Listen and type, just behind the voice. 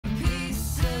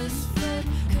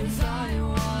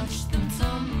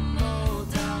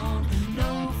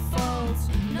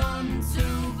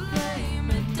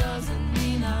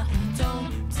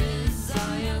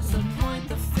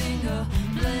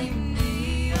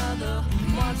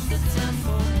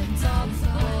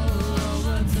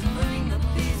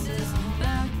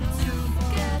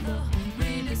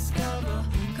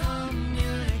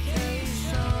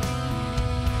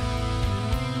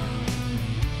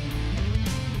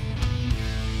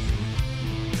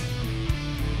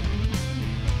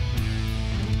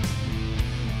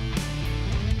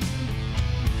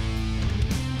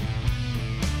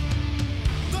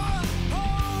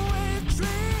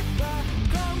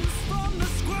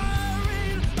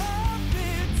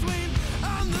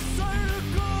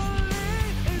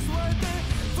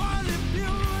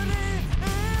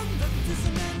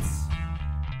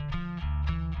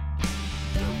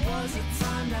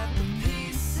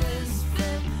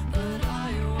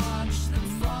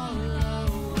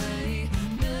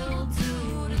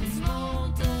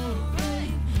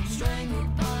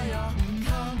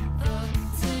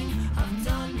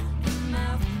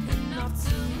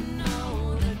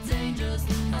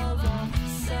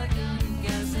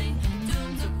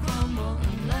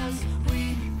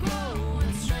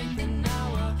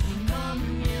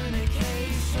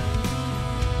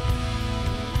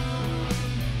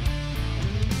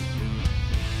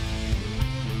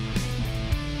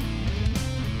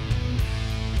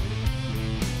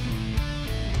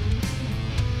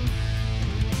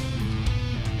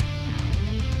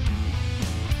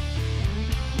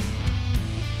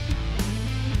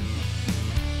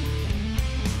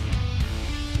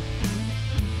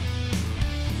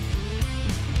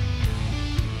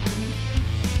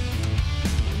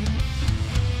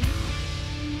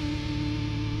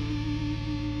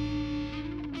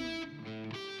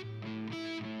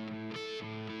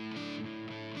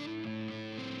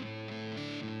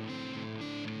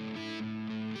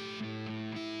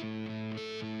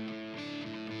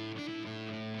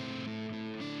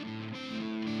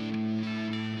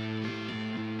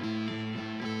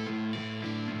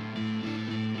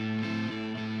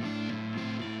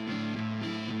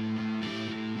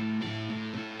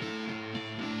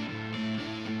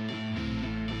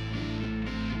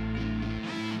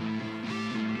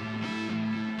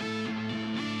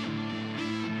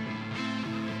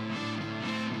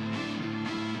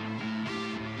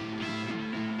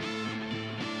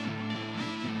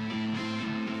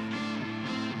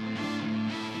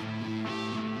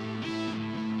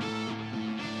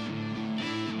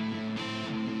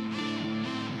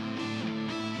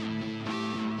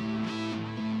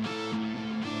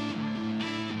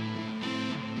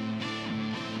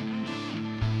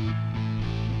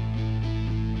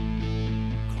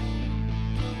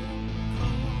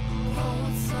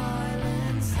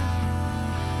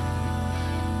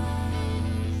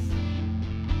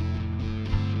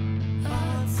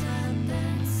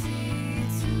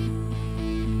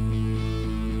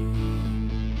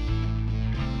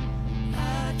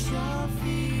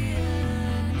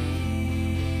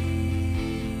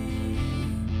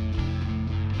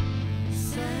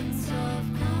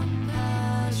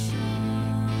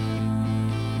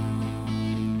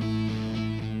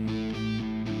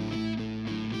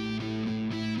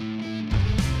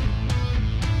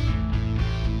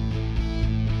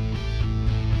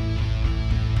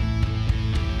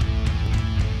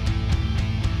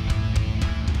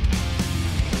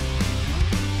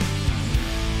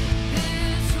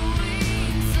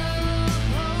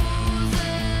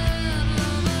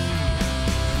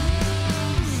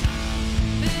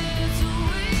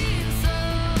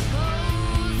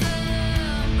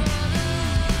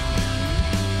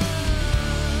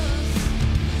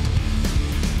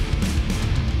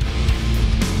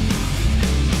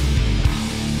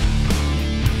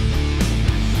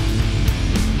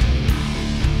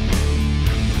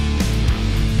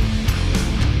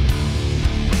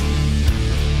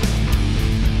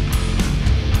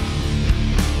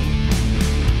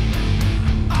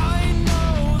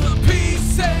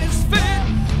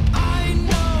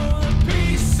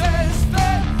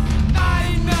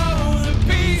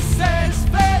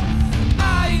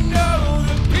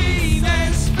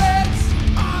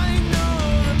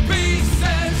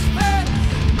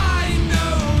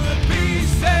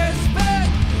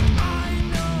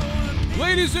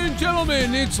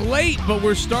And it's late, but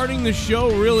we're starting the show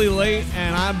really late,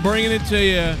 and I'm bringing it to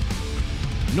you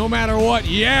no matter what.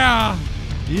 Yeah.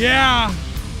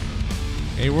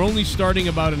 Hey, we're only starting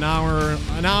about an hour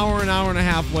and a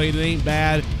half late. It ain't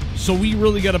bad. So we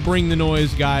really got to bring the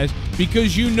noise, guys,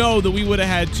 because you know that we would have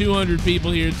had 200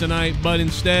 people here tonight, but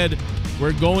instead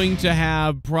we're going to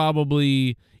have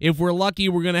probably, if we're lucky,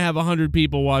 we're going to have 100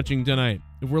 people watching tonight.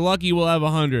 If we're lucky, we'll have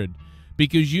 100.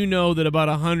 Because you know that about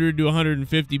 100 to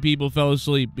 150 people fell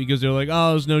asleep because they're like,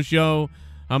 oh, there's no show.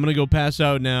 I'm going to go pass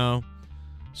out now.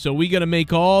 So we got to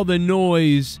make all the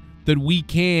noise that we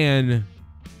can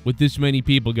with this many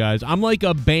people, guys. I'm like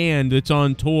a band that's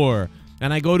on tour,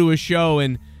 and I go to a show,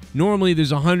 and normally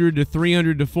there's 100 to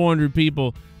 300 to 400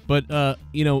 people. But,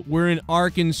 you know, we're in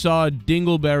Arkansas,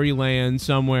 Dingleberry land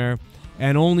somewhere,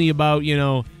 and only about,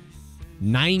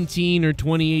 19 or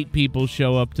 28 people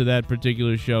show up to that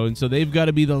particular show, and so they've got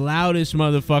to be the loudest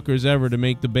motherfuckers ever to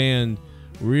make the band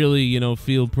really,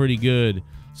 feel pretty good.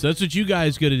 So that's what you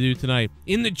guys got to do tonight.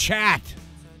 In the chat,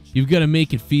 you've got to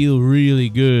make it feel really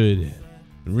good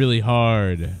and really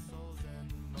hard.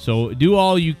 So do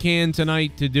all you can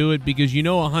tonight to do it, because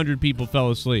 100 people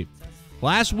fell asleep.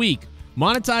 Last week,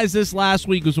 Monetize This last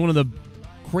week was one of the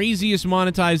craziest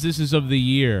Monetize Thises of the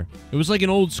year. It was like an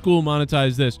old school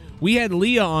Monetize This. We had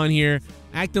Leah on here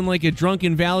acting like a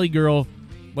drunken valley girl,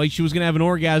 like she was going to have an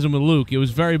orgasm with Luke. It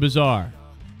was very bizarre.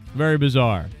 Very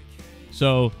bizarre.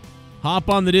 So hop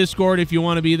on the Discord if you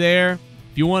want to be there.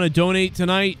 If you want to donate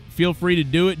tonight, feel free to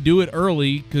do it. Do it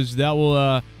early, because that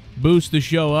will boost the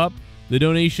show up. The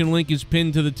donation link is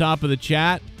pinned to the top of the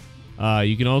chat.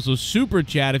 You can also super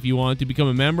chat if you want to become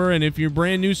a member. And if you're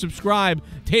brand new, subscribe.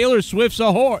 Taylor Swift's a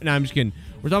whore. No, I'm just kidding.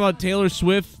 We're talking about Taylor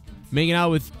Swift making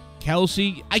out with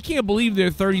Kelce. I can't believe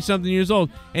they're 30-something years old.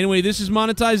 Anyway, this is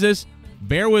Monetize This.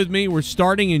 Bear with me. We're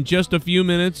starting in just a few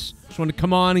minutes. Just want to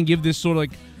come on and give this sort of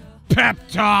like pep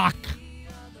talk.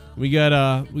 We got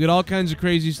all kinds of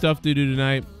crazy stuff to do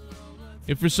tonight.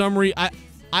 If for some reason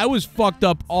I was fucked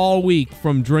up all week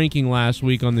from drinking last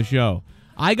week on the show.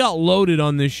 I got loaded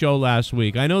on this show last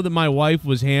week. I know that my wife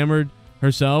was hammered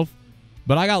herself,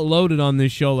 but I got loaded on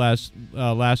this show last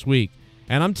week.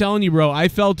 And I'm telling you, bro, I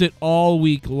felt it all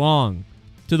week long,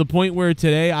 to the point where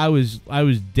today I was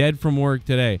dead from work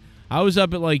today. I was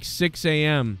up at like 6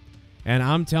 a.m. and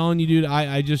I'm telling you, dude,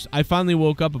 I finally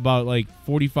woke up about like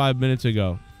 45 minutes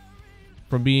ago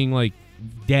from being like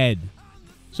dead.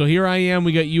 So here I am.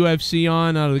 We got UFC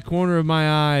on out of the corner of my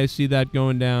eye. I see that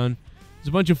going down. There's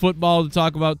a bunch of football to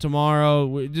talk about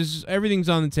tomorrow. Just everything's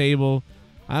on the table.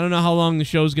 I don't know how long the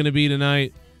show's going to be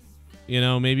tonight.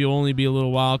 Maybe it'll only be a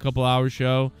little while, a couple hours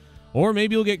show. Or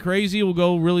maybe it'll get crazy. We'll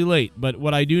go really late. But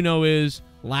what I do know is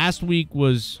last week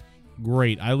was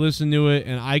great. I listened to it,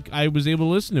 and I was able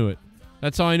to listen to it.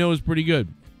 That's how I know it was pretty good.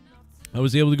 I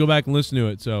was able to go back and listen to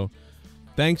it. So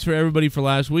thanks for everybody for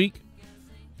last week.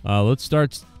 Let's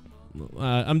start.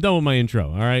 I'm done with my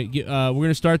intro, all right? We're going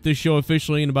to start this show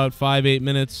officially in about 5-8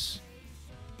 minutes.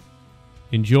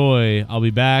 Enjoy. I'll be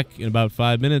back in about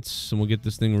 5 minutes, and we'll get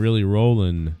this thing really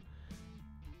rolling.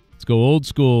 Let's go old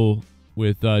school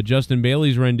with Justin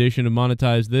Bailey's rendition of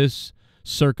Monetize This,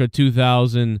 circa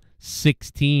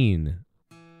 2016.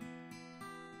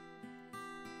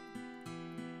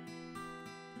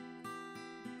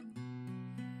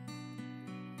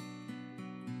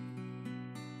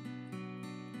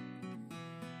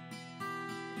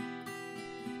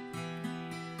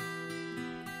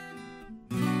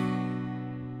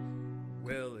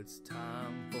 It's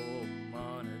time for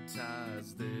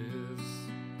Monetize This,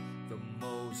 the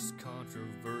most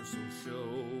controversial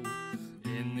show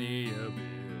in the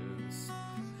abyss.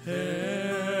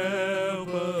 Help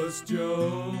us,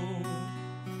 Joe,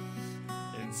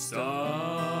 and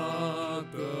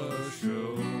start the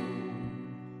show.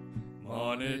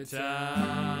 Monetize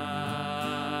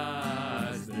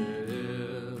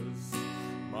this.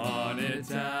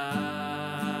 Monetize.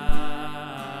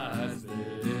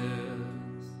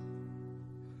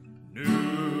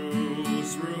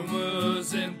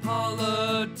 Rumors and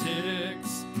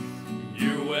politics,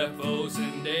 UFOs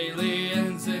and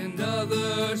aliens and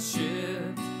other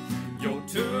shit. You're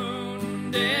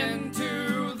tuned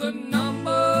into the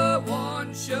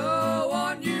 #1 show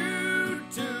on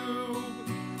YouTube.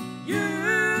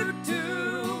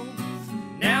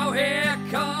 Now here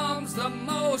comes the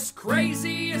most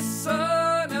craziest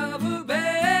son of a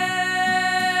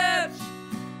bitch,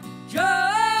 Joe.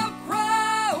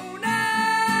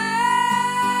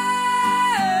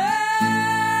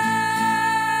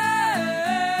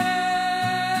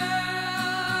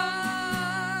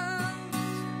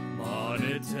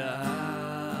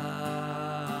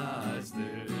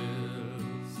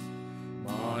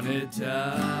 monetize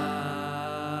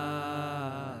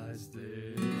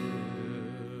this.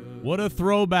 What a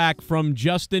throwback from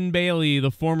Justin Bailey,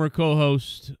 the former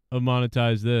co-host of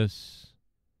Monetize This.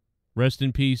 Rest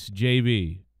in peace,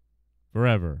 JB.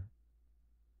 Forever.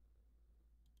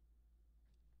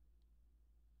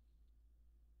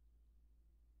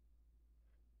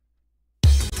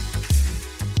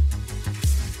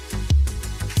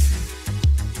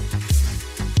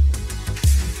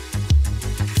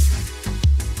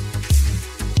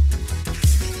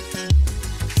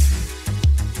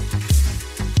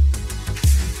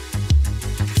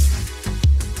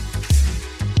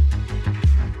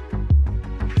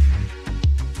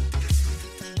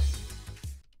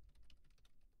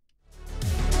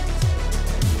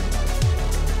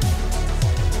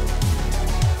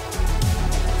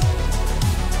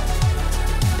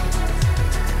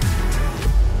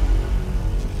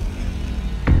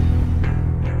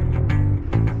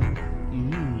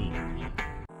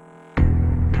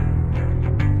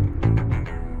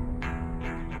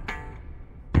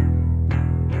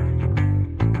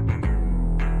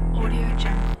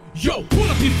 Yo, pull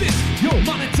up your fist, yo,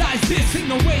 monetize this. Ain't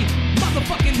no way,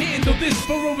 motherfucking handle this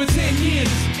for over 10 years.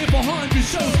 If 100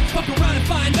 shows, fuck around and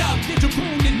find out. Get your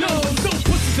Cronin nose, no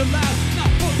pussies allowed, not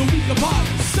for the weak of heart.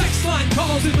 Sex line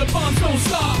calls and the bombs don't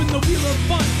stop. And the wheel of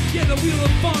fun, yeah, the wheel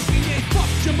of funk. And yeah, fuck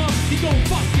your mom, he gon'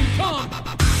 fucking come.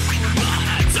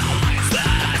 Monetize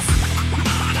this,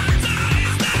 monetize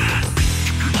this,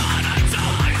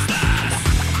 monetize this,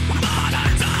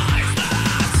 monetize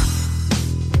this.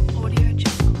 Audio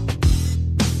Jungle.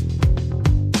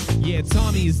 Yeah,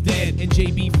 Tommy is dead and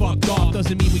JB fucked off.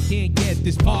 Doesn't mean we can't get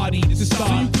this party to start.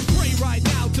 So you can pray right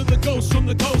now to the ghost from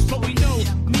the coast, but we know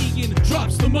Negan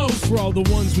drops the most. For all the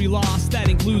ones we lost, that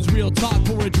includes real talk.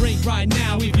 Pour a drink right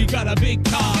now if you got a big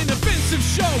car. An offensive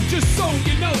show, just so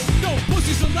you know. No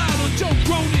pussies allowed on Joe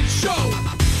Cronin's show.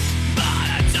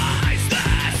 Monetize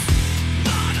this.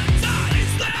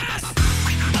 Monetize this.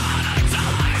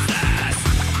 Monetize this. Monetize this.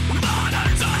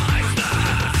 Monetize this.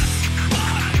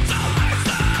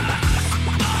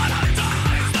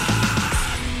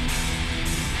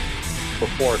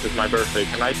 Before it's my birthday.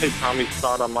 Can I take Tommy's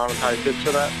spot on Monetize This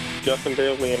for that? Justin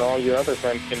Bailey and all your other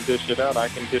friends can dish it out. I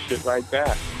can dish it right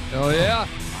back. Oh yeah,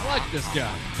 I like this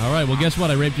guy. All right, well, guess what?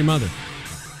 I raped your mother.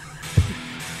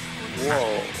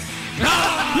 Whoa.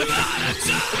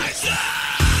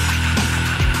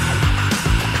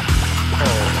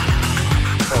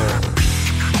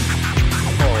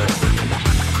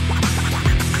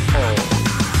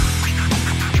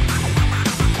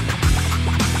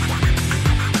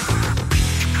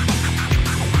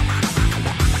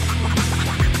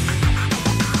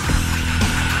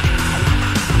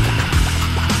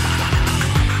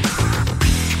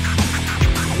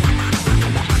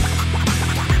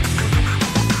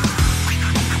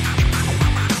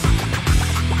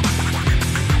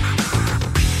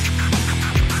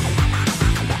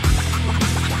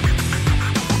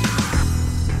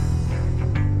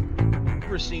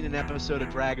 Seen an episode of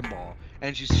Dragon Ball,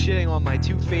 and she's shitting on my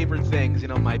two favorite things, you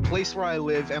know, my place where I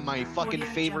live and my fucking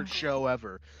favorite show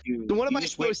ever. So what am I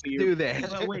supposed to do there?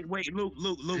 Wait, Luke,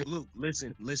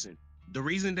 listen. The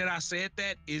reason that I said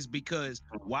that is because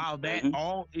while that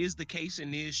all is the case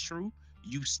and is true,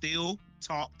 you still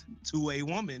talked to a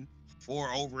woman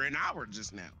for over an hour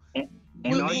just now.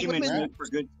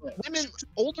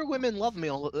 Older women love me.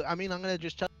 I mean, I'm gonna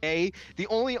just tell you, the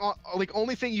only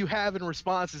only thing you have in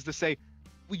response is to say,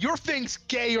 your thing's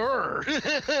gayer.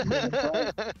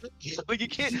 Like, you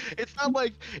can't. It's not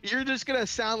like you're just gonna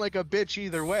sound like a bitch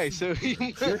either way. So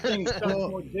your thing's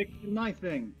more dick than my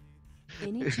thing.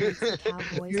 Any chance the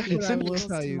Cowboys Here's what I will Eagles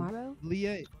tell you, tomorrow?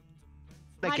 Leah.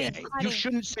 Honey, You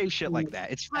shouldn't say shit like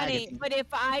that. It's Honey, faggoty. but if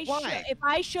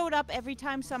I showed up every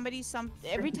time somebody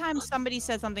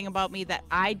said something about me that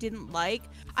I didn't like,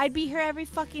 I'd be here every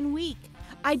fucking week.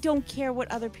 I don't care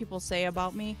what other people say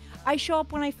about me. I show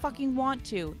up when I fucking want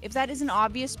to. If that isn't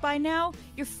obvious by now,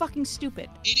 you're fucking stupid.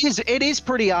 It is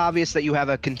pretty obvious that you have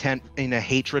a contempt and a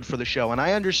hatred for the show, and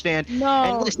I understand.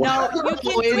 No, you can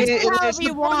twist it however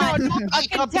you want.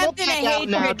 Don't back out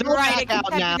now. Don't back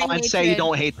out now and say you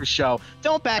don't hate the show.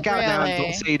 Don't back out now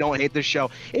and say you don't hate the show.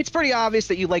 It's pretty obvious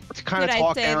that you like to kind of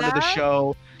talk down to the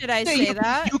show. Did I say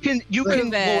that? You can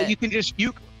prove it.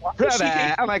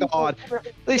 Oh my god!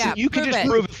 Listen, you can just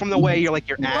prove it from the way your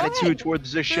attitude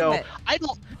towards the show. I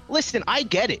don't listen. I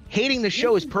get it. Hating the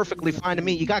show is perfectly fine to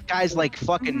me. You got guys like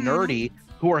fucking Nerdy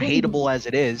who are hateable as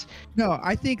it is. No,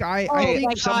 I think I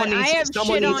think someone needs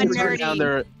to turn down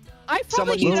their. I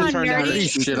probably shit on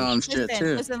Nerdy. Shit on shit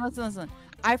too. Listen.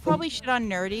 I probably shit on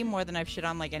Nerdy more than I've shit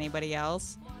on like anybody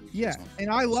else. Yeah, and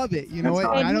I love it. You know what?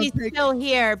 And I don't he's take. still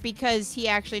here because he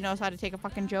actually knows how to take a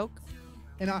fucking joke.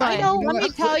 And But know. let me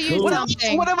tell you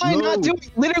something. What am I not doing?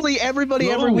 Literally,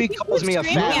 everybody every week calls me a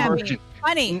Screaming fat at virgin. me.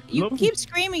 Funny, you keep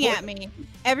screaming at me.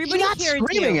 Everybody I'm not hears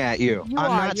screaming you. at you. You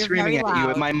I'm are. not You're screaming very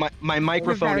at you. loud. My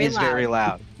microphone very is very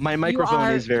loud. My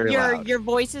microphone is very loud. Your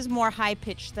voice is more high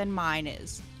pitched than mine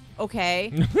is.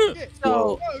 Okay,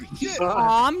 so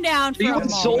calm down for Are you a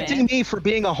moment. insulting me for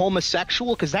being a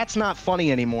homosexual? Because that's not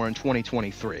funny anymore in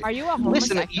 2023. Are you a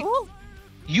Listen, homosexual?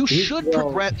 you should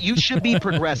progress. You should be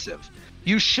progressive.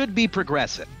 You should be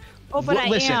progressive. Oh, but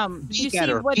Listen, I am. Be You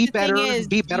better. see, what be the better. thing is,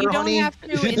 be better, you don't honey. have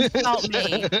to insult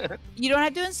me. You don't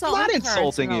have to insult I'm not me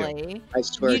insulting you. personally. I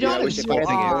swear You to God, I don't. wish I You could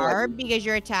have are because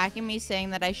you're attacking me, saying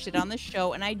that I shit on the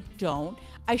show, and I don't.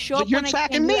 I show But up you're when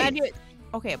attacking I can. me.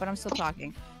 Okay, but I'm still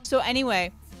talking. So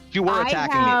anyway, You were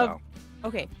attacking me though.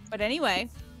 Okay, but anyway,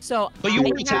 so But you I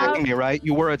were attacking have- me, right?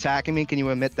 You were attacking me. Can you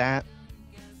admit that?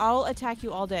 I'll attack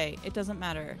you all day. It doesn't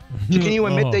matter. So can you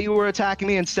admit that you were attacking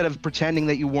me instead of pretending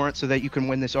that you weren't, so that you can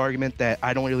win this argument that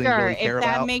I don't really Sure, care if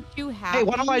that about? makes you happy. Hey,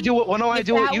 why don't I do what? Why don't I if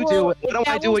do what that you will- do? Why if don't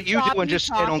I that do will what you stop do and me just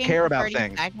say I don't talking care for about 30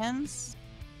 things? Seconds?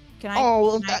 Can I?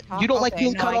 Oh, can I talk? you don't like Okay,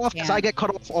 being no, cut I off because I can't. get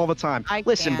cut off all the time. I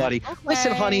Listen, can't. buddy.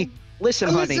 Listen, Okay. honey. Listen,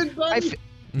 honey. Listen, buddy.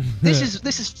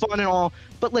 This is fun and all,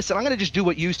 but listen, I'm gonna just do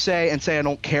what you say and say I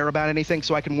don't care about anything,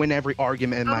 so I can win every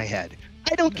argument in my head.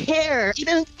 I don't care. I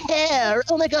don't care.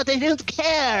 Oh my God, they don't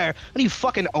care. What are you,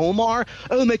 fucking Omar?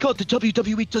 Oh my God, the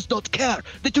WWE does not care.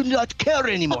 They do not care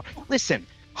anymore. Listen,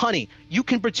 honey, you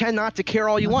can pretend not to care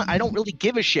all you want. I don't really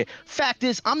give a shit. Fact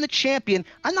is, I'm the champion,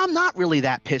 and I'm not really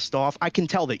that pissed off. I can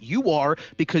tell that you are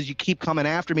because you keep coming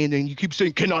after me, and then you keep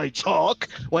saying, "Can I talk?"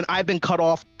 when I've been cut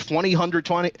off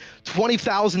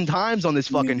 20,000 times on this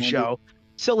fucking show.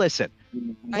 So listen.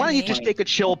 Why don't you just take a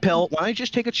chill pill? Why don't you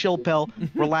just take a chill pill,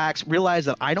 relax, realize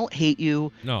that I don't hate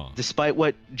you, despite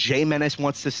what Jay Menace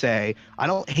wants to say. I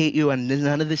don't hate you, and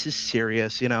none of this is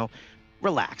serious, you know?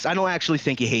 Relax. I don't actually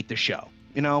think you hate the show,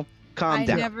 you know? Calm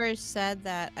down. I never said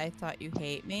that I thought you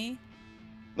hate me.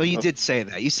 Well, you did say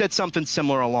that. You said something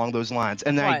similar along those lines,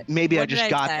 and What? maybe I What did just I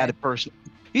got say? that at person.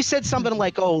 You said something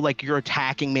like, "Oh, like you're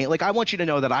attacking me." Like I want you to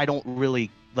know that I don't really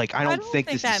like. I don't think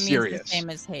this that is means serious. the same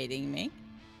as hating me.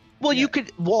 Well, you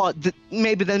could. Well,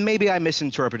 maybe I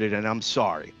misinterpreted it. And I'm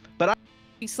sorry, but I.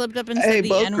 You slipped up and Hey, said the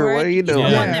Booker, N-word. what are you doing?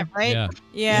 won Yeah. that, right? Yeah.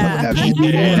 Yeah.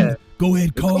 Yeah. Go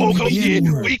ahead, call me the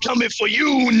N-word. We coming for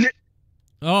you.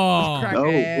 Oh,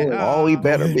 Oh, he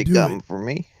better ahead, be do coming for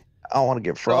me. I want to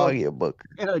get froggy a Booker.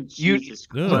 Oh, Jesus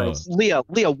Christ. Leah,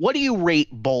 what do you rate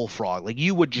Bullfrog? Like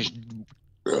you would just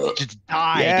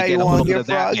die. Yeah, to you get a want little to bit get of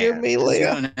that. froggy with me,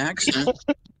 Leah? An accent.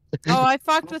 Oh, I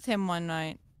fucked with him one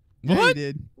night. Yeah, what? you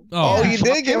did. Oh, you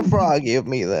did get froggy with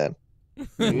me then.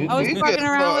 I was fucking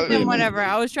around with him, whatever.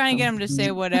 I was trying to get him to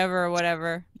say whatever.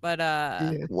 But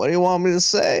What do you want me to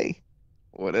say?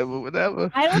 Whatever.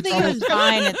 I don't think he was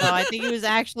buying it though. I think he was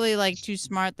actually like too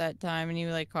smart that time, and he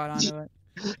like caught onto it.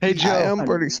 Hey Joe. I am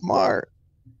pretty smart.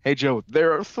 Hey Joe.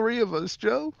 There are 3 of us,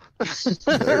 Joe.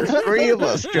 There's 3 of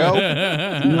us, Joe.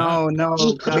 No.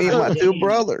 Me and my 2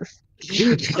 brothers.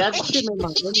 Dude, that shit made my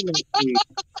internet speak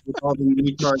with all the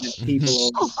retarded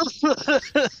people.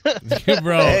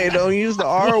 Bro. Hey, don't use the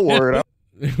R word.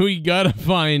 We gotta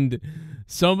find.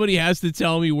 Somebody has to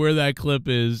tell me where that clip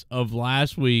is of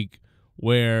last week,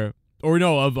 of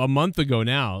a month ago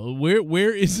now.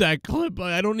 Where is that clip?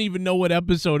 I don't even know what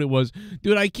episode it was,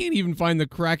 dude. I can't even find the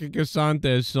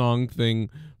Crackacasante song thing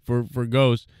for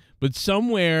Ghost. But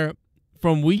somewhere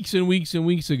from weeks and weeks and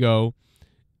weeks ago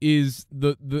is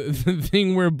the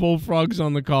thing where Bullfrog's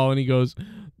on the call and he goes,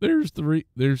 There's three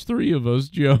of us,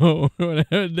 Joe. Dude,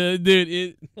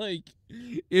 it like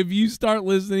if you start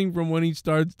listening from when he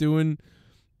starts doing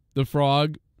the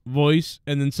frog voice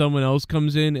and then someone else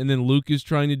comes in and then Luke is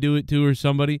trying to do it too or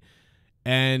somebody,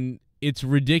 and it's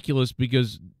ridiculous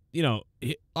because, you know,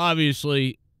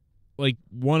 obviously like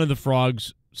one of the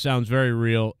frogs sounds very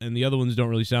real and the other ones don't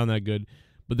really sound that good,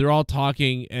 but they're all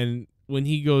talking, and when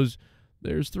he goes,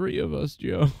 There's 3 of us,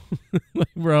 Joe.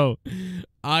 Like, bro,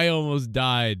 I almost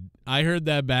died. I heard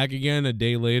that back again a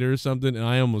day later or something, and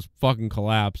I almost fucking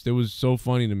collapsed. It was so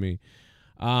funny to me.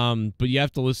 But you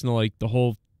have to listen to, like, the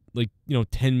whole,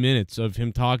 10 minutes of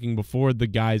him talking before the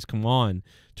guys come on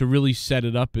to really set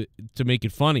it up to make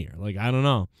it funnier. Like, I don't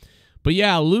know. But,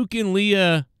 yeah, Luke and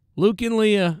Leah,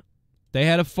 they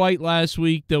had a fight last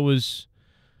week that was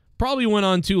probably went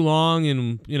on too long,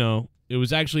 and, it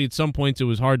was actually at some points it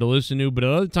was hard to listen to, but at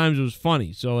other times it was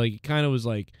funny. So like it kind of was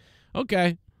like,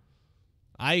 okay,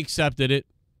 I accepted it.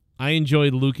 I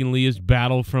enjoyed Luke and Leah's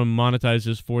battle from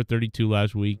MONETIZE's 432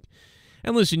 last week.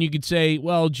 And listen, you could say,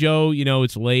 well, Joe, you know,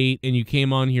 it's late and you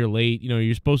came on here late. You know,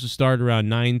 you're supposed to start around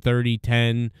 9:30,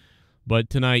 10, but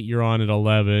tonight you're on at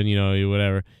 11, you know,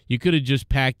 whatever. You could have just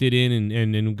packed it in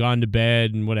and gone to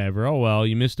bed and whatever. Oh, well,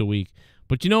 you missed a week.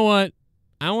 But you know what?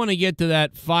 I want to get to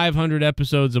that 500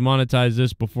 episodes of Monetize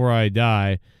This before I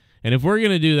die. And if we're going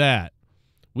to do that,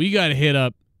 we got to hit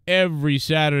up every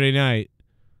Saturday night,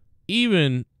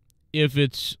 even if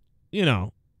it's, you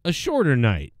know, a shorter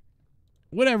night.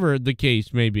 Whatever the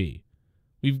case may be,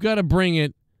 we've got to bring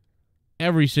it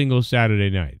every single Saturday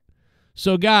night.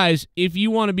 So, guys, if you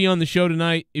want to be on the show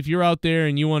tonight, if you're out there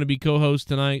and you want to be co-host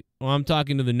tonight, well, I'm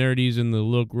talking to the nerdies and the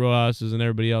Luke Roases and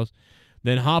everybody else,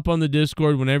 then hop on the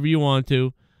Discord whenever you want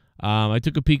to. I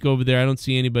took a peek over there. I don't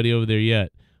see anybody over there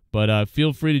yet, but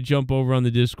feel free to jump over on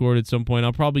the Discord at some point.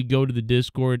 I'll probably go to the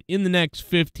Discord in the next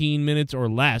 15 minutes or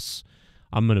less.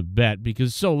 I'm going to bet,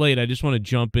 because it's so late, I just want to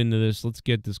jump into this. Let's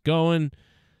get this going.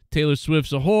 Taylor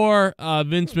Swift's a whore.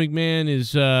 Vince McMahon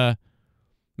is,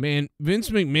 man, Vince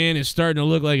McMahon is starting to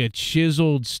look like a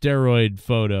chiseled steroid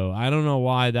photo. I don't know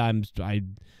why I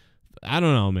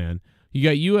don't know, man. You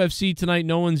got UFC tonight.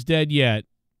 No one's dead yet.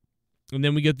 And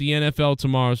then we get the NFL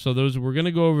tomorrow. So we're going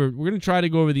to try to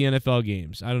go over the NFL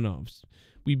games. I don't know.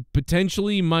 We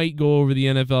potentially might go over the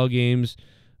NFL games,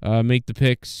 make the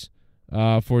picks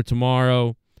for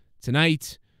tomorrow,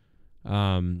 tonight.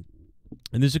 And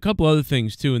there's a couple other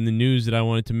things, too, in the news that I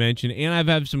wanted to mention. And I've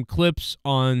had some clips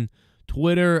on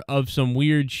Twitter of some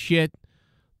weird shit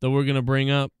that we're going to bring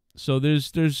up. So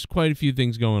there's quite a few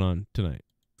things going on tonight.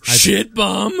 Shit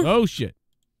bomb. Oh, shit.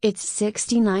 It's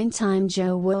 69 time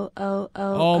Joe. Whoa,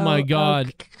 oh my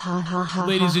God.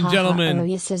 Ladies and gentlemen. Oh,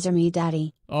 you scissor me,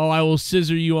 daddy. Oh, I will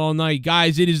scissor you all night.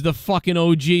 Guys, it is the fucking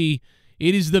OG. It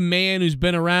is the man who's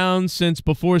been around since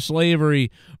before slavery.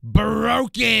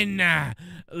 Broken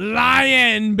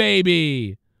Lion,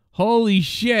 baby. Holy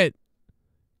shit.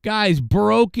 Guys,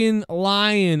 Broken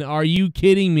Lion. Are you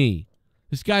kidding me?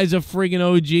 This guy's a friggin'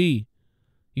 OG.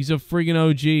 He's a friggin'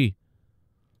 OG.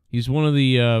 He's one of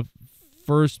the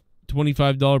first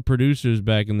 $25 producers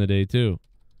back in the day, too.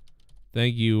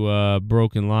 Thank you,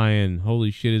 Broken Lion.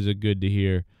 Holy shit, is it good to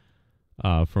hear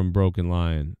from Broken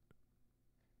Lion.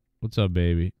 What's up,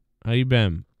 baby? How you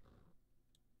been?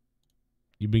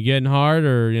 You been getting hard,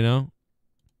 or, you know?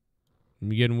 You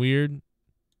been getting weird?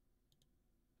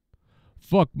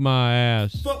 Fuck my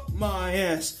ass. Fuck my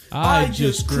ass. I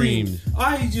just screamed.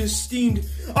 I just steamed.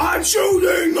 I'm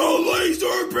shooting a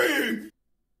laser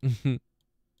beam.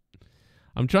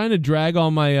 I'm trying to drag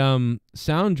all my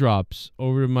sound drops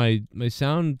over to my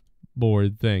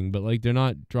soundboard thing, but like they're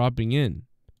not dropping in.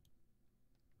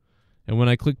 And when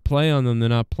I click play on them, they're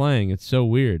not playing. It's so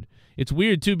weird. It's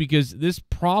weird too, because this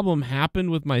problem happened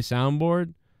with my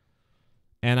soundboard,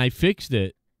 and I fixed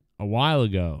it a while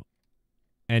ago,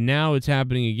 and now it's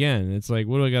happening again. It's like,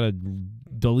 what do I gotta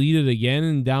delete it again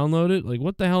and download it? Like,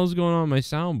 what the hell is going on with my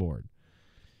soundboard?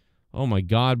 Oh my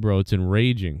God, bro, it's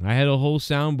enraging. I had a whole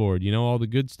soundboard, you know, all the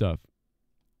good stuff.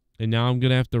 And now I'm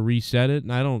going to have to reset it,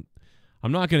 and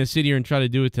I'm not going to sit here and try to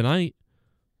do it tonight,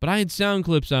 but I had sound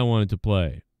clips I wanted to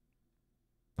play.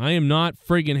 I am not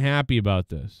friggin' happy about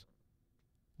this.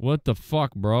 What the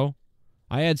fuck, bro?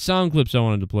 I had sound clips I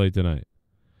wanted to play tonight.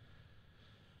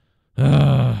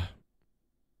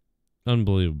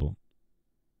 Unbelievable.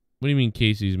 What do you mean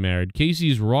Casey's married?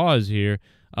 Casey's Raw is here.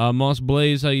 Moss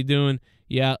Blaze, how you doing?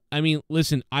 Yeah, I mean,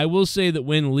 listen, I will say that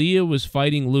when Leah was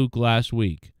fighting Luke last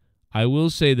week, I will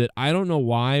say that I don't know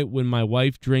why when my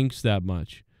wife drinks that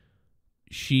much,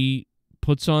 she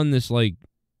puts on this, like,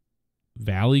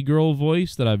 Valley Girl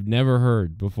voice that I've never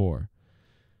heard before.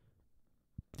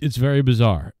 It's very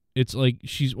bizarre. It's like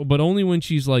but only when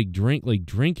she's, like,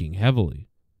 drinking heavily.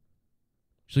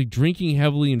 She's, like, drinking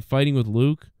heavily and fighting with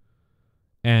Luke,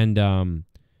 and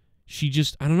she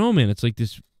just, I don't know, man, it's like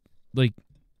this, like,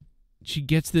 she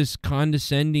gets this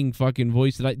condescending fucking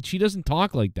voice that she doesn't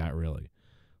talk like that, really.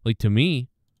 Like, to me,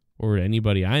 or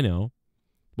anybody I know.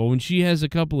 But when she has a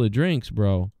couple of drinks,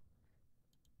 bro,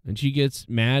 and she gets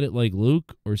mad at, like,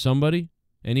 Luke or somebody,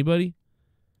 anybody,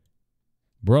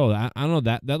 bro, I don't know,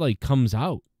 that like, comes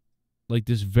out. Like,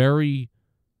 this very,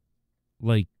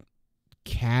 like,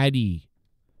 catty.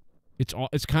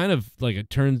 It's kind of, like,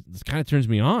 it kind of turns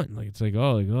me on. Like, it's like,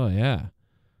 oh, yeah.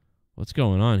 What's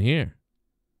going on here?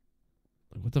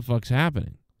 Like, what the fuck's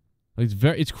happening? Like,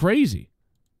 it's crazy.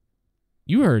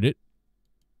 You heard it.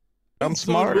 I'm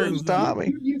smarter than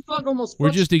Tommy. You fuck almost. We're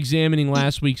just examining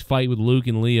last week's fight with Luke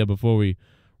and Leah before we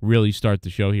really start the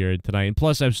show here tonight. And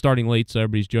plus, I'm starting late, so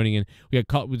everybody's joining in. We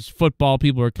got with football.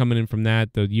 People are coming in from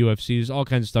that. The UFC. There's all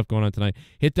kinds of stuff going on tonight.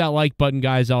 Hit that like button,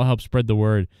 guys. That'll help spread the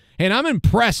word. Hey, and I'm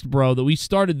impressed, bro, that we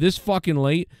started this fucking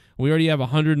late. We already have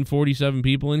 147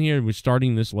 people in here, and we're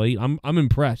starting this late. I'm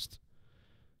impressed.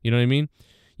 You know what I mean?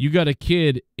 You got a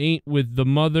kid, ain't with the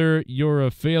mother, you're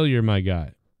a failure, my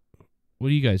guy. What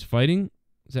are you guys fighting?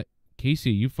 Is that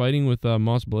Casey? Are you fighting with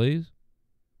Moss Blaze?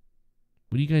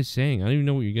 What are you guys saying? I don't even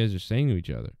know what you guys are saying to each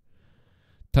other.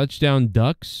 Touchdown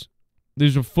Ducks.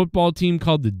 There's a football team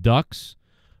called the Ducks.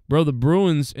 Bro, the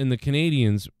Bruins and the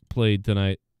Canadians played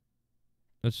tonight.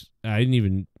 I'm not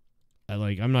even,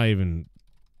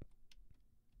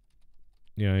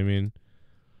 you know what I mean?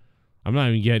 I'm not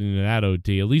even getting into that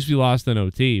OT. At least we lost an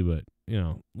OT, but, you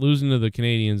know, losing to the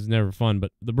Canadians is never fun.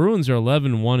 But the Bruins are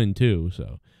 11-1-2,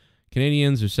 so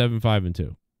Canadians are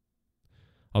 7-5-2.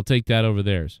 I'll take that over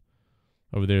theirs,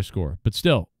 over their score. But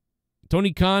still,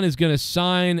 Tony Khan is going to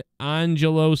sign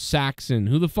Angelo Saxon.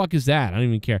 Who the fuck is that? I don't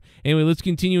even care. Anyway, let's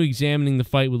continue examining the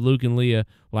fight with Luke and Leah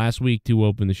last week to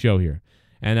open the show here.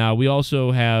 And we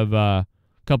also have a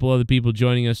couple other people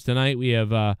joining us tonight. We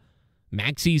have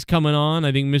Maxie's coming on.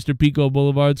 I think Mr. Pico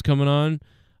Boulevard's coming on.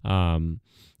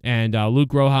 And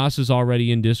Luke Rojas is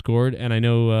already in Discord. And I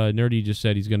know Nerdy just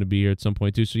said he's going to be here at some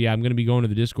point too. So, yeah, I'm going to be going to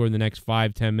the Discord in the next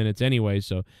 5-10 minutes anyway.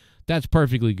 So that's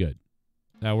perfectly good.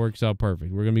 That works out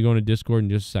perfect. We're going to be going to Discord in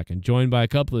just a second. Joined by a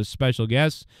couple of special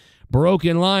guests.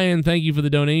 Broken Lion, thank you for the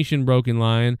donation, Broken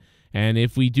Lion. And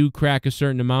if we do crack a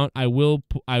certain amount, if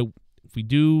we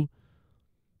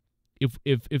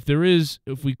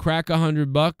crack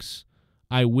 $100,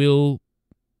 I will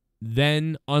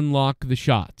then unlock the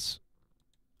shots.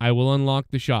 I will unlock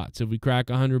the shots if we crack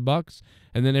 $100,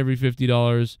 and then every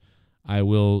 $50, I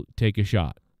will take a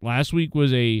shot. Last week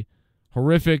was a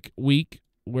horrific week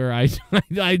where I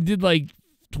did like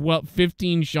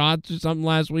 15 shots or something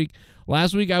last week.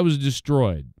 Last week I was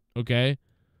destroyed, okay?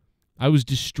 I was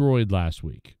destroyed last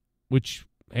week, which,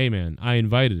 hey, man, I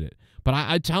invited it. But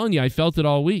I'm telling you, I felt it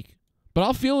all week. But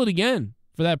I'll feel it again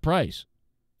for that price.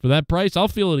 For that price, I'll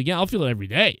feel it again. I'll feel it every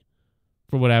day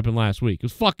for what happened last week. It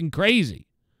was fucking crazy.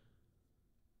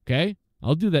 Okay?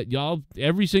 I'll do that, y'all.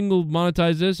 Every single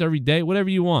monetize this, every day, whatever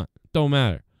you want. Don't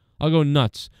matter. I'll go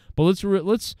nuts. But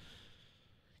let's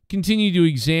continue to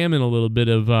examine a little bit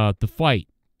of the fight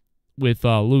with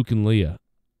Luke and Leah.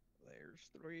 There's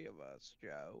 3 of us,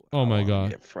 Joe. Oh, my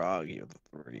God. Get Froggy with the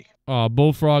 3.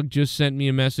 Bullfrog just sent me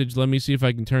a message. Let me see if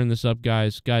I can turn this up,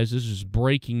 guys. Guys, this is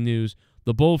breaking news.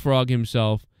 The Bullfrog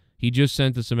himself, he just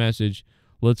sent us a message.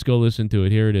 Let's go listen to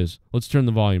it. Here it is. Let's turn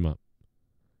the volume up.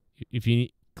 If you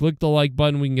click the like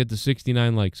button, we can get to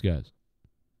 69 likes, guys.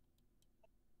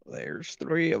 There's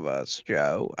 3 of us,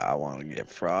 Joe. I want to get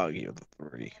Froggy with the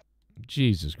 3.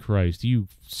 Jesus Christ, you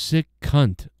sick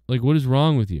cunt. Like, what is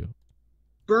wrong with you?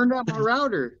 Burned out my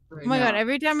router. Oh my God,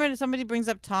 every time somebody brings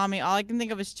up Tommy, all I can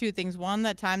think of is 2 things. One,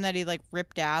 that time that he like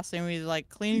ripped ass and he was like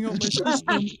cleaning up my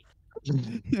system.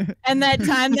 And that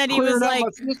time that he was like,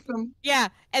 yeah,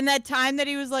 and that time that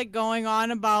he was like going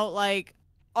on about like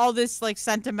all this like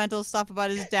sentimental stuff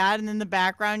about his dad, and in the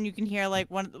background you can hear like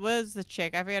what is the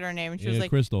chick? I forget her name. And she was like,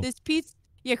 Crystal. This pizza.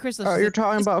 Yeah, Crystal. Oh, you're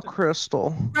talking about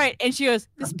Crystal. Right, and she goes,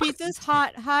 this pizza's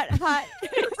hot, hot, hot.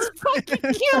 It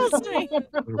fucking kills me.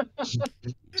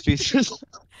 She's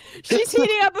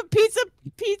heating up a pizza.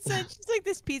 And she's like,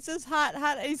 this pizza's hot,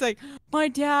 hot. And he's like, my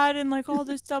dad and like all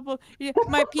this stuff. Yeah,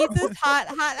 my pizza's hot,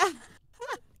 hot.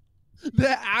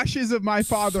 The ashes of my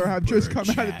father have just come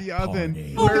out of the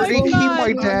oven. Oh keep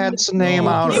my dad's name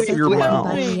out of your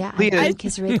mouth. Yeah, I think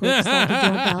his rig looks like a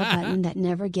doorbell button that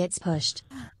never gets pushed.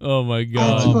 Oh my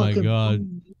God! Oh my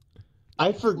God!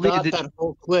 I forgot that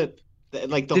whole clip.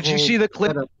 Like the did you see the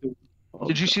clip?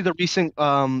 Did you see the recent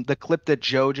the clip that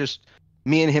Joe just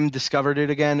me and him discovered it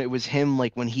again? It was him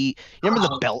like when he remember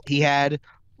the belt he had.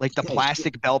 Like the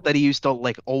plastic belt that he used to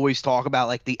like always talk about,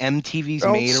 like the MTV's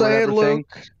made or whatever thing.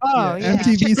 Oh yeah,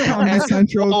 MTV's Comedy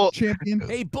Central champion.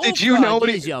 Hey, did you know what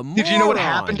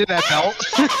happened to that belt?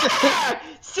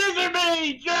 Scissor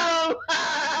me, Joe!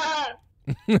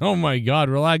 Oh my God!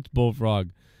 Relax,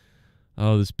 Bullfrog.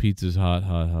 Oh, this pizza's hot,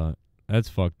 hot, hot. That's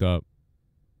fucked up.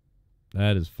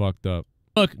 That is fucked up.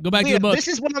 Look, go back Leah, to the book. This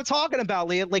is what I'm talking about,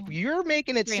 Leah. Like you're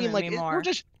making it seem like we're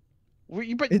just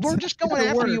going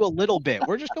after you a little bit.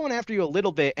 We're just going after you a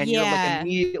little bit, and you're like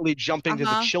immediately jumping to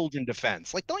the children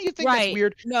defense. Like, don't you think that's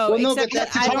weird? No, except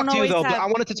that I don't always have... I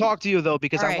wanted to talk to you though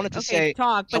because I wanted to say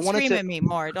talk, but scream at me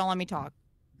more. Don't let me talk.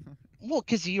 Well,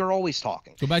 because you're always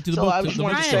talking. Go back to the book. I was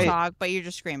trying to talk, but you're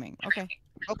just screaming. Okay.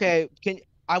 Okay.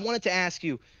 I wanted to ask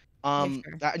you,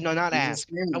 No, not ask.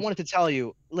 I wanted to tell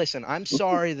you. Listen, I'm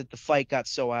sorry that the fight got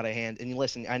so out of hand. And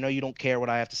listen, I know you don't care what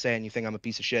I have to say, and you think I'm a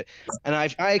piece of shit. And I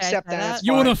accept that.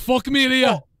 You wanna fuck me,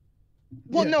 Leah?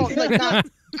 Well, no, like not.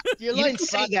 You didn't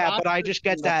say that, but I just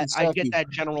get that. I get that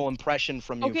general impression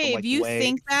from you. Okay, from, like, if you the way...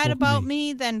 think that about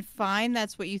me, then fine.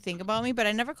 That's what you think about me. But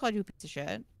I never called you a piece of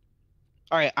shit.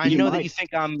 All right, I know that you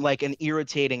think I'm like an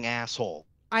irritating asshole.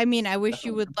 I mean, I wish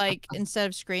you would like instead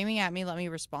of screaming at me, let me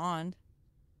respond.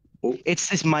 It's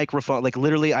this microphone. Like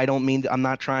literally, I don't mean. I'm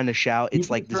not trying to shout. It's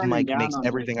like this mic makes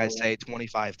everything I say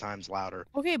 25 times louder.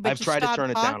 Okay, but I've tried to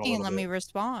turn it down a little and let bit. me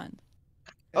respond.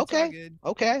 Okay.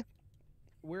 Okay.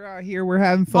 We're out here. We're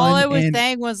having fun. All I was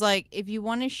saying was like, if you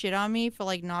want to shit on me for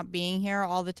like not being here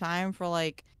all the time for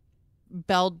like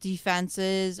belt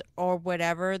defenses or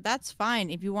whatever, that's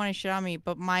fine. If you want to shit on me,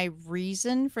 but my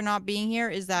reason for not being here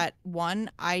is that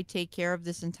 1, I take care of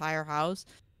this entire house.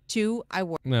 2, I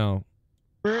work. No.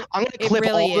 I'm gonna clip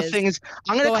all the things.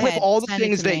 I'm gonna clip all the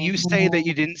things that you say that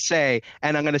you didn't say,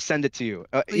 and I'm gonna send it to you.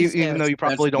 Even though you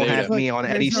probably don't have me on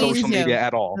any social media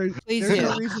at all. Please There's do.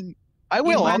 no reason. I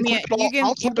will. I'll You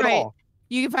clip it all.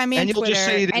 You can find me on And you'll Twitter. just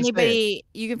say you didn't say Anybody,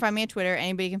 you can find me on Twitter.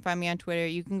 Anybody can find me on Twitter.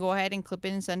 You can go ahead and clip it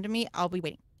and send it to me. I'll be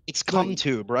waiting. It's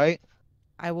CumTube, right?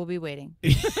 I will be waiting.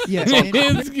 Yeah,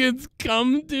 it's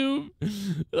CumTube.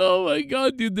 Oh my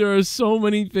god, dude, there are so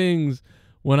many things.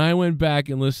 When I went back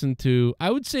and listened to,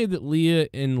 I would say that Leah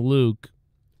and Luke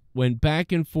went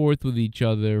back and forth with each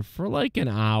other for like an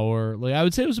hour. Like I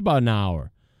would say it was about an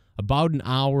hour. About an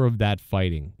hour of that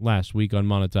fighting last week on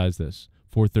Monetize This,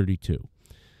 432.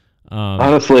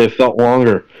 Honestly, it felt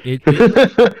longer. It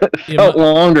felt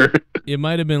longer. It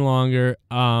might have been longer.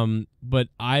 But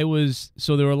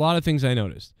so there were a lot of things I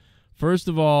noticed. First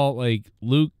of all, like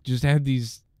Luke just had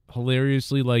these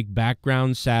hilariously like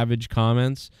background savage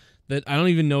comments that I don't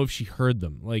even know if she heard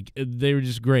them. Like they were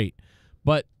just great.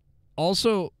 But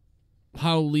also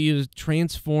how Leah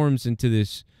transforms into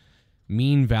this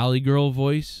mean Valley Girl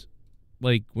voice,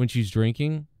 like when she's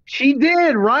drinking. She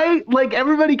did, right? Like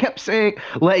everybody kept saying,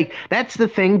 like that's the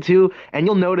thing too. And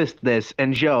you'll notice this.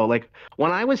 And Joe, like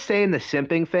when I was saying the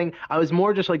simping thing, I was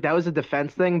more just like that was a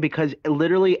defense thing because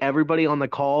literally everybody on the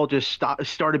call just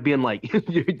started being like,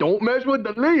 "Don't mess with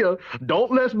the Leah,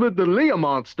 don't mess with the Leah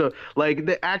monster." Like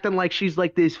they're acting like she's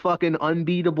like this fucking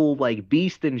unbeatable like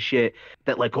beast and shit.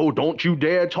 That like, oh, don't you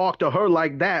dare talk to her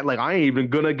like that. Like I ain't even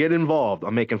gonna get involved.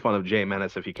 I'm making fun of Jay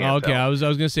Menace if you can't. Okay, tell. I was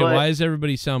gonna say, why does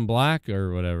everybody sound black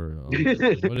or whatever?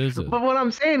 What is it? But what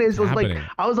I'm saying is,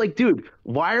 I was like, dude,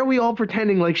 why are we all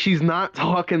pretending like she's not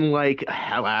talking like,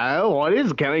 hello, what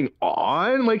is going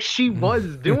on? Like she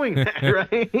was doing that,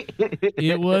 right?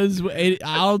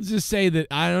 I'll just say that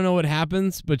I don't know what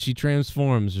happens, but she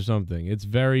transforms or something. It's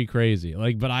very crazy.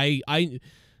 Like,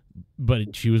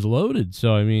 but she was loaded,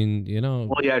 so I mean, you know.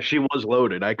 Well, yeah, she was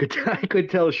loaded. I could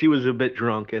tell she was a bit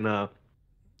drunk, and well,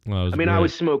 I mean, I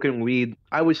was smoking weed.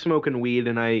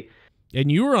 And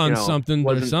you were on something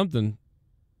or something.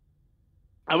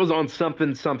 I was on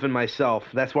something myself.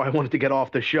 That's why I wanted to get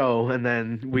off the show, and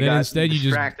then instead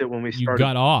distracted when we started. You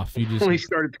got off. When we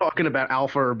started talking about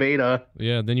alpha or beta.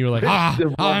 Yeah. Then you were like, let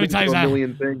me tell you that.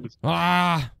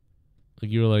 Like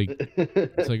you were like,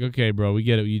 it's like, okay, bro, we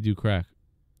get it. You do crack.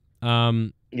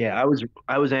 Yeah,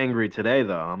 I was angry today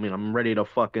though. I mean, I'm ready to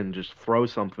fucking just throw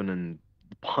something and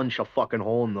punch a fucking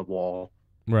hole in the wall.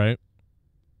 Right.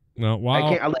 No,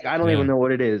 wow. I don't even know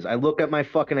what it is. I look at my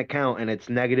fucking account and it's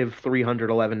negative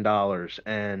 $311,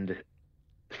 and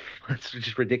it's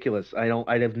just ridiculous.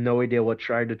 I have no idea what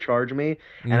tried to charge me,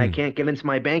 and I can't get into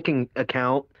my banking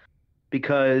account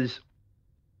because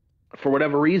for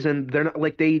whatever reason they're not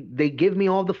like they give me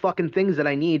all the fucking things that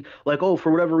I need. Like, oh,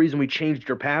 for whatever reason we changed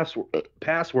your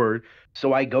password.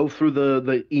 So I go through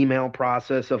the email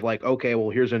process of like, okay, well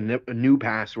here's a new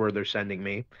password they're sending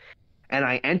me. And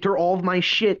I enter all of my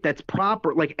shit that's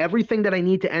proper, like everything that I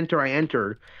need to enter, I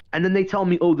enter. And then they tell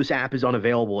me, oh, this app is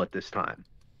unavailable at this time.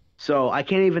 So I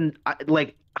can't even, I'm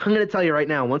going to tell you right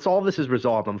now, once all this is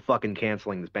resolved, I'm fucking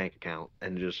canceling this bank account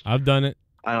and just. I've done it.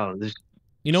 I don't know. This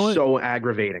you know what? So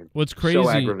aggravating. What's crazy, so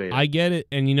aggravating. I get it.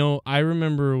 And, I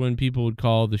remember when people would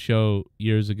call the show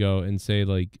years ago and say,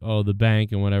 like, oh, the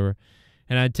bank and whatever.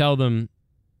 And I'd tell them,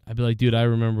 I'd be like, dude, I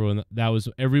remember when that was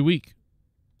every week.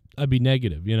 I'd be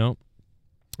negative,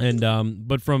 And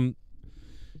but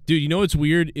dude, what's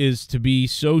weird is to be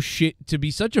such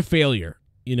a failure.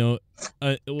 What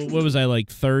was I like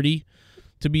 30?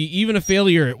 To be even a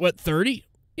failure at what 30?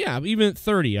 Yeah, even at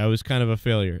 30, I was kind of a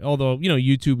failure. Although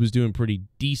YouTube was doing pretty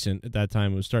decent at that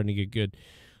time; it was starting to get good.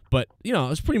 But I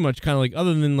was pretty much kind of like,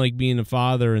 other than like being a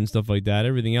father and stuff like that,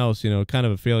 everything else, kind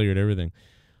of a failure at everything.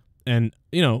 And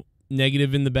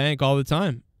negative in the bank all the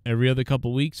time, every other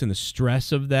couple weeks, and the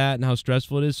stress of that and how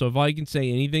stressful it is. So if I can say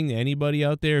anything to anybody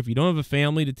out there, if you don't have a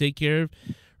family to take care of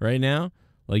right now,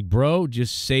 like, bro,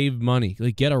 just save money.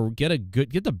 Like, get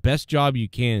the best job you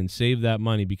can and save that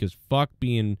money, because fuck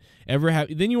then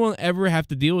you won't ever have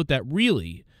to deal with that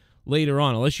really later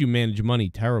on, unless you manage money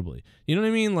terribly. You know what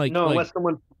I mean? Like, no, unless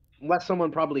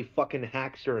someone probably fucking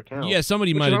hacks their account. Yeah,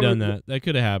 somebody might have done that. That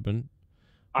could have happened.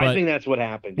 I think that's what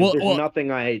happened. Well, there's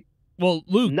nothing I. Well,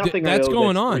 Luke, that's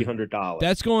going on. $300.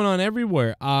 That's going on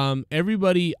everywhere.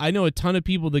 Everybody, I know a ton of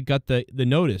people that got the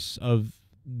notice of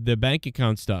the bank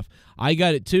account stuff. I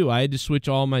got it too. I had to switch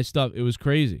all my stuff. It was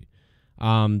crazy.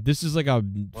 This is like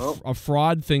a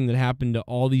fraud thing that happened to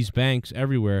all these banks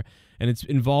everywhere, and it's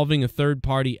involving a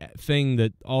third-party thing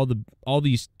that all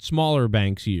these smaller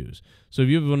banks use. So if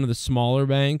you have one of the smaller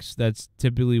banks, that's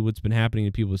typically what's been happening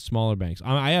to people with smaller banks.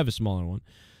 I have a smaller one,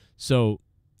 so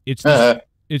it's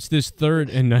this third,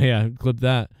 and yeah, clip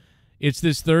that. It's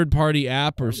this third-party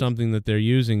app or something that they're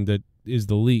using that is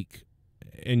the leak,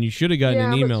 and you should have gotten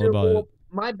an email about it.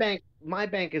 My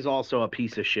bank is also a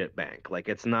piece of shit bank. Like,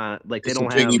 it's not like they It's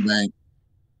don't a piggy have. bank.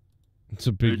 It's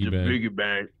a piggy bank. Piggy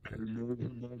bank.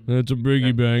 It's a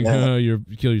piggy bank. You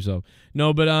kill yourself.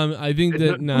 No, but I think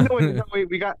that no,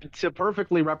 we got to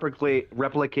perfectly replicate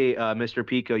Mr.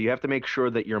 Pico. You have to make sure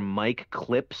that your mic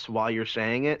clips while you're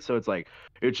saying it, so it's like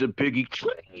it's a piggy,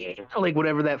 like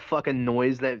whatever that fucking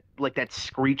noise that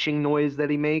screeching noise that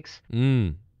he makes.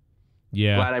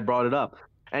 Yeah. Glad I brought it up.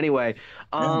 Anyway,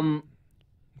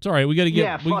 It's all right. We got to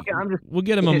get. We'll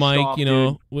get him a mic. You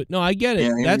know. No, I get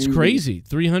it. That's crazy.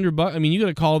 $300. I mean, you got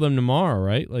to call them tomorrow,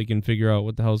 right? Like, and figure out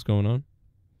what the hell's going on.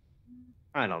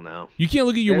 I don't know. You can't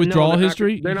look at your withdrawal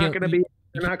history. They're not going to be.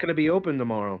 They're not going to be open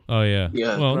tomorrow. Oh yeah.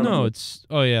 Yeah. Well, no, it's.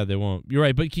 Oh yeah, they won't. You're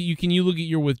right. But can you look at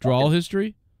your withdrawal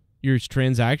history, your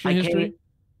transaction history?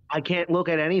 I can't look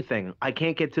at anything. I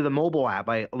can't get to the mobile app.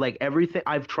 Everything.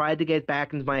 I've tried to get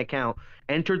back into my account,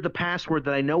 entered the password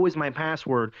that I know is my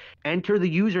password, enter the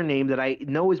username that I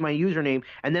know is my username,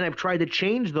 and then I've tried to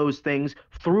change those things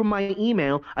through my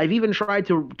email. I've even tried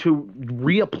to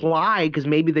reapply because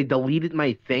maybe they deleted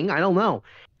my thing. I don't know.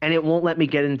 And it won't let me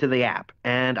get into the app.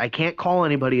 And I can't call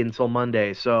anybody until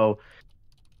Monday, so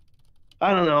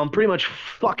I don't know. I'm pretty much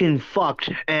fucking fucked,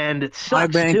 and it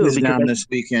sucks. My bank too, is because down this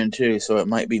weekend too, so it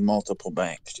might be multiple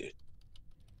banks, dude.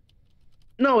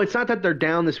 No, it's not that they're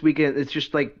down this weekend. It's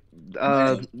just like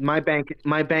my bank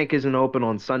isn't open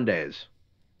on Sundays.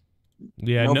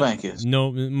 Yeah, no bank is.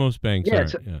 No, most banks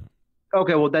aren't. Yeah.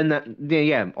 Okay, well then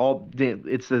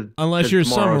it's the unless you're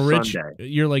some rich, Sunday.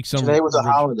 you're like some. Today was a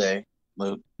holiday,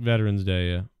 Luke. Veterans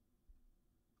Day, yeah.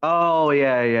 Oh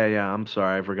yeah. I'm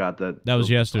sorry, I forgot that. That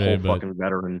was yesterday, whole but fucking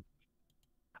veteran.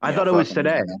 I thought it was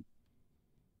today.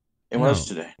 It was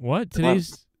today. What?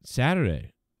 Today's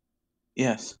Saturday.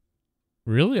 Yes.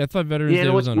 Really? I thought Veterans Day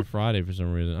was on a Friday for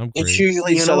some reason. I'm crazy. It's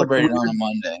usually celebrated on a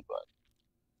Monday, but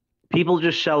people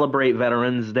just celebrate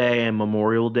Veterans Day and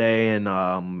Memorial Day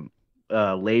and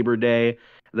Labor Day.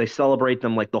 They celebrate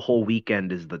them like the whole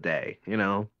weekend is the day, you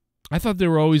know? I thought they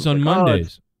were always on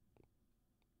Mondays.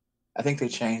 I think they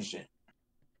changed it.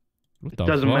 What the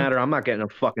Doesn't fuck? matter. I'm not getting a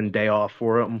fucking day off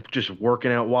for it. I'm just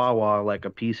working at Wawa like a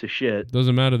piece of shit.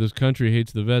 Doesn't matter. This country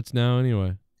hates the vets now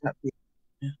anyway.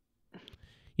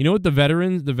 You know what the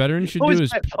veterans should do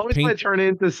is always gotta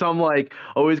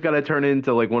turn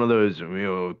into like one of those,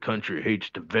 country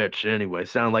hates the vets anyway.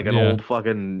 Sound like an old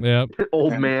fucking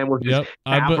old man with his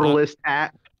capitalist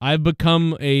hat. I've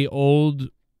become a old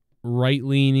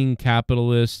right-leaning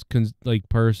capitalist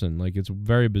person. Like, it's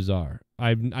very bizarre.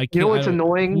 I can't. You know what's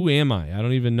annoying? Who am I? I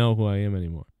don't even know who I am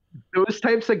anymore. Those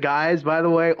types of guys, by the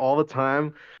way, all the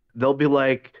time, they'll be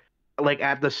like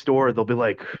at the store, they'll be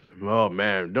like, "Oh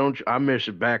man, I miss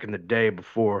it back in the day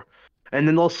before," and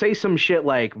then they'll say some shit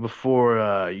like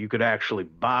before you could actually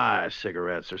buy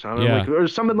cigarettes or something, or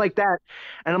something like that.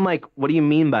 And I'm like, "What do you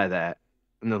mean by that?"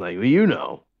 And they're like, "Well, you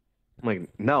know." I'm like,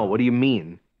 "No, what do you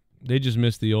mean?" They just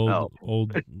miss the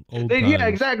old Yeah,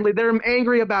 exactly. They're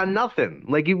angry about nothing.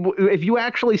 Like, if you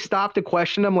actually stop to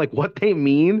question them, like what they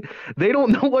mean, they don't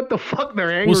know what the fuck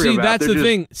they're angry about. Well, that's the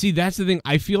thing. See, that's the thing.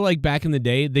 I feel like back in the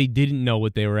day, they didn't know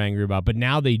what they were angry about, but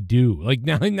now they do. Like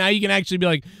now you can actually be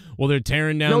like, well, they're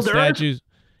tearing down statues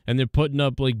and they're putting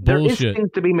up like bullshit. There is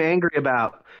things to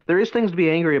be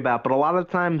angry about. But a lot of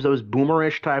times those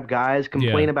boomerish type guys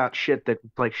complain about shit that,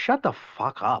 like, shut the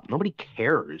fuck up. Nobody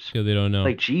cares. Yeah, they don't know.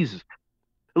 Like, Jesus.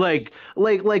 Like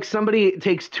somebody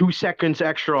takes 2 seconds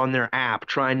extra on their app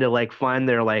trying to like find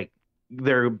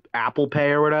their Apple Pay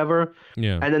or whatever.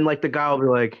 Yeah. And then like the guy will be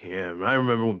like, "Yeah, I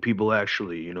remember when people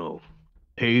actually,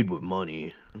 paid with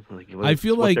money. Like, I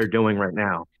feel what like they're doing right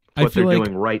now. I What feel they're like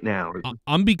doing right now.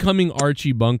 I'm becoming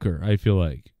Archie Bunker. I feel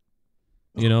like,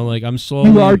 you know, like I'm slowly.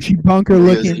 You Archie Bunker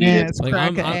looking ass, Like,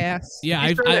 crack ass. Yeah,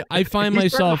 He's trying I find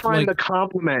he's trying to myself find like a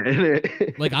compliment in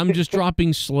it. like I'm just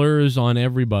dropping slurs on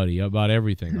everybody about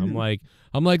everything. I'm like,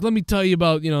 let me tell you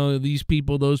about, you know, these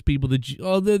people, those people, they're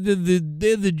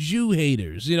the Jew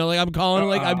haters. You know, like I'm calling,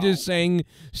 like I'm just saying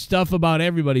stuff about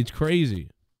everybody. It's crazy.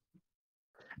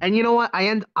 And you know what?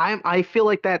 I feel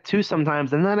like that too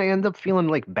sometimes, and then I end up feeling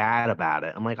like bad about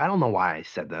it. I'm like, I don't know why I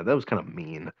said that. That was kind of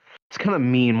mean. It's kind of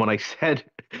mean what I said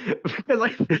because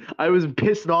I was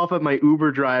pissed off at my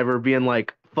Uber driver being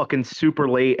like fucking super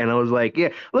late, and I was like, yeah,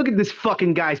 look at this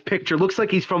fucking guy's picture. Looks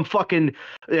like he's from fucking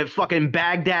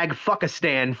Baghdad,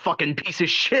 Fuckistan, fucking piece of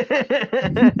shit.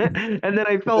 And then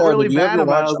I felt really bad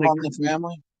about it. I was All in the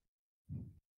Family?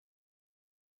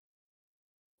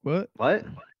 What? What?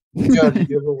 Joe, did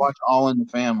you ever watch All in the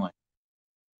Family?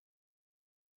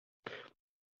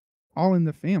 All in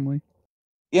the Family.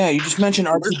 Yeah, you just mentioned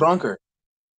Archie Bunker.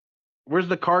 Where's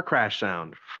the car crash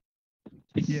sound?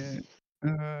 Yeah.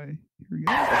 Here we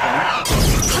go.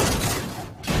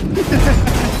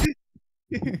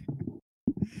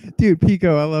 Dude,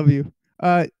 Pico, I love you.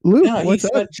 Luke, Yeah, what's he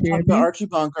up, said champion? about Archie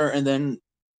Bunker, and then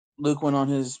Luke went on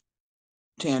his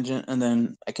tangent, and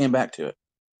then I came back to it.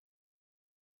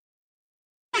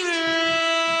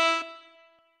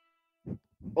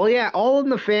 Well, yeah, All in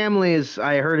the Family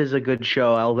I heard is a good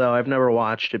show, although I've never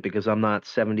watched it because I'm not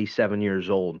 77 years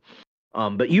old.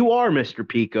 But you are, Mr.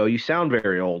 Pico. You sound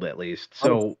very old, at least.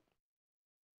 So,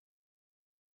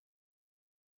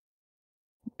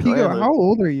 Pico, how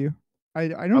old are you? I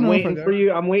don't I'm know. waiting for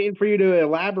you. I'm waiting for you to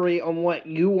elaborate on what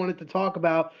you wanted to talk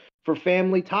about for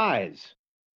Family Ties.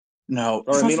 No,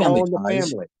 Or it's I not mean, Family All in the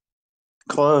Ties. Family.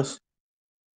 Close.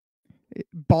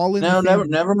 Ball in No, the Family.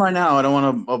 never mind now. I don't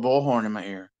want a bullhorn in my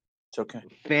ear. It's okay.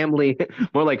 Family,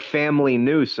 more like Family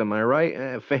Noose. Am I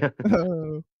right?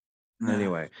 Oh.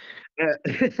 Anyway,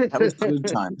 That was Good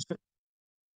Times.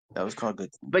 That was called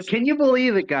Good Times. But can you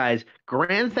believe it, guys?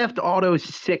 Grand Theft Auto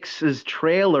 6's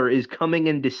trailer is coming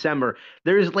in December.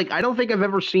 There's like, I don't think I've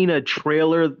ever seen a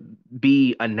trailer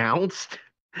be announced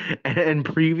and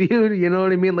previewed. You know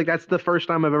what I mean? Like, that's the first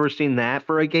time I've ever seen that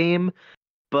for a game.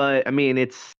 But I mean,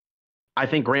 I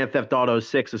think Grand Theft Auto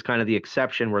 6 is kind of the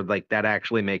exception where like that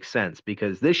actually makes sense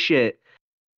because this shit,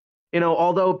 you know,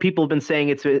 although people have been saying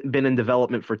it's been in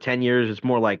development for 10 years, it's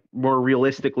more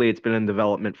realistically, it's been in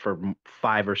development for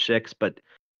 5 or 6. But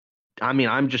I mean,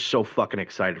 I'm just so fucking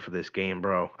excited for this game,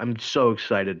 bro. I'm so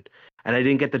excited. And I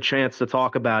didn't get the chance to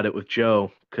talk about it with Joe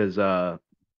because I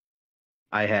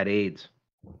had AIDS.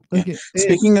 Yeah.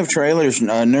 Speaking of trailers,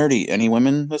 Nerdy, any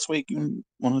women this week you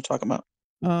want to talk about?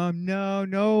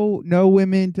 No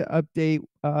women to update.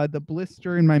 The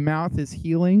blister in my mouth is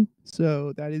healing,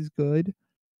 so that is good.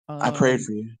 I prayed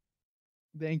for you.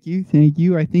 Thank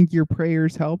you. I think your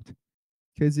prayers helped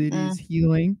because it is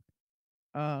healing.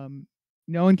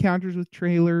 No encounters with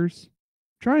trailers.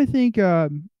 Trying to think.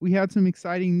 We had some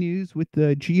exciting news with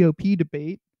the GOP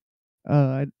debate.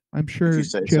 I'm sure. If you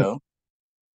say so.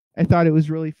 I thought it was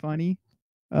really funny.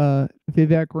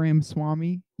 Vivek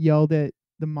Ramaswamy yelled at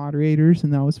the moderators,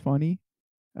 and that was funny.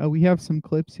 We have some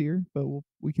clips here, but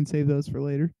we can save those for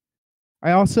later.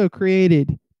 I also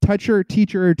created Toucher,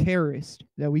 Teacher, or Terrorist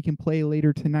that we can play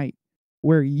later tonight,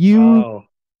 where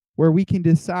we can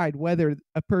decide whether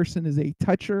a person is a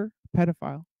toucher,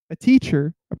 pedophile, a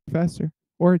teacher, a professor,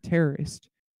 or a terrorist.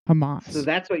 Hamas. So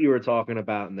that's what you were talking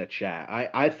about in the chat.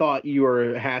 I thought you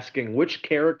were asking which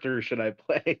character should I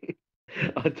play?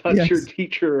 A toucher,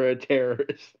 teacher, or a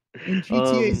terrorist? In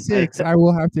GTA 6, I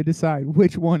will have to decide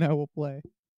which one I will play.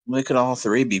 They could all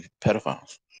three be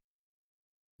pedophiles.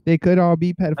 They could all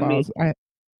be pedophiles.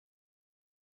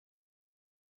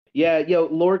 Yeah,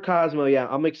 Lord Cosmo, yeah,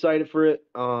 I'm excited for it.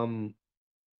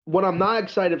 What I'm not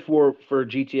excited for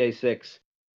GTA 6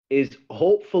 is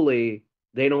hopefully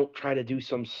they don't try to do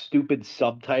some stupid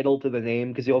subtitle to the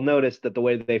name, because you'll notice that the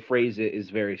way that they phrase it is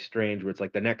very strange, where it's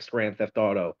like the next Grand Theft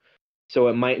Auto. So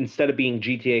it might, instead of being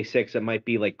GTA 6, it might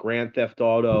be like Grand Theft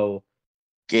Auto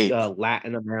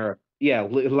Latin America. Yeah,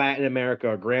 Latin America,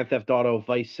 or Grand Theft Auto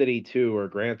Vice City 2, or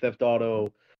Grand Theft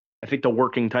Auto. I think the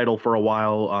working title for a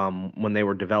while, when they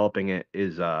were developing it,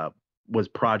 was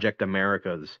Project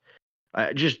Americas.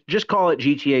 Just call it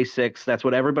GTA 6. That's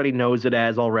what everybody knows it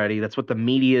as already. That's what the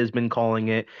media has been calling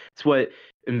it. It's what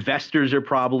investors are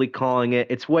probably calling it.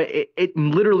 It's what it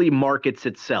literally markets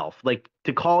itself. Like,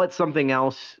 to call it something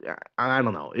else, I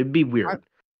don't know. It'd be weird.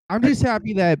 I'm just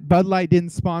happy that Bud Light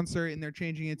didn't sponsor it and they're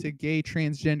changing it to gay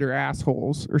transgender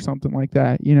assholes or something like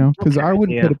that, you know, because I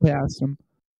wouldn't put it past them.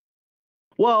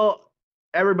 Well,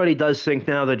 everybody does think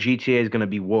now that GTA is going to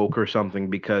be woke or something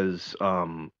because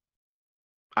I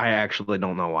actually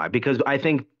don't know why. Because I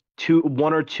think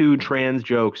one or two trans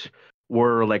jokes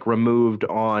were like removed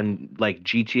on like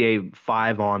GTA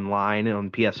 5 online on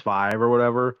PS5 or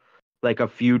whatever. Like a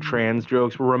few trans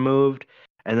jokes were removed,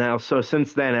 and now so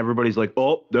since then everybody's like,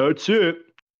 "Oh, that's it.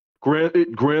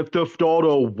 Grand Theft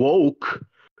Auto woke,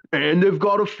 and they've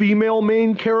got a female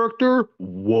main character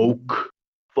woke.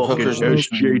 Fucking Hookers and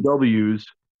SJWs."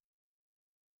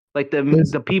 Like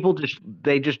the people just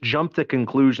jump to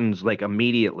conclusions like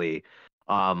immediately,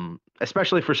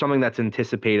 especially for something that's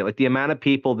anticipated. Like the amount of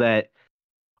people that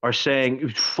are saying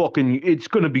it's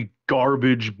gonna be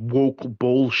garbage woke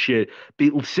bullshit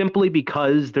simply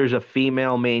because there's a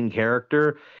female main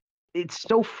character. It's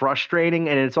so frustrating,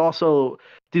 and it's also,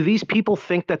 do these people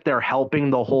think that they're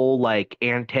helping the whole like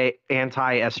anti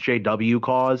SJW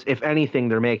cause? If anything,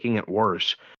 they're making it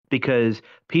worse because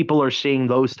people are seeing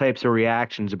those types of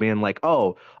reactions and being like,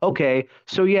 oh, okay,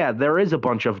 so yeah, there is a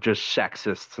bunch of just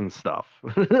sexists and stuff.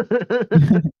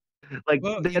 Like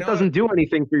that doesn't do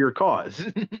anything for your cause.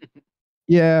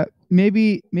 Yeah,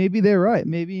 maybe they're right.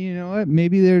 Maybe you know what?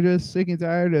 Maybe they're just sick and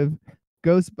tired of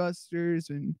Ghostbusters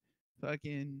and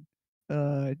fucking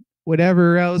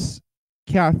whatever else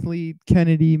Kathleen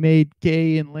Kennedy made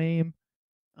gay and lame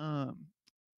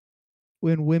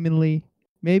when womanly.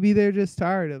 Maybe they're just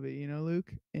tired of it, you know,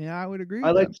 Luke. And I would agree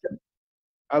with them.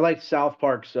 I like South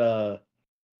Park's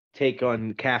take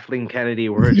on Kathleen Kennedy,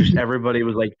 where just everybody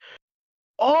was like,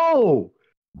 "Oh,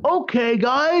 okay,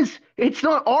 guys, it's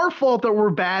not our fault that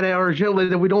we're bad at our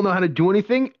that we don't know how to do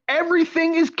anything.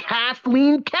 Everything is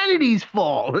Kathleen Kennedy's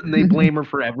fault," and they blame her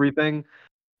for everything.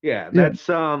 Yeah, that's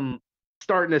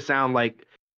starting to sound like.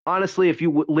 Honestly, if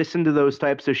you listen to those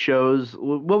types of shows,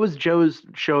 what was Joe's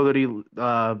show that he,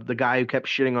 the guy who kept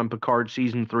shitting on Picard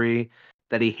season 3,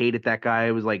 that he hated that guy?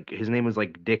 It was like his name was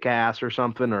like Dick Ass or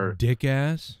something, or Dick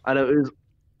Ass. I don't. It was,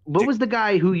 what was the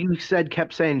guy who you said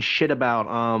kept saying shit about?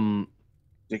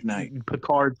 Dick Knight.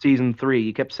 Picard season 3.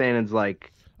 You kept saying it's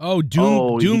like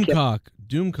Doomcock.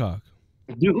 Doomcock.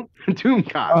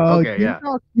 Oh, Okay, yeah.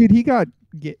 Doomcock, dude, he got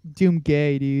Doom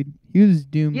gay, dude. He was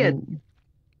Doom. Yeah.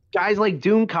 Guys like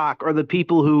Doomcock are the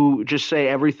people who just say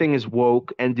everything is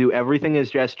woke and do everything is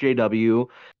just JW.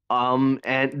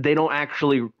 And they don't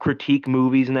actually critique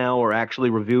movies now or actually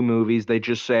review movies. They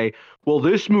just say, well,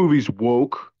 this movie's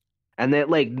woke. And that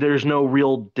there's no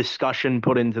real discussion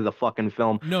put into the fucking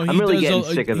film. No, I'm really getting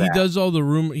sick of that. He does all the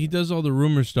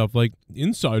rumor stuff. Like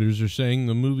insiders are saying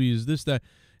the movie is this, that.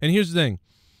 And here's the thing.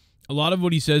 A lot of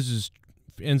what he says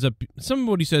some of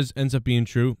what he says ends up being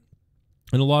true.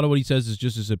 And a lot of what he says is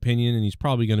just his opinion, and he's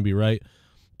probably going to be right.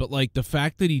 But, like, the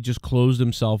fact that he just closed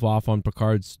himself off on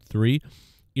Picard's 3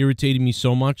 irritated me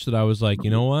so much that I was like, you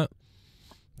know what?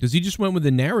 Because he just went with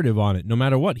the narrative on it, no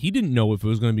matter what. He didn't know if it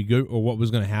was going to be good or what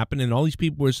was going to happen, and all these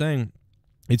people were saying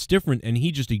it's different, and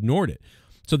he just ignored it.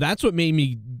 So that's what made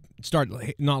me start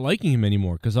not liking him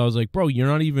anymore, because I was like, bro, you're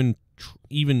not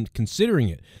even considering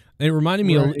it. And it reminded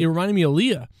me of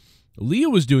Leah. Leah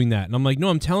was doing that, and I'm like, no,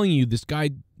 I'm telling you, this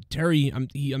guy Terry,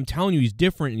 I'm telling you, he's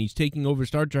different, and he's taking over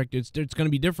Star Trek. It's going to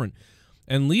be different.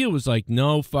 And Leah was like,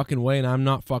 no fucking way, and I'm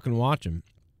not fucking watching.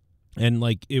 And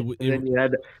like then you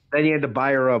had to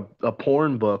buy her a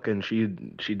porn book, and she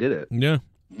did it. Yeah,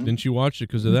 then she watched it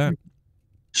because of that.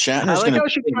 I like how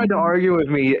she tried to argue with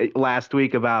me last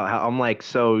week about how I'm like,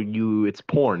 so it's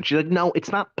porn. She's like, no,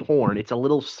 it's not porn. It's a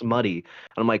little smutty.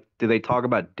 And I'm like, do they talk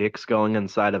about dicks going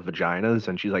inside of vaginas?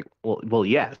 And she's like, well,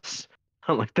 yes.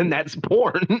 I'm like, then that's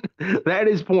porn. That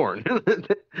is porn.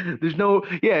 There's no,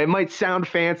 it might sound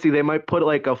fancy. They might put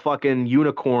like a fucking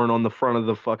unicorn on the front of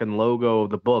the fucking logo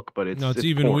of the book, but it's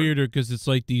even porn. weirder because it's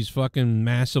like these fucking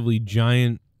massively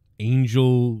giant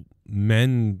angel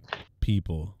men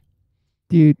people.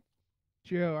 Dude,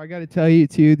 Joe, I got to tell you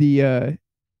too,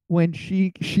 when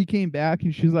she came back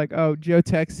and she was like, oh, Joe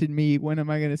texted me, when am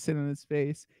I going to sit on his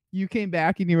face? You came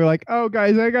back and you were like, oh,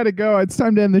 guys, I got to go. It's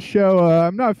time to end the show.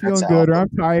 I'm not feeling good or I'm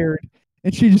tired.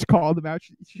 And she just called him out.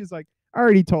 She's like, I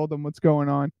already told them what's going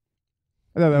on.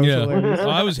 I thought that was hilarious. Well,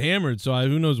 I was hammered, so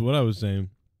who knows what I was saying.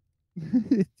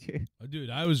 Dude,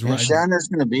 I was right. Shatner's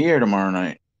going to be here tomorrow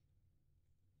night.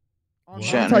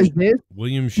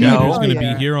 William Shatner's going to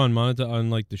be here on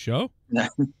like the show?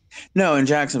 No, in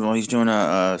Jacksonville. He's doing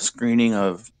a screening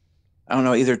of, I don't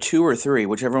know, either 2 or 3,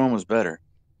 whichever one was better.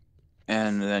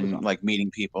 And then like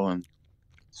meeting people and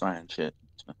signing shit.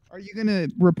 Are you gonna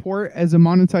report as a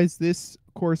MONETIZE This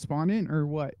correspondent or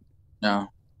what? No.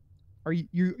 Are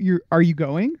you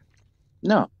going?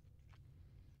 No.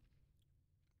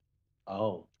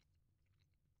 Oh.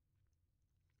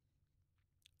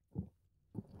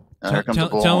 Here comes the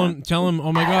bull. Tell him.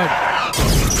 Oh my God.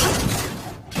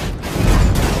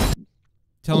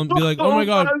 Tell him. Be like, oh my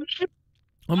God.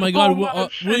 Oh my God.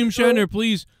 William Shatner,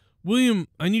 please. William,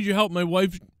 I need your help. My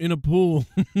wife's in a pool.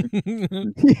 A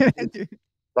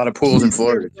lot of pools in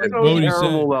Florida.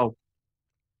 Terrible, though.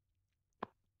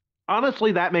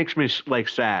 Honestly, that makes me like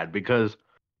sad because,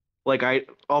 like,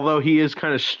 although he is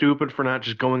kind of stupid for not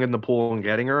just going in the pool and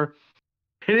getting her,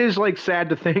 it is like sad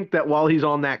to think that while he's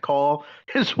on that call,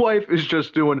 his wife is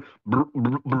just doing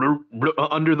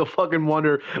under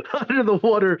the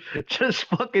water, just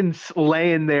fucking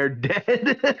laying there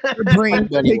dead. Her brain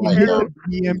taking her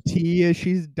DMT as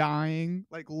she's dying,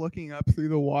 like looking up through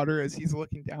the water as he's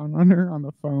looking down on her on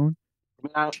the phone.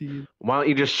 Why don't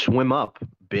you just swim up,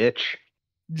 bitch?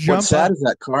 What's sad is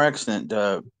that car accident,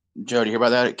 Joe. Did you hear about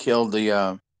that? It killed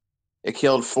it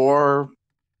killed 4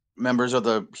 members of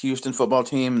the Houston football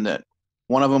team. That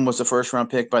one of them was the first round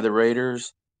pick by the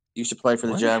Raiders. He used to play for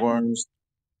the Jaguars.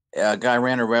 A guy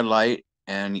ran a red light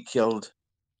and he killed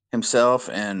himself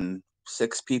and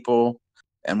 6 people,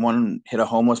 and one hit a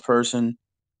homeless person.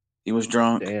 He was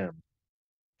drunk. Damn.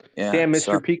 Yeah. Damn,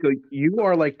 Mr. Pico, you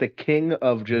are like the king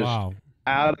of just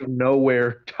out of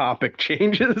nowhere topic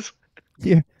changes.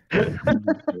 Yeah.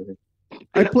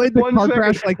 I played the car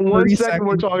crash like 30 seconds.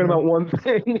 We're talking about one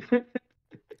thing.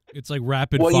 It's like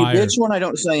rapid fire. fire. You bitch when I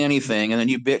don't say anything, and then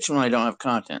you bitch when I don't have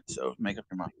content. So make up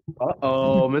your mind.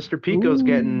 Uh-oh, Mr. Pico's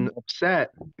getting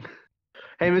upset.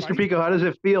 Hey, Mr. Pico, how does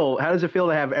it feel? How does it feel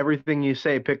to have everything you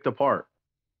say picked apart?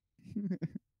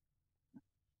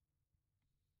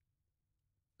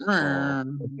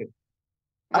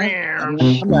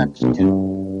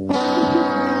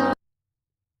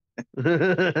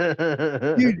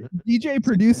 Dude, DJ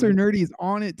producer Nerdy is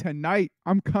on it tonight.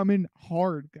 I'm coming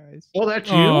hard, guys. Oh, that's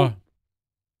you?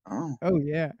 Oh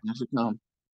yeah.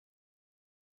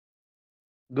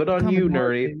 Good on you,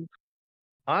 Nerdy.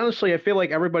 Honestly, I feel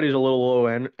like everybody's a little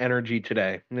low energy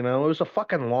today. You know, it was a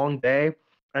fucking long day,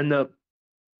 and the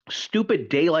stupid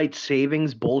daylight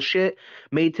savings bullshit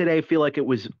made today feel like it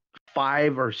was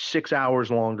 5 or 6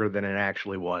 hours longer than it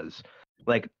actually was.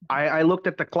 Like, I looked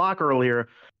at the clock earlier,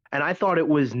 and I thought it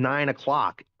was 9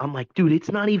 o'clock. I'm like, dude,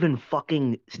 it's not even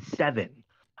fucking 7.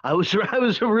 I was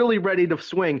really ready to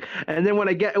swing, and then when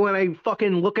I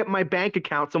fucking look at my bank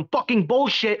account, some fucking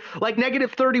bullshit like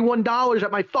negative $31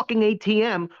 at my fucking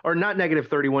ATM, or not negative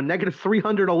 31, negative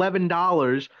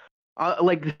 $311.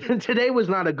 Like today was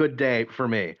not a good day for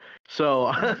me.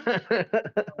 So,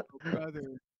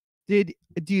 brother,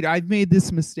 dude, I've made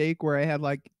this mistake where I had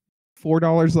like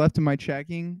 $4 left in my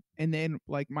checking, and then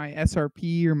like my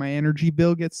SRP or my energy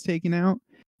bill gets taken out,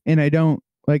 and I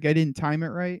didn't time it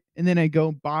right, and then I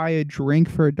go buy a drink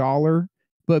for $1,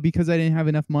 but because I didn't have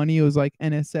enough money, it was like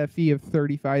NSFE of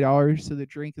 $35, so the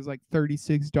drink is like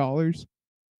 $36.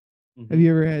 Have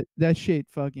you ever had that shit?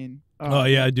 Fucking. Oh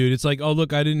yeah, dude. It's like, oh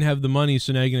look, I didn't have the money,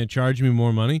 so now you're gonna charge me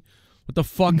more money. What the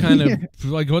fuck kind of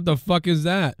like? What the fuck is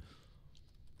that?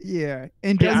 Yeah,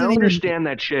 and I don't understand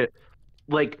that shit.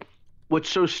 Like, what's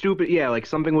so stupid? Yeah, like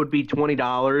something would be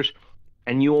 $20,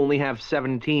 and you only have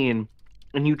 17.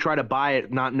 And you try to buy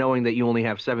it not knowing that you only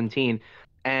have 17,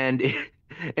 and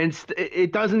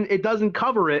it doesn't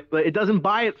cover it, but it doesn't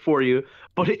buy it for you,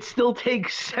 but it still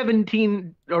takes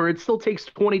 17, or it still takes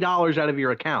 $20 out of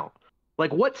your account.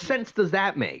 Like, what sense does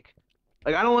that make?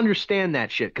 Like, I don't understand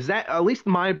that shit, because that, at least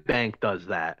my bank does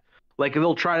that. Like,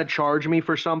 they'll try to charge me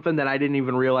for something that I didn't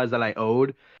even realize that I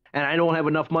owed, and I don't have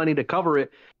enough money to cover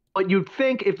it. But you'd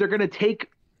think if they're gonna take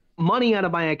money out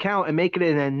of my account and make it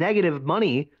in a negative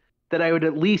money, that I would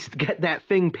at least get that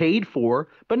thing paid for,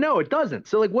 but no, it doesn't.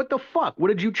 So like, what the fuck? What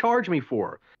did you charge me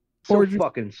for? So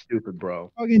fucking stupid, bro.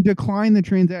 Fucking decline the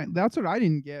transaction. That's what I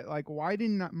didn't get. Like, why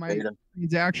didn't my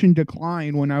transaction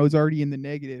decline when I was already in the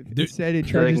negative? It said it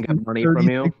charges me money from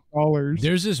you.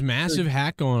 There's this massive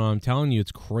hack going on. I'm telling you,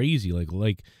 it's crazy.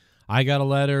 Like I got a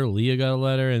letter, Leah got a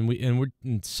letter, and we're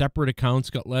in separate accounts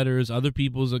got letters. Other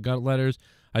people's got letters.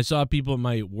 I saw people at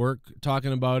my work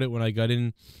talking about it when I got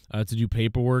in to do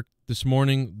paperwork this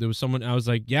morning. There was someone, I was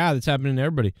like, yeah, that's happening to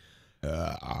everybody.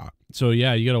 So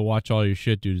yeah, you got to watch all your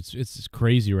shit, dude. It's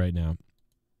crazy right now.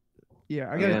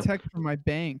 Yeah, I got a text from my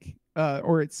bank,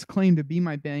 or it's claimed to be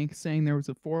my bank, saying there was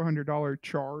a $400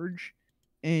 charge,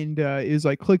 and it was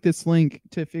like, click this link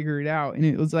to figure it out, and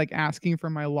it was like asking for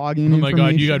my login. Oh my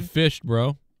god, you got fished,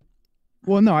 bro.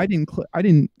 Well, no, I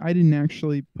didn't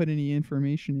actually put any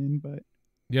information in, but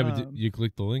yeah, but you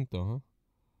clicked the link though, huh?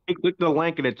 He clicked the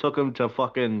link and it took him to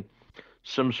fucking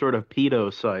some sort of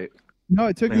pedo site. No,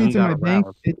 it took Like, me he to got my bank.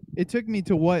 aroused. It took me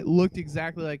to what looked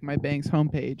exactly like my bank's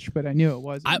homepage, but I knew it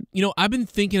wasn't. I've been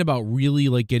thinking about really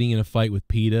like getting in a fight with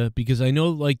PETA because I know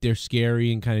like they're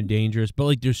scary and kind of dangerous, but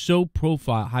like they're so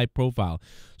high profile.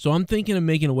 So I'm thinking of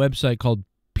making a website called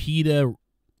PETA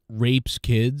Rapes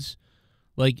Kids.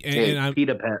 Like and I'm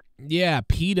PETA pet. Yeah,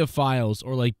 PETA files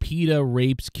or like PETA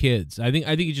Rapes Kids. I think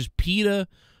it's just PETA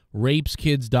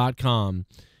rapeskids.com,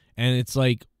 and it's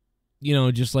like, you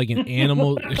know, just like an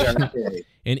animal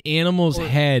an animal's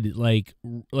head like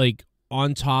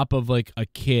on top of like a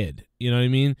kid, you know what I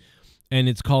mean? And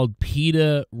it's called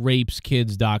PETA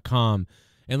rapeskids.com.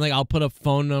 And like I'll put a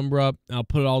phone number up, I'll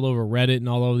put it all over Reddit and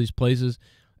all over these places,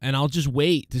 and I'll just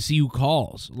wait to see who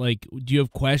calls. Like, do you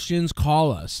have questions?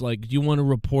 Call us. Like, do you want to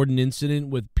report an incident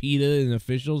with PETA and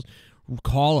officials?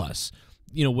 Call us.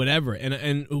 You know, whatever.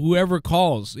 And whoever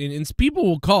calls, and people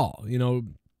will call, you know,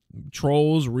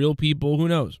 trolls, real people, who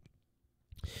knows?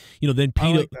 You know, then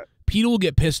PETA will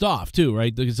get pissed off too,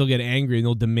 right? Because they'll get angry and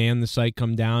they'll demand the site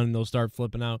come down and they'll start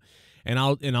flipping out. And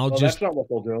I'll just That's not what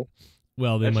they'll do.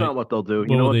 Well, that's not what they'll do. What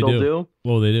You know will what they they'll do? do?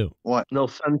 What will they do? What? They'll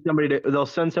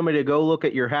send somebody to go look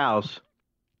at your house,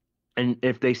 and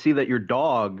if they see that your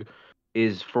dog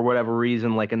is for whatever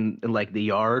reason like in like the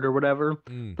yard or whatever,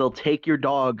 they'll take your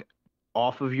dog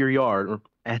off of your yard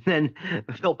and then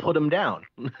they'll put him down.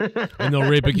 And they'll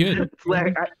rape a kid.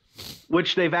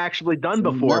 Which they've actually done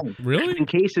before. Really?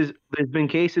 There's been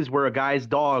cases where a guy's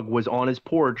dog was on his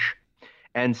porch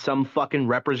and some fucking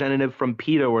representative from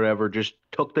PETA or whatever just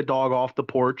took the dog off the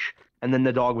porch and then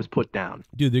the dog was put down.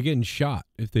 Dude, they're getting shot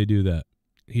if they do that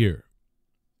here.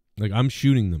 Like, I'm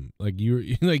shooting them. Like, you're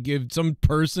like, if some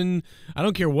person, I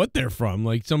don't care what they're from,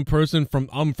 like some person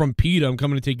I'm from PETA, I'm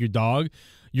coming to take your dog,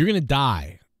 you're gonna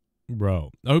die,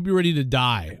 bro. I hope you're ready to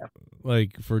die,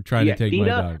 like, for trying to take PETA, my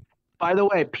dog. By the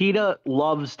way, PETA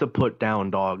loves to put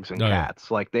down dogs and cats.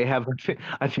 Like, they have,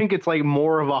 I think it's like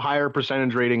more of a higher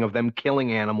percentage rating of them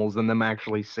killing animals than them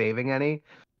actually saving any.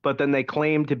 But then they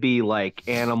claim to be like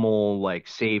animal like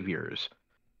saviors.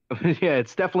 Yeah,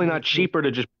 it's definitely not cheaper to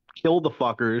just kill the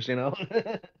fuckers, you know,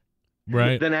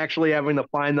 right? Than actually having to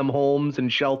find them homes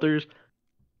and shelters.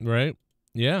 Right?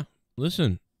 Yeah.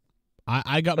 Listen,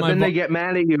 I got but my. Then they get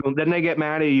mad at you. Then they get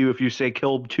mad at you if you say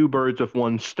kill two birds with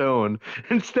one stone.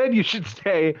 Instead, you should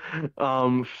say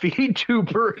feed two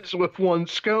birds with one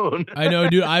scone. I know,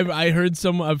 dude.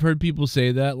 I've heard people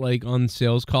say that like on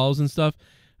sales calls and stuff,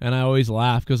 and I always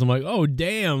laugh because I'm like, oh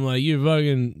damn, like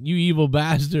you evil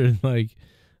bastard, like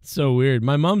it's so weird.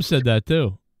 My mom said that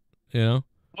too, you know.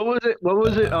 What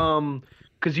was it?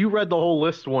 Because you read the whole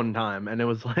list one time, and it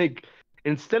was like,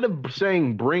 instead of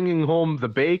saying bringing home the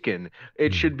bacon,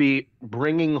 it should be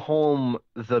bringing home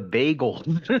the bagels.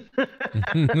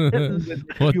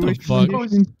 What the fuck? So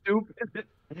stupid.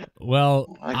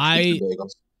 Well, I'd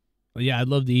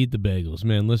love to eat the bagels,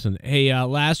 man. Listen, hey,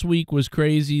 last week was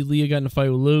crazy. Leah got in a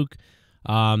fight with Luke.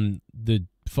 I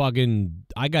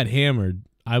got hammered.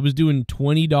 I was doing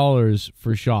 $20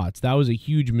 for shots. That was a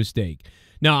huge mistake.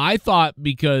 Now, I thought,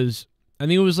 because I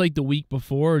think it was like the week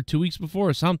before or 2 weeks before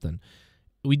or something,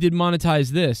 we did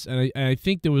monetize this, and I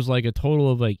think there was like a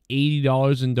total of like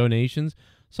 $80 in donations.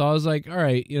 So I was like, all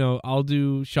right, you know, I'll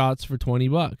do shots for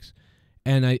 $20.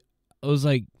 And I was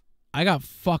like, I got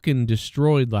fucking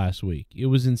destroyed last week. It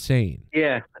was insane.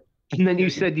 Yeah. And then you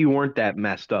said you weren't that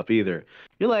messed up either.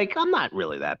 You're like, I'm not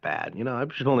really that bad. You know, I've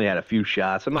just only had a few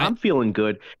shots. I'm feeling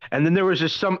good. And then there was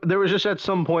just at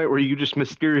some point where you just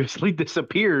mysteriously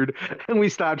disappeared and we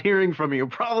stopped hearing from you.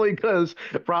 Probably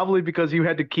because you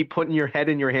had to keep putting your head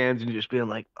in your hands and just being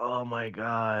like, oh my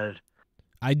God.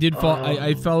 I did fall.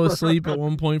 I fell asleep at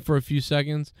one point for a few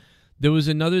seconds. There was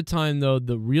another time though.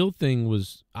 The real thing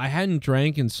was I hadn't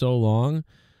drank in so long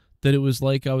that it was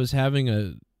like I was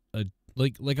having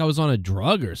like I was on a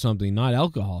drug or something, not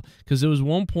alcohol. Because there was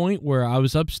one point where I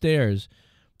was upstairs,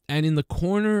 and in the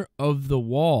corner of the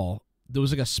wall there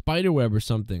was like a spider web or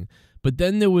something. But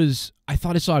then I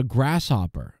thought I saw a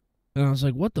grasshopper, and I was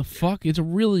like, "What the fuck? It's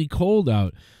really cold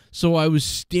out." So I was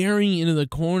staring into the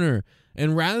corner,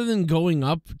 and rather than going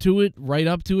right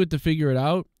up to it to figure it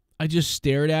out, I just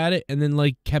stared at it and then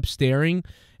like kept staring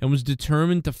and was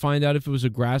determined to find out if it was a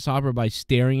grasshopper by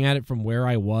staring at it from where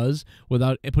I was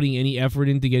without putting any effort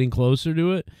into getting closer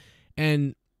to it.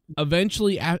 And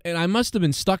eventually, and I must have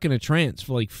been stuck in a trance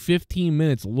for like 15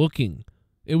 minutes looking.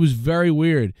 It was very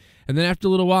weird. And then after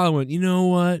a little while, I went, you know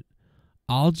what?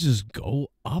 I'll just go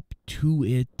up to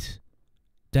it.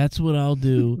 That's what I'll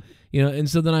do. You know, and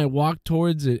so then I walked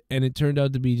towards it, and it turned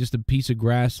out to be just a piece of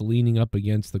grass leaning up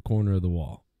against the corner of the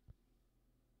wall.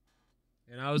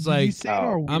 And I was like,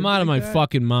 I'm out of my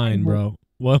fucking mind, bro.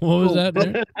 What was that?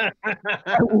 Nick?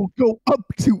 I will go up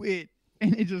to it,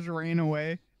 and it just ran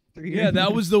away. Yeah,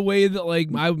 that was the way that like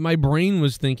my brain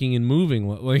was thinking and moving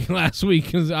like last week,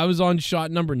 because I was on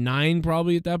shot number 9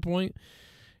 probably at that point,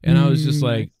 and I was just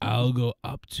like, I'll go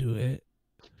up to it.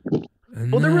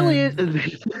 Well, there really is.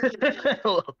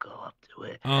 I'll go up to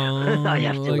it.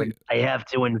 I have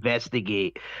to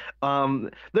investigate. There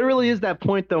really is that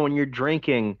point though when you're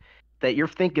drinking that you're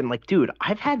thinking like, dude,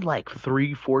 I've had like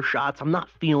 3-4 shots. I'm not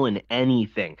feeling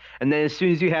anything, and then as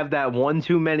soon as you have that one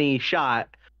too many shot,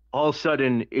 all of a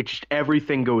sudden it's just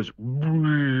everything goes,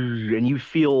 and you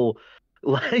feel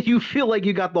like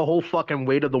you got the whole fucking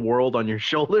weight of the world on your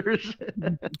shoulders.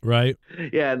 Right.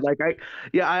 Yeah, like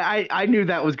I knew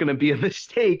that was gonna be a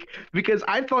mistake because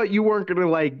I thought you weren't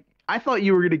gonna I thought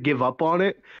you were gonna give up on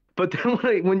it. But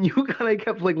then when you kind of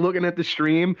kept like looking at the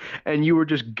stream and you were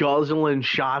just guzzling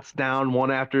shots down one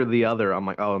after the other, I'm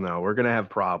like, oh no, we're gonna have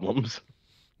problems.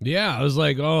 Yeah, I was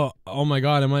like, oh my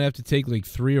God, I might have to take like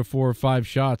 3 or 4 or 5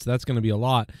 shots. That's going to be a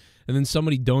lot. And then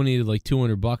somebody donated like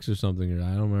 $200 or something.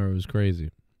 I don't remember. It was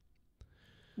crazy.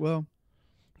 Well,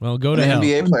 go to hell. An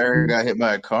NBA player got hit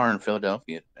by a car in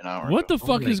Philadelphia an hour ago. What the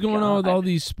fuck is going on with all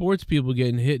these sports people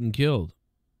getting hit and killed?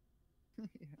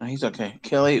 He's okay.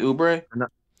 Kelly Oubre?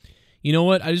 You know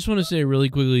what? I just want to say really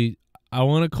quickly, I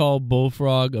want to call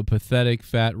Bullfrog a pathetic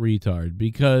fat retard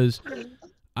because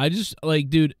I just, like,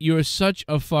 dude, you're such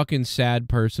a fucking sad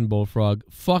person, Bullfrog.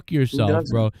 Fuck yourself,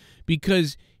 bro.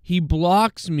 Because he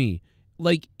blocks me.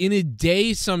 Like, in a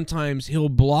day sometimes, he'll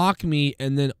block me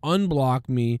and then unblock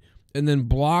me and then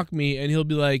block me, and he'll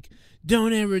be like,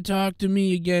 don't ever talk to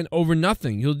me again over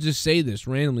nothing. He'll just say this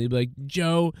randomly. He'll be like,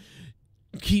 Joe,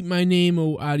 keep my name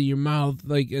out of your mouth.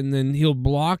 Like, and then he'll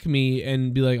block me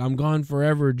and be like, I'm gone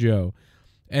forever, Joe.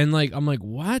 And, like, I'm like,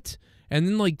 what? And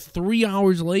then, like, 3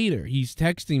 hours later, he's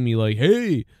texting me, like,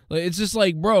 hey. Like, it's just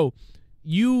like, bro,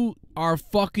 you are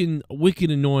fucking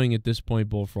wicked annoying at this point,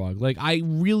 Bullfrog. Like, I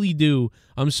really do.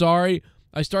 I'm sorry.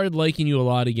 I started liking you a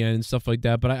lot again and stuff like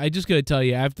that. But I just got to tell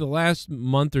you, after the last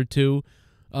month or two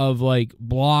of, like,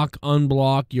 block,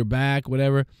 unblock, you're back,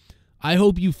 whatever, I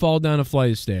hope you fall down a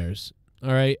flight of stairs.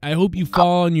 All right? I hope you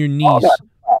fall on your knees.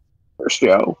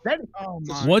 Show.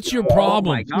 What's your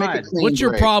problem? Oh my God. What's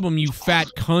your problem, you fat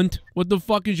cunt? What the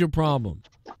fuck is your problem?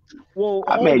 Well,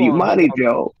 I made you money,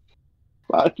 Joe.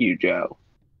 Fuck you, Joe.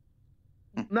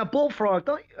 Now, Bullfrog,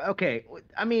 okay.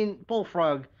 I mean,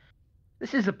 Bullfrog,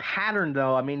 this is a pattern,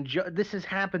 though. I mean, this has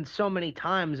happened so many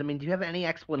times. I mean, do you have any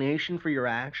explanation for your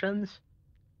actions?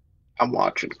 I'm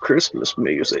watching Christmas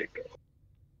music.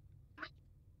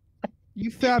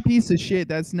 You fat piece of shit.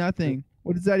 That's nothing.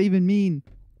 What does that even mean?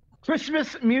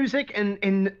 Christmas music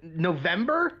in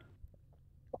November?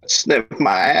 Sniff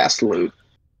my ass, Luke.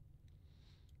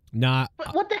 Nah.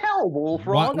 But what the hell,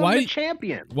 Bullfrog? I'm the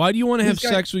champion. Why do you want to have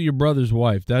sex with your brother's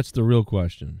wife? That's the real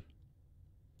question.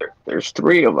 There's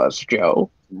 3 of us,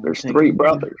 Joe. There's 3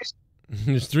 brothers.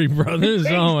 There's 3 brothers?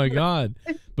 Oh, my God.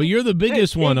 But you're the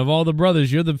biggest one of all the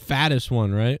brothers. You're the fattest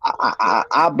one, right?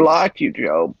 I blocked you,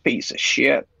 Joe, piece of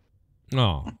shit.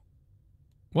 Oh.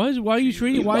 Why are you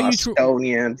treating? Why are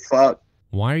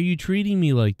you treating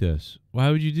me like this?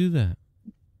 Why would you do that?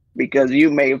 Because you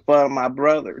made fun of my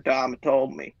brother. Tommy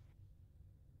told me.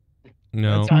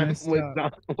 No.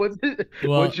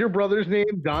 What's your brother's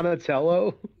name?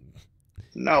 Donatello?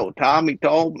 No, Tommy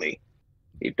told me.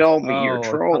 He told me you're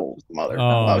trolls,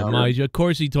 motherfucker. Of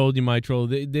course he told you my troll.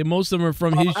 Most of them are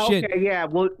from his shit. Okay, yeah.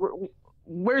 Well,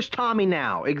 where's Tommy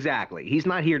now? Exactly. He's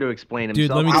not here to explain himself.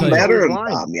 Dude, let me tell I'm better than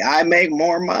Tommy. I make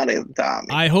more money than Tommy.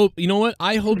 I hope, you know what?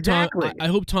 I hope I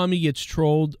hope Tommy gets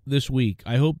trolled this week.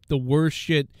 I hope the worst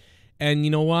shit. And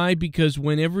you know why? Because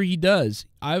whenever he does,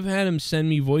 I've had him send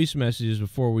me voice messages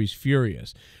before where he's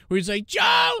furious. Where he's like,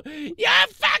 Joe, you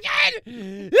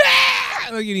fucking...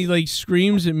 Like, and he like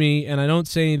screams at me, and I don't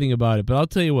say anything about it. But I'll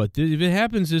tell you what, if it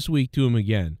happens this week to him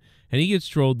again, and he gets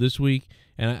trolled this week,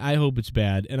 and I hope it's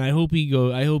bad, and I hope he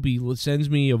sends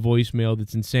me a voicemail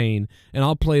that's insane, and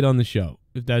I'll play it on the show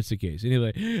if that's the case. And he'll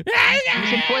like, you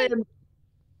should play it.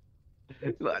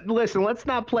 Listen, let's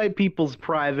not play people's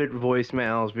private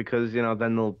voicemails because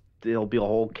then there'll be a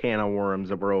whole can of worms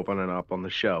that we're opening up on the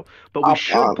show. But we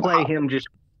should play him just.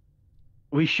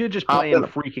 We should just play him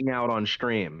freaking out on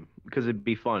stream because it'd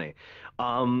be funny.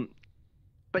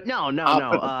 But no.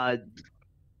 I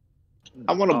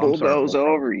want to bulldoze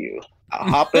over you. I'll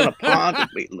hop in a pond with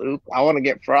me, Luke. I want to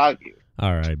get froggy.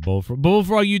 All right, Bullfrog.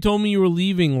 Bullfrog, you told me you were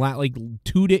leaving like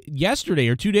yesterday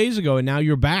or 2 days ago, and now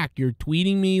you're back. You're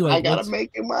tweeting me like. I gotta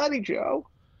make you money, Joe.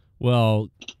 Well,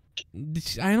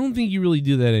 I don't think you really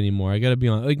do that anymore. I gotta be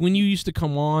honest. Like when you used to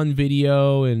come on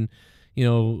video and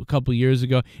a couple years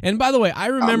ago. And by the way, I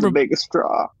remember I'm the biggest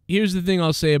straw. Here's the thing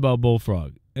I'll say about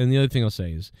Bullfrog, and the other thing I'll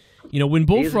say is, when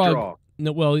Bullfrog,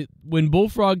 when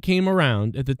Bullfrog came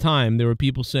around at the time, there were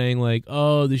people saying like,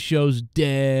 "Oh, the show's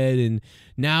dead," and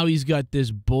now he's got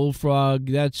this Bullfrog.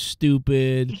 That's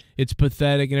stupid. It's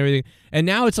pathetic and everything. And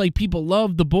now it's like people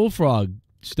love the Bullfrog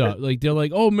stuff. Like they're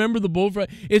like, "Oh, remember the Bullfrog?"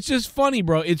 It's just funny,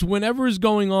 bro. It's whenever is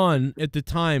going on at the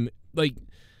time, like.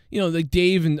 Like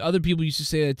Dave and other people used to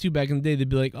say that too back in the day. They'd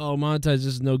be like, "Oh, Monetize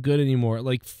is no good anymore."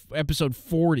 Like episode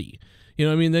 40, you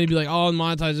know what I mean? They'd be like, "Oh,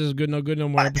 Monetize is good, no good no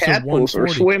more." My Episode tadpoles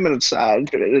 140. are swimming inside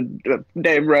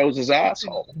Dave Rose's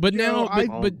asshole. But now,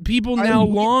 but people now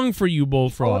long for you,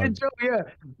 Bullfrog. Oh, and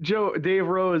Joe, Dave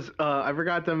Rose. I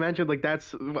forgot to mention, like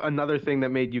that's another thing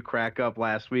that made you crack up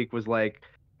last week was like.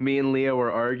 Me and Leah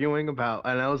were arguing about,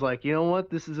 and I was like, you know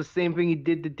what? This is the same thing he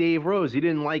did to Dave Rose. You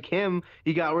didn't like him.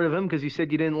 You got rid of him because you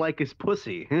said you didn't like his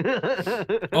pussy.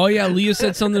 Oh, yeah. Leah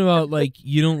said something about, like,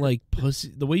 you don't like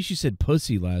pussy. The way she said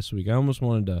pussy last week, I almost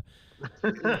wanted to.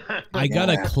 I got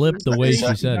to clip the way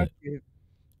she said it.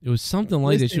 It was something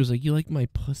like that. She was like, "You like my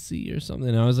pussy or something?"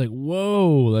 And I was like,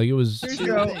 "Whoa!" Like it was.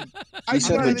 I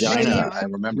said vagina. I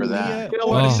remember that. You know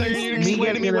what? So you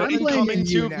explain to me what incoming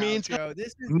tube means.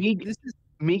 This is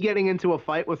me getting into a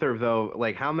fight with her though.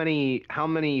 Like how many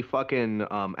fucking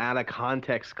out of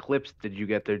context clips did you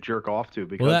get to jerk off to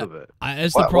because of it?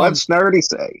 That's the problem. What's Nerdy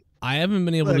say? I haven't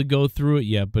been able to go through it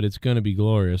yet, but it's going to be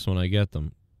glorious when I get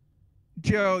them.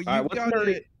 Joe,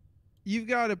 you've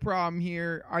got a problem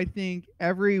here. I think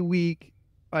every week,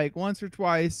 like once or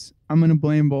twice, I'm going to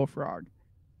blame Bullfrog.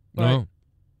 But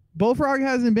Bullfrog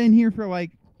hasn't been here for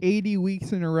like 80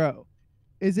 weeks in a row.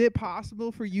 Is it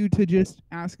possible for you to just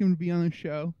ask him to be on the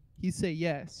show? He say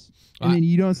yes, and then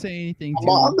you don't say anything to him.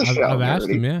 On the show. I've asked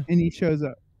him, yeah. And he shows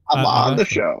up. I'm on the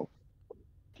show.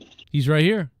 He's right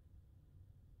here.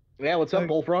 Yeah, what's up,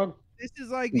 Bullfrog? This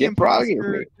is like the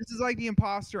imposter. This is like the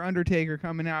imposter Undertaker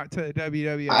coming out to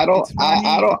WWF. I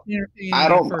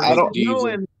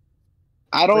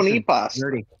don't eat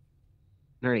pasta.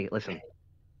 Nerdy, listen.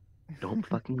 Don't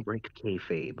fucking break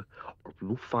kayfabe, or we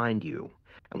will find you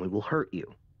and we will hurt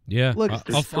you. Yeah, look,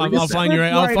 I'll find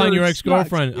your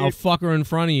ex-girlfriend. I'll fuck her in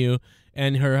front of you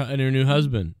and her new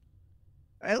husband.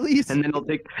 At least, and then he'll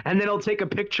take a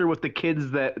picture with the kids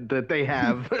that they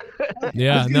have.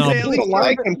 Yeah, no, I don't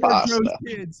like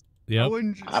impasta. Yep.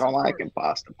 I don't like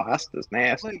impasta. Pasta's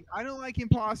nasty. Like, I don't like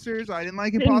imposters. I didn't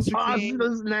like imposter.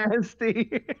 Impasta's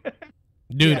nasty.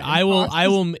 Dude, yeah, I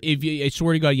will. If you, I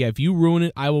swear to God, yeah. If you ruin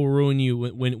it, I will ruin you.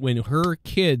 When her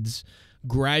kids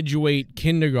graduate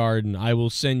kindergarten, I will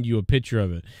send you a picture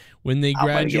of it. When they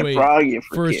graduate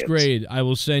first grade, I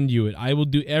will send you it. I will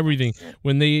do everything.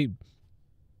 When they,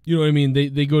 you know what I mean?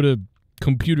 They go to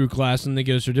computer class and they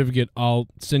get a certificate. I'll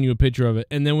send you a picture of it.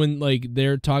 And then when like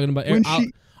they're talking about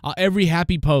every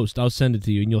happy post, I'll send it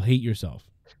to you, and you'll hate yourself.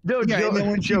 Dude, yeah, and then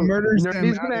when she murders them,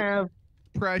 he's gonna have.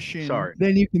 Depression.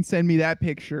 Then you can send me that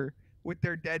picture with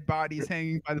their dead bodies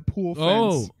hanging by the pool fence.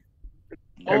 Oh,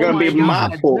 they're gonna be in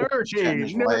my pool.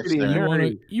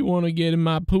 You want to get in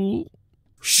my pool?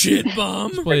 Shit,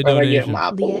 bomb. Play a donation.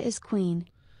 Leah is queen.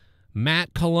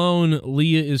 Matt Cologne,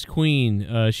 Leah is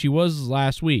queen. She was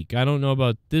last week. I don't know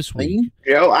about this week.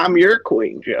 Joe, I'm your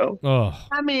queen, Joe. Oh,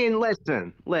 I mean,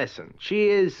 listen. She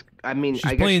is. I mean,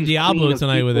 she's playing Diablo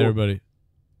tonight with everybody.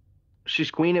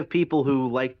 She's queen of people who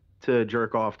like to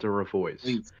jerk off to her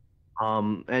voice.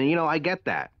 And I get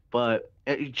that, but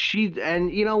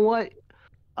you know what?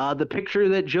 The picture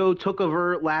that Joe took of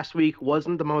her last week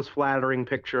wasn't the most flattering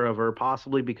picture of her,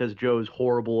 possibly because Joe's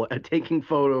horrible at taking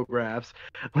photographs.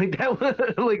 Like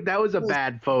that was a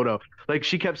bad photo. Like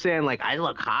she kept saying like I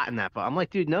look hot in that photo. I'm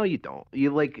like, dude, no, you don't. You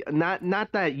like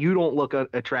not that you don't look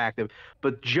attractive,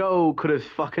 but Joe could have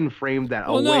fucking framed that.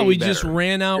 Well, no, we just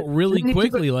ran out really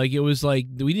quickly. Like it was like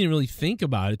we didn't really think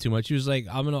about it too much. He was like,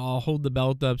 I'll hold the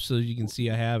belt up so you can see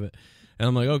I have it. And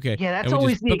I'm like, okay. Yeah, that's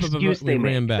always the excuse they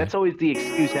make. That's always the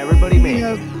excuse everybody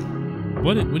makes.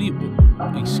 What do you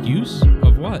excuse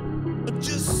of what?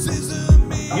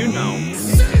 You know.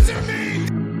 Scissor me.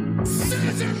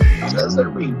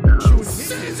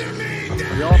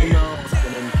 We all know it's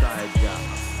an inside job.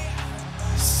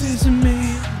 Scissor me.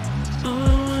 All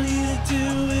I want you to do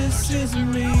is scissor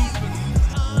me.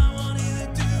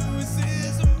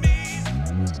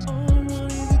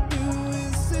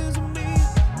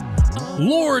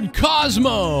 Lord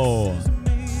Cosmo.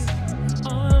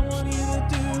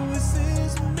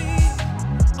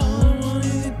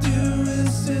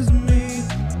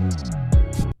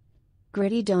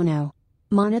 Gritty Dono.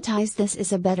 Monetize. This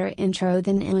is a better intro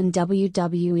than in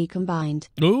WWE combined.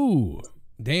 Ooh,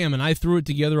 Damn, and I threw it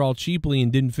together all cheaply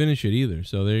and didn't finish it either.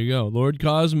 So there you go. Lord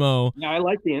Cosmo. Yeah, I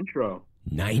like the intro.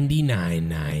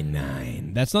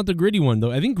 $99.99. That's not the gritty one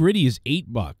though. I think gritty is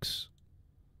 $8.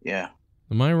 Yeah.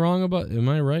 Am I wrong about? Am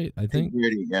I right? I think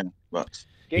Gritty, yeah, bucks.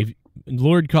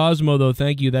 Lord Cosmo though,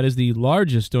 thank you. That is the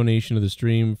largest donation of the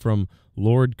stream from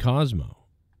Lord Cosmo.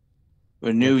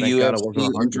 A new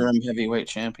UFC interim heavyweight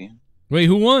champion. Wait,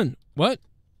 who won? What?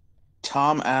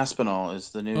 Tom Aspinall is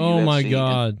the new Oh UFC my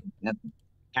God.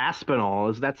 Aspinall,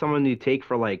 is that someone you take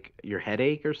for like your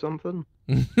headache or something?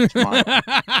 I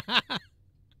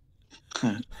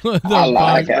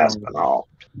like Aspinall.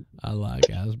 I like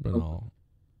Aspinall.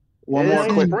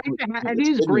 It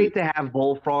is great to have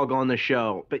Bullfrog on the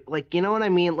show, but like, you know what I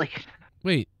mean? Like,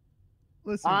 wait,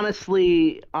 listen.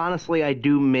 Honestly, I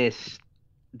do miss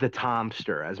the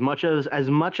Tomster as much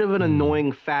of an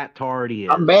annoying fat tard he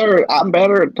is. I'm better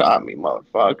at Tommy,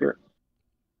 motherfucker.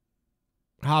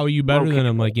 How are you better than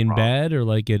him? Like in bed, or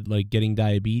like getting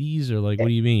diabetes, or like what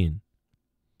do you mean?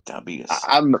 Diabetes.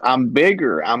 I'm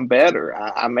bigger. I'm better.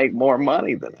 I make more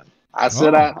money than him. I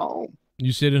sit at home.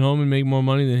 You sit at home and make more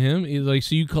money than him? Like,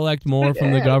 so you collect more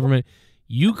from the government.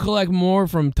 You collect more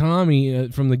from Tommy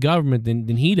from the government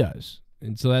than he does,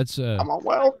 and so that's. I'm on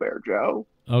welfare, Joe.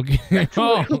 Okay.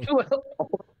 Oh.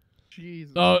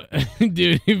 Jesus. Oh,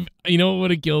 dude, you know what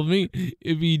would have killed me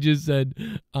if he just said,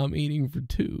 "I'm eating for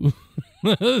two."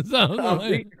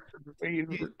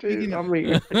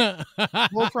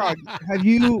 Bullfrog, have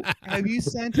you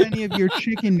sent any of your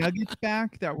chicken nuggets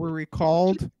back that were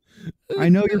recalled? I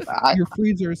know your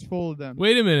freezer is full of them.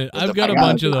 Wait a minute, I've got a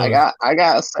bunch of those. I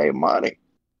gotta save money.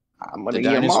 I'm gonna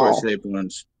get them all. Shaped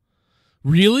ones.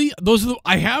 Really? Those are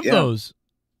I have those.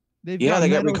 They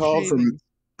got recalled from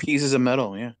pieces of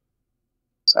metal. Yeah.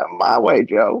 Send my way,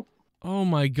 Joe. Oh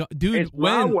my God, dude! It's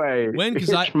my way. When? Because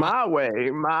it's my way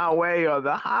or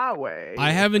the highway. I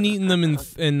haven't eaten them in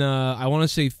I want to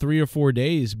say 3 or 4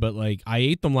 days, but like I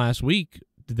ate them last week.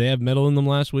 Did they have metal in them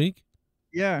last week?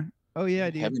 Yeah. Oh yeah,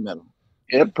 dude. Heavy metal.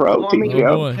 Yeah, protein.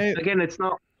 Joe. Again, it's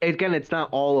not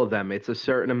all of them. It's a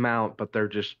certain amount, but they're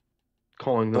just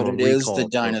calling them. But it is the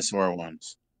dinosaur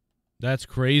ones. That's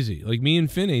crazy. Like me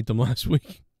and Finn ate them last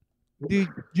week. Dude,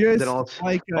 just all of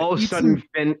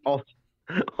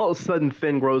a sudden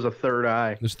Finn grows a third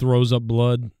eye. Just throws up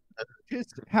blood.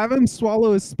 Just have him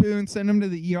swallow a spoon, send him to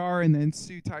the ER, and then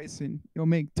sue Tyson. You'll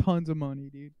make tons of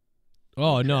money, dude.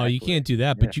 Oh no, you can't do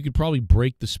that. But you could probably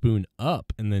break the spoon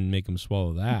up and then make him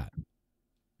swallow that.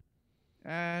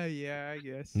 Yeah, I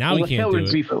guess. Now he can't do it.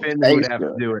 Finn would have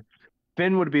to do it.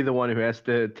 Finn would be the one who has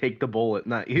to take the bullet,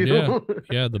 not you.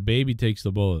 Yeah, the baby takes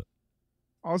the bullet.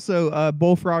 Also,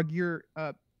 Bullfrog, your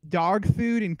dog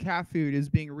food and cat food is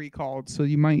being recalled, so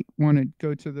you might want to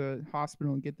go to the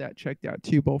hospital and get that checked out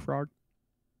too, Bullfrog.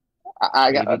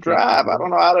 I gotta drive. I don't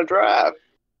know how to drive.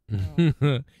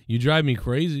 You drive me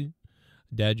crazy,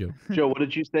 Dad joke. Joe, what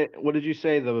did you say? What did you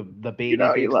say? The baby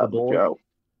takes the bullet. Joe.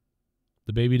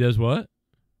 The baby does what?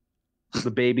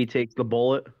 The baby takes the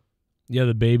bullet. Yeah,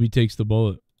 the baby takes the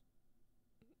bullet.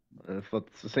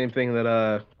 It's the same thing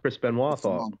that Chris Benoit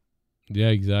thought. Yeah,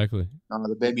 exactly.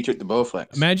 The baby took the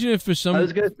Bowflex. Imagine if for some.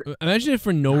 Imagine if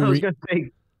for no reason.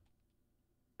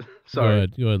 Sorry.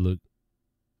 Go ahead, Luke.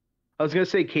 I was gonna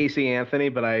say Casey Anthony,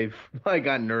 but I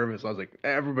got nervous. I was like,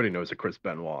 everybody knows a Chris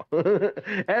Benoit.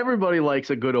 Everybody likes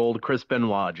a good old Chris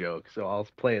Benoit joke, so I'll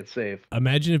play it safe.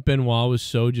 Imagine if Benoit was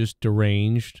so just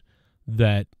deranged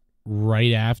that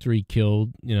right after he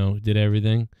killed, did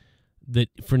everything, that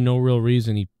for no real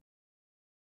reason he.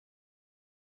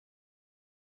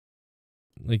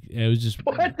 Like it was just.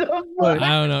 What the fuck? I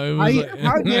don't know. It was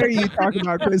how dare you talk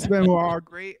about Chris Benoit?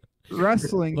 Great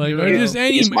wrestling. Like or just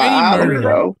any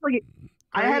murder.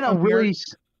 I had a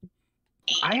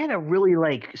really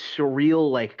like surreal,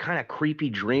 like kind of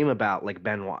creepy dream about like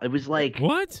Benoit. It was like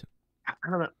what? I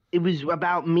don't know. It was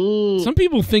about me. Some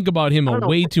people think about him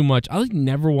way too much. I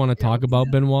never want to talk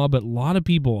about Benoit, but a lot of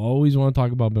people always want to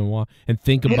talk about Benoit and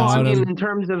think about him. In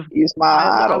terms of, he's my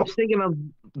idol. I was thinking of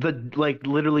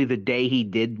literally the day he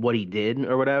did what he did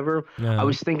or whatever. I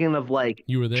was thinking of like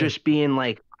you were there, just being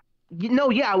like,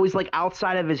 I was like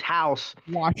outside of his house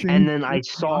watching, and then I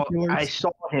saw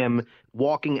him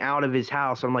walking out of his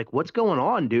house. I'm like, what's going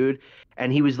on, dude?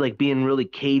 And he was like being really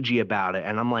cagey about it,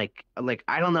 and I'm like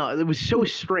I don't know. It was so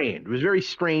strange. It was a very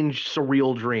strange,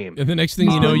 surreal dream. And the next thing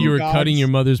you know, you were cutting your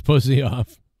mother's pussy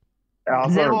off.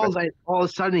 And then all of a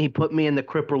sudden, he put me in the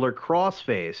crippler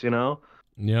crossface.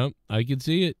 Yep, I could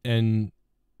see it, and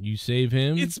you save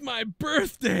him. It's my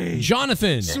birthday,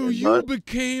 Jonathan. So you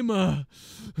became a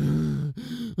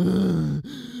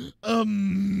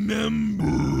member.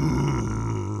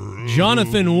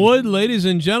 Jonathan Wood, ladies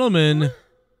and gentlemen.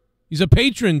 He's a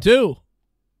patron, too.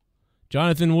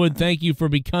 Jonathan Wood, thank you for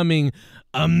becoming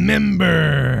a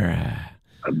member.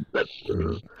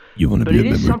 You want to be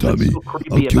a member, Tommy? So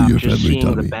creepy I'll kill about your just family, seeing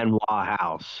Tommy. the Benoit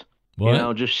house. What? You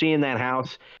know, just seeing that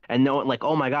house and knowing, like,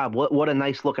 oh my God, what a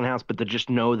nice looking house, but to just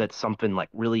know that something like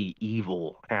really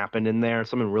evil happened in there,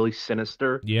 something really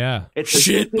sinister. Yeah. It's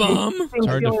Shit, bum. It's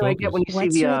hard to focus. When you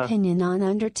What's see your the, opinion on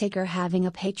Undertaker having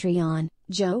a Patreon,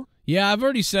 Joe? Yeah, I've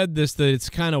already said this, that it's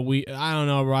kind of weird. I don't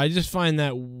know, bro. I just find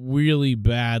that really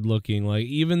bad looking. Like,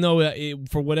 even though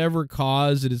for whatever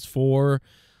cause it is for,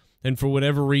 and for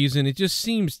whatever reason, it just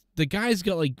seems the guy's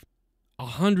got like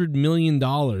 $100 million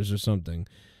or something.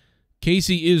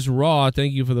 Casey is raw.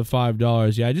 Thank you for the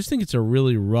 $5. Yeah, I just think it's a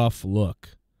really rough look.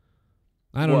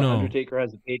 I don't know. Undertaker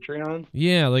has a Patreon?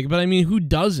 Yeah, like, but I mean, who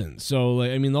doesn't? So,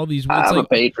 like, I mean, all these. I have a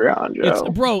Patreon,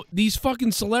 Joe. Bro, these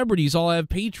fucking celebrities all have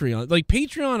Patreon. Like,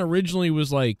 Patreon originally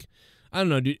was like, I don't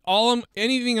know, dude.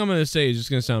 Anything I'm gonna say is just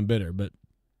gonna sound bitter, but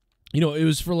you know, it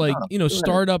was for like,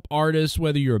 startup artists,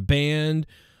 whether you're a band,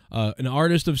 an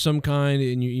artist of some kind,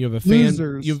 and you have a fan.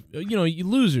 Losers. You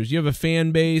losers. You have a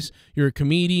fan base. You're a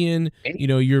comedian. You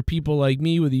know, you're people like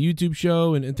me with a YouTube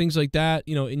show and things like that.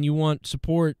 You know, and you want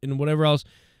support and whatever else.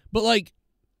 But like,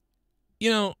 you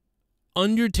know,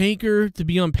 Undertaker to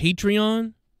be on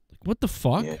Patreon. Like, what the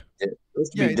fuck?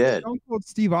 Yeah, Stone Cold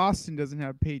Steve Austin doesn't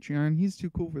have Patreon. He's too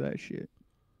cool for that shit.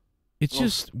 It's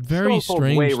just very Stone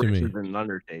Cold's strange way to me. richer than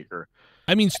Undertaker.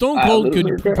 I mean, Stone Cold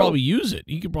could probably use it.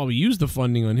 He could probably use the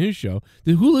funding on his show.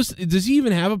 Does he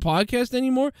even have a podcast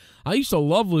anymore? I used to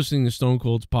love listening to Stone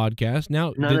Cold's podcast.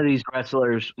 Now, None of these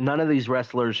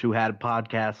wrestlers who had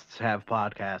podcasts have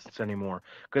podcasts anymore,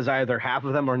 because either half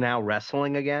of them are now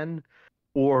wrestling again,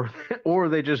 or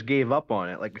they just gave up on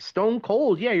it. Like Stone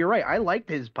Cold, yeah, you're right. I liked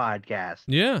his podcast.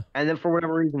 Yeah. And then for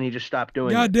whatever reason, he just stopped doing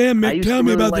it. Goddamn, Mick, tell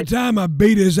me about the time I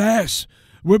beat his ass.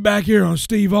 We're back here on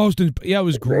Steve Austin. Yeah, it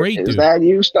was great, dude. Is that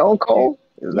you, Stone Cold?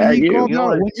 Is that you?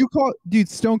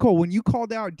 Stone Cold, when you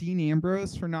called out Dean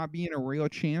Ambrose for not being a real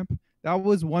champ, that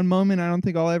was one moment I don't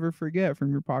think I'll ever forget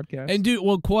from your podcast. And dude,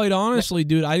 well, quite honestly,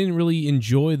 dude, I didn't really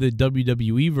enjoy the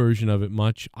WWE version of it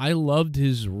much. I loved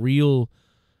his real,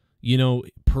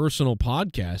 personal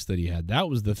podcast that he had. That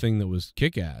was the thing that was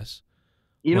kick-ass.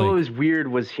 What was weird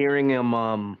was hearing him,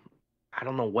 I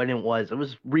don't know when it was. It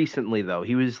was recently, though.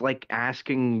 He was, like,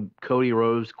 asking Cody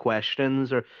Rhodes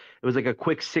questions, or it was, like, a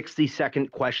quick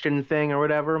 60-second question thing or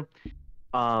whatever.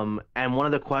 And one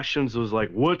of the questions was,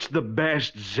 like, what's the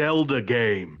best Zelda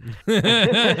game?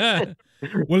 Well,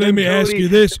 let me ask you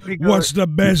this. What's the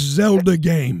best Zelda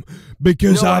game?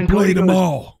 Because I played them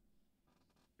all.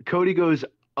 Cody goes,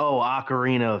 oh,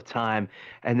 Ocarina of Time.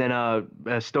 And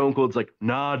then Stone Cold's like,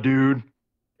 nah, dude.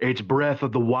 It's Breath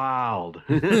of the Wild.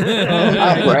 Oh,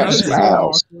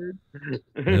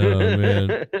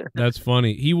 man. That's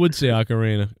funny. He would say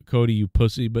Ocarina, Cody, you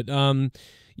pussy. But,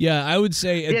 yeah, I would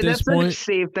say at this point...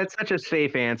 That's such a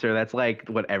safe answer. That's like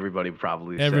what everybody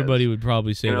probably says. Everybody would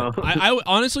probably say that. I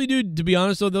honestly, dude, to be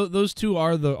honest, though, those two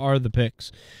are the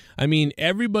picks. I mean,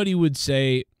 everybody would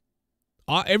say...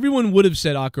 everyone would have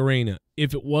said Ocarina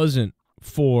if it wasn't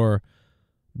for...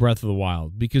 Breath of the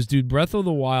Wild, because dude, Breath of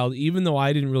the Wild, even though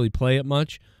I didn't really play it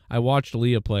much, I watched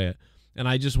Leah play it, and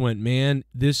I just went, man,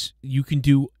 you can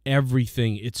do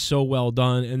everything. It's so well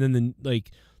done. And then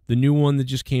the new one that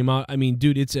just came out, I mean,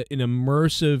 dude, it's an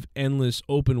immersive, endless,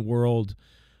 open world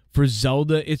for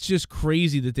Zelda. It's just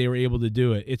crazy that they were able to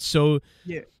do it. It's so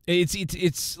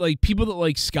it's like people that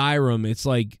like Skyrim. It's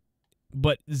like,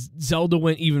 but Zelda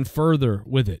went even further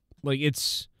with it. Like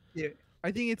it's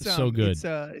I think it's so good.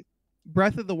 It's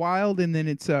Breath of the Wild, and then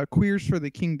it's Queers for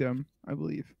the Kingdom, I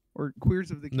believe, or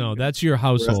Queers of the Kingdom. No, that's your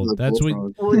household. That's what.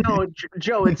 Well, no,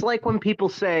 Joe. It's like when people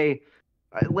say,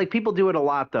 like people do it a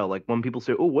lot though. Like when people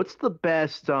say, "Oh, what's the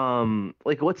best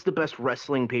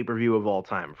wrestling pay-per-view of all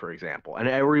time?" For example, and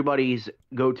everybody's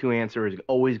go-to answer is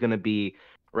always going to be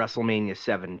WrestleMania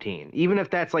 17, even if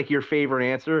that's like your favorite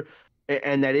answer.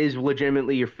 And that is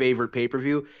legitimately your favorite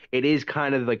pay-per-view. It is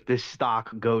kind of like this stock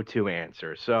go-to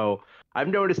answer. So I've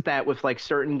noticed that with like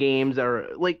certain games that are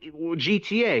like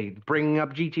GTA, bringing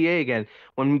up GTA again.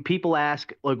 When people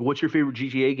ask like, what's your favorite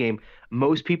GTA game?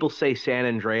 Most people say San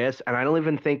Andreas, and I don't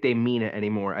even think they mean it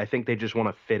anymore. I think they just want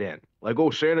to fit in. Like, oh,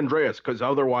 San Andreas, because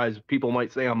otherwise people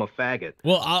might say I'm a faggot.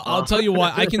 Well, I'll tell you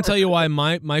why. I can tell you why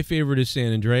my favorite is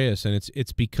San Andreas, and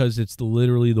it's because it's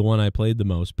literally the one I played the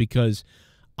most, because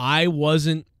I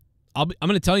wasn't. I'm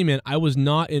going to tell you, man. I was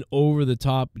not an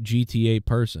over-the-top GTA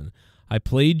person. I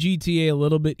played GTA a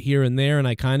little bit here and there, and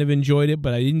I kind of enjoyed it,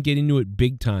 but I didn't get into it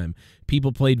big time.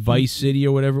 People played Vice City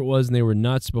or whatever it was, and they were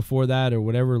nuts before that or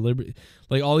whatever,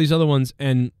 like all these other ones.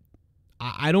 And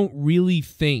I don't really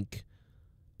think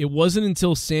it wasn't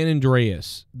until San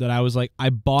Andreas that I was like, I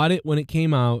bought it when it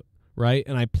came out, right?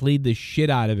 And I played the shit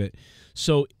out of it.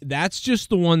 So that's just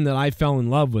the one that I fell in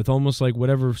love with, almost like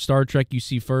whatever Star Trek you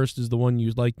see first is the one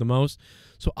you like the most.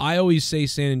 So I always say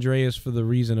San Andreas for the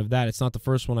reason of that. It's not the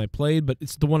first one I played, but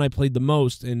it's the one I played the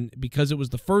most. And because it was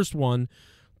the first one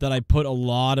that I put a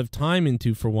lot of time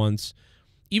into for once,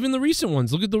 even the recent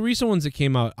ones, look at the recent ones that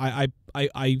came out.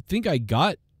 I think I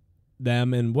got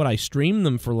them and I streamed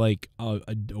them for like a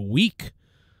week.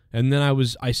 And then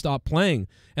I stopped playing.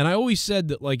 And I always said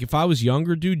that, like, if I was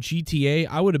younger, dude, GTA,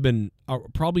 I would have been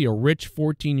probably a rich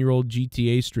 14-year-old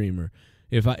GTA streamer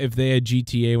if they had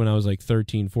GTA when I was like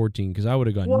 13, 14, because I would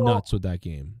have gone nuts with that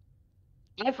game.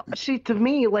 See, to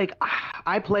me, like,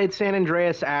 I played San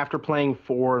Andreas after playing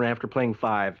 4 and after playing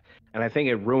 5, and I think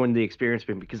it ruined the experience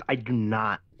for me because I do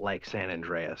not like San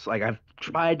Andreas. Like, I've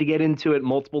tried to get into it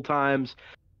multiple times.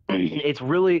 It's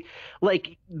really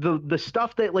like the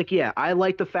stuff that, like, yeah, I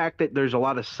like the fact that there's a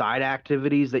lot of side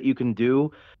activities that you can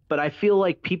do, but I feel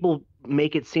like people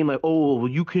make it seem like, oh,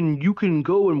 you can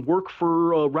go and work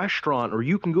for a restaurant or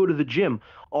you can go to the gym.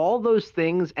 All those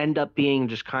things end up being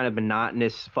just kind of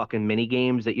monotonous fucking mini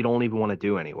games that you don't even want to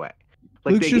do anyway.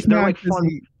 Like they're like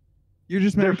fun. You're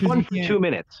just mad they're 'cause fun you for can't- 2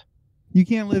 minutes. You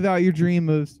can't live out your dream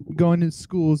of going to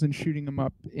schools and shooting them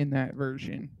up in that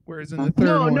version, whereas in the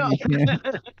third one you can.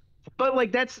 But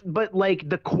like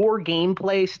the core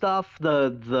gameplay stuff,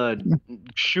 the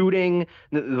shooting,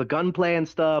 the gunplay and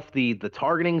stuff, the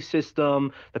targeting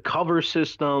system, the cover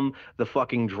system, the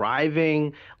fucking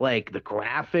driving, like the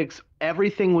graphics,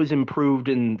 everything was improved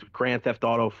in Grand Theft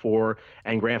Auto 4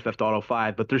 and Grand Theft Auto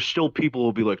 5, but there's still people who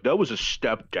will be like, that was a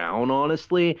step down,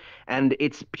 honestly. And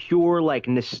it's pure like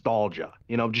nostalgia,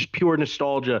 just pure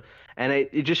nostalgia. And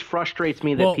it just frustrates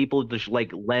me that people just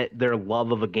like let their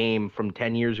love of a game from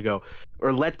 10 years ago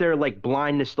or let their like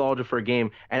blind nostalgia for a game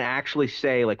and actually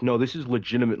say like, no, this is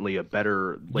legitimately a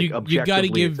better, like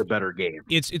objectively it's a better game.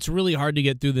 It's really hard to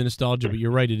get through the nostalgia, but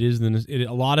you're right. It is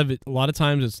a lot of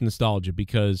times it's nostalgia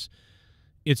because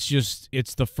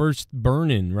it's the first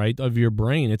burn-in, right, of your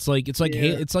brain. It's like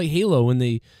Halo when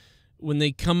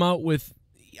they come out with.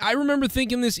 I remember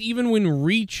thinking this even when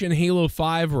Reach and Halo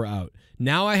 5 were out.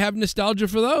 Now I have nostalgia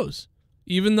for those,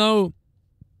 even though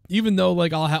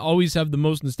like I'll always have the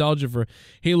most nostalgia for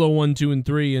Halo 1, 2, and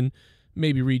 3, and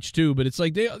maybe Reach 2. But it's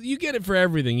like you get it for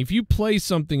everything. If you play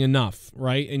something enough,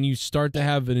 right, and you start to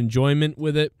have an enjoyment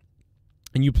with it,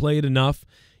 and you play it enough,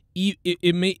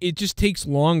 it just takes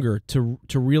longer to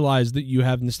realize that you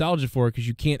have nostalgia for it because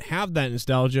you can't have that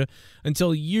nostalgia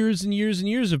until years and years and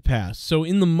years have passed. So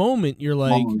in the moment, you're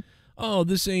like, oh,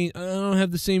 I don't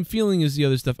have the same feeling as the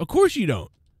other stuff. Of course you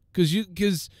don't, because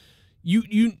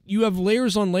you have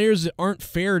layers on layers that aren't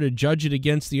fair to judge it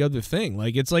against the other thing.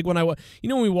 Like it's like when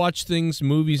when we watch things,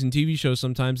 movies and TV shows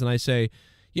sometimes, and I say,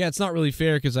 yeah, it's not really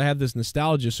fair because I have this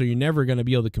nostalgia, so you're never going to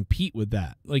be able to compete with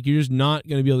that. Like, you're just not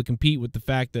going to be able to compete with the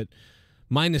fact that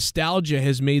my nostalgia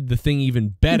has made the thing even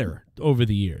better over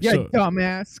the years. Yeah,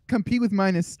 dumbass. Compete with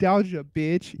my nostalgia,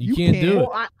 bitch. You can't do it.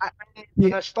 Well, the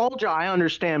nostalgia, I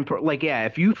understand. Like, yeah,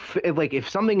 if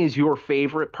something is your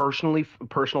favorite,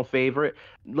 personal favorite,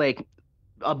 like,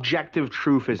 objective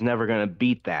truth is never going to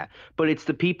beat that. But it's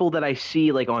the people that I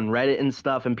see like on Reddit and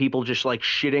stuff, and people just like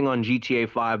shitting on GTA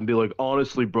 5 and be like,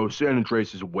 honestly, bro, San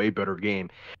Andreas is a way better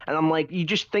game. And I'm like, you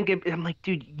just think I'm like,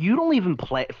 dude, you don't even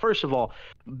play. First of all,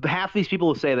 half these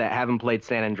people who say that haven't played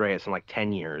San Andreas in like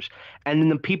 10 years. And then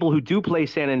the people who do play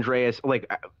San Andreas, like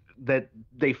that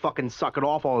they fucking suck it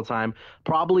off all the time,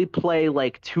 probably play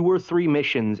like 2 or 3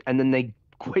 missions and then they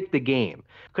quit the game.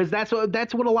 Because that's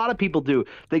what a lot of people do.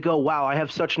 They go, wow, I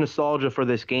have such nostalgia for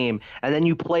this game, and then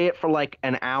you play it for like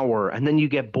an hour, and then you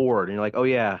get bored, and you're like, oh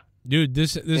yeah, dude,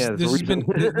 this has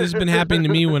been happening to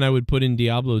me when I would put in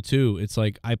Diablo 2. It's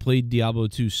like I played Diablo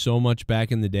 2 so much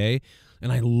back in the day,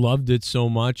 and I loved it so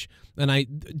much.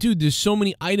 And dude, there's so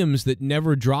many items that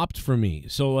never dropped for me.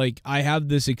 So like I have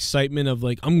this excitement of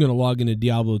like I'm gonna log into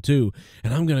Diablo 2,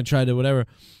 and I'm gonna try to whatever,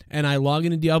 and I log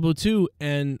into Diablo 2,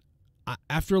 and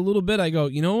after a little bit, I go,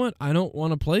 you know what? I don't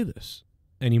want to play this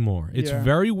anymore. It's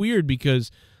very weird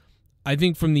because I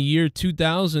think from the year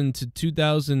 2000 to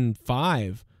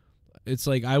 2005, it's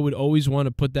like I would always want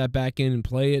to put that back in and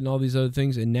play it and all these other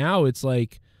things. And now it's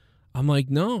like, I'm like,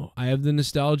 no, I have the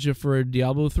nostalgia for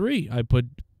Diablo 3.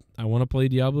 I want to play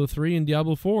Diablo 3 and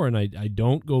Diablo 4, and I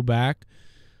don't go back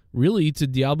really to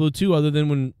Diablo 2, other than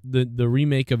when the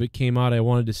remake of it came out. I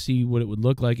wanted to see what it would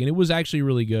look like, and it was actually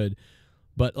really good.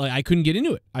 But like I couldn't get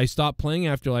into it. I stopped playing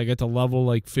after like I got to level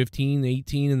like 15,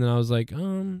 18, and then I was like, all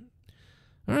right,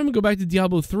 I'm gonna go back to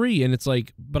Diablo 3. And it's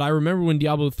like, but I remember when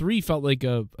Diablo 3 felt like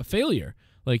a failure.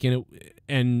 Like,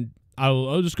 and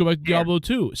I'll just go back to Diablo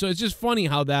 2. So it's just funny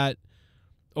how that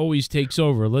always takes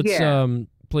over. Let's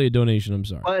play a donation. I'm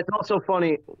sorry. But it's also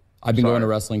funny. I've been going to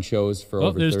wrestling shows for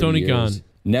over 30 Tony years. Khan.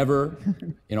 Never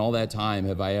in all that time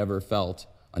have I ever felt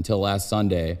until last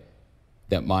Sunday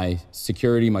that my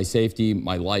security, my safety,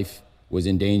 my life was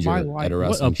in danger at a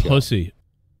wrestling show. What a pussy.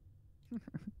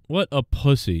 What a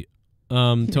pussy.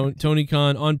 Tony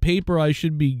Khan, on paper, I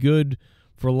should be good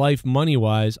for life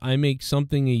money-wise. I make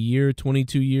something a year,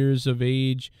 22 years of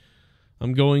age.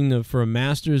 I'm going for a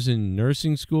master's in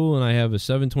nursing school, and I have a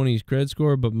 720 credit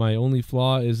score, but my only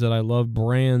flaw is that I love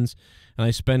brands, and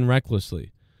I spend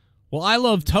recklessly. Well, I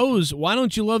love toes. Why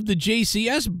don't you love the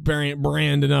JCS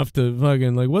brand enough to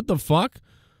fucking, like, what the fuck?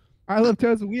 I love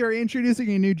toes. We are introducing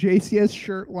a new JCS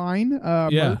shirt line.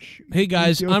 Merch. Hey,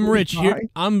 guys, I'm rich. Here,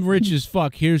 I'm rich as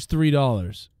fuck. Here's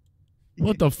 $3.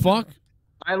 What the fuck?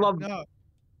 I love.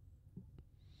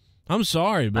 I'm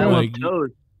sorry, but I love like,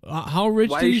 toes. How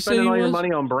rich Why do are you you say spending he all was? your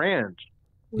money on brands?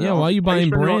 Yeah, why are you buying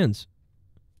brands?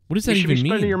 What does that You should be even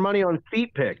spending mean? your money on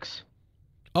feet pics.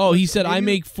 Oh, he said I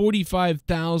make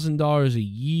 $45,000 a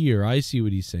year. I see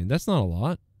what he's saying. That's not a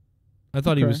lot. I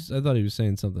thought he was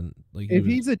saying something like. If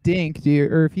he's a dink,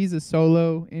 or if he's a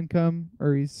solo income,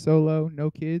 or he's solo, no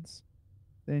kids,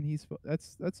 then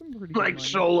that's some pretty good Like money.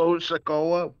 Solo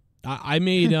Sikoa. I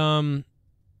made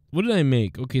what did I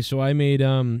make? Okay, so I made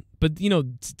but you know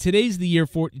today's the year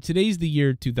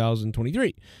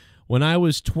 2023. When I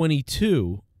was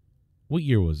 22, what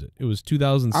year was it? It was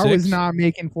 2006. I was not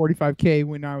making 45K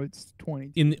when I was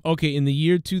 20. In the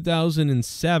year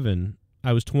 2007,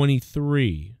 I was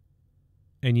 23.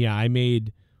 And yeah, I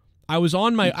was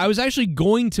actually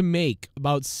going to make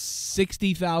about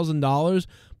 $60,000,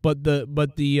 but the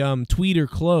tweeter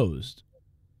closed.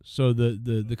 So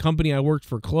the company I worked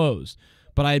for closed.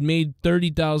 But I had made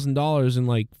 $30,000 in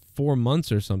like 4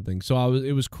 months or something. So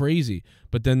it was crazy.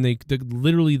 But then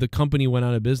literally the company went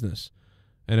out of business.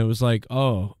 And it was like,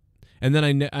 oh. And then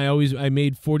I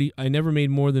never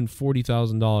made more than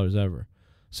 $40,000 ever.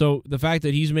 So the fact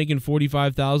that he's making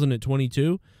 $45,000 at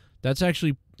 22, that's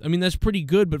actually, I mean, that's pretty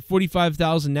good, but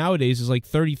 $45,000 nowadays is like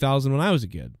 $30,000 when I was a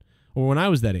kid, or when I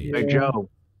was that age.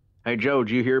 Hey Joe,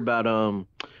 did you hear about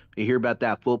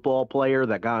that football player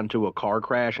that got into a car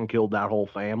crash and killed that whole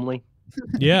family?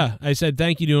 Yeah, I said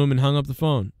thank you to him and hung up the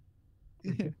phone.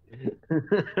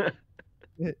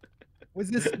 Was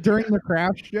this during the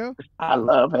crash, Joe? I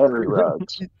love Henry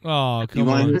Ruggs. Oh, come You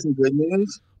want to on. hear some good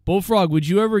news? Bullfrog, would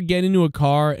you ever get into a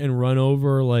car and run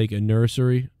over like a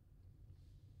nursery?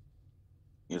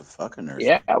 You're a fucking nurse.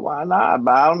 Yeah, why not?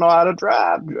 But I don't know how to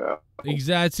drive, Joe.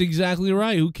 That's exactly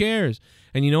right. Who cares?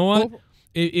 And you know what?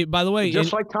 By the way,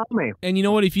 Just like Tommy. And you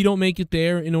know what? If you don't make it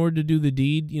there in order to do the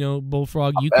deed, you know,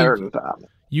 Bullfrog, you better can than Tommy.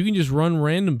 You can just run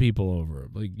random people over.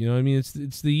 Like, you know what I mean?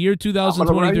 It's the year I'm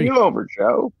 2023. gonna run you over,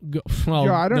 Joe. Well,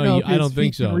 Joe, I don't no, know. I don't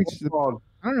think so. I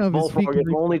don't know if his feet Bullfrog, can if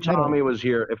reach only the metal. Tommy was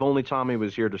here. If only Tommy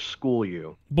was here to school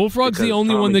you. Bullfrog's the Because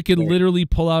only one that could Tommy's literally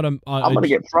pull out I'm gonna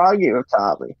get Froggy with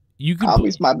Tommy. You could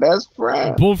Tommy's my best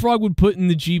friend. Bullfrog would put in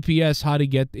the GPS how to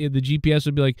get the GPS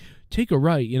would be like, take a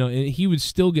right, you know, and he would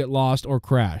still get lost or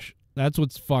crash. That's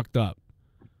what's fucked up.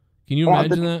 Can you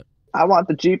imagine that? I want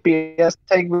the GPS to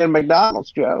take me to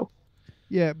McDonald's, Joe.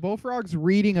 Yeah, Bullfrog's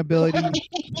reading ability.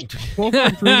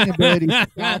 Bullfrog's reading ability.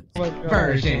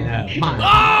 Version of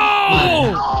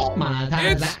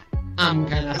It's I'm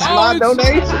kind of It's my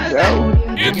donation, Joe.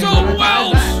 It's a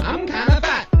Welsh. I'm kind of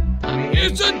fat.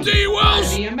 It's a D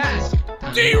Welsh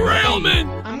derailment.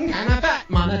 I'm kind of fat.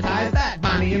 Monetize that.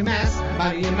 Buy me a mask.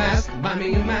 Buy me a mask. Buy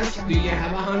me a mask. Do you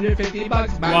have $150? Buy me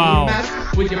a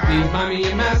mask. Would you please buy me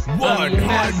a mask? Buy me a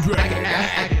mask. I can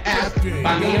ask.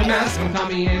 Buy me a mask. I'm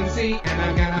Tommy NC, and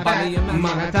I'm gonna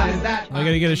monetize that. I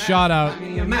gotta get a shot out. Buy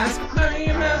me a mask. Buy me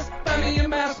a mask. Buy me a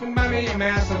mask. Buy me a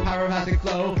mask. Some pyroclastic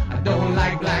flow. I don't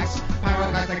like blacks.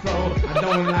 Pyroclastic flow. I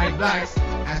don't like blacks.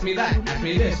 Ask me that. Ask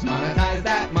me this. Monetize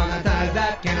that. Monetize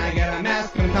that. Can I get a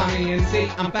mask from Tommy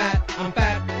NC? I'm fat. I'm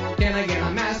fat. Can I get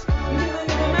a mask? Can I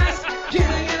get a mask? Can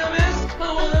I get a mask?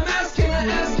 I want a mask. Can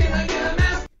I ask? Can I get a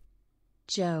mask?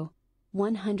 Joe,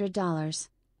 $100.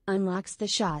 Unlocks the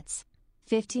shots.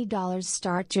 $50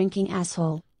 start drinking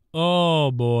asshole.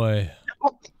 Oh boy.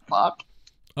 Fuck.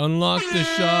 Unlock the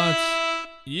shots.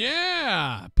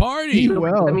 Yeah. Party.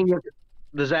 I mean,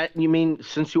 Does that you mean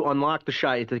since you unlock the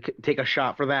shot, you have to take a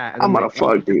shot for that? And I'm then, gonna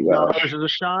fuck you, though. $50 is a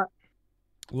shot.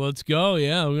 Let's go.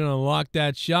 Yeah, we're gonna unlock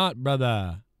that shot,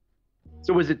 brother.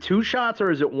 So is it 2 shots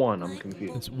or is it 1? I'm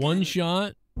confused. It's 1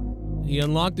 shot. He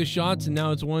unlocked the shots, and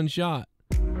now it's 1 shot.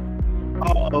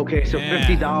 Oh, okay. So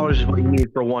 $50 is what you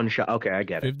need for 1 shot. Okay, I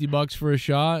get it. $50 for a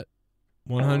shot.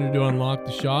 100 to unlock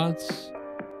the shots.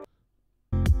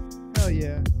 Hell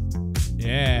yeah.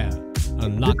 Yeah.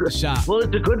 Unlock the shot. Well,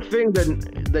 it's a good thing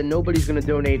that nobody's gonna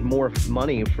donate more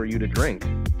money for you to drink.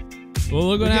 Well,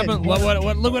 look what happened.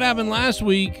 Look what happened last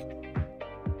week.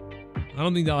 I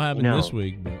don't think that'll happen this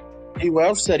week, but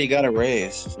Welch said he got a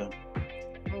raise. So.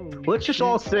 Let's just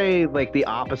all say like the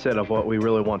opposite of what we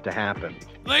really want to happen.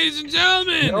 Ladies and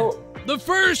gentlemen, the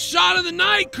first shot of the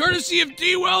night, courtesy of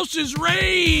D. Welch's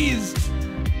raise.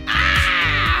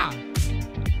 Ah!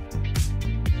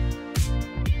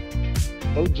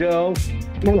 Oh, Joe.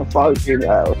 I'm gonna fuck you,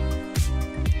 though.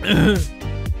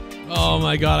 Oh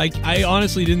my god, I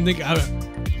honestly didn't think I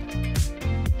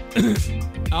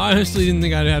honestly didn't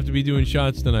think I'd have to be doing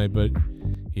shots tonight, but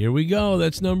here we go.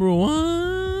 That's number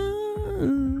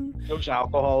 1. Joe's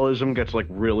alcoholism gets like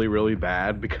really, really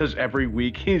bad because every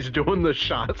week he's doing the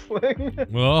shots thing.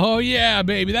 Oh yeah,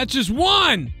 baby. That's just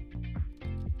 1.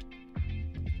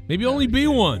 Maybe only be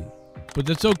 1, but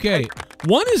that's okay.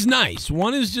 1 is nice.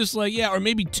 1 is just like, yeah, or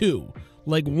maybe 2.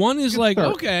 Like 1 is like,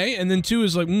 okay, and then 2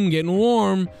 is like, getting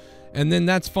warm, and then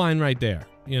that's fine right there,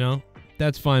 you know?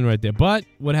 That's fine right there. But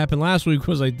what happened last week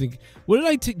was, I think, what did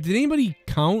I take? Did anybody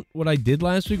count what I did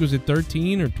last week? Was it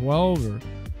 13 or 12 or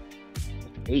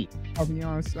 8? I'll be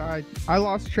honest, I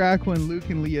lost track when Luke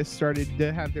and Leah started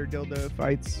to have their dildo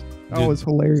fights. That was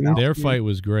hilarious. Their fight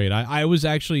was great. I was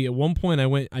actually, at one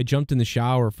point, I jumped in the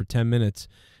shower for 10 minutes,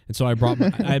 and so I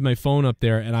had my phone up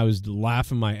there, and I was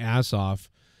laughing my ass off.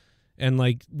 And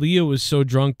like Leah was so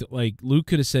drunk that like Luke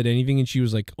could have said anything and she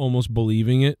was like almost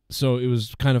believing it. So it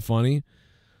was kind of funny.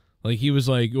 Like he was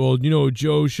like, well, you know,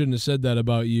 Joe shouldn't have said that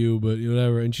about you, but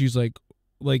whatever. And she's like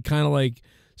kind of like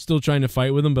still trying to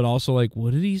fight with him, but also like,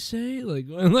 what did he say? Like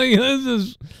this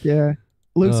is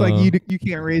Luke's like, you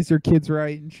can't raise your kids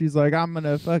right, and she's like, I'm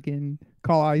gonna fucking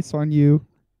call ice on you.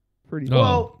 Pretty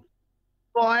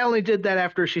Well, I only did that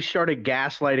after she started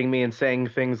gaslighting me and saying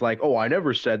things like, "Oh, I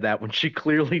never said that," when she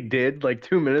clearly did, like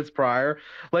 2 minutes prior.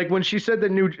 Like when she said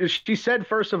she said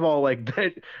first of all like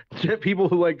that people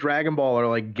who like Dragon Ball are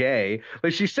like gay.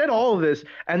 Like she said all of this,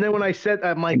 and then when I said,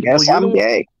 "I'm like, yes, I'm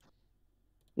gay."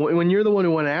 When you're the one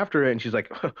who went after it, and she's like,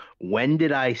 when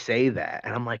did I say that?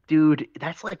 And I'm like, dude,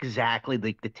 that's like exactly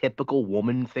like the typical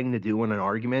woman thing to do in an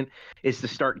argument is to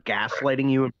start gaslighting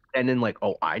you and pretending like,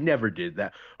 oh, I never did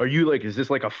that. Are you like, is this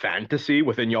like a fantasy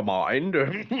within your mind?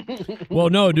 Well,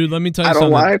 no, dude, let me tell you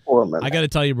something. I don't like women. I got to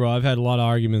tell you, bro, I've had a lot of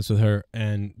arguments with her,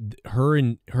 and her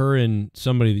and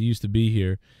somebody that used to be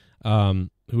here,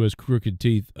 who has crooked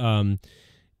teeth,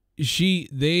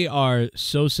 they are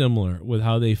so similar with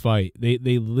how they fight. They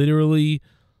literally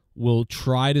will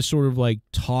try to sort of like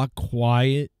talk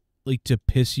quiet, like to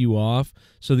piss you off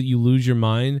so that you lose your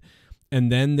mind.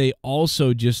 And then they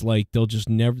also just like, they'll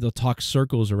talk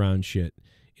circles around shit.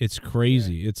 It's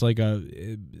crazy. Yeah. It's like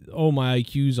my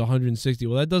IQ's 160.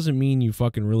 Well, that doesn't mean you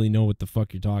fucking really know what the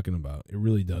fuck you're talking about. It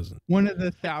really doesn't. One of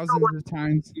the thousands of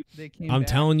times they came I'm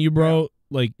back. telling you, bro,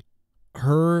 like,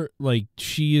 her, like,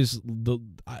 she is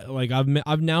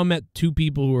I've now met 2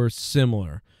 people who are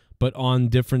similar but on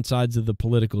different sides of the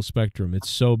political spectrum. It's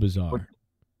so bizarre.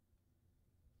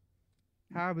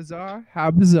 How bizarre,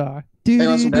 dude. Hey,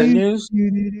 want some bad news?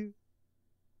 Megan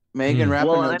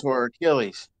Rapinoe tore her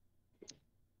Achilles.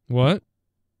 What?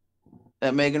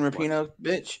 That Megan Rapinoe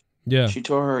bitch? Yeah, she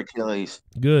tore her Achilles.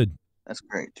 Good. That's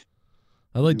great.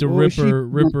 I like to rip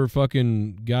her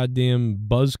fucking goddamn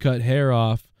buzz cut hair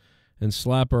off and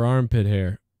slap her armpit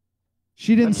hair.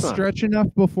 She didn't stretch enough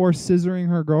before scissoring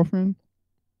her girlfriend?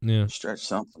 Yeah. Stretch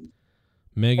something.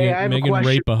 Megan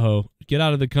rape a hoe. Get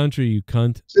out of the country, you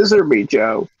cunt. Scissor me,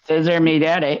 Joe. Scissor me,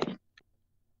 daddy.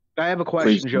 I have a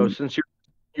question, Joe. Since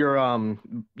you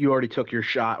already took your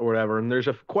shot or whatever, and there's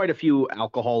quite a few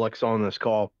alcoholics on this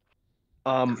call.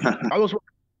 I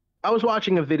was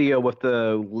watching a video with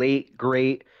the late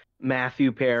great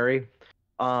Matthew Perry.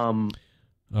 All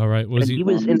right. Was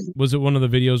it one of the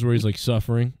videos where he's like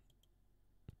suffering?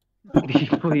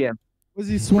 Yeah. Was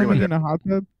he swimming in a hot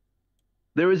tub?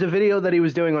 There was a video that he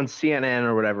was doing on CNN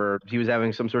or whatever. He was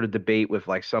having some sort of debate with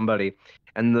like somebody,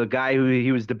 and the guy who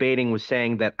he was debating was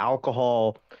saying that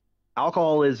alcoholism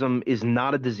is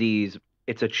not a disease,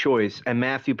 it's a choice. And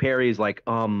Matthew Perry is like,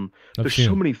 there's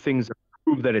so many things that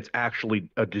prove that it's actually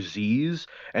a disease,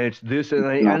 and it's this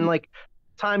and like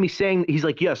time he's saying, he's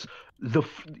like, yes,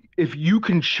 if you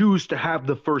can choose to have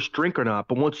the first drink or not,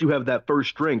 but once you have that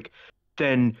first drink,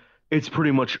 then it's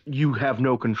pretty much you have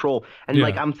no control. And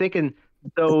like I'm thinking,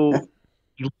 so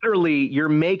literally you're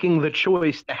making the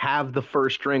choice to have the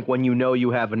first drink when you know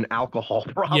you have an alcohol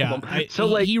problem. So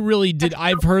like he really did.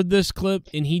 I've heard this clip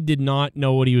and he did not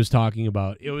know what he was talking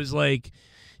about. It was like,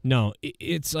 no,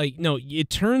 it's like, no, it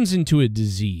turns into a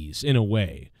disease in a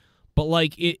way, but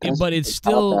like but it's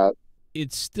still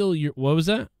your, what was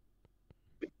that?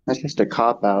 That's just a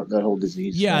cop out, that whole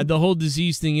disease. Yeah, thing. the whole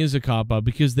disease thing is a cop out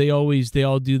because they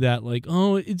all do that, like,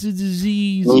 oh, it's a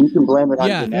disease. Well, you can blame it on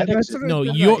genetics. No,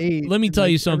 let me tell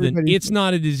you something. It's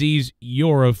not a disease.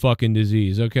 You're a fucking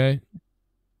disease, okay?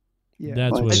 Yeah.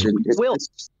 That's what it is.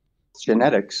 It's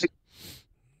genetics.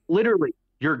 Literally,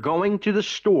 you're going to the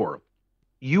store.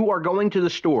 You are going to the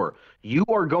store. You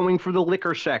are going for the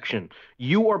liquor section.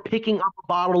 You are picking up a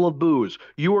bottle of booze.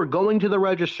 You are going to the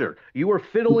register. You are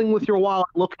fiddling with your wallet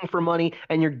looking for money,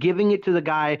 and you're giving it to the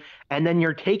guy, and then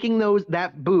you're taking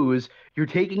that booze, you're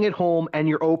taking it home, and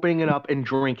you're opening it up and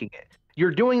drinking it. You're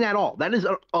doing that all. That is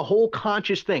a whole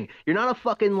conscious thing. You're not a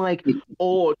fucking like,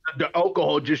 oh, the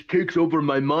alcohol just takes over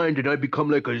my mind and I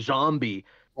become like a zombie.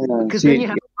 Because then you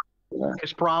have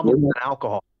this problem with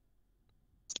alcohol.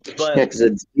 But, yeah, because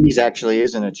a disease actually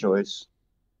isn't a choice.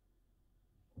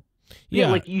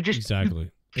 Yeah, like you just exactly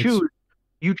you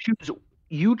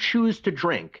choose to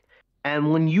drink,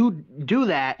 and when you do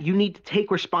that, you need to take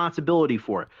responsibility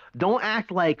for it. Don't act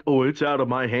like, oh, it's out of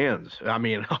my hands. I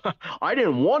mean, I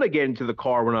didn't want to get into the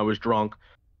car when I was drunk.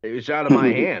 It's out of my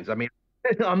hands. I mean,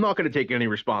 I'm not going to take any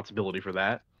responsibility for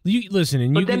that. You listen,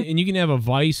 and you can have a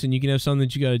vice, and you can have something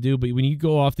that you got to do, but when you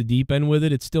go off the deep end with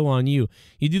it, it's still on you.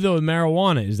 You do that with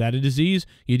marijuana. Is that a disease?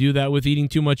 You do that with eating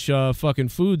too much fucking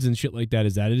foods and shit like that.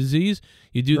 Is that a disease?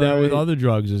 You do that with other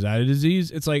drugs. Is that a disease?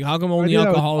 It's like, how come only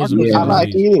alcoholism is a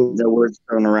disease? The words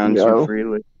thrown around so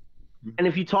freely. And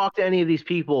if you talk to any of these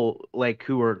people, like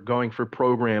who are going for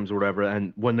programs or whatever,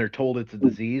 and when they're told it's a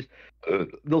disease,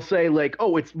 they'll say like,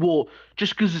 "Oh,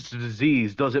 just because it's a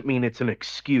disease doesn't mean it's an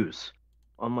excuse."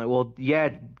 I'm like, well, yeah,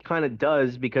 it kind of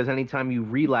does, because anytime you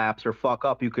relapse or fuck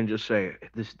up, you can just say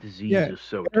this disease is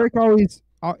so. Eric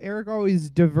always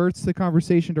diverts the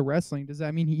conversation to wrestling. Does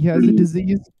that mean he has a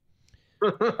disease?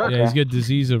 Yeah, he's got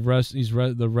disease of he's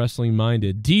the wrestling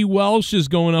minded. D Welsh is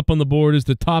going up on the board as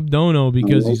the top dono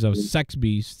because he's a sex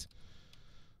beast.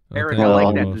 Eric, I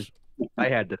like that. I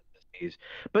had the disease,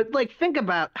 but like, think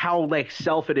about how like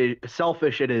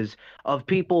selfish it is of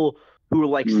people who are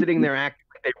like sitting there acting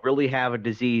like they really have a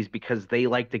disease because they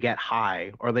like to get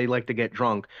high or they like to get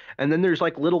drunk, and then there's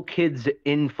like little kids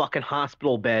in fucking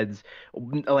hospital beds,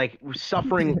 like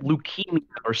suffering leukemia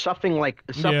or suffering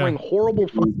horrible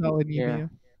fucking.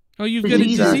 Oh, you've got a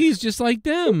disease just like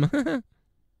them.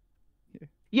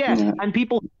 Yeah, and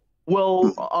people,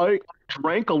 well, I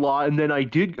drank a lot and then I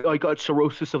got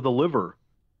cirrhosis of the liver.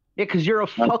 Yeah, because you're a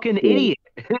fucking idiot.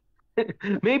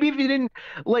 Maybe if you didn't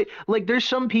like there's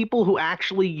some people who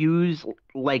actually use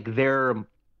like their,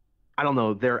 I don't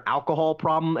know, their alcohol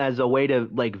problem as a way to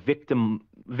like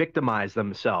victimize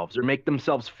themselves or make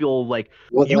themselves feel like,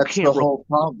 well, that's the whole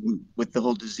problem with the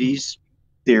whole disease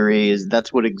theory, is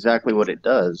that's exactly what it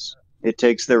does. It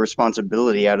takes their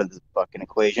responsibility out of the fucking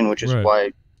equation, which is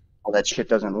why all that shit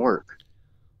doesn't work.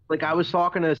 Like, I was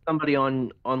talking to somebody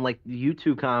on like the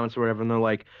YouTube comments or whatever, and they're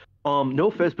like, no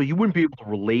offense, but you wouldn't be able to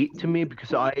relate to me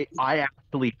because I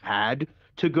actually had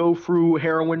to go through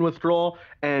heroin withdrawal,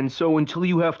 and so until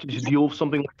you have to deal with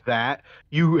something like that,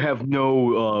 you have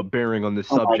no bearing on this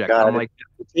subject. My God. I'm like,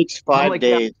 it takes 5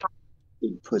 days.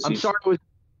 I'm sorry I was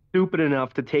stupid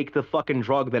enough to take the fucking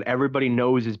drug that everybody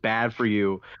knows is bad for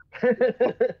you.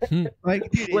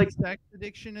 Like, dude, is sex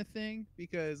addiction a thing?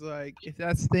 Because like, if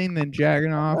that's the thing, then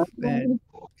jacking off, then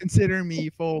consider me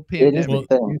full pandemic.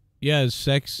 Yeah,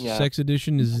 sex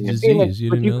addiction is a disease.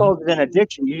 You called it an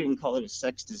addiction. You didn't call it a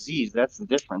sex disease. That's the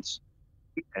difference.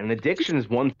 An addiction is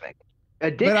one thing.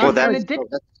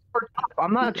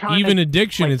 I'm not trying. Even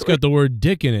addiction, it's got the word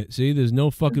dick in it. See, there's no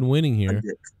fucking winning here.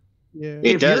 Yeah.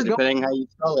 It does, depending how you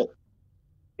spell it.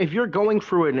 If you're going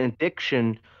through an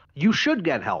addiction, you should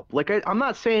get help. Like, I'm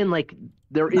not saying like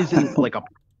there isn't like a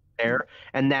there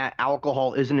and that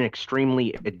alcohol isn't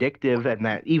extremely addictive and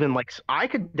that even like I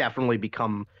could definitely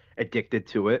become addicted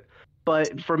to it.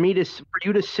 But for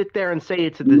you to sit there and say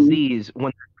it's a disease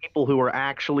when there are people who are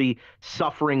actually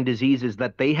suffering diseases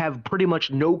that they have pretty much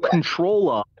no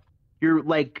control of. You're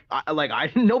like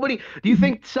nobody. Do you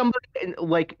think somebody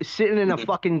like sitting in a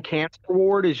fucking cancer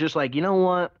ward is just like, you know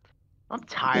what? I'm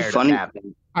tired of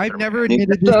having. I've never admitted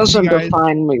it doesn't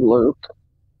define me, Luke.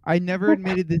 I never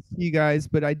admitted this to you guys,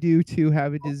 but I do too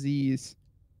have a disease.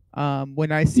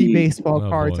 When I see baseball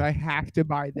cards, boy. I have to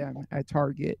buy them at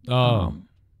Target. Oh.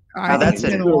 It's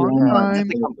been a long time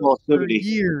for compulsivity.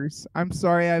 years. I'm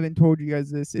sorry I haven't told you guys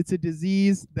this. It's a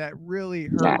disease that really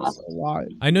hurts a lot.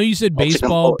 I know you said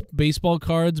baseball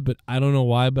cards, but I don't know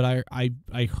why. But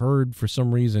I heard for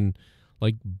some reason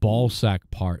like ball sack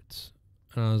parts.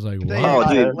 And I was like, wow.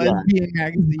 Oh, dude, lesbian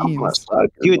magazines.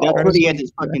 Dude, that's what he had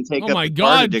to fucking take up. Oh my the card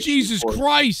God, addiction Jesus for.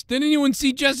 Christ! Did anyone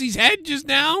see Jesse's head just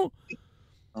now?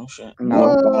 Oh shit!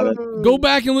 Go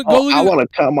back and look. Oh, Go look. I want to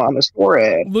come on his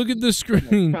forehead. Look at the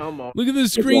screen. Look at the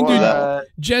screen, dude.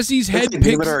 Jesse's head.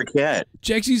 Give it our cat.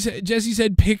 Jesse's head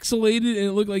pixelated, and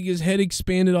it looked like his head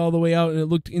expanded all the way out, and it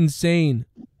looked insane.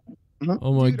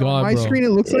 Oh my God, on my bro. screen,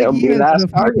 it looks like he has the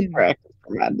fucking practice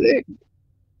for my dick.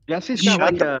 Jesse's got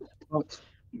like a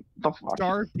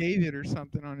Star of David or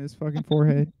something on his fucking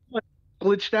forehead.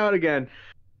 glitched out again.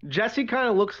 Jesse kind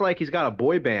of looks like he's got a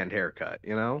boy band haircut,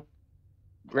 you know?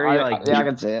 Very like yeah, I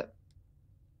can see it.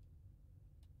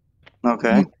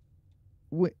 Okay.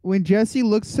 When Jesse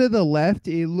looks to the left,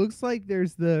 it looks like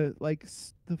there's the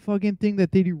the fucking thing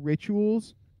that they do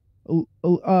rituals,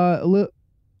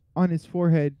 on his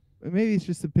forehead. Maybe it's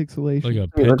just a pixelation. Like a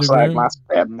It looks like my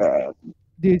pentagram. stepdad.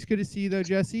 Dude, it's good to see you though,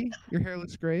 Jesse. Your hair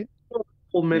looks great.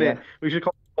 whole minute. We should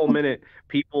call the whole minute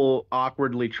people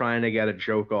awkwardly trying to get a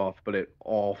joke off, but it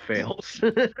all fails.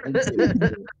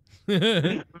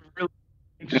 Really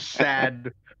just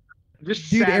sad.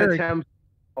 Just Dude, sad Eric. attempt.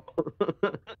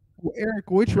 Eric,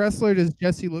 which wrestler does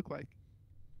Jesse look like?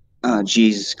 Oh,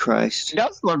 Jesus Christ. He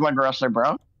does look like a wrestler,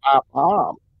 bro.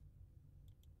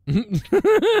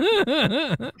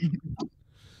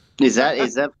 Is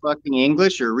that fucking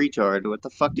English or retard? What the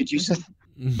fuck did you say?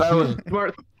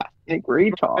 Smart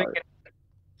retard.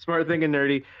 Smart thinking,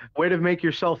 nerdy. Way to make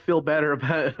yourself feel better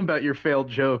about your failed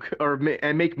joke,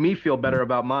 and make me feel better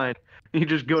about mine. You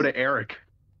just go to Eric.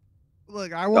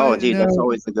 Look, I want. Oh, dude, that's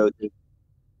always the go-to.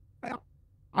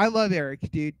 I love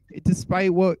Eric, dude.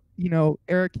 Despite what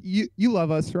Eric, you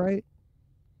love us, right?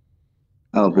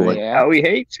 Oh boy. Yeah, we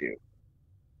hate you.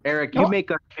 Eric, you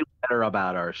make us feel better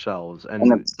about ourselves, and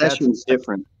An obsession's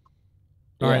different.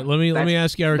 All right, let me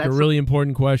ask Eric a really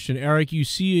important question. Eric, you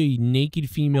see a naked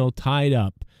female tied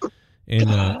up,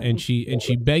 and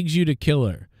she begs you to kill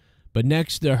her, but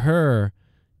next to her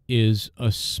is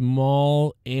a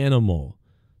small animal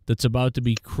that's about to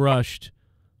be crushed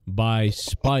by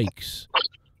spikes,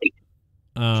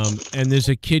 and there's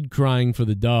a kid crying for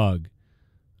the dog.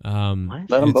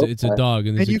 It's a dog,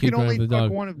 and there's a kid crying for the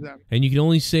dog. One of them. And you can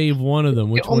only save one of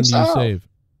them. Which one do you save?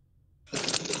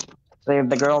 Save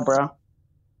the girl, bro.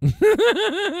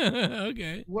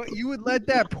 Okay. What, you would let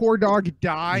that poor dog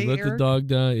die? You let Eric? the dog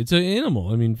die. It's an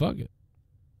animal. I mean, fuck it.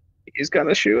 He's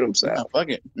gonna shoot himself. Fuck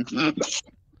it.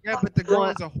 Yeah, but the girl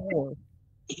is a whore.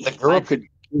 The girl could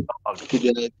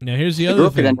Now here's the the other girl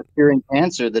could thing. end up curing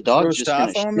cancer. The dog's just gonna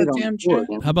Mustafa on shit the on damn the floor.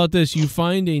 shit? How about this? You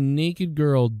find a naked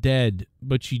girl dead,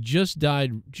 but she just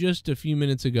died just a few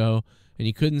minutes ago, and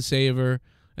you couldn't save her,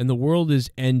 and the world is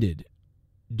ended.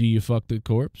 Do you fuck the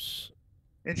corpse?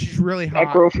 And she's really hot.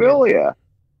 Necrophilia.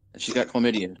 She's got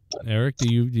chlamydia. Eric,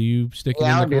 do you stick it Yeah,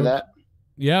 in I'll the do corpse? that.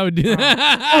 Yeah, I would do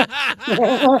that.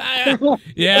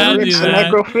 Yeah, I'll do It's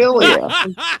that.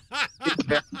 necrophilia.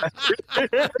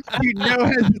 Dude, no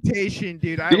hesitation,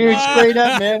 dude. Dude, straight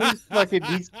up, man.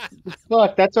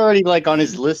 Fuck, that's already like on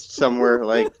his list somewhere.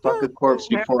 Like, fuck a corpse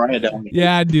before I die.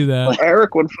 Yeah, I'd do that.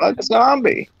 Eric would fuck a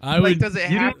zombie. I would. Does it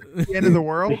happen at the end of the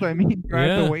world? I mean, do I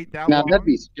have to wait that Now long? that'd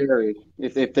be scary.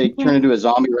 If they turn into a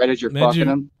zombie right as you're Imagine- fucking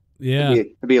them. Yeah.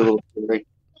 It'd be a little scary.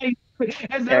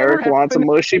 Eric wants a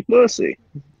mushy pussy.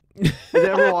 Has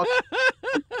ever walked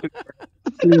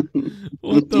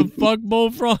What the fuck,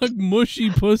 bullfrog? Mushy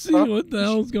pussy? What the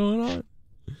hell's going on?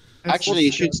 Actually,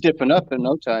 you should stiffen up in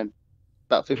no time.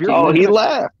 About 15 Oh, he minutes.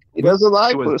 laughed. He doesn't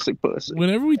like pussy.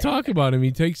 Whenever we talk about him,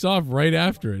 he takes off right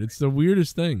after it. It's the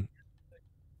weirdest thing.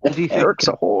 Eric's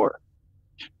a whore.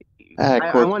 I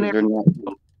want Eric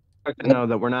to know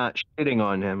that we're not shitting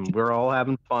on him. We're all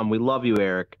having fun. We love you,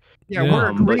 Eric. Yeah, we're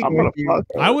agreeing with you.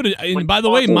 I would, and by the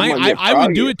way, I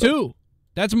would do it too.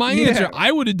 That's my answer.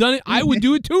 I would have done it. I would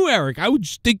do it too, Eric. I would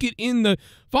stick it in the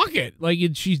fuck it. Like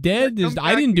she's dead.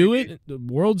 I didn't do it. The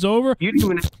world's over. You didn't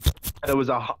even know it was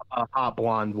a hot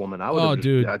blonde woman. I would have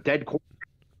dude. a dead corpse.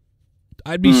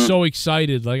 I'd be so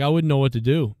excited. Like I wouldn't know what to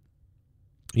do.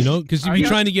 You know, because you'd be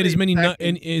trying to get as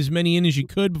many in as you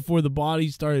could before the body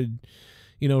started,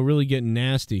 really getting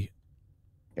nasty.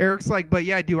 Eric's like, but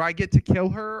yeah, do I get to kill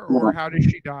her or how does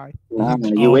she die? Nah,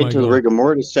 man, you wait till the rigor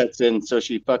mortis sets in so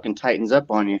she fucking tightens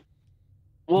up on you.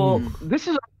 Well, this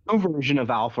is new version of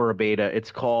alpha or beta.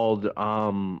 It's called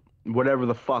whatever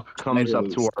the fuck comes up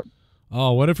to her.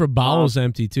 Oh, what if her bowel's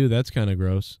empty too? That's kind of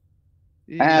gross.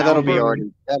 That'll be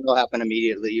already. That'll happen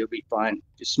immediately. You'll be fine.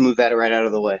 Just smooth that right out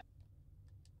of the way.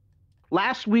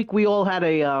 Last week we all had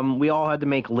to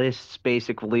make lists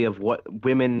basically of what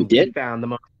women found the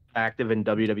most attractive in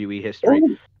WWE history.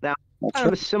 Now, kind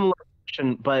of a similar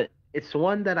question, but it's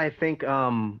one that I think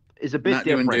is a bit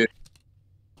different.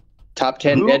 Top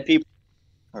 10 dead people.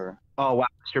 Or... Oh wow,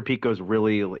 Mr. Pico's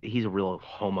he's a real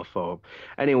homophobe.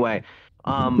 Anyway,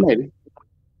 maybe.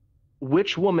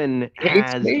 Which woman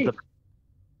has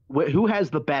who has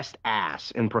the best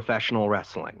ass in professional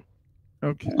wrestling?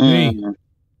 Okay.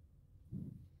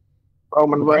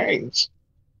 Roman Reigns.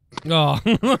 Oh.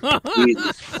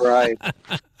 Jesus Christ.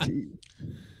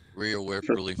 Rhea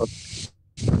Ripley.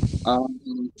 No,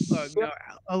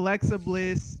 Alexa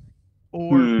Bliss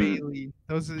or Bailey.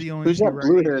 Those are the only Who's two that right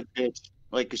blue-haired bitch?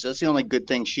 Like, 'cause that's the only good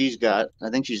thing she's got. I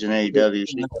think she's in AEW.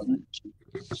 She's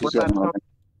got nothing.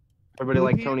 Everybody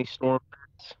like Tony Storm.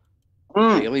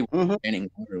 Bailey was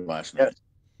winning last night.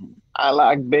 I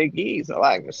like Big E's. I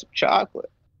like me some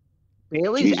chocolate.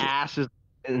 Bailey's ass is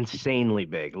insanely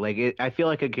big. Like I feel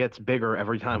like it gets bigger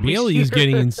every time. Bailey is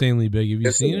getting insanely big. Have you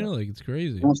Yes, seen it her? Like it's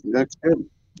crazy. That's good.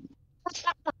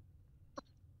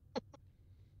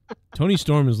 Tony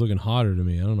Storm is looking hotter to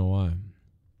me. I don't know why.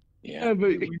 Yeah,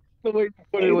 but the way you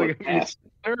put it, like,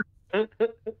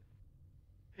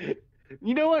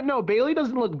 you know what? No, Bailey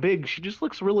doesn't look big. She just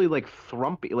looks really like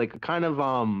thrumpy, like kind of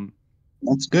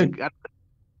That's good.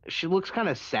 She looks kind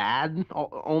of sad,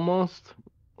 almost.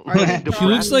 She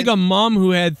looks like a mom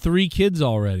who had 3 kids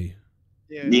already.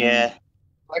 Yeah.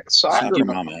 Like soccer.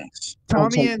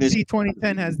 Tommy NC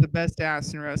 2010 has the best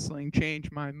ass in wrestling.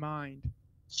 Change my mind.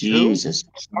 Jesus.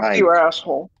 Fuck you,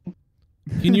 asshole.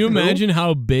 Can you imagine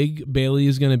how big Bailey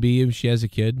is going to be if she has a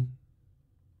kid?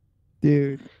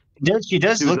 Dude. She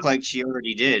does look like she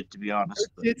already did, to be honest.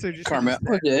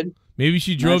 Carmella did. Maybe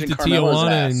she drove Imagine to Carmella's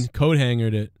Tijuana ass. and coat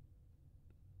hangered it.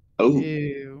 Oh.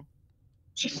 Ew.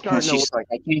 She's like,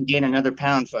 I can't gain another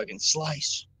pound, fucking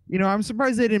slice. You know, I'm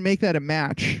surprised they didn't make that a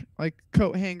match. Like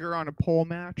coat hanger on a pole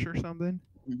match or something.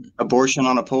 Abortion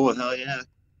on a pole, hell yeah.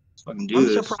 Let's fucking do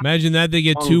this. Imagine that they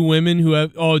get 2 women who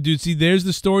have. Oh, dude, see, there's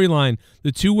the storyline.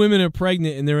 The 2 women are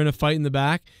pregnant and they're in a fight in the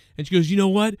back. And she goes, you know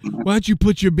what? Why don't you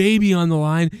put your baby on the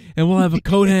line and we'll have a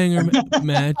coat hanger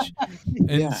match?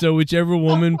 And so whichever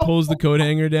woman pulls the coat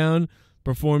hanger down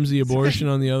performs the abortion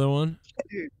on the other one.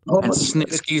 And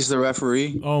Snitsky's the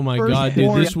referee. Oh my God,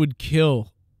 dude, this would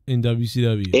kill in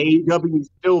WCW. AEW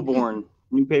stillborn.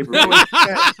 New paper.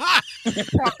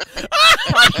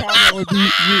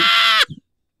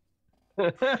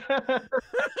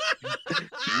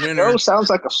 Joe sounds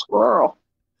like a squirrel.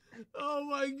 Oh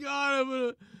my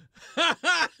God,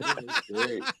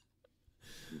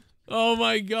 Oh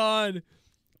my God.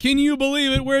 Can you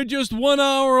believe it? We're just 1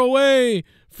 hour away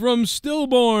from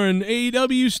stillborn,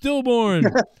 AEW stillborn.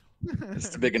 It's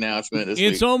the big announcement this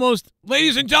week. It's almost,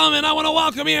 ladies and gentlemen, I want to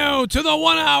welcome you to the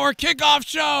 1 hour kickoff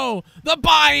show, The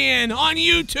Buy-In on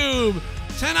YouTube.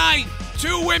 Tonight,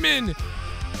 2 women.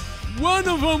 One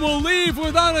of them will leave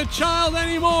without a child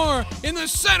anymore in the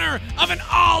center of an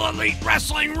all-elite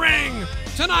wrestling ring.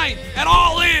 Tonight, at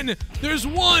All In, there's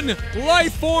one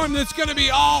life form that's going to be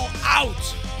all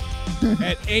out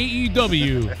at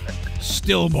AEW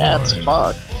Stillborn. That's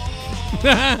fun.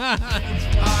 Check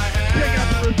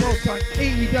out the results on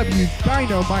AEW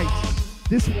Dynamite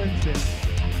this Wednesday.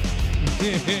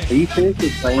 Are you seriously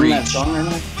playing that song or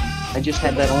not? I just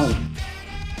had that on.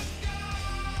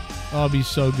 Oh, it'd be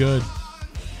so good.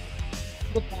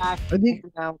 I think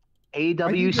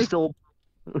AEW still.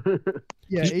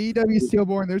 Yeah, AEW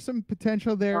stillborn. There's some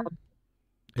potential there.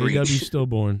 AEW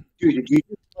stillborn. Dude, did you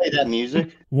just play that music?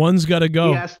 One's got to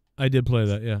go. Yes. I did play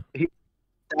that, yeah.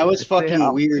 That was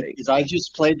fucking weird because I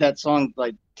just played that song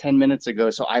like 10 minutes ago,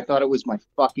 so I thought it was my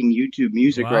fucking YouTube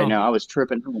music Wow. right now. I was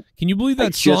tripping. Can you believe I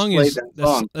that just song played is that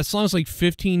song. that song's like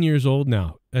 15 years old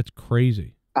now? That's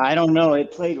crazy. I don't know.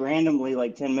 It played randomly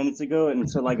like 10 minutes ago, and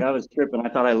so like I was tripping. I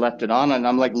thought I left it on, and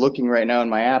I'm like looking right now in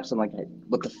my apps. I'm like, hey,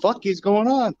 what the fuck is going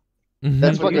on?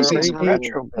 That's fucking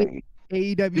retro.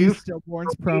 AEW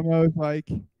stillborn's promos like.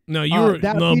 No, you were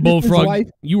no Bullfrog.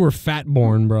 You were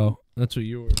fatborn, bro. That's what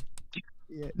you were.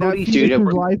 Yeah,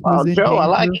 Dude, Joe, I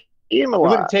like him a It would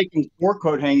lot. have taken 4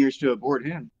 coat hangers to abort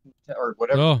him, or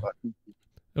whatever. Oh. the fuck.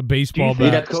 A baseball Do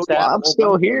you bat. think Well, I'm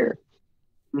still here.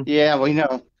 Yeah, we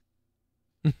know.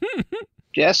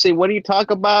 Jesse, what do you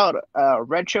talk about?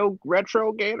 Retro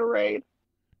Gatorade?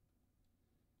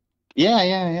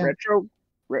 Yeah. Retro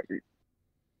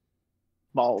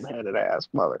bald-headed ass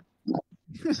mother.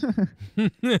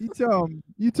 You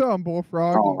tell him,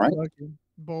 Bullfrog. All You right. fucking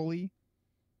bully.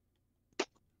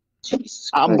 Jesus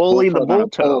I Christ, bully the Bullfrog on a bull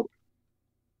toe. pole.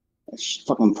 That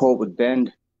fucking pole would bend.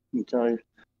 Let me tell you.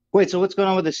 Wait, so what's going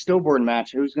on with the stillborn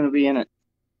match? Who's going to be in it?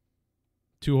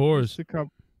 2 whores. Just a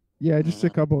couple. Yeah, just a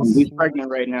couple. Who's pregnant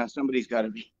right now? Somebody's got to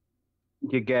be.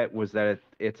 You get was that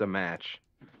it's a match.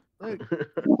 Look,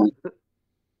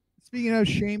 speaking of,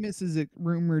 Sheamus is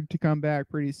rumored to come back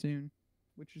pretty soon,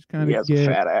 which is kind He of has a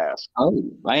fat ass. Oh,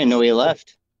 I didn't know he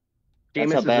left.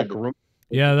 Sheamus That's is not a bad. groom.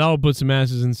 Yeah, that'll put some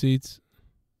asses in seats.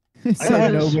 So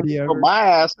nobody Put ever. my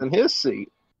ass in his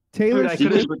seat. Taylor Dude, I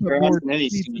Swift could've put put your more ass in any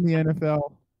seats seat. in the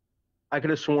NFL. I could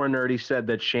have sworn Nerdy said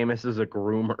that Sheamus is a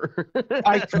groomer.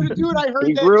 I could do it. I heard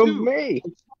He that groomed too. me.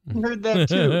 I heard that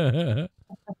too.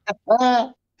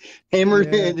 Hammer,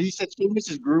 Yeah. he said Sheamus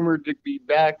is rumored to be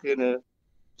back in a.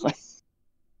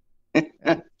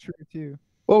 True too.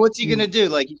 Well, what's he gonna do?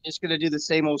 Like, he's just gonna do the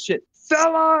same old shit,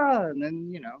 fella, and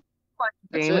then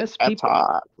that's Sheamus, it. That's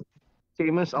hot.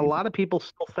 Sheamus, a lot of people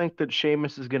still think that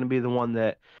Sheamus is going to be the one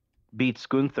that beats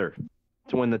Gunther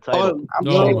to win the title. Oh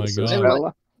my God.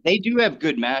 Fella. They do have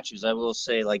good matches, I will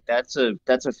say. Like, that's a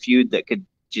feud that could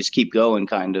just keep going,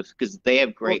 kind of, because they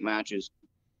have great matches.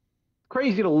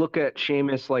 Crazy to look at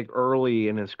Sheamus like early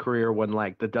in his career when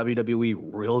like the WWE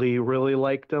really, really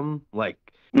liked him. Like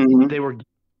they were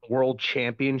world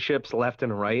championships left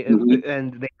and right,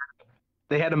 and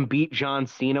they had him beat John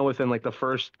Cena within like the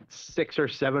first 6 or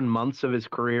 7 months of his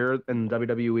career in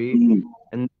WWE,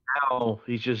 and now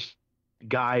he's just a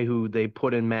guy who they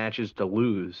put in matches to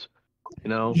lose. You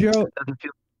know, Joe, doesn't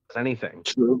feel like anything.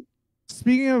 True.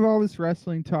 Speaking of all this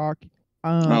wrestling talk,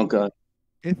 Oh god.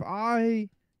 if I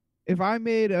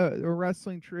made a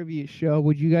wrestling trivia show,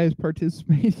 would you guys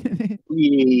participate in it?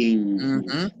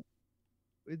 Mm-hmm.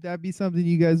 Would that be something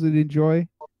you guys would enjoy?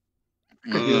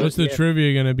 What's the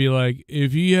trivia gonna be like?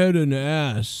 If he had an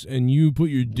ass and you put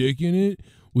your dick in it,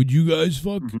 would you guys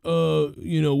fuck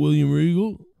William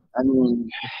Regal? I mean,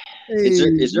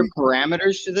 is there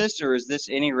parameters to this, or is this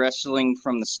any wrestling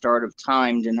from the start of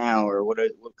time to now, or what are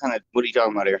you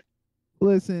talking about here?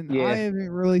 Listen, I haven't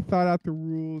really thought out the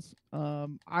rules.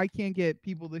 I can't get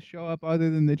people to show up other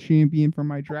than the champion for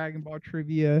my Dragon Ball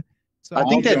trivia. So I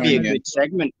think that'd be a good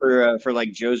segment for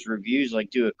like Joe's reviews. Like,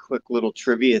 do a quick little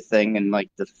trivia thing, and like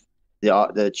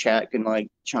the chat can like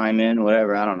chime in,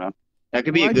 whatever. I don't know. That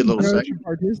could be a good little segment.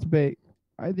 Participate.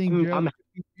 I think Joe.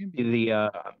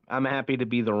 I'm happy to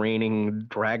be the reigning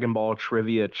Dragon Ball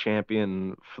trivia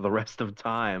champion for the rest of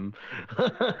time.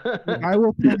 I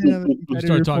will pin another You competitor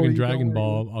start for talking you, Dragon don't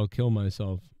worry. Ball, I'll kill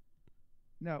myself.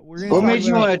 No, we're gonna. What talk made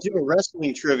you about- want to do a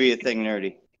wrestling trivia thing,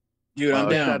 Nerdy? Dude, I'm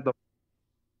down.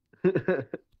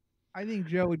 I think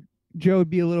Joe would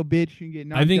be a little bitch and get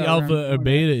knocked I think out Alpha around or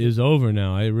Beta is over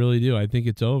now. I really do. I think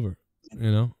it's over.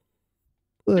 You know.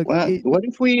 Look, what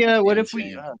if we? What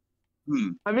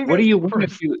do you win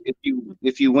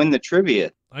if you win the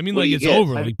trivia? I mean, What like do you it's get?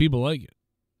 over. Like people like it.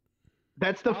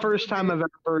 That's the first time I've ever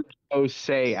heard Joe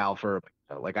say Alpha or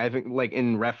Beta. Like I think, like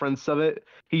in reference of it,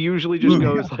 he usually just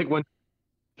goes like when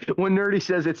Nerdy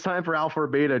says it's time for Alpha or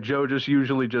Beta, Joe just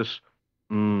usually just,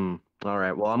 all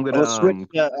right. Well, I'm gonna let's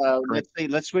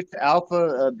switch to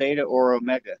Alpha, Beta, or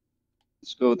Omega.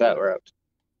 Let's go with that route.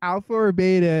 Alpha or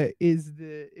Beta is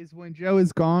when Joe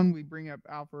is gone. We bring up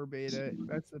Alpha or Beta.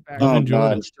 That's the back. Oh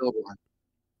God!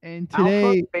 And today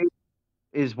Alpha Beta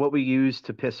is what we use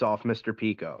to piss off Mr.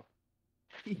 Pico.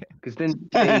 Because then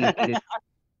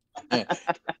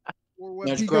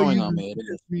It's growing on me. It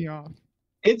is. Me off.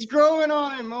 It's growing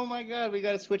on him. Oh my God! We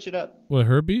got to switch it up. What,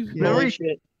 herpes? Holy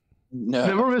shit! No.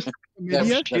 Remember Mr. That's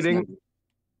shitting? not-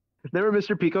 Remember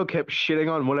Mr. Pico kept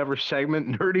shitting on whatever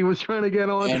segment Nerdy was trying to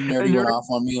get on? And Nerdy went off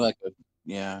on me like a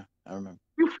I remember.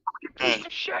 You fucking piece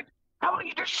of shit! How about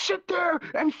you just sit there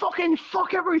and fucking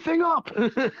fuck everything up? He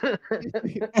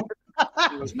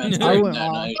was menstruating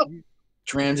that night.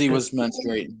 Transy was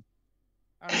menstruating.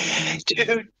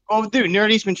 Dude,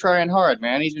 Nerdy's been trying hard,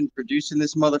 man. He's been producing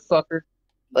this motherfucker.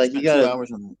 Like, you Spent 2 got.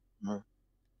 hours on Look,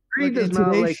 in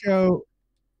today's show,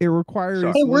 it requires.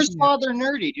 Hey, where's Father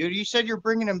Nerdy, dude? You said you're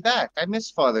bringing him back. I miss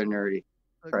Father Nerdy.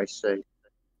 For Christ's sake.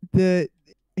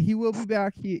 He will be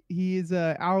back. He is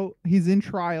out. He's in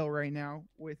trial right now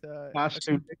with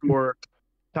costume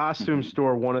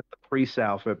store wanted the priest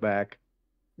outfit back.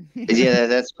 Yeah,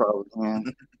 that's probably.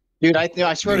 Man. Dude,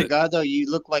 I swear to God, though, you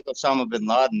look like Osama bin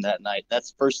Laden that night.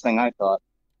 That's the first thing I thought.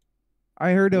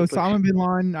 I heard Osama bin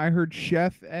Laden. I heard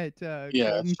Chef at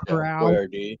Golden Corral.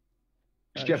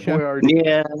 Chef Boyardee.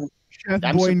 Yeah. Chef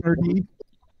Boy Nerdy.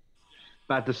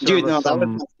 About to serve Dude, no, us that was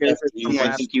some my favorite thing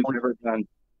I think you've ever done.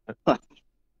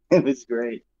 It was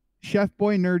great. Chef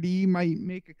Boy Nerdy might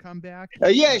make a comeback.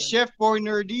 Yeah, Chef Boy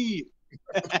Nerdy.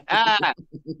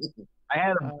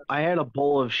 I had a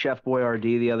bowl of Chef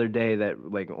Boyardee the other day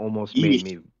that like almost made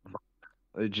me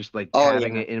just like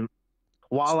having it in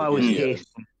while I was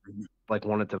tasting, like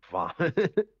wanted to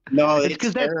vomit. No,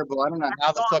 it's terrible. I don't know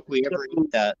how the fuck we ever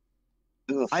eat that.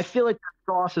 Ugh. I feel like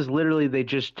the sauce is literally they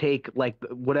just take like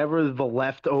whatever the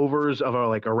leftovers of a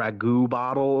ragu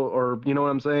bottle, or you know what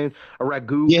I'm saying, a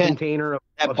ragu container of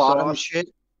bottom sauce. shit.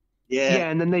 Yeah,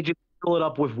 and then they just fill it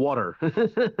up with water. Oh,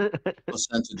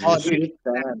 dude, it's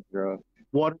bad, bro.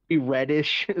 Watery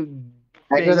reddish.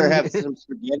 I'd rather have some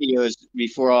SpaghettiOs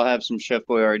before I'll have some Chef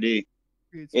Boyardee.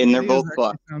 And they're both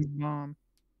fucked.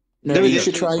 No, you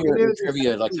should try your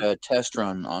trivia like a test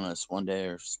run on us one day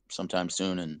or sometime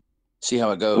soon and see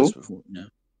how it goes. Before, you know.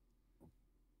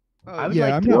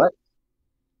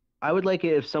 I would like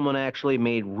it if someone actually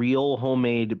made real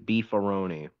homemade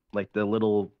beefaroni, like the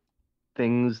little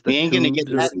things. We ain't gonna get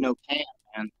that in no can,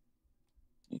 man.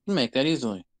 You can make that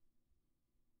easily.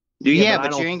 But you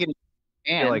ain't gonna.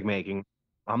 I feel like making.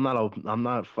 I'm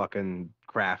not fucking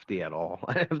crafty at all.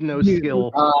 I have no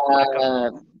skill.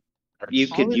 You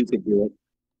could do it.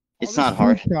 It's not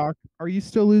hard. Shock. Are you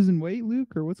still losing weight,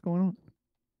 Luke, or what's going on?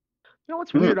 You know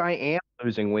what's weird? I am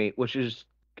losing weight, which is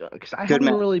because I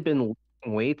haven't really been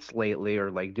lifting weights lately or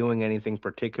like doing anything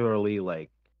particularly like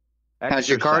exercise. How's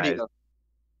your cardio?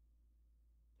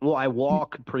 Well, I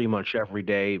walk pretty much every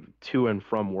day to and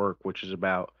from work, which is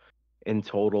about in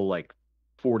total like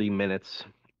 40 minutes.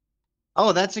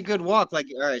 Oh, that's a good walk. Like,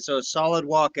 all right, so a solid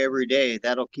walk every day.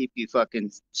 That'll keep you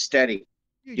fucking steady.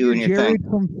 Doing your Jared thing.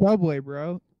 from Subway,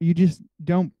 bro. You just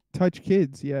don't touch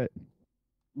kids yet.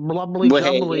 Lovely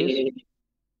jubblies.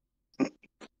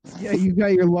 Yeah, you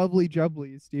got your lovely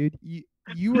jubblies, dude. You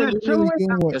were literally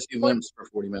doing what? Just limbs for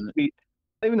 40 minutes. I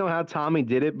don't even know how Tommy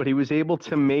did it, but he was able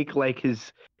to make like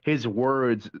his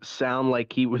words sound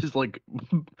like he was like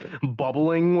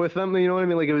bubbling with them. You know what I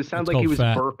mean? Like it sounds like he was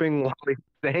burping while he was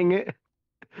saying it.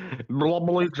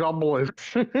 Blubbly jubblies.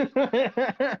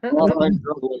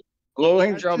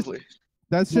 Glowing jumblies.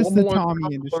 That's just the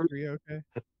Tommy industry, okay?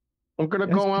 I'm gonna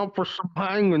go out for some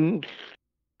hanging.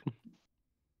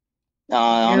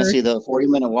 Honestly, the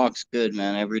 40-minute walk's good,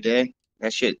 man. Every day,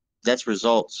 that's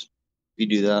results. If you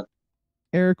do that,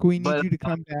 Eric, we need you to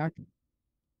come back,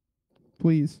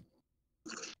 please.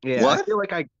 Yeah, what?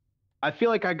 I feel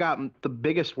like I got the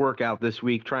biggest workout this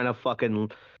week trying to fucking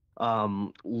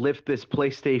lift this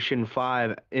PlayStation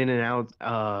 5 in and out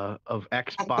of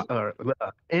Xbox, or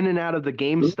in and out of the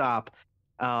GameStop,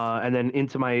 and then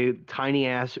into my tiny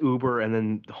ass Uber and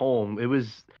then home.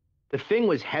 The thing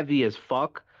was heavy as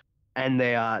fuck, and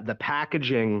the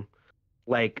packaging,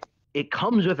 like it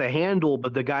comes with a handle,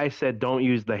 but the guy said don't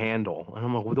use the handle. And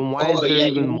I'm like, well, then why is there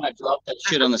even? You want to drop that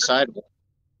shit on the sidewalk.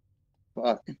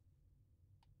 Fuck.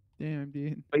 Damn,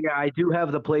 dude. But yeah, I do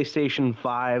have the PlayStation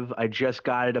 5. I just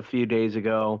got it a few days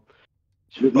ago.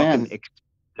 It's good, fucking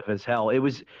expensive as hell.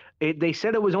 They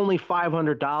said it was only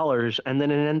 $500, and then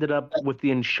it ended up with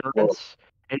the insurance.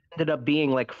 It ended up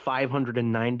being like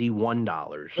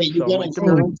 $591. Wait, you got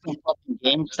insurance from fucking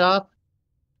GameStop?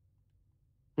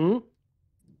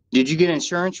 Did you get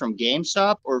insurance from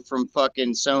GameStop or from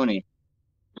fucking Sony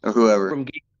or whoever? From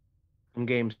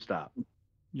GameStop.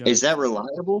 Is that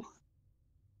reliable?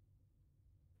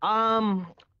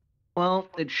 Well,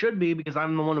 it should be because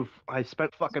I'm the one who I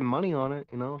spent fucking money on it,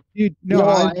 you know. Dude,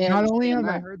 not only have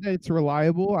I heard that it's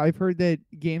reliable, I've heard that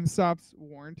GameStop's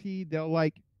warranty, they'll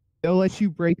let you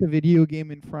break a video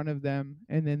game in front of them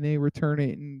and then they return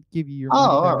it and give you your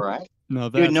money back. All right. No,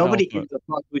 dude, nobody gives a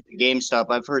fuck with the GameStop.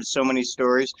 I've heard so many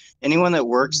stories. Anyone that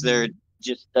works there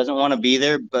just doesn't want to be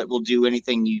there, but will do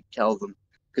anything you tell them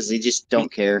because they just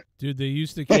don't care. Dude, they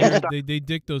used to care. they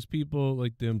dick those people,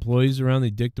 like the employees around. They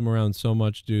dick them around so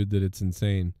much, dude, that it's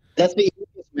insane. That's the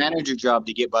easiest manager job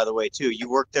to get, by the way, too. You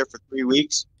work there for 3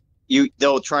 weeks,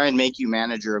 they'll try and make you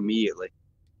manager immediately.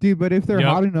 Dude, but if they're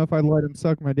hot enough, I'd let them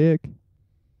suck my dick.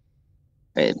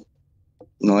 Hey,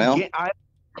 well,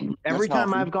 every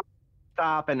time I've gone to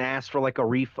stop and asked for like a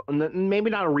refund, maybe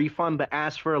not a refund, but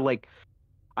asked for like,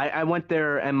 I went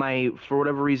there and for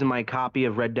whatever reason my copy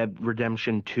of Red Dead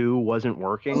Redemption 2 wasn't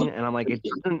working, and I'm like, it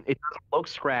doesn't look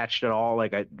scratched at all.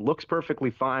 Like it looks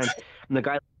perfectly fine. And the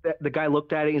guy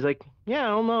looked at it. He's like, yeah, I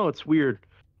don't know, it's weird.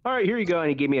 All right, here you go, and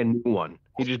he gave me a new one.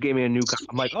 He just gave me a new copy.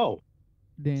 I'm like, oh.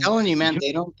 I'm telling you, man,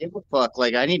 they don't give a fuck.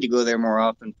 Like, I need to go there more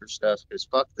often for stuff because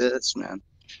fuck this, man.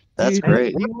 That's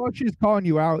great. He's calling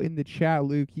you out in the chat,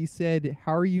 Luke. He said,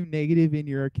 how are you negative in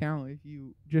your account if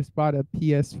you just bought a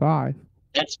PS5?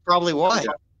 That's probably why.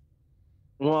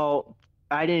 Well,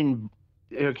 I didn't.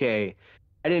 Okay.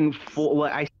 I didn't full.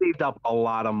 I saved up a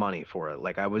lot of money for it.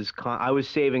 Like I was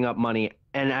saving up money,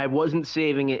 and I wasn't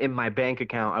saving it in my bank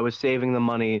account. I was saving the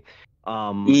money,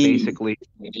 basically,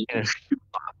 in a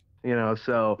shoebox, you know.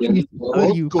 So you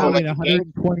probably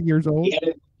 120 years old.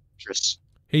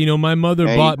 Hey, you know, my mother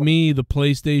bought me the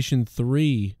PlayStation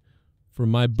 3 for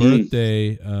my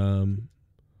birthday. And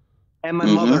my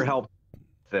mother helped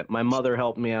with it. My mother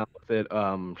helped me out with it.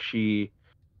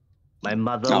 My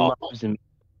mother loves me.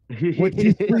 What,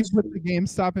 did you sleep with the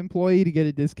GameStop employee to get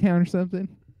a discount or something?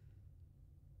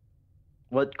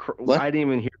 What? I didn't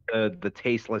even hear the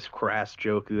tasteless, crass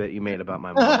joke that you made about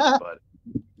my mom, but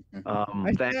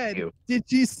thank you. Did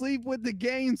you sleep with the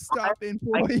GameStop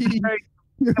employee?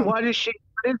 What is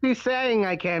he saying?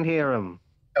 I can't hear him.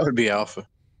 That would be Alpha.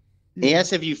 He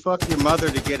asked if you fucked your mother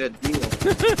to get a deal.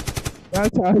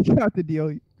 That's how I got the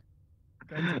deal.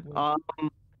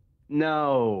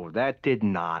 No, that did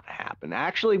not happen.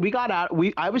 Actually, we got out.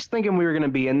 I was thinking we were gonna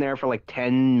be in there for like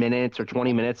 10 minutes or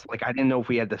 20 minutes. Like I didn't know if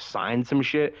we had to sign some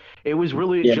shit. It was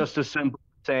really just as simple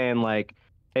as saying like,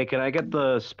 "Hey, can I get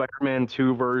the Spider-Man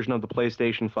 2 version of the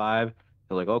PlayStation 5?"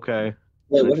 They're like, "Okay."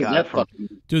 Wait, what is that fucking?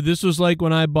 Dude, this was like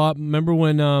when I bought. Remember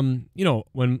when you know,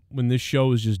 when this show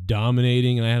was just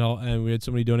dominating, and I had and we had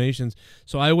so many donations.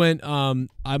 So I went.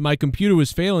 My computer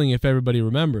was failing, if everybody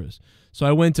remembers. So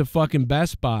I went to fucking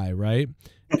Best Buy, right?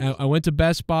 I went to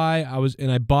Best Buy.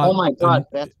 I bought. Oh my god,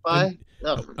 Best Buy!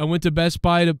 I went to Best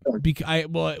Buy to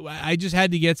I just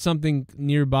had to get something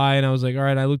nearby, and I was like, all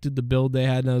right. I looked at the build they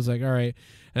had, and I was like, all right.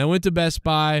 And I went to Best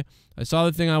Buy. I saw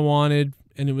the thing I wanted,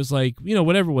 and it was like, you know,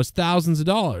 whatever it was, thousands of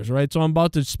dollars, right? So I'm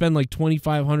about to spend like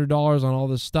 $2,500 on all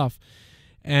this stuff,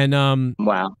 and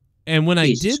wow. And when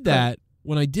I did that,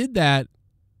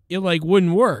 it like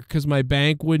wouldn't work because my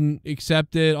bank wouldn't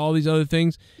accept it, all these other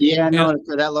things. Yeah, no,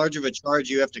 for that large of a charge,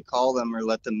 you have to call them or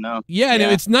let them know. Yeah, and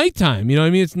it's nighttime. You know what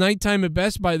I mean? It's nighttime at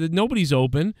Best Buy that nobody's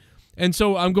open. And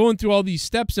so I'm going through all these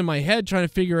steps in my head trying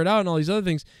to figure it out and all these other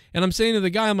things. And I'm saying to the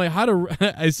guy, I'm like,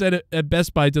 I said it at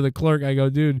Best Buy to the clerk, I go,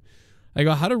 dude,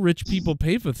 how do rich people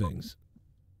pay for things?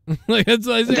 Like that's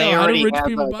what I say. How do rich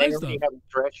people buy stuff? They already have a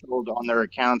threshold on their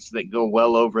accounts that go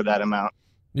well over that amount.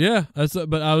 Yeah,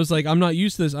 but I was like, I'm not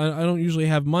used to this. I don't usually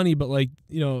have money, but like,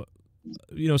 you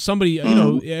know, somebody, you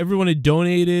know, everyone had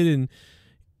donated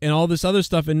and all this other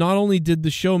stuff. And not only did the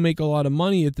show make a lot of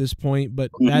money at this point,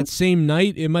 but that same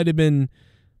night, it might have been,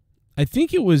 I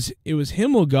think it was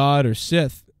Himmelgod or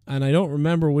Sith, and I don't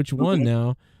remember which one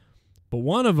now, but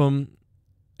one of them,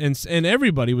 and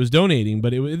everybody was donating,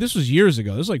 but this was years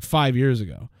ago. This was like 5 years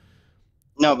ago.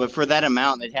 No, but for that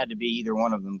amount, it had to be either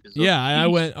one of them. Yeah, I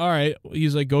went, all right.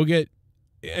 He's like, go get.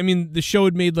 I mean, the show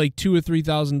had made like $2,000 or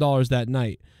 $3,000 that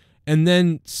night, and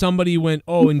then somebody went,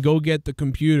 and go get the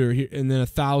computer here, and then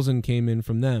 1,000 came in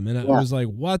from them, and I was like,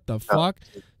 what the fuck?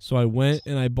 So I went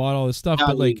and I bought all this stuff,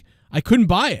 but like I couldn't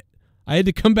buy it. I had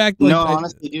to come back. Like,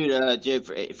 honestly,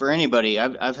 dude, for anybody,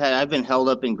 I've been held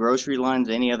up in grocery lines,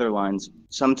 any other lines.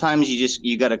 Sometimes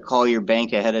you got to call your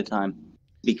bank ahead of time.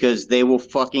 Because they will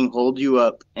fucking hold you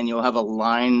up and you'll have a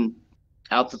line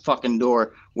out the fucking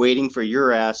door waiting for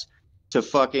your ass to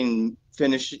fucking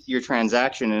finish your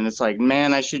transaction. And it's like,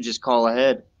 man, I should just call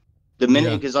ahead. The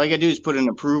minute, because all you gotta do is put an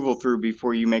approval through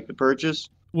before you make the purchase.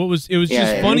 It was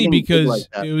just funny because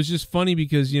it was just funny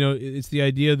because, you know, it's the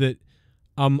idea that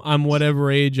I'm whatever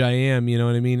age I am, you know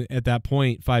what I mean, at that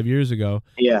point 5 years ago.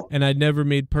 Yeah. And I'd never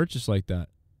made purchase like that.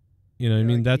 You know what I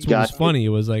mean? That's what was funny. It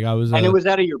was like I was... And it was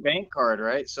out of your bank card,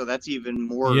 right? So that's even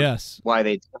more why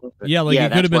they... Yeah, like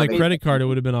it could have been a credit card. It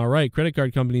would have been all right. Credit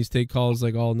card companies take calls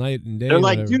like all night and day. They're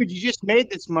like, dude, you just made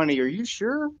this money. Are you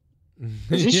sure?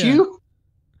 Is this you?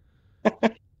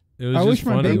 It was I wish just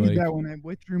my funny. bank did that when I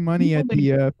withdrew money at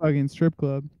the fucking strip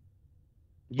club.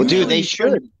 Well, dude, they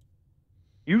should.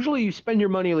 Usually you spend your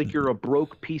money like you're a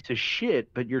broke piece of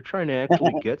shit, but you're trying to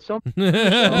actually get something.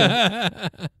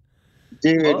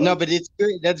 Dude, no, but it's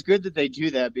good. That's good that they do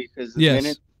that because the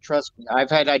minute, trust me, I've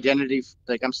had identity,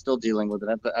 like I'm still dealing with it.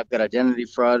 I've got identity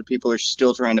fraud. People are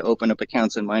still trying to open up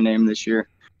accounts in my name this year.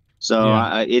 So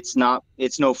it's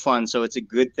no fun. So it's a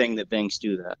good thing that banks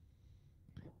do that.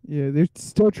 Yeah, they're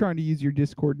still trying to use your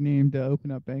Discord name to open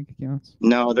up bank accounts.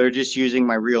 No, they're just using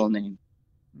my real name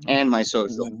and my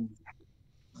social.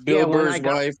 Bill Burr's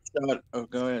wife shot. Oh,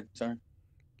 go ahead. Sorry.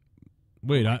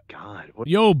 Wait, God.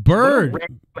 Yo, Bird.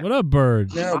 What up,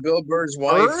 Bird? No, Bill Burr's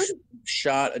wife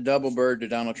shot a double bird to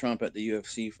Donald Trump at the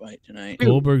UFC fight tonight.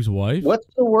 Goldberg's wife? What's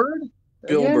the word?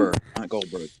 Bill Burr, not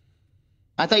Goldberg.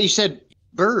 I thought you said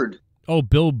Bird. Oh,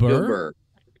 Bill Burr? Bill Burr.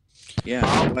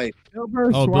 Yeah, his wife. Bill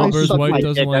Burr's wife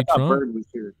doesn't like Trump? Bird was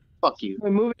here. Fuck you. We're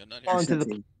moving on to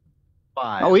the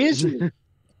 5. Oh, he is.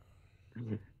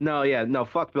 No, yeah, no.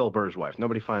 Fuck Bill Burr's wife.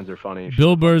 Nobody finds her funny.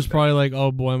 Bill Burr's probably like,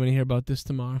 oh boy, I'm gonna hear about this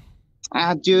tomorrow.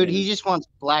 Dude, he just wants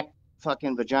black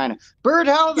fucking vagina. Bird,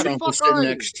 how the Trump was fuck sitting are you?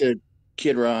 next to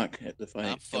Kid Rock at the fight.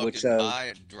 I'm fucking high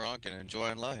and drunk and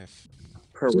enjoying life.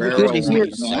 Pereira Good to hear,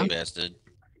 won. man. Bastard.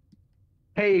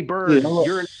 Hey, Bird,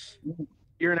 Dude,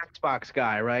 you're an Xbox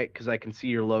guy, right? Because I can see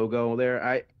your logo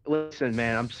there. Listen,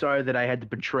 man. I'm sorry that I had to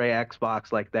betray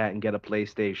Xbox like that and get a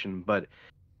PlayStation, but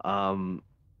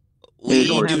We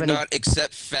don't do have any- not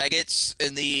accept faggots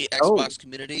in the Xbox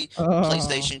community.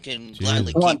 PlayStation can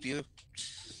gladly keep you.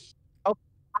 Oh,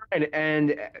 fine.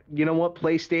 And you know what?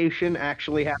 PlayStation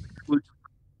actually has exclusives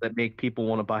that make people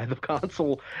want to buy the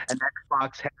console, and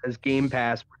Xbox has Game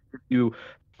Pass, which gives you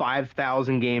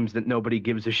 5,000 games that nobody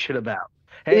gives a shit about.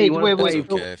 Hey, you want to play?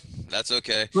 That's okay. That's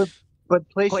okay. But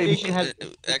PlayStation has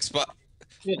Xbox.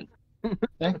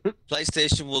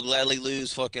 PlayStation will gladly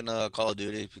lose fucking Call of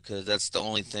Duty because that's the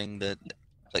only thing that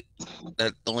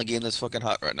the only game that's fucking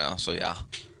hot right now. So yeah.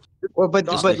 Well, but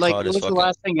Just like, because what it's was the fucking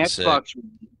last thing sick. Xbox?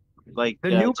 Like The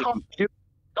new Call of Duty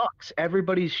sucks.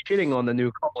 Everybody's shitting on the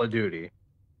new Call of Duty.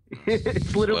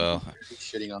 It's literally Well,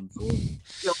 shitting on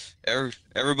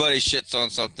everybody shits on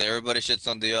something. Everybody shits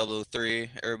on Diablo 3.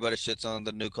 Everybody shits on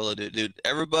the new Call of Duty. Dude,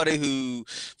 everybody who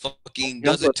fucking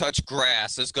doesn't touch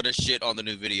grass is gonna shit on the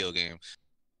new video game.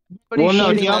 Well, no,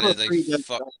 Everybody Diablo is a 3 does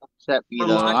fuck- upset me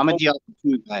though. I'm a Diablo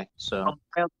 2 guy, so.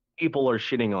 people are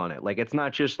shitting on it. Like, it's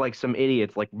not just like some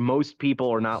idiots. Like, most people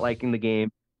are not liking the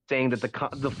game, saying that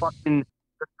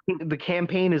the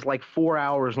campaign is like 4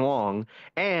 hours long,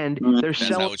 and they're That's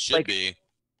selling how it should like be.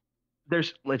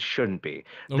 it shouldn't be.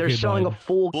 Okay, They're selling a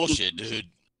full Bullshit, dude.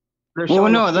 They're Well,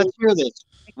 selling no, a let's full- hear this.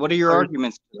 What are your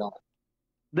arguments to that?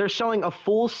 They're selling a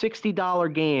full $60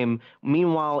 game.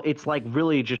 Meanwhile, it's like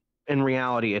really just in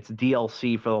reality, it's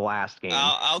DLC for the last game.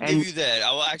 I'll And- give you that.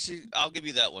 I'll give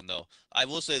you that one though. I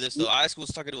will say this though. I was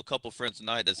talking to a couple friends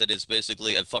tonight that said it's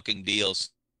basically a fucking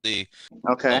DLC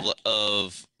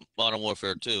of Modern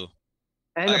Warfare 2.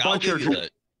 And Like, a bunch I'll of give you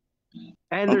that.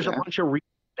 and there's a bunch of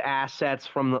assets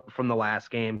from the last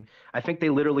game. I think they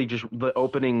literally just the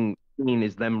opening scene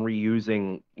is them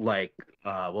reusing like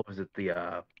what was it,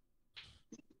 the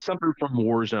something from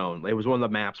Warzone. It was one of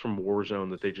the maps from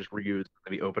Warzone that they just reused for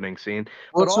the opening scene.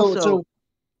 Well, But so- also, so-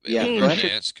 yeah, go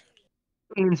ahead.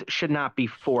 games should not be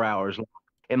 4 hours long.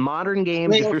 In modern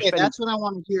games, Wait, if you're okay, spending that's what I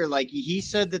want to hear. Like he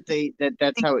said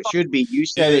that's how it should be. You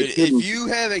said Dude, it shouldn't. if you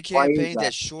have a Why is campaign that?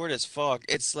 that's short as fuck,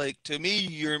 it's like, to me,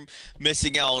 you're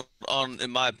missing out on,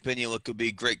 in my opinion, what could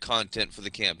be great content for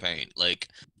the campaign. Like,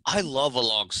 I love a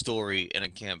long story in a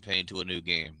campaign to a new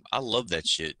game. I love that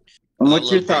shit. And I what's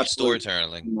love your great thoughts?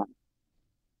 storytelling.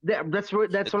 That's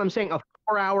what I'm saying. A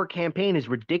 4-hour campaign is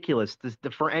ridiculous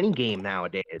for any game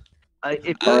nowadays.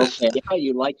 Okay, yeah,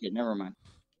 you like it. Never mind.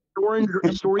 Are you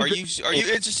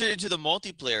interested into the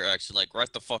multiplayer action? Like,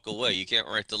 right the fuck away. You can't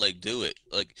right to like do it.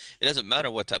 Like, it doesn't matter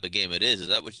what type of game it is.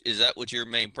 Is that what your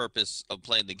main purpose of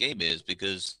playing the game is?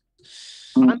 Because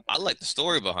I like the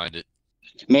story behind it.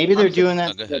 Maybe they're doing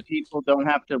that go so that ahead. people don't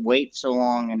have to wait so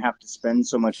long and have to spend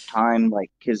so much time, like,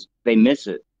 because they miss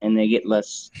it and they get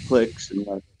less clicks and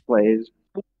less plays.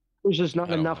 There's just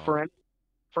not enough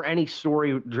for any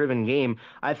story-driven game.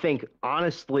 I think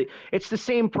honestly, it's the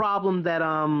same problem that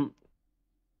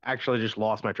actually I just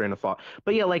lost my train of thought.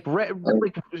 But yeah, like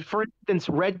for instance,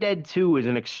 Red Dead 2 is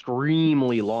an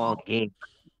extremely long game.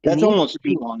 That's almost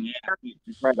too long. Yeah, you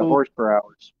ride a horse per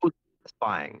hour.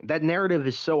 Satisfying. That narrative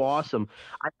is so awesome.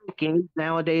 I think games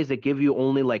nowadays that give you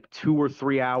only like 2 or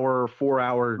 3 hour, 4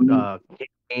 hour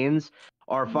campaigns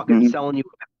are fucking selling you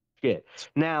shit.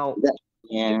 Now,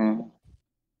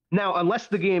 Now, unless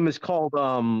the game is called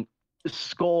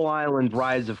Skull Island: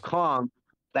 Rise of Kong,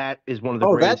 that is one of the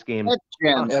greatest games.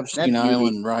 Epstein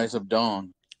Island: Rise of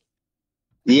Dawn.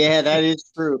 Yeah, that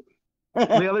is true.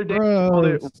 The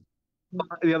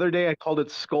other day I called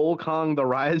it Skull Kong: The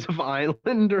Rise of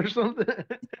Island or something.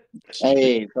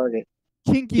 Hey, fuck it.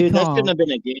 Kinky Dude, that Kong. shouldn't have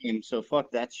been a game, so fuck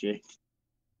that shit.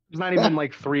 It's not even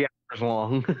like 3 hours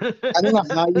long. I don't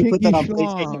know how you put that on Pinky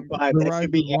PlayStation Schlong, 5. The That Rise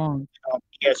should be of Wong. on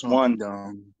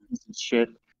PS1. Shit.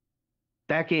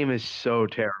 That game is so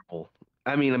terrible.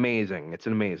 I mean, amazing. It's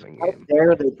an amazing How game.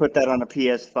 dare they put that on a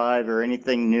PS5 or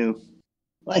anything new?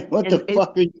 Like, what the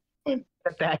fuck are you doing?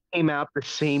 That came out the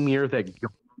same year that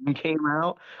Golem came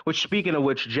out. Which, speaking of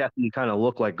which, Jesse kind of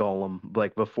looked like Golem,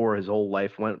 like before his whole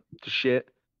life went to shit.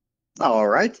 All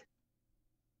right.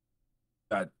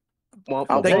 God. Well,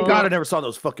 Thank God I never saw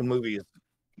those fucking movies.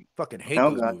 Fucking hate Oh,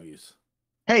 those God. movies.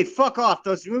 Hey, fuck off.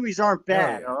 Those movies aren't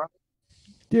bad, all right?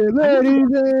 Dear ladies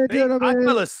and I gentlemen.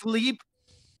 fell asleep.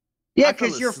 Yeah, I fell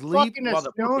because you're asleep fucking a while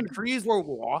the stoner. fucking trees were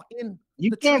walking. You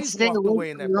The can't trees stay walked away away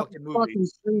in from that the fucking movie. fucking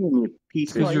screen, you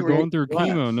piece of Because you're shit. going through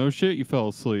chemo. No shit, you fell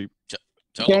asleep.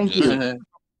 Thank you.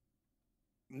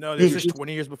 No, this Dude, is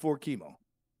 20 years before chemo.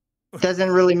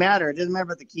 doesn't really matter. It doesn't matter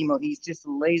about the chemo. He's just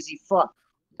a lazy fuck.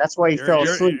 That's why he You're- fell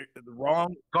you're- asleep. you're the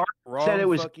wrong said it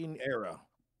was fucking era.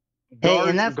 Hey,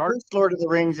 in that first Lord of the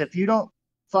Rings, if you don't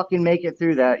fucking make it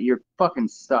through that, you're fucking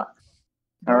stuck.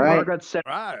 All right.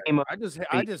 Right.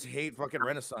 I just hate fucking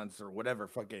Renaissance or whatever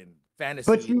fucking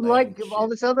fantasy. But you land like shit. all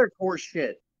this other horse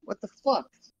shit. What the fuck?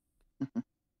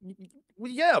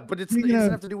 Well, yeah, but it Speaking doesn't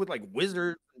of- have to do with like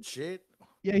wizards and shit.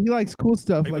 Yeah, he likes cool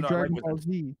stuff Even like though I like Dragon Ball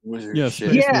Z. Yeah,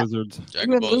 space Yeah. wizards.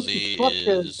 Dragon Ball Z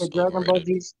is Dragon Ball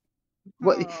Z's.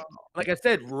 What? Like I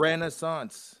said,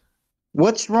 Renaissance.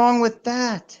 What's wrong with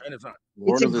that? Renaissance.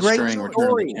 Lord It's of a the great String, Return of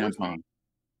story. the Tampon.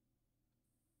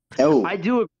 Oh, I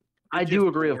do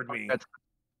agree with that.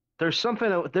 There's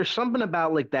something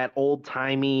about like that old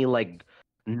timey like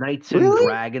Knights and Really?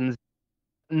 Dragons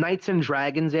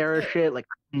era shit. Like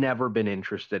I've never been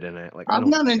interested in it. Like I I'm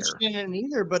don't not care. interested in it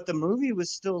either, but the movie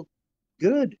was still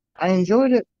good. I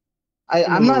enjoyed it. The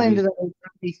I'm not movie. into that old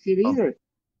timey shit either.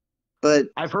 But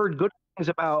I've heard good things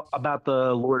about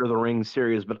the Lord of the Rings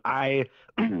series, but I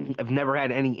have never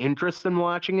had any interest in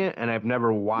watching it, and I've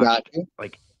never watched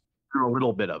like a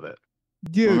little bit of it.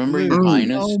 Dude, Remember Luke, Your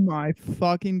Highness? oh my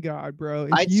fucking god, bro!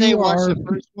 If I'd you say watch are, the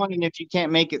first one, and if you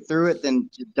can't make it through it, then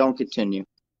don't continue.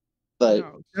 But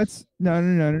no, that's no.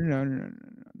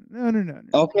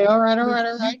 okay, all right.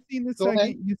 You've seen the Go ahead.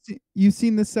 second. You've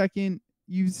seen the second.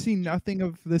 You've seen nothing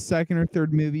of the second or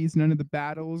third movies. None of the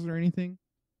battles or anything.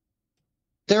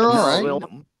 They're all right. Well,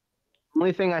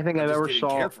 only thing I think I I've just ever didn't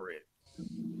saw. care for it.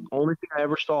 Only thing I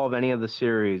ever saw of any of the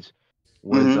series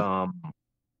was Mm-hmm.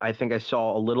 I think I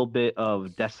saw a little bit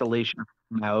of Desolation of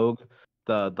Smaug,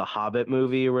 the Hobbit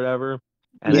movie or whatever,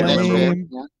 and Yeah, I that's remember fair.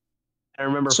 Yeah. I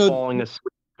remember So- falling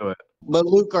asleep to it. But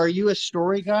Luke, are you a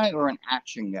story guy or an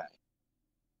action guy?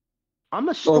 I'm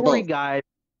a story both. guy.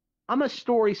 I'm a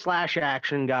story /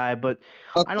 action guy, but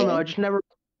I don't know.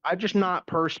 I'm just not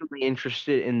personally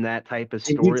interested in that type of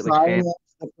Did story. you try Like, and watch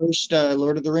the first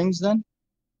Lord of the Rings then?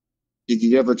 Did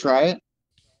you ever try it?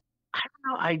 I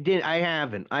don't know. I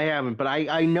haven't. But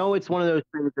I know it's one of those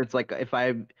things that's like it's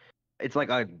like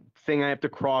a thing I have to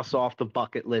cross off the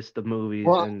bucket list of movies.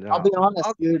 Well, And I'll be honest,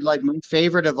 dude. Like my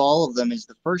favorite of all of them is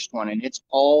the first one, and it's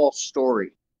all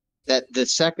story. That the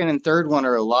second and third one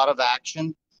are a lot of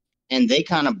action, and they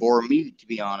kind of bore me, to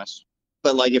be honest.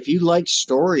 But like, if you like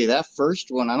story, that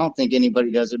first one, I don't think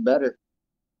anybody does it better.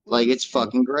 Like, it's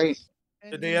fucking great.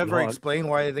 Did they ever explain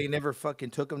why they never fucking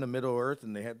took him to Middle Earth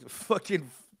and they had to fucking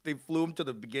they flew him to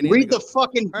the beginning? Read and they the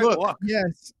fucking "All right, book. walk."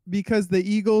 Yes, because the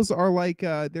Eagles are like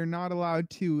they're not allowed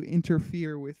to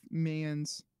interfere with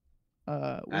man's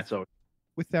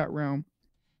with that realm.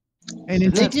 And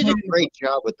They did a great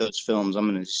job with those films, I'm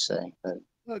gonna say.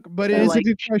 But it is a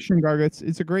good question, Garguts.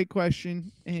 It's a great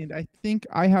question, and I think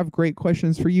I have great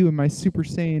questions for you in my Super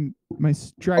Saiyan, my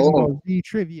Dragon Ball Z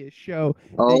trivia show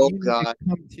Oh, that you need God. to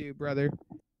come to, brother.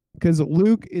 Because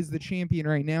Luke is the champion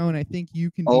right now, and I think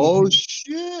you can. Oh beat him.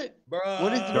 shit! Bruh,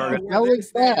 What is the hell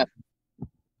is that? What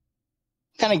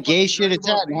kind of gay shit is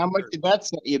that? And how much did that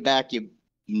set you back, you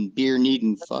beer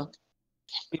needing fuck?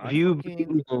 If you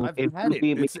I've had it.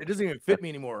 It doesn't even fit me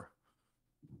anymore.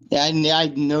 Yeah, I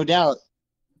no doubt.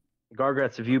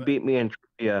 Garguts, if you beat me in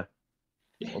trivia,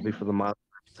 it'll be for the month.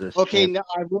 Okay, now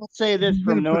I will say this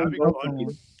from knowing That'd be both fun. of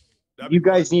you. You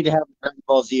guys need to have Dragon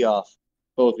Ball Z off,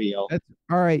 both of y'all. That's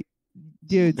all right,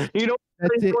 dude. You know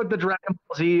That's it. what the Dragon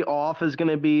Ball Z off is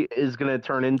gonna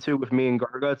turn into with me and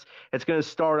Garguts? It's gonna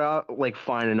start out like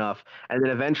fine enough, and then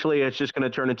eventually it's just gonna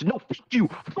turn into no fuck you,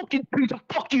 fucking piece of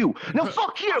fuck you, no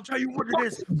fuck you. I'll tell you what it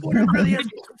is. What it really is.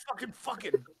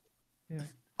 Fucking.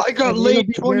 I got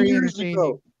laid 20 years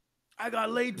ago. I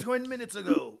got laid 20 minutes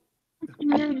ago.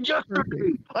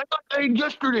 Yesterday. I got laid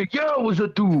yesterday. Yeah, I was a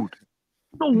dude.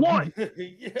 So what?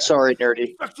 Sorry,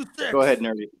 nerdy. Go ahead,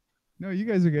 nerdy. No, you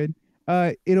guys are good.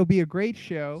 It'll be a great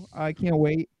show. I can't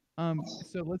wait.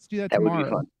 So let's do that That would be tomorrow.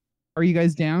 fun. Are you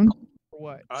guys down? Or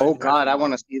what? Oh God, I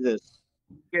want to see this.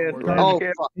 Oh,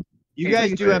 fuck. You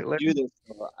guys do have to do this.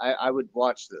 I would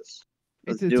watch this.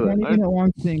 Let's It's a do 20-minute it.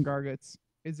 long thing, Garguts.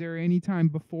 Is there any time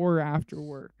before or after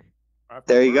work?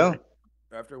 There you go.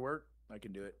 After work, I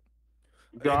can do it.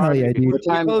 Hell yeah, dude. What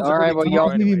time? All right, well,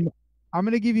 y'all. I'm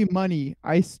gonna give you money.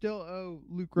 I still owe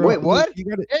Luke. Wait, Luke, what? You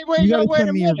gotta, Hey, wait, you no, gotta wait send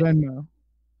a me your minute. Venmo.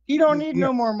 You don't need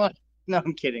no more money. No,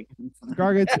 I'm kidding.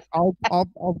 Garguts,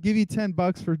 I'll give you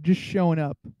 $10 for just showing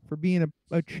up, for being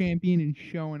a champion and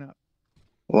showing up.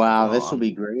 Wow, this will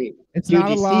be great. It's Dude,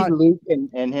 not you a lot. see Luke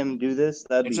and him do this?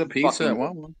 That'd It's be a pizza at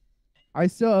fucking- Walmart. I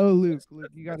still owe Luke.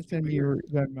 Luke, you got to send me your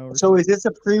Venmo. Or So is this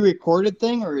a pre-recorded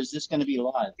thing or is this going to be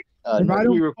live? if I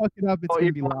don't fuck it up, it's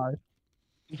gonna be live.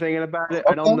 Thinking about it,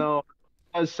 I don't know.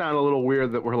 It does sound a little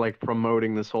weird that we're like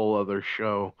promoting this whole other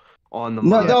show on the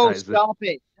No, Monetize. stop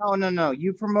it. No.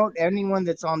 You promote anyone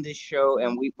that's on this show,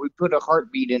 and we put a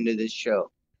heartbeat into this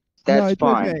show. That's no, it's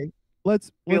fine. okay.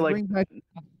 Let's bring back.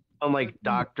 I'm like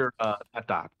Doctor, not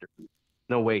Doctor.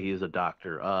 No way, he's a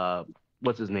doctor.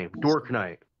 What's his name? Dork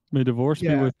Knight. May divorce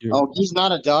be with you. Oh, he's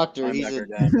not a doctor. He's a.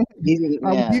 We need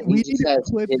to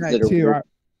clip that too.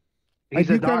 I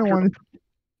do kind of want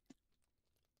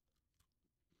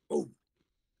to.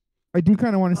 I do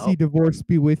kind of want to see divorce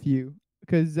be with you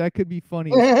because that could be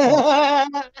funny.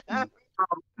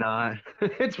 Nah,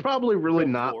 it's probably really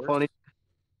not funny.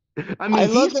 I mean, I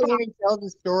love that when he tells the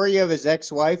story of his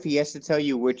ex-wife, he has to tell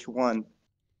you which one.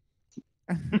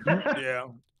 Yeah,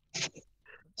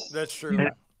 that's true.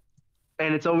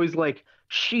 And it's always like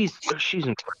she's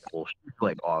incredible. She's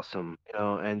like awesome, you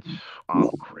know. And I'm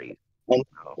crazy.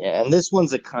 Yeah, and this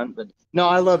one's a cunt. But no,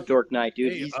 I love Dork Knight,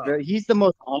 dude. He's the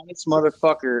most honest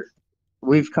motherfucker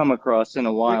we've come across in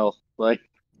a while. Like,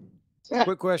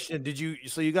 quick question: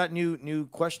 So you got new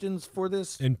questions for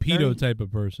this? And pedo type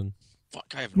of person.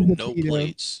 Fuck, I have no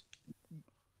plates.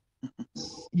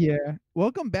 Yeah.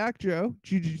 Welcome back, Joe.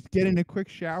 Did you just get in a quick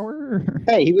shower? Or?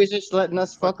 Hey, he was just letting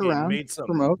us fuck around.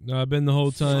 Promote. No, I've been the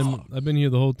whole time. I've been here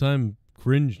the whole time.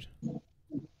 Cringed.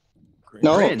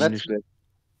 No, that's good.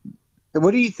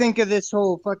 What do you think of this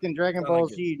whole fucking Dragon Ball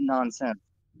Z nonsense?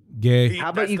 Gay.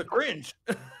 How about you the cringe?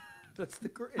 That's the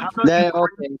cringe. How about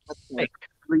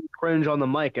you cringe on the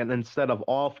mic and instead of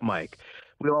off mic?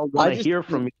 We all want to hear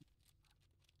from you.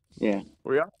 Yeah.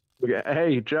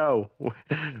 Hey, Joe.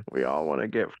 We all want to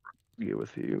get free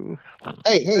with you.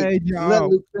 Hey, Joe. let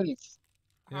Luke finish.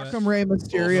 How come Rey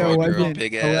Mysterio wasn't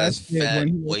big ass arrested fat when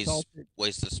he was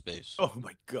waste of space. Oh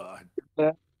my god.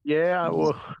 Yeah,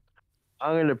 well,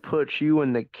 I'm gonna put you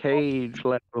in the cage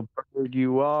like a bird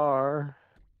you are.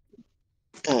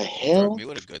 The hell? Me,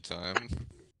 what a good time.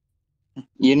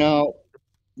 You know.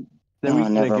 Then we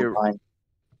never get, mind.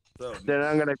 Then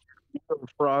I'm gonna get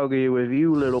froggy with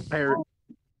you, little parrot.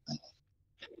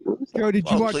 Joe, did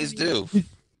you watch? Please do.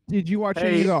 Did you watch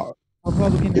any of the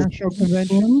Republican National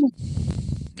Convention?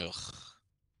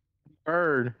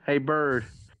 Bird, hey Bird.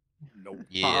 Nope.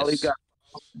 Yes.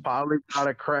 Polly got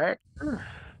a crack.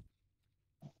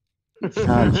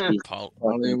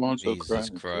 Jesus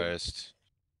Christ.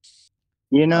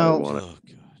 You know,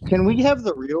 can we have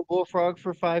the real bullfrog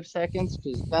for 5 seconds?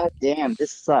 Because goddamn,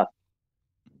 this sucks.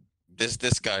 This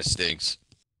guy stinks.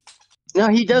 No,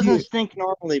 he doesn't stink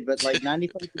normally, but like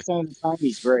 95% of the time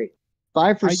he's great.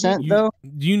 5% though.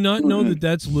 Do you not know that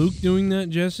that's Luke doing that,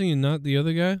 Jesse, and not the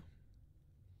other guy?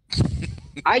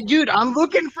 Dude, I'm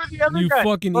looking for the other guy. You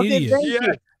fucking idiot. Thank you.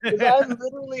 I'm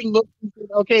literally looking for.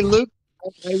 Okay, Luke,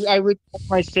 I retract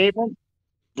my statement.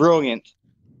 Brilliant.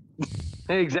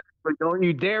 Exactly. Don't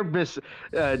you dare disrespect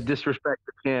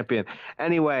the champion.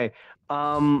 Anyway,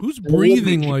 who's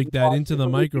breathing like that into the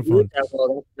microphone?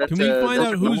 Can we find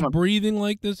out who's breathing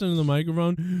like this into the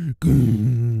microphone?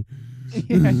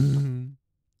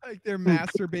 Like they're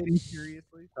masturbating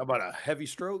furiously. How about a heavy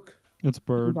stroke? It's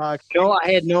Bird. No,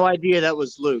 I had no idea that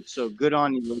was Luke. So good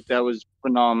on you, Luke. That was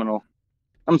phenomenal.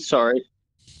 I'm sorry.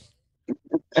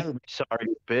 Sorry,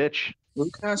 bitch.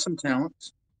 Luke has some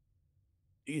talents.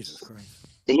 Jesus Christ.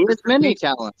 He has many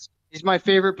talents. He's my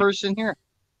favorite person here.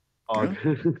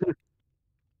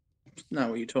 Not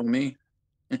what you told me.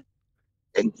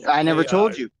 I never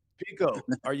told you. Pico,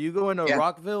 are you going to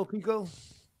Rockville, Pico?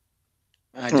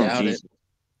 I doubt it.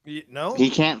 No? He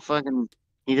can't fucking.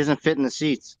 He doesn't fit in the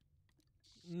seats.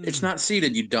 It's not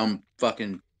seated, you dumb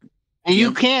fucking. And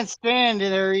you can't stand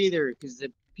there either because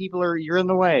the people are. You're in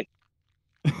the way.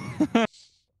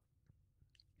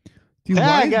 Dude,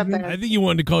 I think he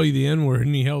wanted to call you the N-word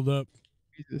and he held up.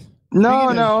 Jesus.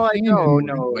 No,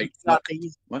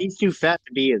 he's too fat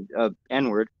to be a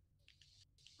N-word.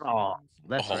 Oh,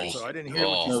 that's right. So I didn't hear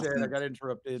what you said. I got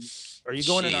interrupted. Are you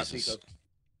going or not, Pico?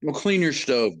 Well, clean your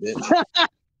stove, bitch.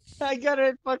 I got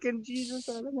it, fucking Jesus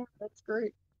out of there. That's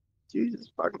great.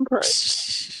 Jesus fucking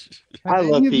Christ. I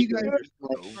love you guys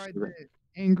tried the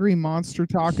Angry Monster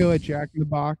Taco at Jack in the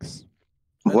Box.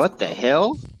 What the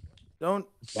hell? Don't.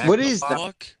 What is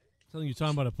that? You're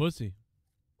talking about a pussy.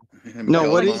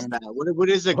 No, what is that? What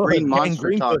is a green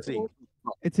monster taco?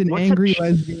 It's an angry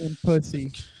lesbian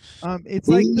pussy. It's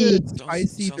like the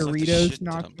spicy Doritos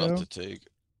nacho.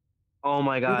 Oh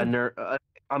my god,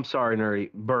 I'm sorry,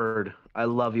 Nerdy. Bird, I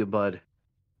love you, bud.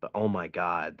 But oh my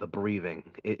god, the breathing.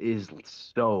 It is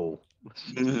so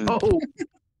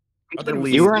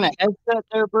You wearing a headset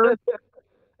there, Bird?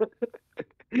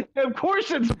 Of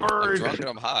course it's I'm Bird. drunk and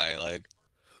I'm high. Like,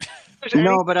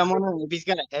 No, but I'm wondering if he's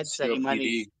got a headset. He might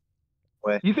need.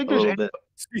 You think a there's little bit.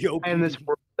 anybody in this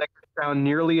world that could sound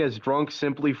nearly as drunk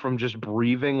simply from just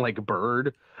breathing like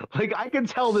Bird? Like I can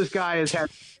tell this guy has had.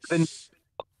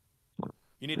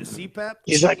 You need a CPAP?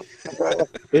 He's like,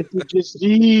 it's a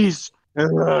disease.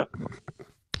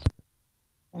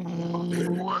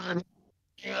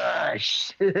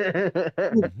 Gosh.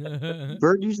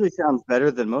 Bird usually sounds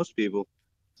better than most people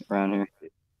around here.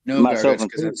 No, Myself that's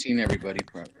because included. I've seen everybody.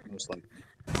 Most likely.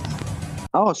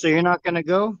 Oh, so you're not gonna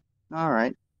go? All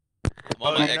right. I'm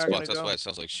on you're my not Xbox. gonna That's go? why it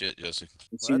sounds like shit, Jesse.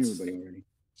 I've seen everybody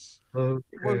already. Well,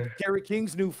 Kerry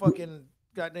King's new fucking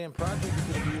goddamn project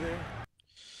is gonna be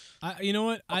there. You know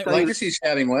what? Legacy's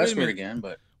having Wait a Westward minute. again,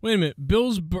 but Wait a minute.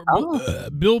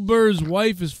 Bill Burr's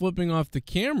wife is flipping off the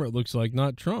camera. It looks like,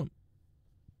 not Trump.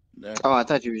 Oh, I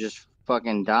thought you were just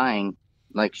fucking dying,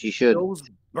 like she should. Bill's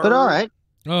But all right.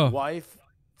 Oh. Wife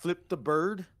flipped the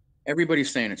bird.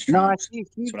 Everybody's saying it's No, Trump. dude,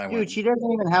 want. she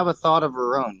doesn't even have a thought of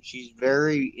her own. She's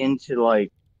very into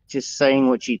like just saying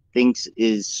what she thinks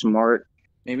is smart.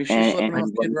 Maybe she's flipping off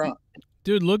Kid Rock.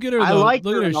 Dude, look at her. I Though. like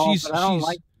look her at and her. all, She's but I don't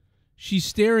like. she's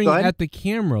staring Go ahead. at the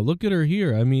camera. Look at her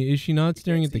here. I mean, is she not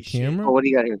staring at the camera? Oh, what do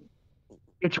you got here?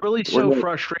 It's really so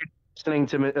frustrating listening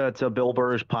to Bill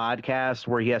Burr's podcast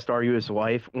where he has to argue his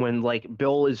wife when like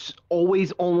Bill is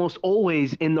almost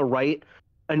always in the right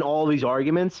in all these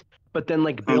arguments, but then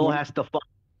like Bill has to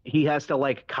he has to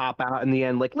like cop out in the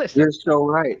end. Like, listen, You're so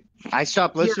right. I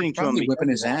stopped listening to him. Probably whipping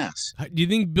his ass. Do you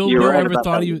think Bill You're Burr right ever about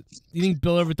thought that. he was? Do you think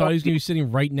Bill ever thought he was gonna be sitting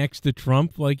right next to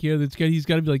Trump? Like, yeah, that's he's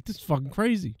got to be like, this is fucking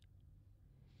crazy.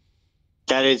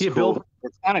 That is Yeah, cool. Bill-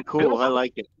 It's kind of cool. Bill- I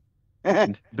like it.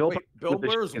 Bill, Wait, Bill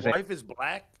Burr's wife is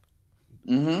black?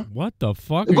 Mm-hmm. What the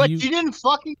fuck? What? Are you? You didn't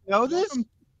fucking know this?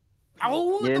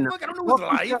 Oh, what Yeah, the no. fuck? I don't know his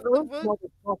life. What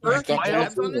the fuck? My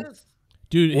dad's on this?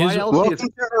 Dude, Why his else Welcome is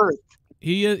to Earth.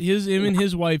 him and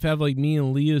his wife have like me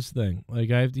and Leah's thing. Like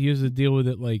he has to deal with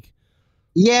it. Like,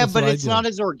 Yeah, That's but what I it's do. not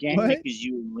as organic What? as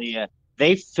you and Leah.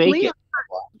 They fake Leah-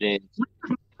 it.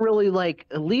 really like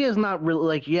Leah's not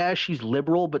really like she's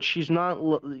liberal, but she's not.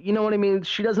 You know what I mean?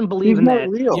 She doesn't believe She's in not that.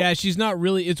 real. yeah, she's not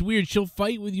really. It's weird. She'll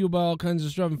fight with you about all kinds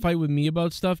of stuff and fight with me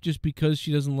about stuff just because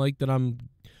she doesn't like that I'm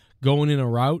going in a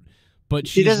route. But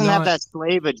She she's doesn't have not- that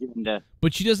slave agenda.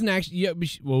 But she doesn't actually. Yeah,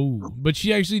 but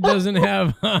she actually doesn't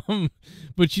have.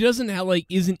 But she doesn't have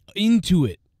isn't into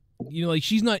it. You know, like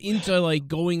she's not into like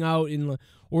going out and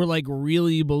or like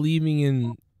really believing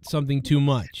in something too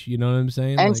much. You know what I'm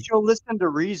saying? And Like, she'll listen to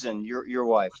reason, your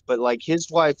wife. But like his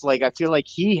wife, like I feel like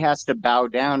he has to bow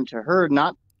down to her,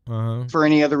 not for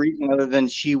any other reason other than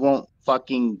she won't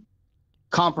fucking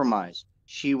compromise.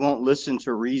 She won't listen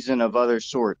to reason of other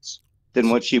sorts than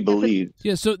what she believes.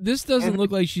 yeah. So this doesn't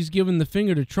look like she's giving the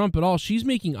finger to Trump at all. She's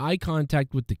making eye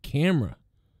contact with the camera.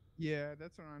 Yeah,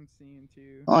 that's what I'm seeing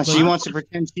too. Oh, she wants to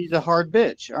pretend she's a hard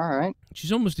bitch. All right.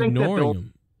 She's almost I think that ignoring Bill-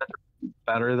 him.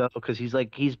 Better though, because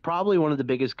he's probably one of the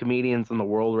biggest comedians in the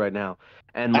world right now,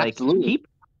 and like Absolutely.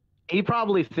 he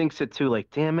probably thinks it too. Like,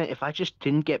 damn it, if I just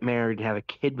didn't get married and have a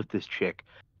kid with this chick,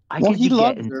 I Well, could he be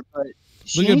loves getting. her, but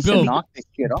she Look at needs Bill. to knock this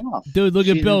shit off. Dude, look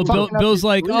at She's Bill. fucking up Bill's his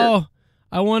like, career. oh,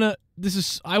 I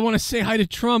wanna say hi to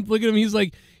Trump. Look at him. He's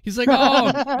like,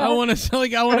 oh, I wanna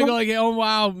go like, oh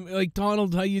wow, like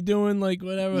Donald, how you doing? Like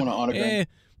whatever. Want an autograph?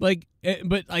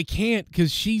 But I can't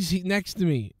because she's next to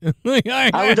me. Like,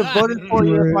 I would have voted for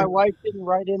you if my wife didn't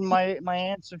write in my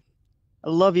answer. I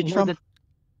love you, Trump.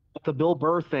 The Bill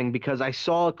Burr thing, because I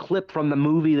saw a clip from the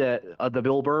movie that the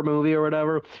Bill Burr movie or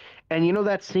whatever, and you know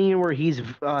that scene where he's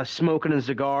smoking a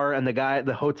cigar and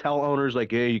the hotel owner's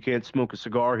like, hey, you can't smoke a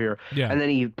cigar here, Yeah. and then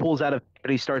he pulls out and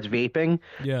he starts vaping.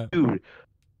 Yeah. Dude,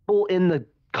 people in the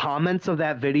comments of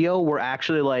that video were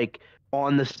actually like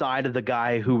on the side of the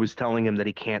guy who was telling him that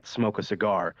he can't smoke a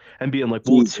cigar and being like,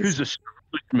 well, it's his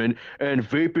establishment and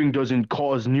vaping doesn't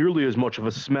cause nearly as much of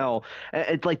a smell.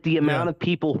 It's like the amount of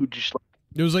people who just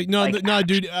It was like, no,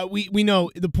 dude. We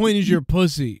know the point is you're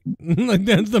pussy. Like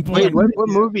that's the point. Wait, what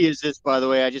movie is this, by the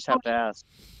way? I just have to ask.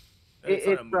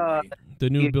 It's The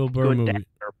new Bill Burr movie.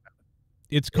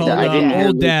 It's called I didn't hear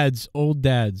Old this. Dads. Old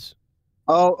Dads.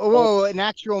 Oh, whoa, an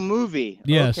actual movie.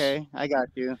 Yes. Okay, I got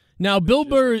you. Now Bill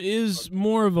Burr is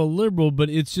more of a liberal, but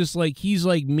it's just like he's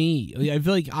like me. I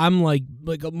feel like I'm like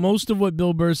most of what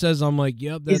Bill Burr says. I'm like,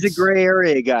 yep. That's... He's a gray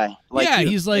area guy. Like yeah, you.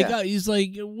 he's like Yeah. he's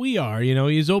like we are. You know,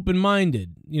 he's open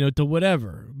minded. You know, to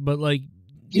whatever. But like,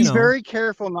 He's know. very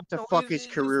careful not to fuck his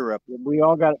career up. We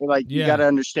all got you got to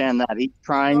understand that he's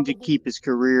trying to keep his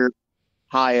career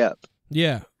high up.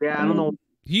 Yeah. Yeah, I don't know.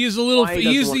 He is a little.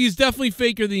 He's definitely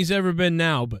faker than he's ever been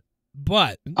now.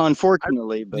 But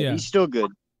unfortunately, but yeah. he's still good.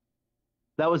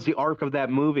 That was the arc of that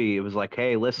movie. It was like,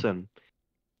 hey, listen,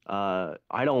 I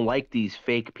don't like these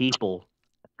fake people.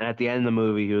 And at the end of the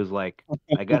movie, he was like,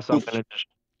 I guess I'm gonna just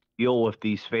deal with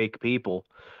these fake people.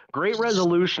 Great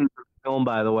resolution for the film,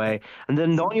 by the way. And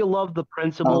then don't you love the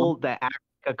principal that acts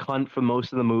like a cunt for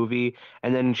most of the movie,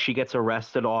 and then she gets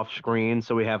arrested off screen,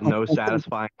 so we have no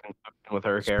satisfying conclusion with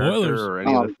her character or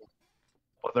any of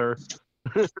the other.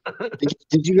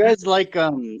 Did you guys like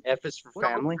F is for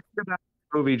Family?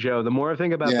 Movie, Joe. The more I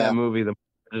think about that movie, the more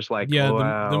I'm just like, yeah,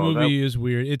 wow, the movie is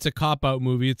weird. It's a cop out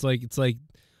movie. It's like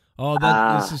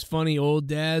oh, this is funny, old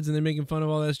dads, and they're making fun of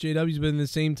all SJWs, but in the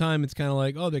same time, it's kind of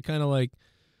like, oh, they're kind of like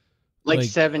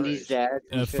 70s dads,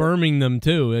 affirming them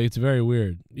too. It's very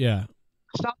weird. Yeah.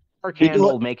 South Park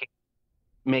handled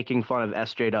making fun of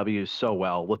SJWs so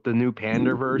well with the new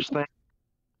Panderverse thing.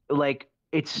 Like,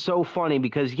 it's so funny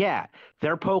because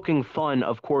they're poking fun,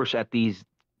 of course, at these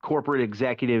corporate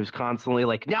executives constantly,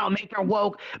 like, no, make her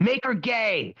woke, make her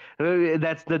gay.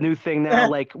 That's the new thing now.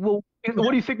 Like, well,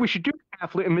 what do you think we should do,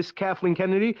 Miss Kathleen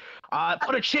Kennedy?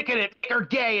 Put a chick in it, make her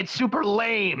gay. It's super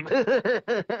lame. Make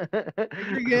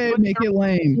her gay, make it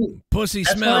lame. Pussy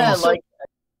smells.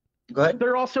 Go ahead.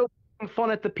 They're also making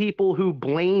fun at the people who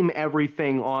blame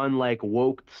everything on like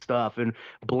woke stuff and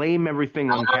blame everything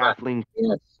on Kathleen.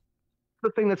 Yes. The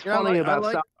thing that's funny about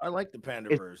South I like the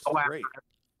Panderverse. It's great.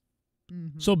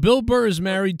 So Bill Burr is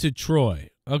married to Troy.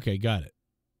 Okay, got it.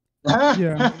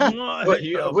 Yeah. What,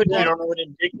 you don't know what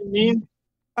indignant means?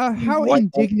 How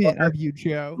indignant of you,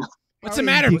 Joe. What's the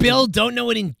matter, Bill? Don't know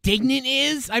what indignant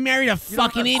is? I married a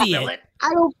fucking idiot. I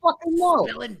don't fucking know.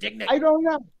 Spell indignant. I don't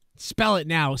know. Spell it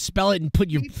now. Spell it and put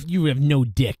you have no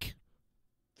dick.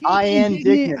 I am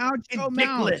indignant.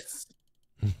 Dickless.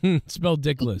 Spell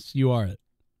dickless. You are it.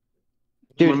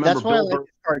 Dude, Remember that's why I Bill like Burr?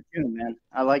 this cartoon, man.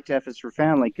 I liked F is for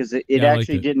Family because it Yeah, I liked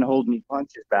actually it. didn't hold me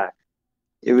punches back.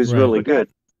 It was Right. really good.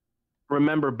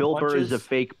 Remember, Bill Burr is a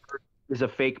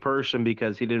Punches. fake person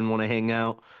because he didn't want to hang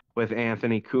out with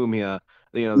Anthony Cumia.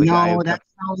 You know, the guy No, who that's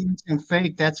not even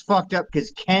fake. That's fucked up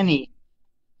because Kenny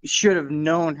should have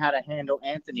known how to handle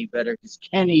Anthony better because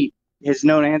Kenny has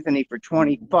known Anthony for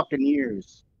 20 fucking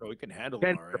years. So we can handle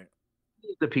him, all right.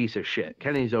 He's a piece of shit.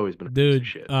 Kenny's always been a Dude,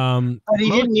 piece of shit. But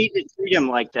he didn't need to treat him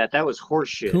like that. That was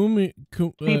horseshit. People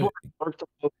who worked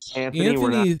with Anthony were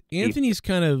not Anthony's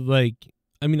kind of like,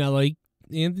 I mean, I like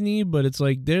Anthony, but it's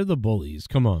like they're the bullies.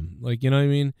 Come on, like, you know what I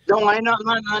mean? No, I'm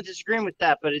not disagreeing with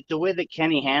that, but the way that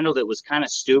Kenny handled it was kind of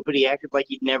stupid. He acted like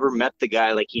he'd never met the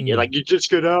guy, like he did. Like, you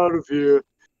just get out of here,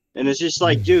 and it's just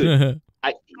like, dude,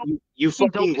 you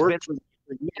fucking worked for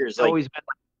years. He's always been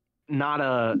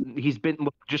he's been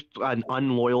just an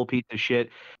unloyal piece of shit.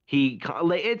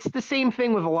 It's the same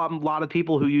thing with a lot of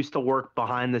people who used to work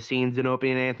behind the scenes in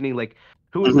Opie and Anthony. Like,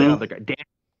 who was the other guy?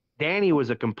 Danny was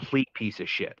a complete piece of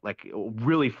shit. Like,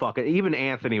 really fucking. Even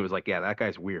Anthony was like, yeah, that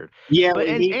guy's weird. Yeah, but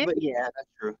yeah, that's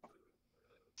true.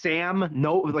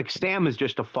 Sam is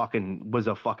just a fucking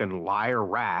liar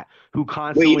rat who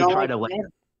constantly tried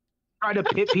to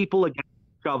pit people against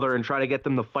each other and try to get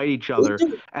them to fight each other,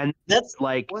 and that's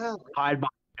hide behind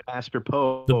Master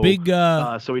Poe. The big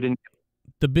so he didn't.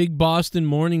 The big Boston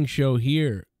morning show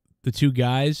here. The two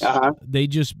guys, they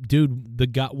just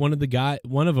one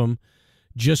of them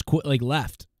just quit, like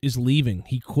left, is leaving.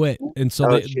 He quit, and so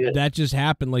that just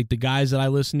happened. Like the guys that I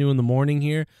listen to in the morning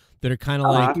here, that are kind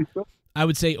of like, I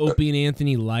would say Opie and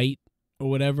Anthony light or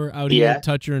whatever out here,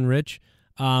 Toucher and Rich.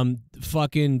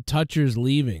 Fucking Toucher's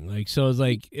leaving, like, so it's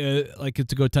like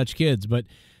to go touch kids, but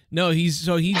no, he's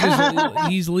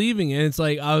leaving, and it's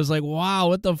like, I was like, wow,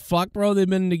 what the fuck, bro? They've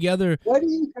been together. Why do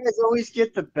you guys always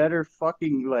get the better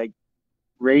fucking like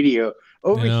radio?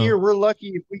 Over here, we're lucky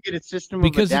if we get a system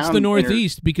because of a it's the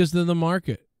Northeast, because they're the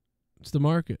market. It's the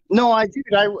market. No, I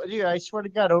swear to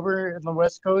God, over in the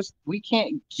West Coast, we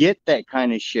can't get that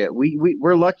kind of shit.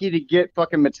 We're lucky to get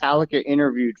fucking Metallica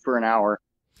interviewed for an hour.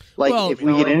 Like, if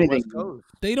we get anything,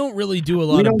 they don't really do a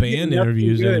lot of band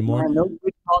interviews anymore. No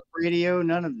good talk radio,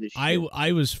 none of this shit.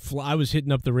 I was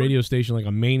hitting up the radio station like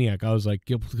a maniac. I was like,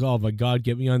 oh my God,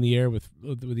 get me on the air with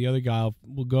the other guy.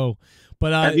 We'll go.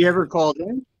 But have you ever called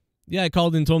in? Yeah, I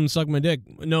called in and told him to suck my dick.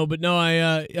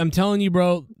 I'm telling you,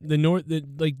 bro,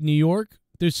 like New York,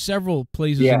 there's several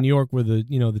places in New York where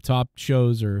the top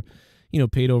shows are,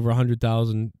 paid over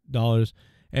 $100,000,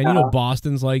 and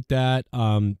Boston's like that.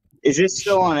 Is this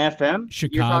still on FM?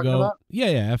 Chicago,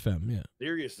 yeah, FM, yeah.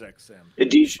 Sirius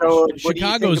XM.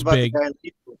 Chicago's big.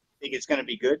 Think it's going to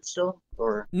be good still,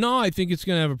 or no? I think it's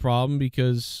going to have a problem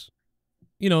because,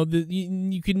 you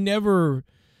can never.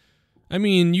 I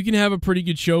mean, you can have a pretty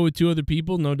good show with 2 other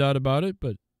people, no doubt about it.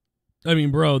 But I mean,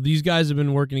 bro, these guys have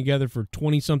been working together for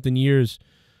 20-something years.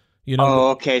 You know. Oh,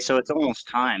 okay. So it's almost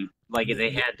time. Like they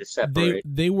had to separate.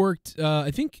 They worked. I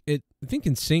think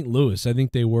in St. Louis. I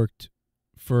think they worked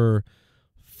for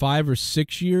 5 or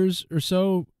 6 years or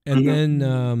so, and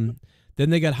then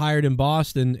they got hired in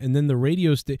Boston, and then the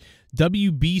radio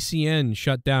WBCN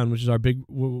shut down, which is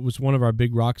was one of our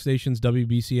big rock stations,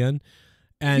 WBCN.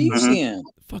 And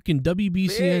fucking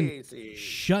WBCN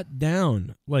shut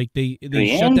down. Like they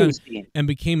shut down and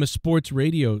became a sports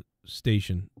radio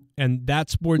station. And that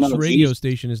sports radio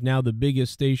station is now the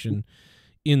biggest station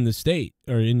in the state,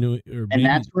 and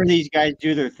that's where these guys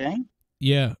do their thing.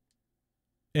 Yeah.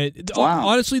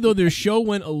 Honestly, though, their show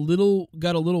got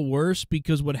a little worse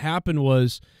because what happened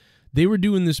was they were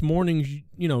doing this morning,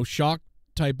 shock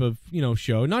type of,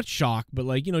 show. Not shock, but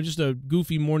like, just a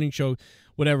goofy morning show,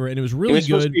 whatever. And it was really good.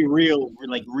 Supposed to be real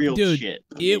Dude, shit.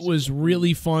 It was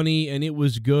really funny and it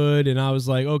was good. And I was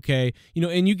like, okay,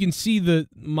 and you can see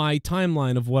my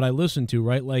timeline of what I listened to,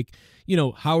 right? Like,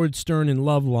 Howard Stern and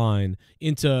Loveline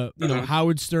into,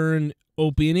 Howard Stern,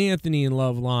 Opie and Anthony and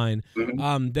Loveline.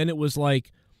 Then it was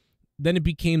like, then it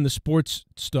became the sports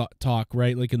talk,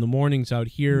 right? Like in the mornings out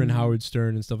here and Howard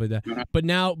Stern and stuff like that.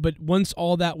 But once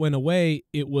all that went away,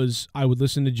 I would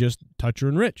listen to just Toucher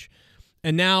and Rich.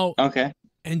 And now,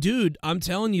 and dude, I'm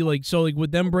telling you, like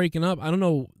with them breaking up, I don't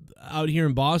know out here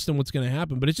in Boston what's going to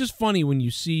happen, but it's just funny when you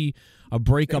see a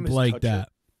breakup like that.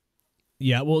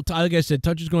 Yeah, well, like I said,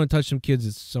 Toucher's going to touch some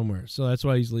kids somewhere, so that's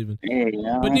why he's leaving.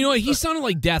 But you know what? He sounded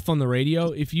like death on the radio.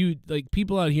 If you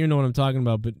people out here know what I'm talking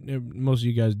about, but most of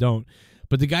you guys don't.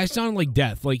 But the guy sounded like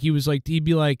death. Like he'd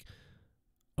be like,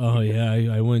 "Oh yeah,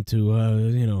 I went to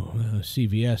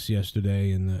CVS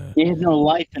yesterday, and he has no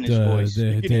life in his voice.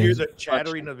 You can hear the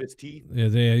chattering of his teeth. Yeah,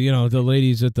 the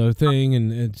ladies at the thing,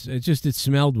 and it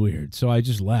smelled weird, so I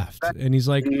just left. And he's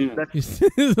like,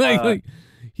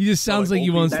 he just sounds like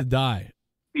he wants to die.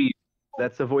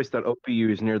 That's the voice that Opie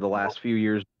used near the last few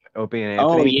years. Opie and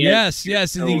Anthony. Oh yes,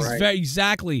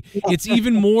 exactly. It's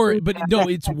even more, but no,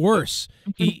 it's worse.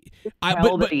 He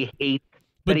hates.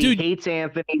 But dude, he hates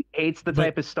Anthony, hates the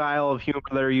type of style of humor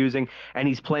they're using, and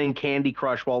he's playing Candy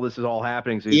Crush while this is all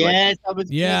happening. So he's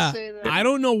I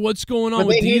don't know what's going on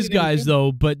with these guys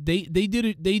though, but they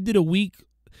did a week.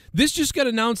 This just got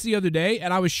announced the other day,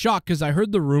 and I was shocked because I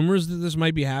heard the rumors that this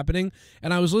might be happening,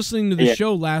 and I was listening to the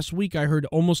show last week. I heard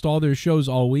almost all their shows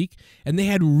all week, and they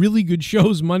had really good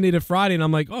shows Monday to Friday, and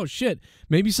I'm like, oh shit,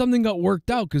 maybe something got worked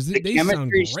out because they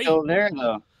sound great. Still there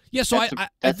though. Yeah, so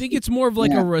I think it's more of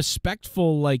like a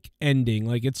respectful ending.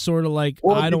 Like it's sort of like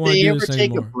I don't want to do this anymore. Did they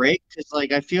ever take a break?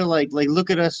 Because I feel like look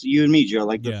at us, you and me, Joe.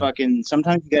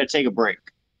 Sometimes you got to take a break,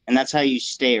 and that's how you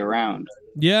stay around.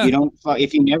 Yeah. You don't.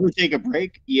 If you never take a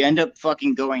break, you end up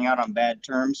fucking going out on bad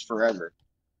terms forever.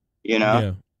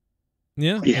 Yeah.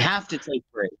 You have to take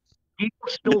breaks. People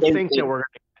still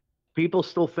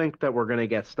think that we're gonna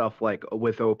get stuff like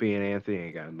with Opie and Anthony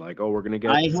again. Like, oh, we're gonna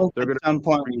get. I hope at some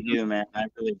point we do, man. I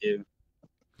really do.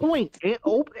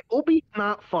 Opie's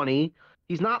not funny.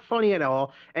 He's not funny at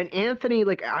all. And Anthony,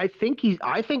 I think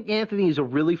Anthony is a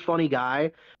really funny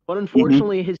guy, but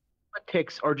unfortunately his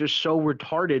politics are just so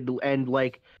retarded and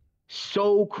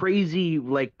so crazy,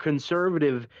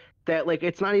 conservative that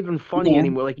it's not even funny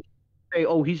anymore. Like, say,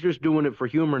 oh, he's just doing it for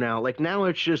humor now. Now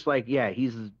it's just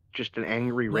he's just an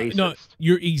angry racist. No,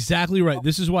 you're exactly right.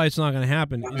 This is why it's not going to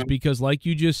happen. Is because, like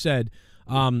you just said,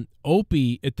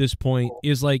 Opie at this point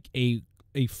is like a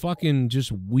fucking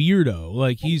just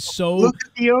weirdo. He's so look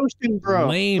at the ocean, bro.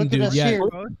 Lame, dude. Yeah,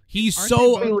 he's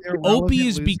Opie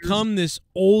has become this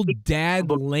old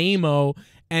dad lame-o,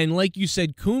 and like you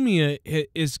said, Cumia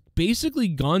is basically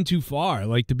gone too far.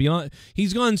 To be honest,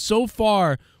 he's gone so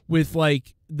far with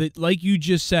like you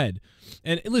just said.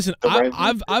 And listen,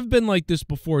 I've been like this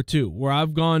before too, where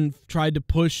I've tried to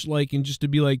push and just to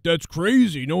be like, that's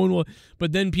crazy, no one will.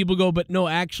 But then people go, but no,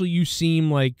 actually, you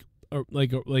seem like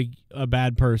a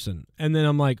bad person. And then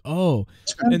I'm like, oh.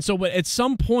 And so, but at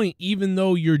some point, even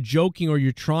though you're joking or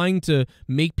you're trying to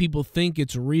make people think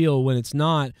it's real when it's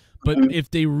not, but if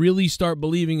they really start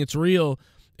believing it's real,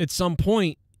 at some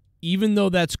point, even though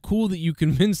that's cool that you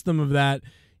convince them of that,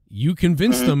 you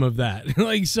convince them of that.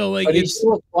 But he's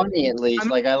still funny at least. I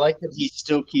like that he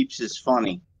still keeps his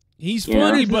funny. He's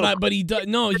funny, but he does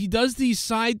he does these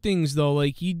side things though.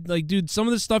 Dude, some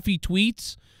of the stuff he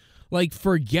tweets,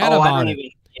 forget about it.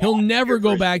 He'll never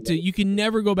go back to. You can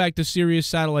never go back to Sirius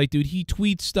Satellite, dude. He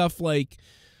tweets stuff like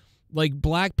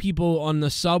black people on the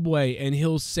subway, and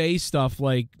he'll say stuff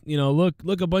look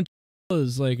a bunch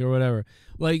like or whatever,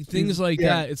 like things like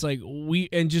that. It's like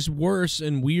and just worse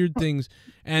and weird things.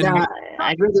 And yeah,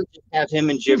 I'd rather just have him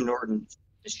and Jim Norton.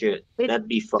 Shit, that'd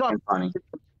be fucking funny.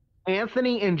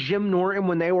 Anthony and Jim Norton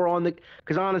when they were on the,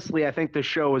 because honestly, I think the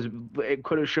show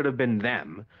should have been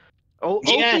them.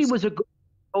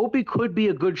 Opie could be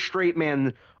a good straight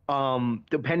man,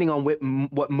 depending on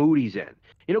what mood he's in.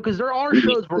 You know, because there are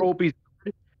shows where Opie's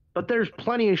good, but there's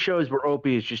plenty of shows where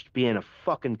Opie is just being a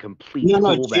fucking complete.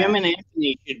 No, Jim and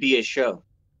Anthony should be a show.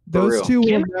 Those two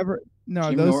will never.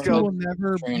 No, those two will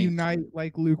never unite.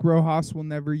 Like Luke Rojas will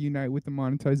never unite with the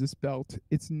Monetize This belt.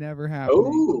 It's never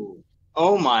happening.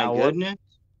 Oh my goodness!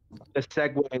 A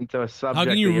segue into a subject. How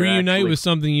can you reunite with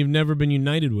something you've never been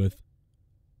united with?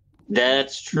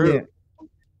 That's true. Yeah.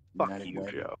 Fuck you,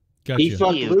 Joe. Gotcha. He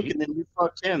fucked Luke and then you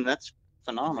fucked him. That's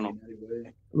phenomenal.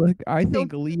 Look, I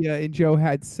think Leah and Joe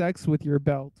had sex with your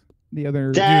belt the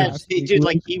other. Dude,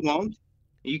 like he won't.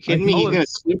 Are you kidding me? He's gonna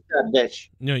sleep that bitch.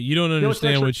 No, you don't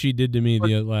understand what she did to me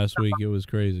the last week. It was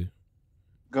crazy.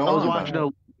 I was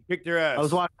watching kicked your ass. I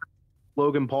was watching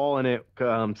Logan Paul in it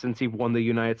since he won the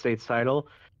United States title,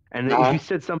 and he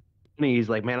said something to me. He's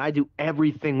like, "Man, I do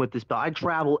everything with this belt. I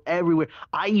travel everywhere.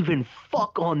 I even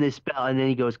fuck on this belt." And then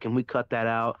he goes, "Can we cut that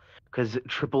out?" Because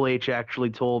Triple H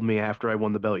actually told me after I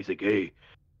won the belt. He's like, "Hey,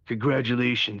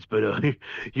 congratulations, but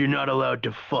you're not allowed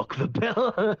to fuck the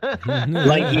belt."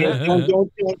 Like,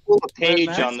 don't pull a page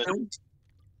on this.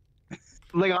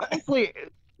 Like, honestly,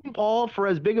 Paul, for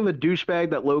as big of a douchebag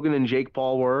that Logan and Jake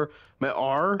Paul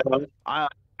the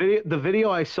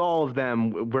video I saw of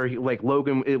them where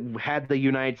Logan had the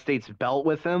United States belt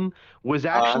with him was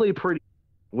actually pretty.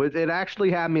 It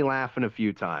actually had me laughing a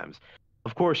few times.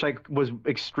 Of course, I was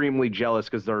extremely jealous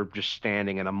because they're just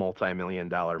standing in a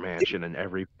multi-million-dollar mansion in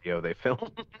every video they film.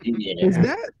 Yeah. He's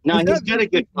got a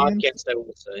good podcast, I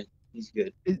will say. He's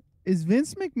good. Is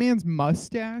Vince McMahon's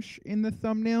mustache in the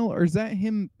thumbnail, or is that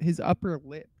his upper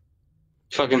lip?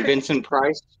 Fucking Vincent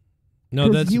Price?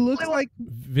 No, he looks like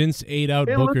Vince ate out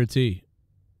Booker T.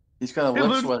 He's got a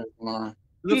lip sweater on. It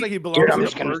looks like he belongs in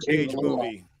a Birdcage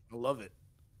movie. I love it.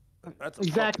 That's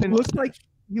exactly. He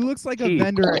looks like a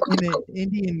vendor in an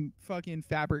Indian fucking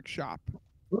fabric shop.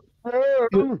 Yeah,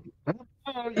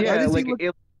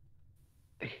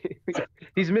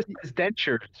 he's missing his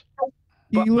dentures.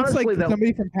 He looks like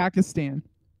somebody from Pakistan.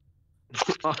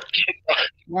 That's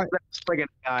like an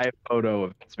AI photo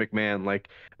of Vince McMahon, like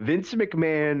Vince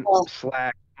McMahon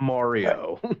 /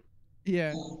 Mario.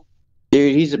 Yeah.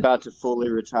 Dude, he's about to fully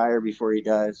retire before he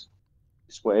dies.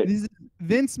 Just wait.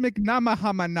 Vince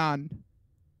McNamahamanan.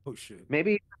 Oh shit.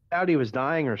 Maybe he thought he was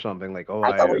dying or something. Like,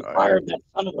 I thought we fired that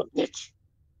son of a bitch.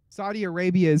 Saudi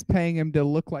Arabia is paying him to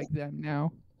look like them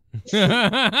now.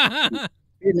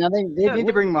 Dude, now they need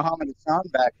to bring Muhammad Hassan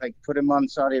back. Like, put him on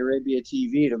Saudi Arabia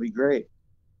TV. It'll be great.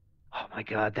 Oh my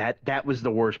god, that was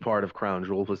the worst part of Crown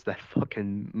Jewel was that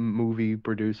fucking movie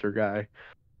producer guy.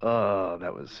 Oh,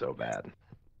 that was so bad.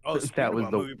 Oh, that was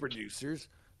the movie producers.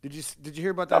 Did you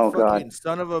hear about that fucking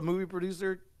son of a movie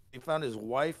producer? He found his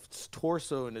wife's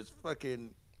torso in his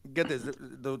fucking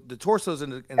the torso's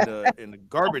in the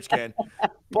garbage can.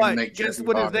 But guess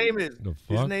what his name is?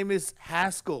 His name is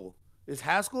Haskell. Is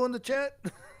Haskell in the chat?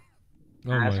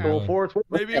 Oh Haskell Force.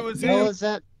 Maybe it was him. Is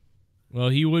that? Well,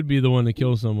 he would be the one to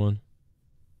kill someone.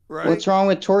 Right. What's wrong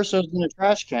with torsos in a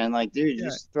trash can? Like, dude,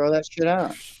 just throw that shit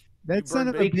out. That son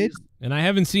of a bitch. And I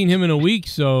haven't seen him in a week,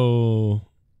 so.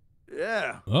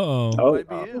 Yeah. Uh-oh.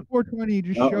 420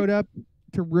 just showed up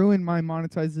to ruin my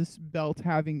Monetize This belt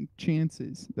having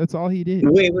chances. That's all he did.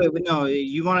 Wait, no.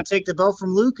 You want to take the belt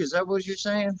from Luke? Is that what you're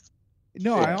saying?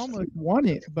 No, I almost won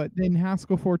it, but then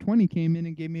Haskell 420 came in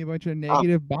and gave me a bunch of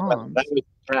negative bombs. That was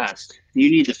fast. You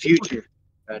need the future.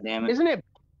 God damn it. Isn't it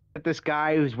that this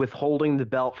guy who's withholding the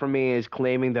belt from me is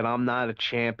claiming that I'm not a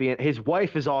champion? His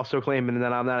wife is also claiming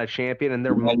that I'm not a champion, and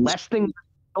they're molesting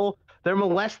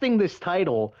this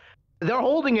title. They're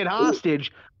holding it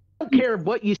hostage. I don't care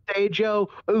what you say, Joe.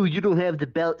 Oh, you don't have the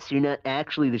belt, so you're not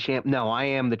actually the champ. No, I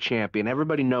am the champion.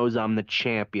 Everybody knows I'm the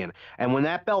champion. And when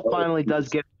that belt finally does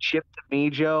get shipped to me,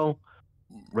 Joe,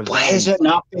 revenge. Why has it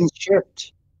not been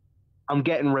shipped? I'm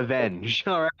getting revenge.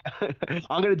 All right,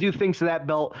 I'm gonna do things to that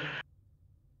belt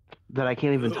that I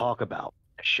can't even talk about.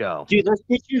 Show, dude. Let's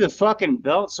get you the fucking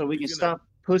belt so we can stop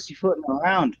pussyfooting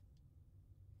around.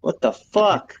 What the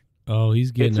fuck? Oh,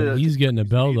 he's getting a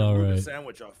belt, all right.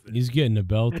 He's getting a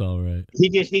belt, all right.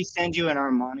 He sends you an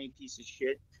Armani piece of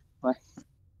shit.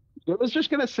 He was just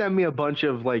gonna send me a bunch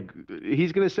of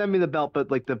he's gonna send me the belt, but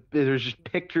there's just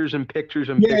pictures and pictures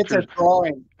and pictures. Yeah, it's a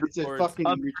drawing. It's a fucking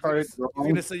retarded drawing. He's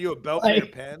gonna send you a belt for your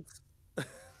pants.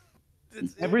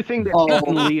 Everything that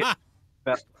Leah.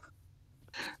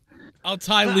 I'll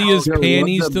tie Leah's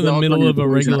panties to the middle of a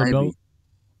regular belt.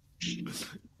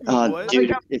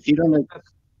 Dude, if you don't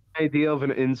idea of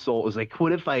an insult is like,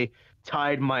 what if I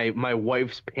tied my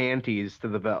wife's panties to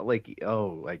the belt? Like,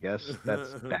 oh, I guess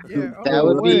that's bad. that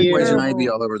would be poison ivy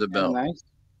all over the belt. Nice.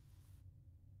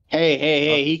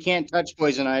 Hey, he can't touch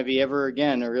poison ivy ever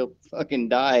again, or he'll fucking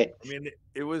die. I mean,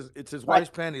 it's his wife's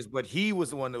panties, but he was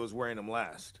the one that was wearing them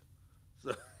last.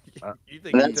 So you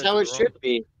think that's how it should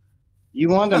be. You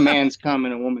want a man's cum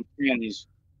in a woman's panties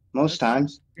most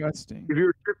times. Disgusting.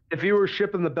 If you were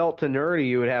shipping the belt to Nerdy,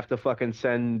 you would have to fucking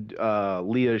send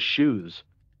Leah's shoes.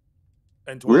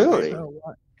 And really?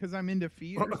 Because I'm into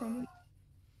feet or something.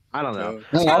 I don't know.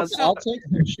 No, I'll take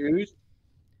the shoes.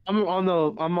 I'm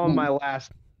on my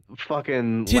last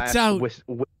fucking Tits out.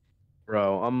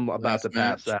 Bro, I'm about to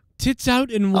pass out. Tits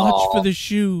out and watch for the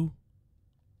shoe.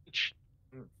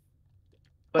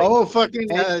 Fucking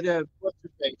what's her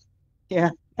face? Yeah.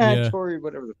 Tori,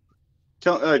 whatever.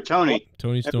 Tony.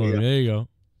 Tony Storm. There you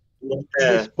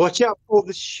go. Watch out for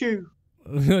the shoe.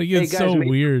 It's so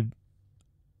weird.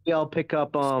 I'll pick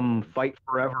up Fight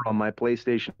Forever on my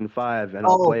PlayStation 5 and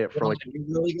I'll play it for like. Are you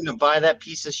really gonna buy that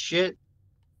piece of shit?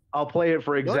 I'll play it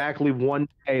for exactly 1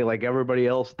 day, like everybody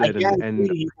else did. And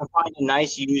you can find a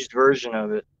nice used version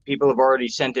of it. People have already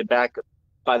sent it back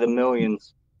by the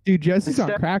millions. Dude, Jesse's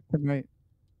on crack tonight.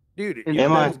 Dude, it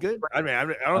was good. I mean,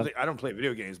 I don't play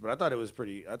video games, but I thought it was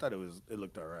pretty. I thought it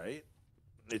looked all right.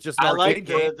 It's just an arcade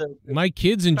game. My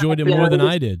kids enjoyed it more than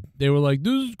I did. They were like,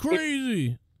 "This is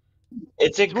crazy."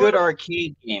 It's a good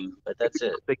arcade game, but that's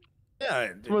it.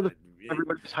 Yeah,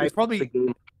 everybody's hyped. Probably the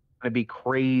game gonna be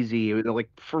crazy. Like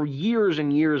for years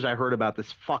and years, I heard about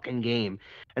this fucking game,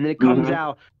 and then it comes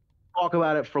out. Talk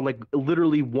about it for like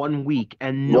literally 1 week,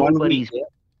 and nobody's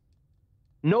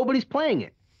playing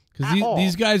it. Because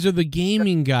these guys are the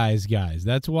gaming guys.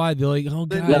 That's why they're like, oh,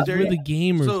 guys, we're the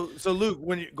gamers. So Luke,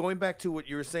 when you're going back to what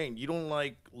you were saying, you don't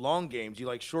like long games, you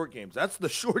like short games. That's the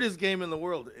shortest game in the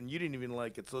world, and you didn't even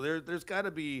like it. So there's got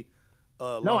to be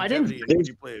no, I didn't.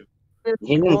 You play.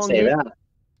 He didn't say that.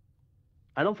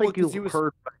 I don't think you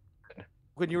heard.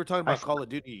 When you were talking about Call of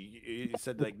Duty, you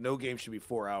said like no game should be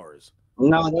 4 hours.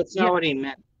 No, that's not what he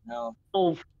meant. No.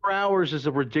 Well, 4 hours is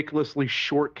a ridiculously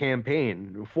short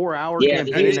campaign. 4 hour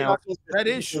campaign now. That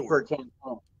is short.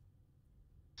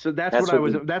 So that's what I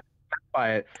was. That's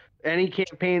by it. Any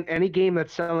campaign, any game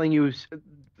that's selling you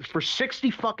for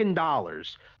 $60 fucking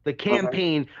dollars, the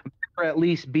campaign better at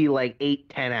least be like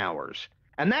 8-10 hours,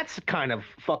 and that's kind of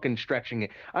fucking stretching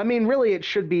it. I mean, really, it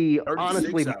should be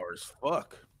honestly 36 hours.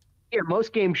 Fuck. Yeah,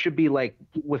 most games should be like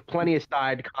with plenty of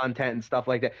side content and stuff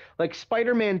like that. Like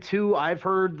Spider-Man 2, I've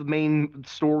heard the main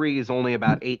story is only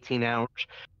about 18 hours,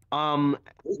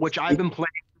 which I've been playing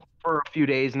for a few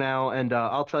days now, and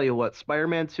I'll tell you what,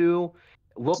 Spider-Man 2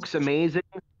 looks amazing.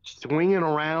 Swinging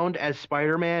around as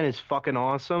Spider-Man is fucking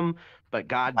awesome, but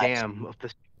goddamn,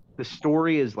 the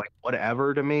story is like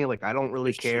whatever to me. Like I don't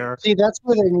really care. See, that's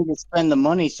where they need to spend the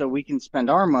money so we can spend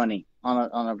our money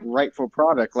on a rightful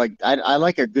product. Like I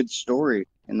like a good story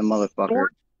in the motherfucker.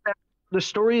 The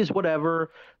story is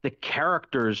whatever. The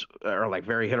characters are like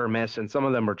very hit or miss, and some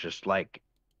of them are just like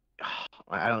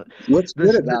I don't. What's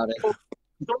good about it?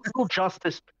 Social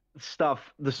justice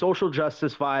stuff. The social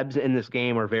justice vibes in this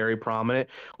game are very prominent.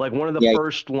 Like one of the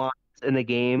first lines in the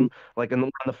game, like in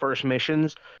one of the first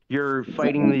missions, you're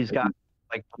fighting these guys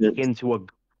like into a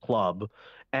club,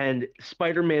 and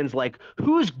Spider-Man's like,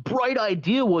 whose bright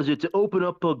idea was it to open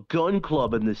up a gun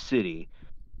club in the city?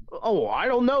 Oh, I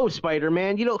don't know,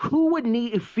 Spider-Man. You know, who would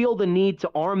feel the need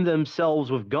to arm themselves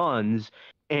with guns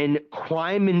in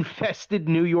crime-infested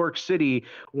New York City,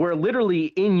 where literally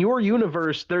in your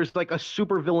universe there's like a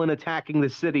supervillain attacking the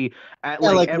city at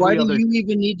like every why other... do you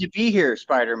even need to be here,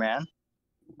 Spider-Man?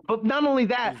 But not only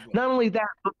that,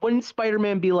 but wouldn't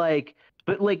Spider-Man be like,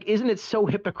 but like, isn't it so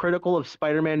hypocritical of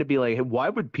Spider-Man to be like, hey, why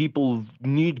would people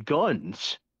need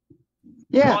guns?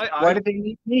 Yeah, why do they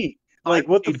need me? Like,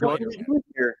 what the fuck are we doing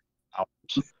here?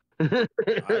 No,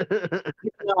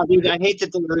 dude, I hate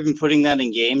that they're even putting that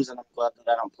in games, and I'm glad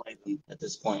that I don't play them at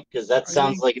this point, because that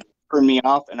sounds like it would turn me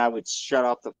off, and I would shut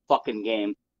off the fucking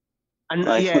game. And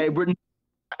yeah,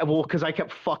 well, because I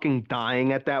kept fucking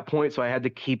dying at that point, so I had to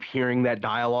keep hearing that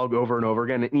dialogue over and over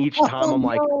again, and each time I'm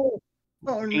like,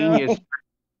 genius.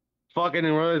 Fucking,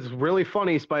 it's really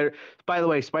funny. By the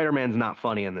way, Spider-Man's not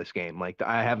funny in this game. Like,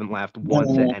 I haven't laughed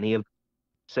once at any of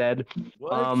said.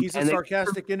 What? He's a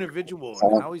sarcastic individual.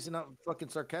 And how he's not fucking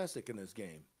sarcastic in this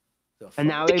game? And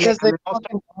now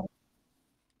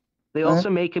they also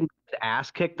make him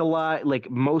ass kicked a lot. Like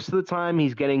most of the time,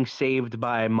 he's getting saved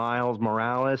by Miles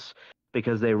Morales,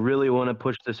 because they really want to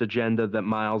push this agenda that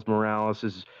Miles Morales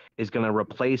is going to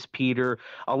replace Peter.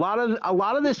 A lot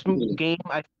of this game,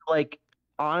 I feel like,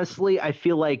 honestly, I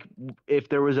feel like if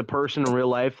there was a person in real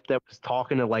life that was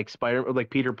talking to like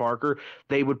Peter Parker,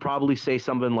 they would probably say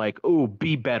something like, "Oh,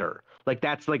 be better." Like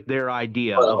that's like their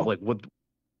idea of like what.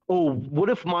 Oh, what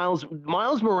if Miles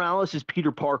Morales is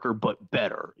Peter Parker but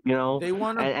better? You know, They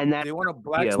want a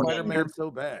black Spider-Man so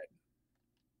bad.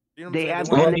 You know they have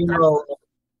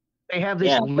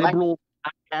this liberal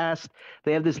podcast.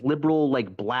 They have this liberal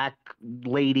like black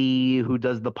lady who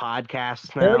does the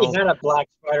podcast now. They already had a black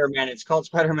Spider-Man. It's called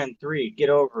Spider-Man 3. Get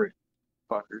over it,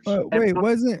 fuckers. Wait, what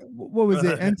was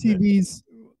it? MTV's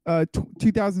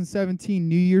 2017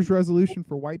 New Year's resolution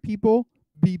for white people: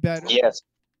 be better. Yes.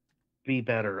 Be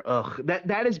better. Ugh.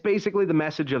 That is basically the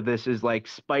message of this is like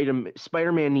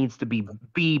Spider-Man needs to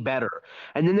be better.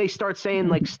 And then they start saying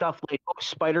like stuff like, oh,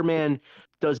 Spider-Man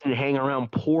doesn't hang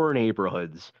around poor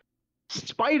neighborhoods.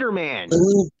 Spider-Man.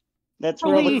 That's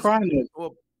where all the crime is.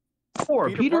 Well,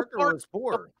 poor. Peter Parker was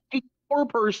poor. A poor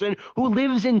person who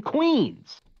lives in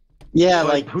Queens. Yeah,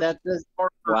 like that.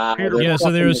 Wow. Yeah,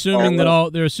 so they're assuming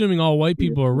all white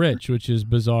people are rich, which is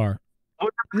bizarre.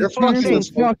 They're fucking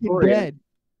dead.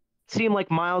 Seem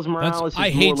like Miles Morales.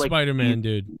 I hate Spider-Man,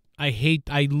 dude.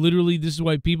 I literally, this is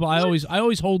why people, I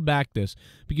always hold back this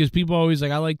because people are always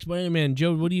like, I like Spider-Man.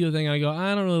 Joe, what do you think? I go,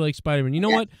 I don't really like Spider-Man. You know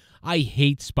what? I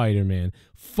hate Spider-Man.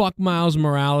 Fuck Miles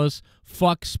Morales.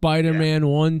 Fuck Spider-Man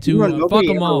 1, 2. Fuck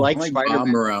them all.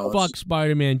 Fuck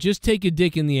Spider-Man. Just take a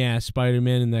dick in the ass,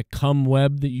 Spider-Man, and that cum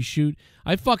web that you shoot.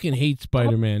 I fucking hate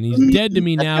Spider-Man. He's dead to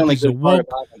me now because a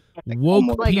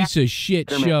woke piece of shit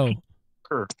show.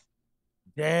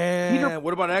 Damn.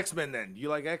 What about X-Men then? You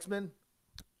like X-Men?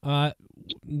 I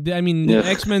mean, the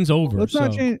X-Men's over. Let's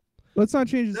not change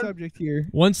the subject here.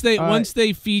 Once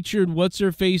they featured what's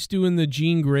her face doing the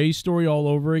Jean Grey story all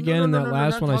over again, and that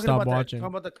last one I stopped watching.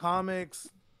 Talking about the comics,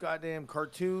 goddamn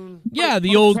cartoon. Yeah,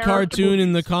 the old cartoon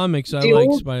in the comics. I like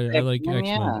X-Men.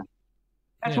 Yeah.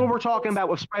 That's what we're talking about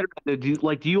with Spider-Man. Do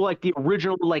you like the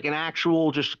original, like an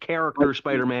actual just character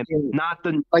Spider-Man, not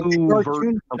the new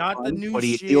version, not the new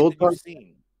shit the old that you've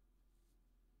seen?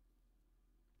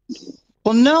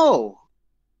 Well, no.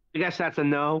 I guess that's a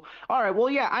no. All right. Well,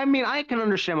 yeah. I mean, I can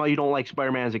understand why you don't like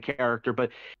Spider-Man as a character,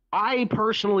 but I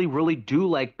personally really do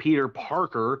like Peter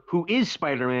Parker, who is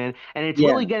Spider-Man, and it's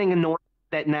really getting annoying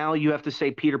that now you have to say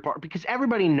Peter Parker because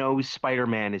everybody knows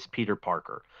Spider-Man is Peter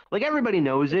Parker. Like everybody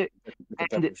knows it,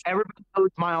 and everybody knows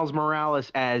Miles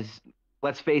Morales as,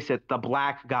 let's face it, the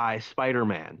black guy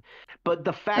Spider-Man. But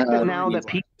the fact that now that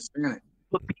people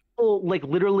like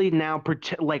literally now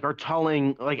are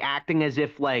telling, like acting as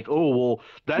if like, oh well,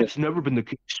 that's never been the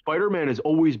case. Spider-Man has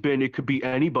always been. It could be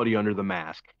anybody under the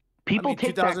mask. People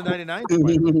take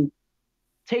 2099.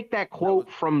 Take that quote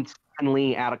from Stan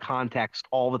Lee out of context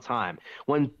all the time.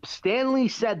 When Stan Lee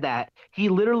said that, he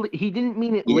didn't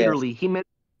mean it literally. He meant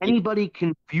anybody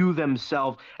can view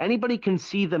themselves, anybody can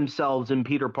see themselves in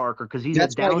Peter Parker because he's a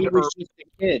down-to-earth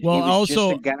kid. Well,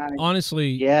 also,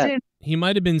 honestly, he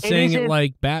might have been saying it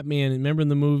like Batman. Remember in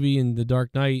the movie in The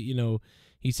Dark Knight,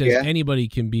 he says anybody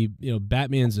can be,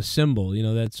 Batman's a symbol,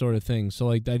 that sort of thing. So,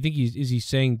 like, I think he's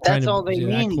saying that's all they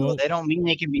mean. Though. They don't mean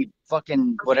they can be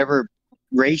fucking whatever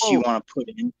race you want to put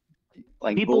in.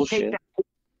 Like people bullshit. take that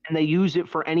and they use it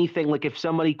for anything. Like if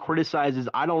somebody criticizes,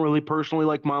 I don't really personally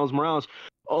like Miles Morales.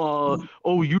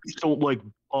 You just don't like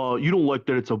you don't like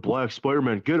that it's a black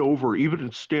Spider-Man. Get over it.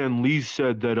 Even Stan Lee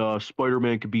said that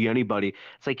Spider-Man could be anybody.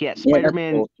 It's like,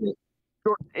 Spider-Man.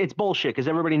 It's bullshit because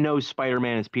everybody knows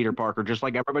Spider-Man is Peter Parker, just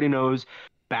like everybody knows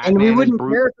Batman. And we wouldn't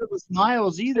care if it was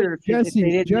Miles either.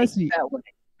 Jesse,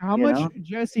 how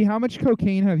much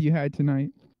cocaine have you had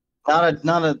tonight? I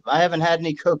haven't had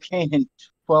any cocaine in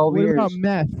 12 years. What about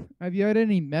meth? Have you had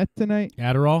any meth tonight?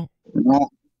 Adderall? No,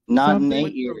 not in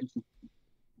 8 years.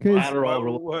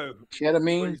 Adderall.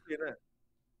 Ketamine.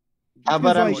 How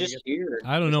about I'm just here?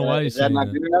 I don't know why is that not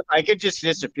good enough? I could just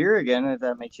disappear again if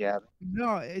that makes you happy.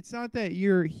 No, it's not that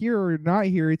you're here or not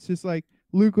here. It's just like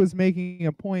Luke was making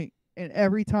a point, and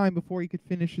every time before he could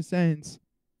finish a sentence,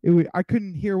 I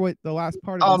couldn't hear what the last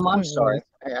part of his point I'm sorry.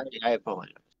 was. I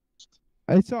apologize.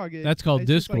 It's all good. That's called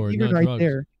Discord, not right drugs.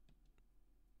 There.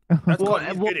 That's called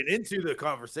getting into the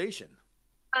conversation.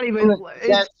 Not even.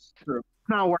 It's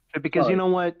not worth it because you know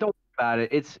what? Don't worry about it.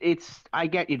 It's. I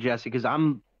get you, Jesse, because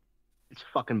it's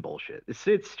fucking bullshit. It's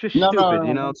just stupid,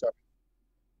 you know. Sorry.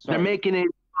 They're making it.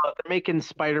 They're making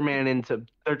Spider-Man into.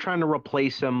 They're trying to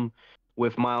replace him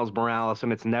with Miles Morales,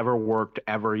 and it's never worked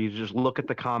ever. You just look at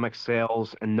the comic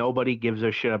sales, and nobody gives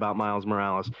a shit about Miles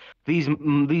Morales. These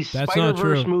That's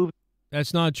Spider-Verse movies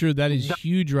That's not true. That is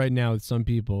huge right now with some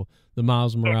people. The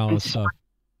Miles Morales stuff.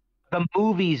 The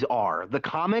movies are the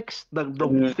comics,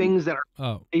 the things that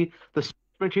are the source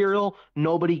material.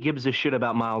 Nobody gives a shit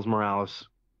about Miles Morales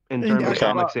in terms of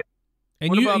comics. And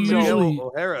what about usually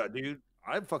Miguel O'Hara, dude?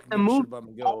 I fucking give a shit about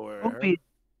Miguel O'Hara.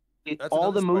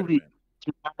 All the movies,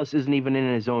 Morales isn't even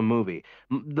in his own movie.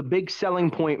 The big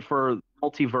selling point for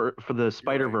multiverse for the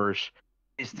Spider-Verse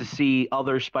is to see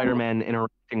other Spider-Men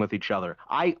interacting with each other.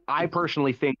 I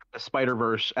personally think the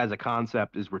Spider-Verse as a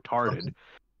concept is retarded.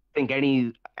 I think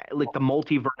the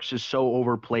multiverse is so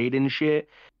overplayed and shit,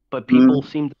 but people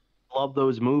seem to love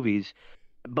those movies.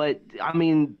 But I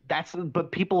mean,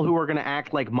 but people who are going to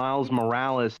act like Miles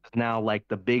Morales is now like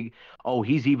the big,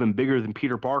 he's even bigger than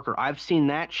Peter Parker. I've seen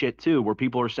that shit too, where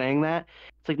people are saying that.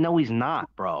 It's like, no, he's not,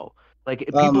 bro. Like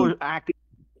people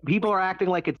are acting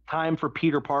like it's time for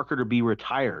Peter Parker to be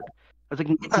retired. I was like,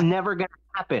 it's never gonna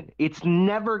happen. It's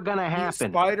never gonna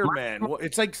happen. Spider-Man. Well,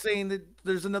 it's like saying that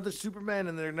there's another Superman,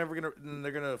 and they're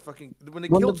gonna fucking when they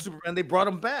killed Superman, they brought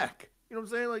him back. You know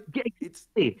what I'm saying? Like, it's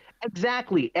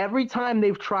exactly. Every time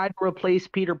they've tried to replace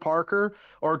Peter Parker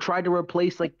or tried to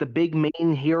replace like the big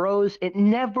main heroes, it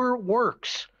never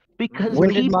works because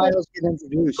when did Miles get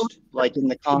introduced? Like in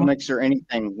the comics or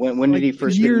anything? When did he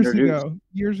first get introduced?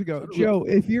 Years ago. Joe,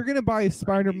 if you're gonna buy a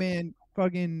Spider-Man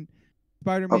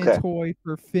toy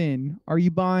for Finn, are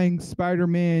you buying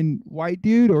Spider-Man white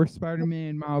dude or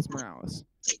Spider-Man Miles Morales?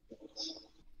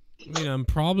 I mean, I'm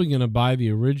probably gonna buy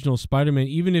the original Spider-Man,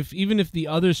 even if the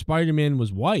other Spider-Man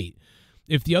was white.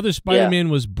 If the other Spider-Man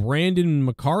was Brandon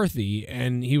McCarthy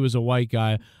and he was a white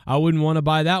guy, I wouldn't want to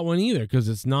buy that one either because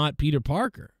it's not Peter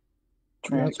Parker.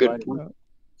 Good point.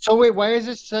 So wait, why is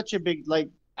this such a big like?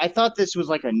 I thought this was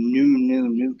like a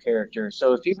new character.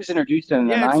 So if he was introduced in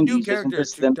the 90s, new character,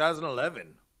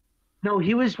 2011. No,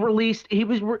 he was released. He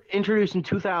was introduced in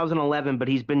 2011, but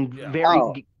he's been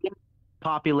very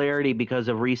popularity because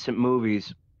of recent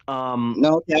movies.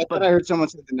 No, I thought I heard someone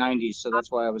say the 90s, so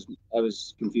that's why I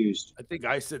was confused. I think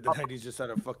I said the 90s just had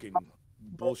a fucking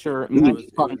bullshit. A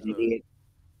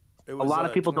lot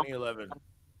of people 2011.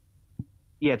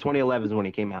 Yeah, 2011 is when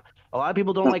he came out. A lot of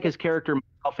people don't like his character,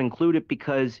 myself included,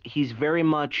 because he's very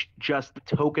much just the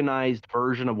tokenized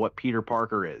version of what Peter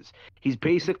Parker is. He's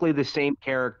basically the same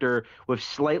character with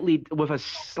a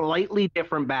slightly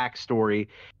different backstory.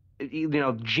 You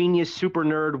know, genius super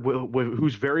nerd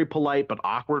who's very polite but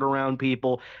awkward around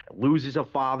people, loses a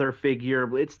father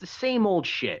figure. It's the same old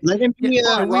shit. Let him be we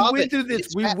went through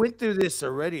this. We went through this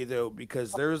already though,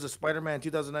 because there was a Spider-Man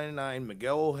 2099,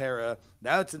 Miguel O'Hara.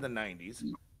 Now it's in the 90s,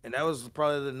 and that was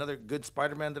probably another good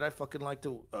Spider-Man that I fucking like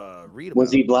to read about.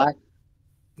 Was he black?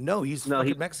 No, he's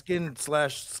Mexican /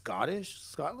 Scottish.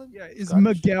 Scotland. Yeah, is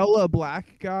Miguel a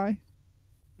black guy?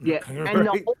 Yeah, and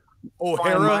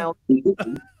O'Hara.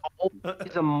 The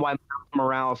reason why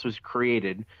Morales was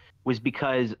created was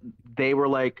because they were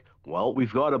like, well,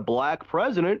 we've got a black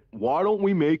president. Why don't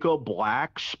we make a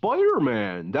black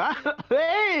Spider-Man?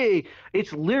 Hey,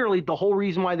 it's literally the whole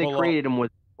reason why they created him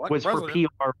was for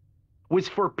PR. Was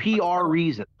for PR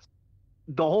reasons.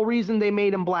 The whole reason they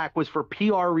made him black was for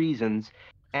PR reasons,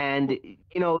 and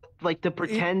like to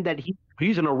pretend that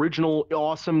he's an original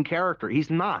awesome character.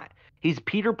 He's not. He's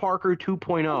Peter Parker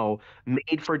 2.0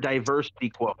 made for diversity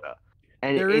quota,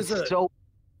 and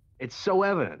it's so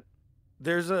evident.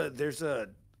 There's a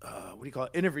what do you call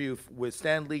it, interview with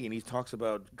Stan Lee, and he talks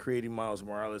about creating Miles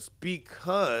Morales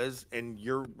because, and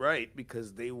you're right,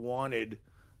 because they wanted,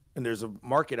 and there's a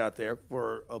market out there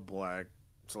for a black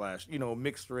 /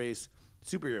 mixed race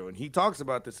superhero, and he talks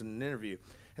about this in an interview.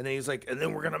 And then he's like, and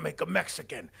then we're gonna make a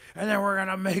Mexican, and then we're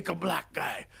gonna make a black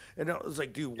guy, and I was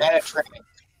like, dude, what?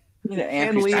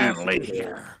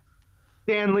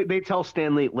 Stanley, they tell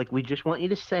Stanley, like, we just want you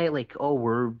to say, like, oh,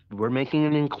 we're making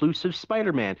an inclusive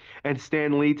Spider-Man, and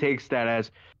Stanley takes that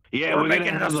as, yeah, we're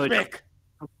gonna have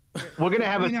we're gonna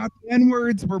have the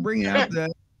N-words. We're bringing out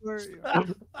the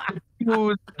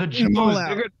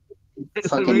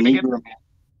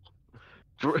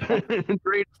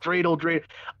Dreidel.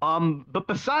 But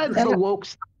besides the woke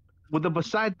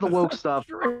stuff,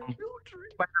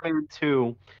 Spider-Man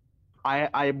 2.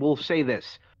 I will say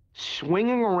this.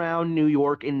 Swinging around New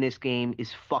York in this game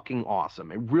is fucking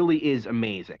awesome. It really is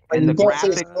amazing. And the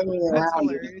graphics...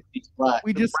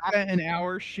 We just spent an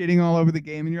hour shitting all over the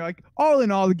game, and you're like, all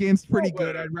in all, the game's pretty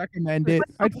good. I'd recommend it.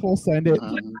 I'd full send it.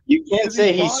 You can't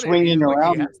say he's swinging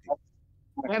around.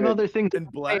 I have other things in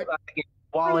black.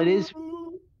 While it is...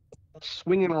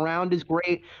 swinging around is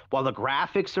great, while the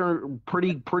graphics are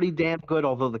pretty damn good,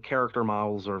 although the character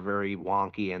models are very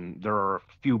wonky and there are a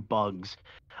few bugs.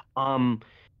 And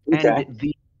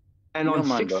on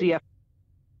 60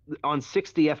 on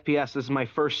 60 FPS. This is my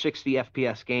first 60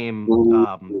 FPS game.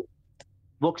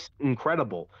 Looks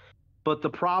incredible. But the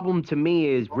problem to me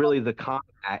is really the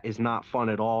combat is not fun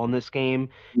at all in this game.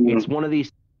 It's one of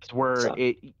these things where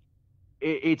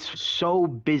it's so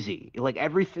busy. Like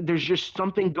everything, there's just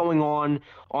something going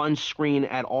on screen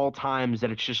at all times that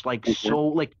it's just like so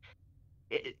like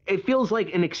it feels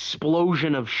like an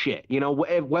explosion of shit, you know,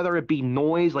 whether it be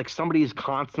noise, like somebody is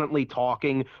constantly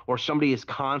talking or somebody is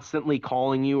constantly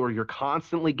calling you or you're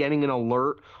constantly getting an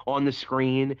alert on the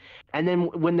screen. And then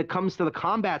when it comes to the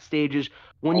combat stages,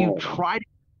 when you try to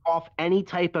off any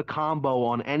type of combo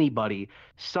on anybody,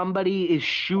 somebody is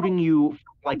shooting you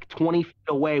like 20 feet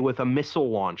away with a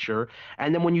missile launcher,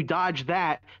 and then when you dodge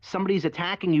that, somebody's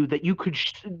attacking you that you could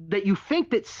that you think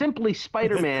that simply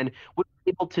Spider-Man would be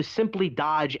able to simply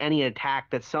dodge any attack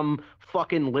that some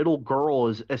fucking little girl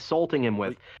is assaulting him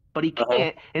with, but he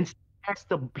can't. And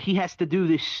he has to do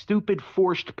this stupid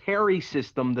forced parry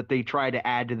system that they try to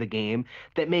add to the game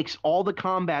that makes all the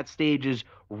combat stages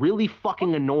really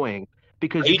fucking annoying.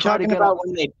 Because Are you talking about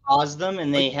when they pause them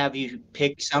and they have you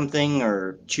pick something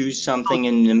or choose something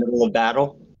in the middle of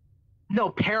battle?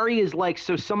 No, parry is like,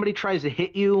 so somebody tries to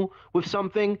hit you with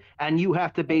something and you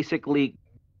have to basically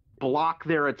block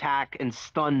their attack and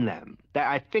stun them.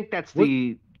 I think that's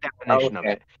the definition of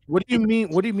it. What do you mean?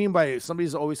 What do you mean by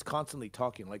somebody's always constantly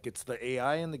talking? Like it's the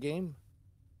AI in the game?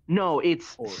 No,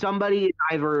 it's somebody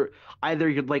either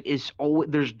like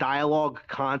there's dialogue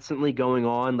constantly going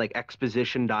on, like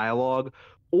exposition dialogue,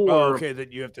 or okay,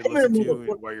 that you have to listen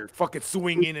to while you're fucking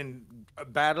swinging and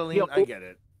battling. Yeah, I get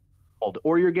it.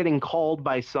 Or you're getting called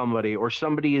by somebody, or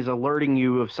somebody is alerting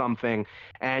you of something,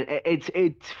 and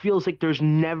it feels like there's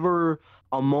never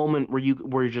a moment where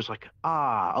you're just like,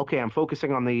 okay, I'm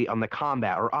focusing on the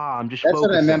combat, or I'm just. That's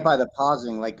focusing. what I meant by the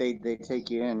pausing. Like they take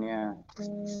you in, yeah.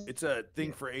 It's a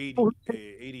thing for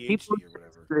ADHD or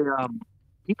whatever.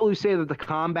 People who say that the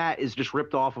combat is just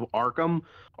ripped off of Arkham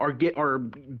are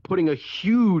putting a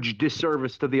huge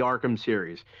disservice to the Arkham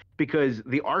series, because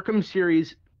the Arkham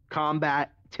series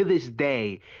combat to this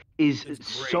day is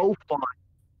so fun,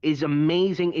 is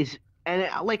amazing, and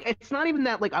like it's not even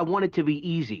that like I want it to be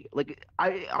easy. Like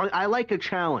I like a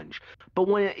challenge, but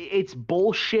when it's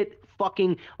bullshit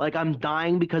fucking like I'm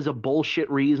dying because of bullshit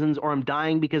reasons, or I'm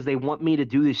dying because they want me to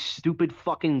do this stupid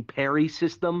fucking parry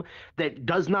system that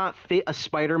does not fit a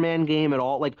Spider-Man game at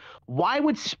all. Like, why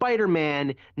would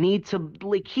Spider-Man need to,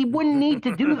 like, he wouldn't need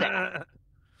to do that.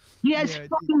 He has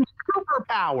fucking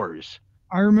superpowers.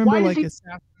 I remember like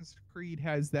Assassin's Creed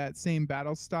has that same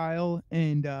battle style,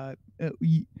 and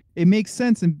it makes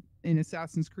sense in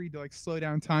Assassin's Creed to like slow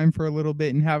down time for a little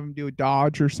bit and have him do a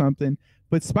dodge or something.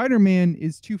 But Spider-Man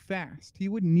is too fast. He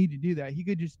wouldn't need to do that. He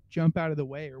could just jump out of the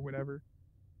way or whatever.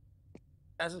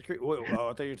 Assassin's Creed. Wait, I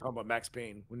thought you were talking about Max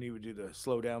Payne when he would do the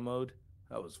slow down mode.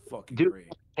 That was fucking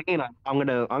great. Payne, I'm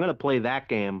gonna play that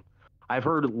game. I've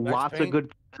heard lots of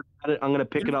good about it. I'm gonna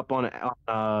pick it up on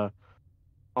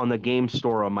the game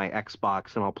store on my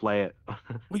Xbox, and I'll play it.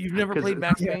 Well, you've never played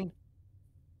Max Payne,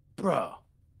 bro?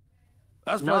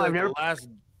 That's probably the last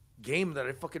game that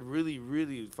I fucking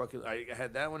really fucking. I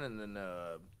had that one, and then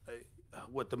the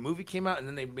movie came out, and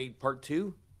then they made part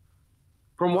 2.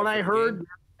 From what I heard,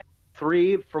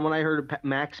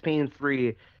 Max Payne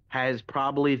 3 has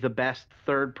probably the best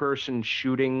third-person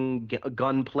shooting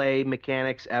gunplay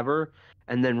mechanics ever.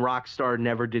 And then Rockstar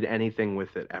never did anything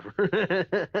with it ever.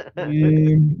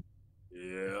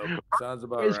 Yeah, sounds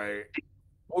about right.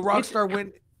 Well, Rockstar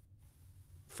went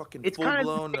fucking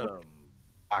full-blown.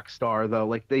 Rockstar, though,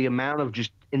 like the amount of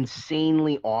just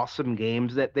insanely awesome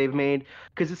games that they've made,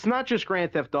 because it's not just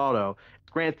Grand Theft Auto. It's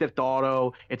Grand Theft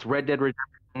Auto, it's Red Dead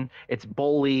Redemption, it's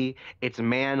Bully, it's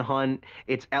Manhunt,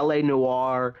 it's LA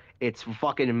Noire, it's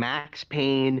fucking Max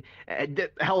Payne.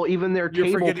 Hell, even their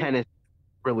table tennis.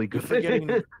 Really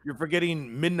good. You're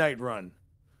forgetting Midnight Run,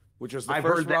 which was the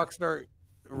first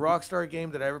Rockstar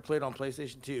game that I ever played on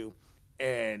PlayStation 2,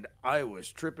 and I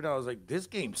was tripping. I was like, "This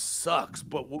game sucks,"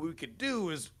 but what we could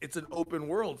do is it's an open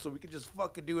world, so we could just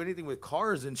fucking do anything with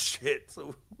cars and shit.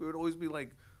 So we would always be like,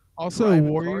 also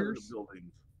Warriors.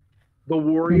 The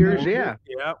Warriors, yeah.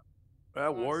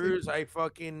 Warriors. I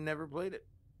fucking never played it.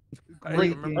 I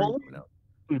Like, remember.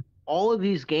 all of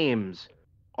these games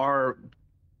are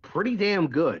pretty damn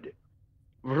good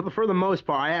for the most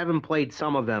part. I haven't played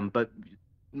some of them, but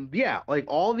yeah, like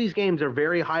all of these games are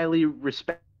very highly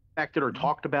respected or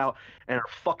talked about and are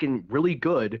fucking really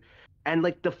good. And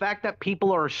like the fact that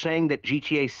people are saying that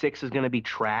GTA 6 is going to be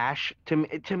trash,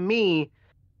 to me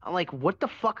I'm like, what the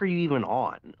fuck are you even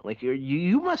on? Like,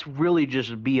 you must really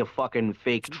just be a fucking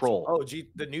fake troll. Oh,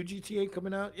 the new GTA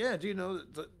coming out? Yeah, do you know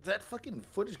that fucking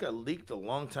footage got leaked a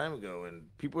long time ago, and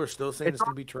people are still saying it's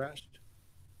gonna be trashed?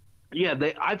 Yeah,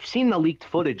 I've seen the leaked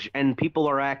footage, and people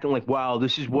are acting like, wow,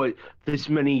 this is what this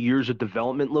many years of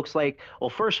development looks like. Well,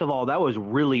 first of all, that was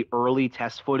really early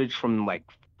test footage from like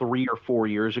 3 or 4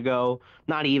 years ago.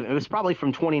 Not even, it was probably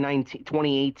from 2019,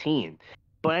 2018.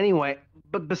 But anyway,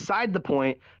 but beside the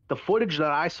point, the footage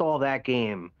that I saw of that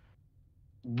game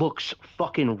looks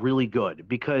fucking really good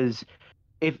because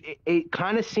if it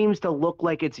kind of seems to look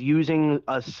like it's using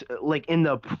us like in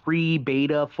the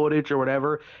pre-beta footage or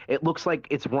whatever, it looks like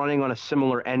it's running on a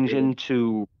similar engine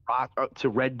to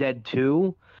Red Dead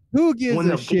 2. Who gives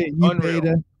a shit? You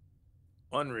beta.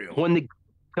 Unreal. When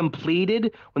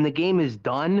the game is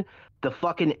done,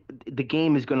 the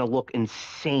game is gonna look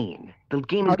insane. The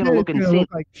game is gonna look insane.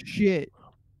 Look like shit.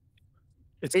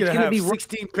 It's gonna have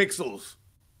 16 pixels.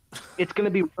 It's going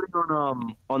to be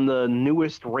running on the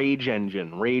newest Rage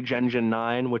engine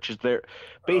 9, which is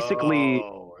basically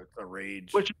it's a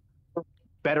Rage, which is a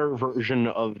better version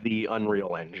of the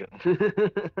Unreal Engine.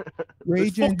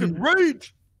 Rage engine.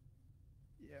 Rage.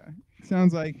 Yeah,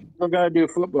 sounds like. Still got to do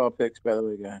football picks, by the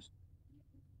way, guys.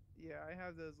 Yeah, I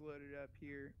have those loaded up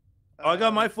here. I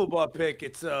got my football pick.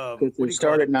 It's we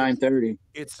start at 9:30.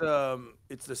 It's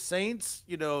the Saints.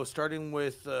 You know, starting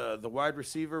with the wide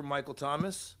receiver Michael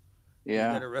Thomas.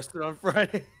 Yeah. He got arrested on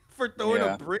Friday for throwing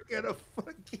a brick at a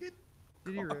fucking. Did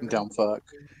he really? Dumb fuck.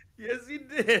 Yes, he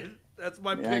did. That's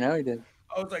my pick. I know he did.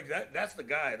 I was like, that's the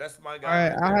guy. That's my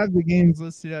guy. All right, I have the games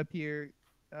listed up here.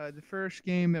 The first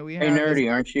game that we have. Hey,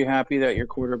 Nerdy, aren't you happy that your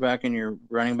quarterback and your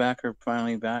running back are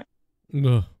finally back?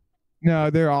 Ugh. No,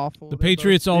 they're awful. The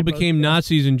Patriots all became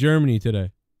Nazis in Germany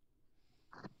today.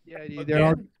 Yeah, dude, they're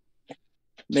all.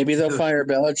 Maybe they'll fire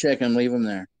Belichick and leave him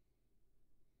there.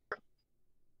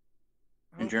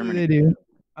 In Germany. They do.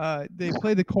 They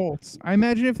play the Colts. I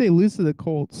imagine if they lose to the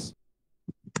Colts.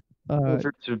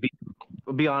 To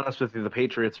be honest with you, the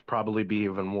Patriots probably be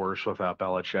even worse without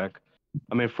Belichick.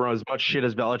 I mean, for as much shit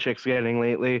as Belichick's getting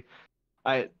lately,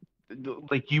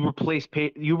 you replace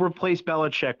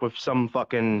Belichick with some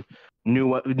fucking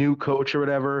new coach or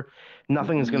whatever,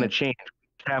 nothing is going to change.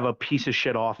 We have a piece of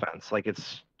shit offense. Like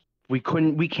we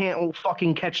can't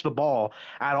fucking catch the ball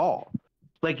at all.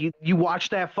 Like you watch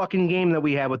that fucking game that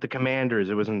we had with the Commanders,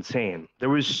 it was insane. There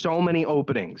was so many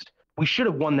openings. We should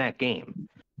have won that game.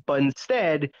 But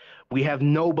instead, we have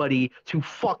nobody to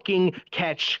fucking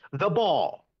catch the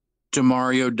ball.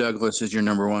 Demario Douglas is your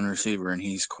number 1 receiver, and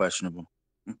he's questionable.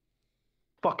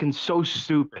 Fucking so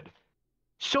stupid.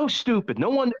 So stupid.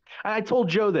 No wonder. I told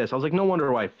Joe this. I was like, no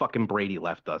wonder why fucking Brady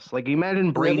left us. Like,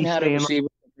 imagine Brady had a receiver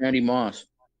Randy Moss.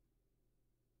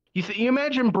 You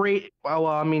imagine Brady. Well,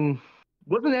 I mean,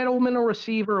 wasn't Edelman a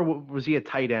receiver, or was he a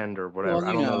tight end or whatever? Well,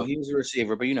 I don't know. He was a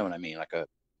receiver, but you know what I mean, like a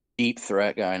deep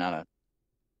threat guy, not a.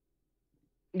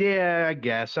 Yeah, I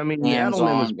guess. I mean,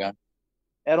 Edelman was.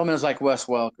 Edelman is like Wes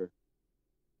Welker.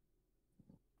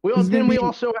 Didn't we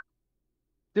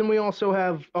also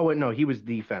have? Oh wait, no, he was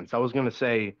defense. I was gonna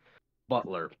say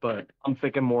Butler, but I'm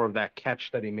thinking more of that catch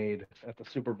that he made at the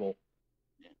Super Bowl.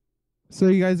 So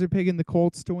you guys are picking the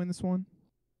Colts to win this one?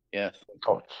 Yes.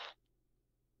 Colts.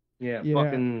 Yeah. Yeah.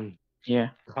 Fucking yeah.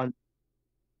 Cunt.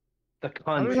 The I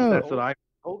cunt. don't know. That's what I.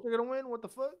 Colts are gonna win. What the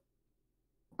fuck?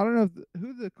 I don't know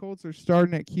who the Colts are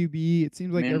starting at QB. It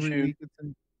seems like every Minshew. week it's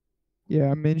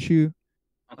Minshew.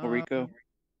 Uncle Rico.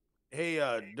 Hey,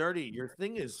 Dirty, your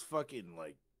thing is fucking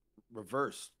like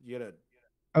reversed. You gotta.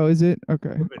 Oh, is it?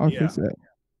 Okay, I'll yeah. fix that.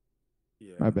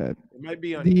 Yeah. My bad. It might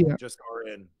be on just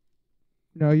RN.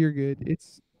 No, you're good.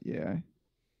 It's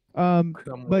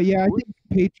but yeah, I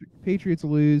think Patriots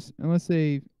lose unless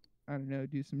they, I don't know,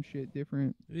 do some shit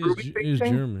different. It is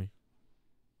Germany.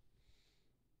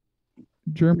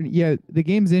 Germany, yeah, the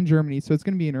game's in Germany, so it's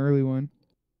gonna be an early one.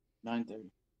 9:30.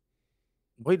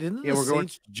 Wait, didn't the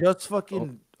Saints just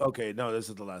fucking? Okay, no, this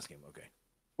is the last game. Okay,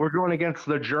 We're going against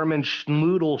the German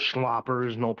Schnoodle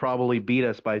Schloppers, and they'll probably beat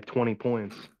us by 20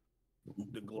 points.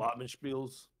 The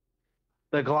Globenspiels.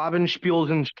 The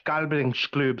Globenspiels and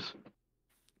Skalbensklubs.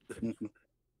 Let's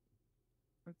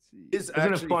see. It's Isn't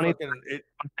actually it funny?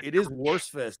 It is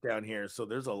Wurstfest down here, so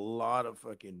there's a lot of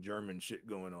fucking German shit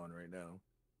going on right now.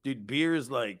 Dude, beer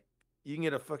is like you can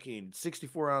get a fucking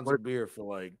 64-ounce of beer for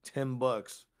like $10.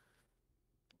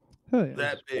 Hell yeah.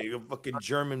 That big, a fucking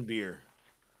German beer.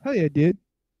 Hell yeah, dude.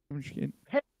 I'm just kidding.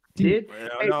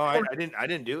 No, I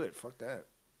didn't do it. Fuck that.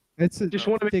 It's a Just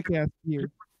want to thick ass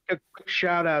beer. a quick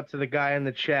shout out to the guy in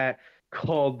the chat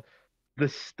called the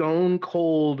Stone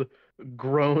Cold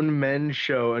Grown Men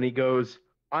Show, and he goes,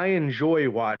 I enjoy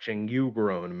watching you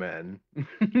grown men.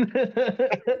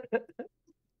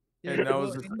 And I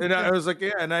was, and I was like,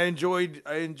 yeah, and I enjoyed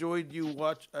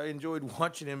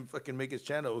watching him fucking make his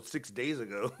channel 6 days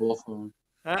ago. Oh,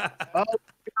 I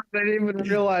didn't even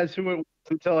realize who it was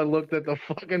until I looked at the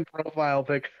fucking profile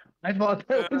pic. I thought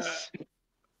that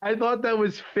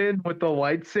was Finn with the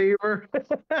lightsaber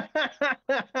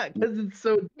because it's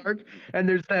so dark and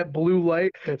there's that blue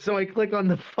light. So I click on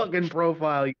the fucking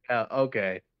profile. Yeah,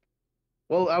 okay.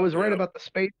 Well, I was right about the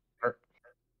space part.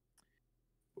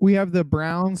 We have the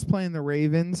Browns playing the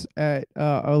Ravens at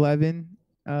 11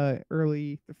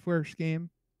 early the first game.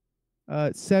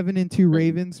 7-2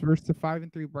 Ravens versus the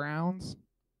 5-3 Browns.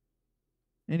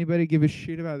 Anybody give a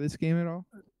shit about this game at all?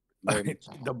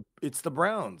 It's the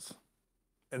Browns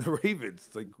and the Ravens.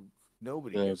 Like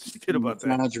nobody gives a shit about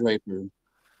that.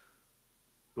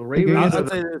 The Ravens. I'll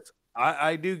say this.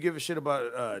 I do give a shit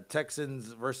about Texans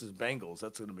versus Bengals.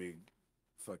 That's gonna be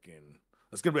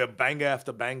That's gonna be a banger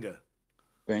after banger.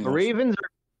 The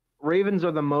Ravens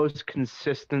are the most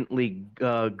consistently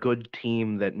good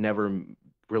team that never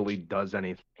really does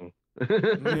anything.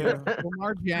 Yeah.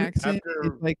 Lamar Jackson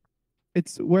is like,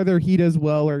 it's whether he does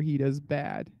well or he does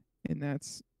bad, and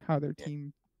that's how their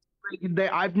team.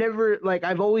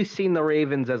 I've always seen the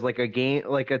Ravens as like a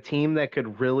team that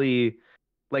could really,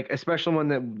 like, especially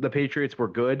when the Patriots were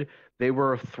good, they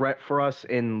were a threat for us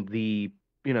in the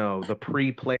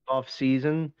pre-playoff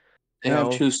season. They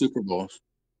have 2 Super Bowls.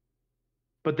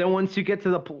 But then once you get to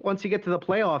the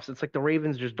playoffs, it's like the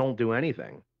Ravens just don't do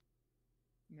anything.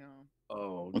 No.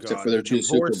 Oh, Except God. for their 2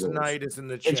 Super Divorce Bowls. night is in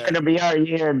the chat. It's gonna be our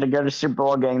year to go to Super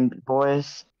Bowl game,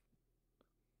 boys.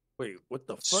 Wait, what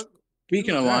the fuck?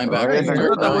 Speaking of linebackers,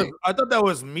 I thought that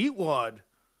was Meatwad.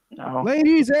 No.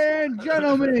 Ladies and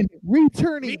gentlemen,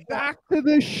 returning back to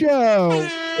the show,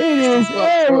 it is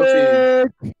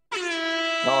Eric.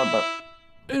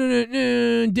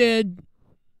 Dead.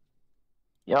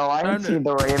 Yo, I didn't see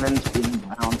the Ravens beating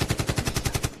down.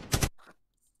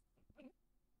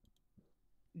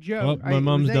 Joe, my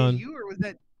mom's was that done. you or was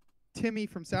that Timmy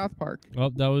from South Park? Oh,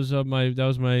 that was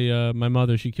my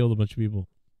mother. She killed a bunch of people.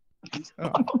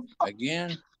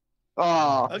 Again?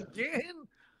 Oh. Again?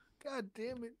 God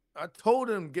damn it. I told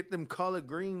him get them collard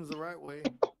greens the right way.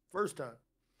 First time.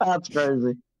 That's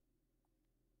crazy.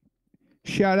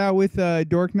 Shout out with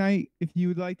Dork Knight. If you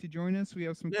would like to join us, we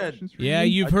have some questions for you. Yeah,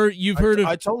 you've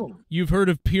heard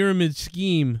of pyramid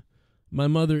scheme. My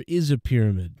mother is a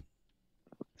pyramid.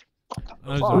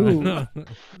 I'm sorry.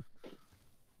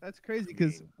 That's crazy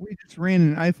because we just ran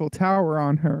an Eiffel Tower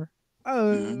on her.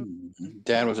 Oh,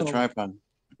 Dad was a tripod.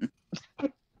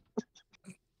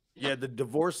 Yeah, the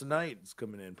divorce night is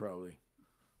coming in probably.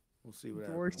 We'll see what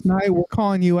Divorce happens. night, we're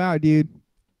calling you out, dude.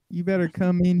 You better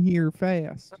come in here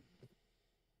fast.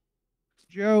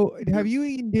 Joe, have you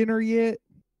eaten dinner yet?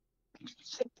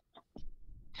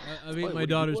 I've eaten my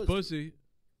daughter's pussy.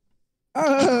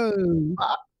 Oh.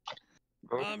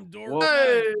 I'm Dork.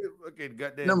 Hey, okay,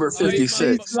 goddamn. Number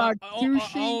 56. I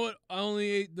only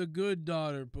ate the good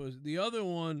daughter pussy. The other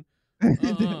one,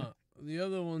 the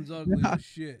other one's ugly as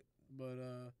shit. But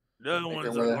the other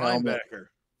one's a linebacker.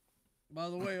 By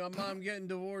the way, I'm getting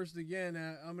divorced again.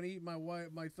 I'm gonna eat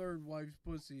my third wife's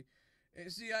pussy. And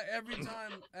see, every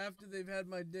time after they've had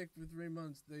my dick for 3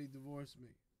 months, they divorce me.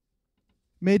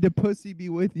 Made the pussy be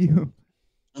with you.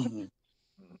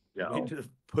 Yeah, made the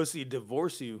pussy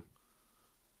divorce you.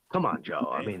 Come on, Joe.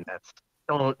 I mean, that's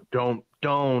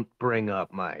don't bring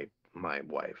up my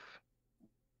wife.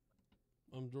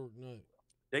 I'm Dork Knight.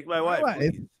 Take my wife.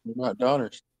 Please. What about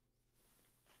daughters?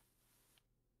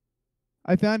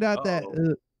 I found out that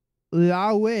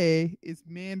Lao Wei is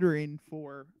Mandarin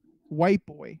for white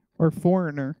boy or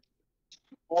foreigner.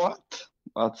 What?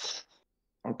 That's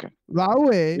okay. Lao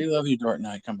Wei. We love you, Dork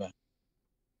Knight. Come back.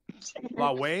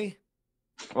 La Wei?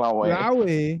 La Wei. Lao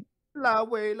Wei. La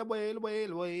Wei, La Wei, La Wei,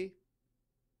 La Wei.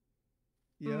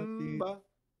 Yeah, dude.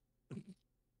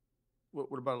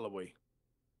 What about La Wei?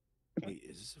 Wait,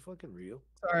 is this fucking real?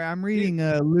 Sorry, I'm reading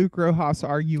Luke Rojas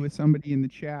argue with somebody in the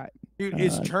chat. Dude,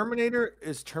 is Terminator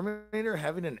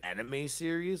having an anime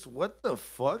series? What the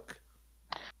fuck?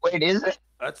 Wait, is it?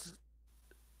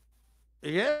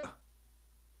 Yeah.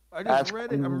 I just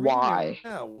read it. I'm why? reading it.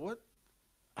 Yeah, what?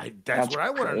 That's what I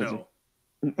want to know.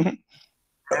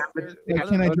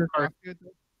 Can I jerk off?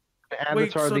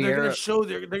 Wait, so they're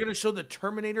gonna show the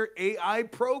Terminator AI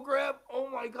program? Oh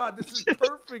my god, this is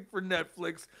perfect for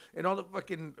Netflix and all the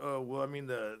fucking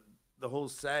the whole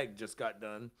SAG just got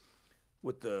done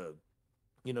with the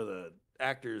the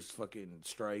actors fucking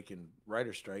strike and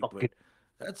writer strike, but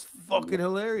that's fucking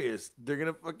hilarious. They're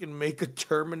gonna fucking make a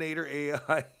Terminator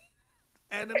AI.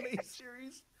 anime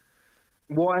series.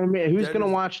 Well, I mean, who's That gonna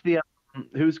is-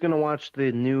 watch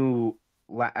the new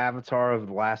Avatar of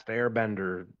the Last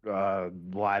Airbender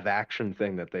live action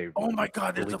thing that they? Oh my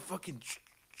god, there's a fucking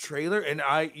trailer, and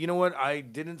you know what? I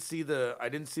didn't see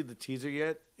the teaser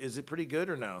yet. Is it pretty good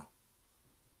or no?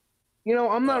 You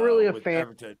know, I'm not really a with fan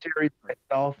of the series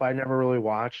myself. I never really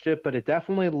watched it, but it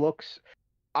definitely looks.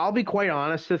 I'll be quite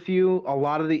honest with you. A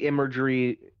lot of the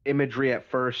imagery at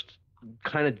first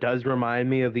kind of does remind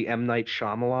me of the M. Night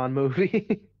Shyamalan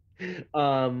movie.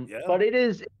 But it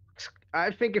is.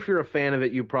 I think if you're a fan of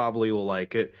it, you probably will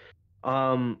like it.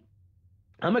 I'm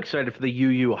excited for the Yu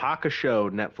Yu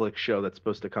Hakusho Netflix show that's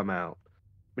supposed to come out.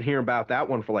 Been hearing about that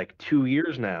one for like 2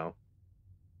 years now.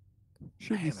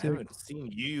 Man, I haven't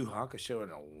seen Yu Yu Hakusho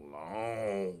in a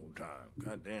long time.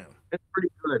 God damn. It's pretty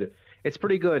good. It's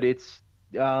pretty good. It's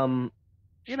you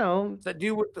know, that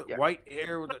dude with the white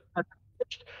hair with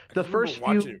the first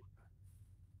few.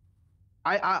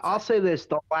 I'll say this: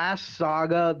 the last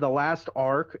saga, the last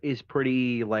arc, is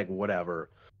pretty like whatever.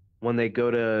 When they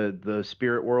go to the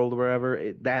spirit world or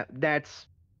wherever, that's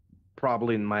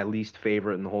probably my least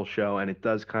favorite in the whole show, and it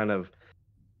does kind of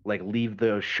like leave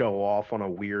the show off on a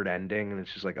weird ending, and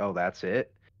it's just like, oh, that's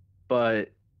it.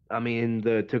 But I mean,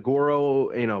 the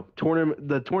Tagoro, you know,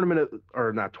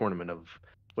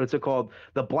 what's it called?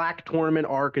 The Black Tournament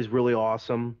arc is really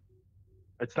awesome.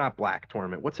 It's not Black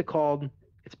Tournament. What's it called?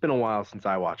 It's been a while since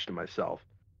I watched it myself.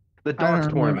 The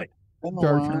Dark Tournament.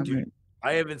 Dude,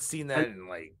 I haven't seen that in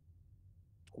like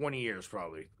 20 years,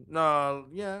 probably. No,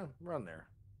 yeah, around there.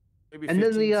 Maybe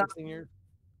 15, 16 years.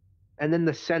 And then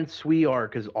the Sensui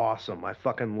arc is awesome. I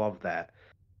fucking love that.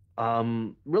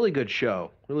 Really good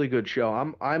show. Really good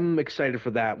show. I'm excited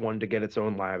for that one to get its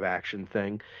own live action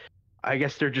thing. I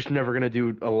guess they're just never gonna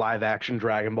do a live action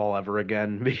Dragon Ball ever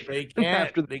again. They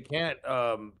can't. They can't.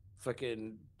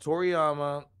 Fucking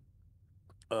Toriyama.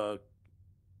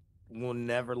 Will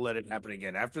never let it happen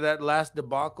again. After that last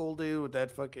debacle, dude, with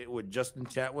that fucking Justin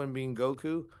Chatwin being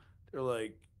Goku, they're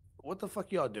like, "What the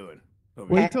fuck y'all doing?"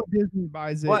 Wait till Disney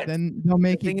buys it, then they'll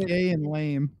make it gay and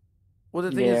lame. Well,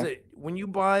 the thing is that when you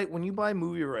buy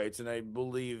movie rights, and I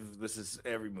believe this is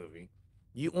every movie,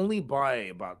 you only buy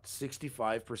about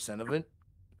 65% of it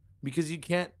because you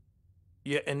can't.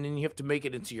 Yeah, and then you have to make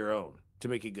it into your own to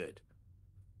make it good.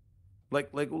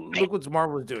 Like look what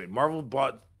Marvel is doing. Marvel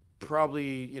bought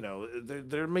probably, you know,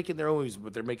 they're making their own movies,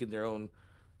 but they're making their own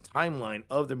timeline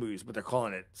of the movies, but they're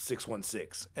calling it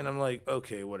 616. And I'm like,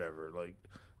 okay, whatever. Like,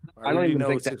 I don't even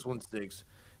know it's 616,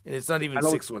 and it's not even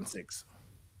 616.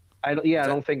 I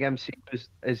don't think MCU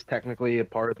is technically a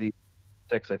part of the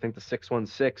 6. I think the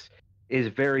 616 is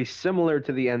very similar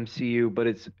to the MCU, but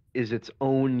it's its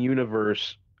own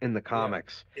universe in the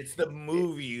comics. It's the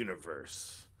movie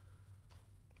universe.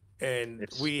 And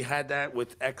we had that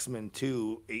with X-Men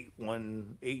too,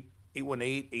 818,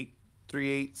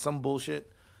 838, some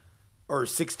bullshit. Or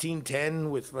 1610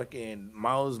 with fucking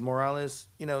Miles Morales.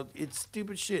 You know, it's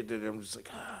stupid shit that I'm just like,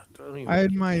 don't even I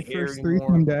had my care first anymore.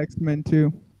 threesome to X-Men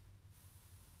too.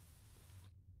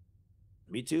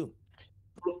 Me too.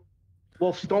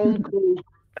 Well, Stone Cold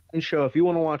show, if you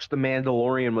want to watch The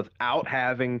Mandalorian without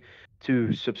having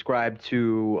to subscribe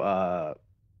to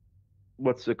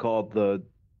what's it called, the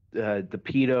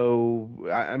pedo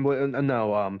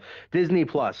Disney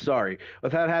Plus, sorry,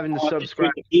 without having to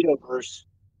subscribe to Pedoverse.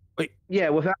 Wait, yeah,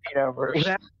 without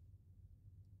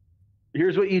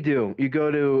here's what you do: you go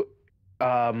to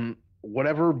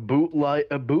whatever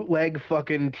bootleg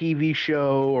fucking TV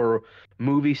show or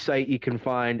movie site you can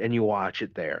find, and you watch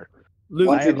it there.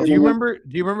 Luke, do you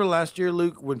remember last year,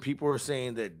 Luke, when people were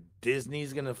saying that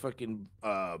Disney's gonna fucking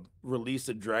release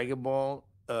a Dragon Ball?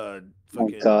 Oh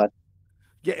God.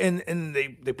 Yeah, and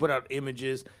they put out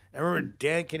images. I remember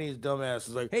Dan Kenny's dumbass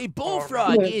was like, "Hey,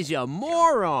 Bullfrog is a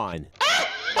moron."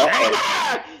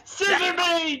 Scissor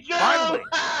me, Joe!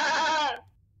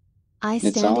 I It's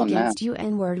stand on now. against you,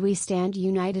 N-word. We stand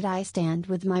united. I stand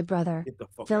with my brother.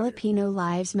 Filipino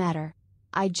lives matter.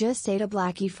 I just ate a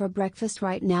blackie for breakfast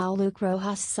right now. Luke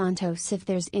Rojas Santos. If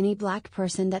there's any black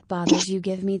person that bothers you,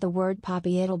 give me the word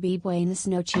poppy. It'll be buenos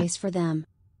noches for them.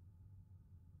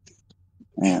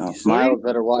 Yeah, Miles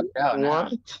better watch out now.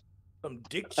 Some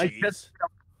dick cheese.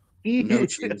 No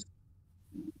cheese.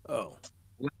 Oh.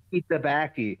 Let's eat the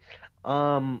backy.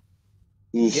 Yeah,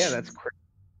 that's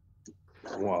crazy.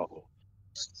 Whoa.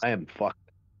 I am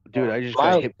fucked. Dude, I just got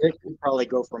Miles hit. would probably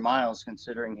go for Miles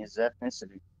considering his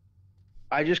ethnicity.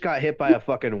 I just got hit by a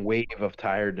fucking wave of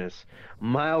tiredness.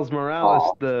 Miles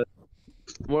Morales, the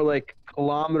more like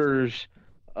kilometers.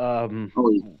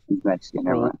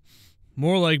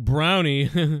 More like brownie.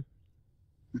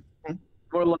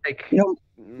 More More like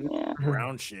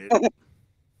brown shit.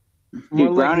 More Dude,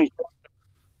 like, brownie.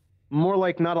 more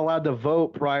like not allowed to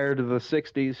vote prior to the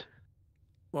 60s.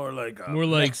 More like a More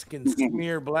like- Mexican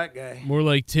smear black guy. More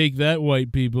like take that,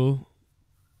 white people.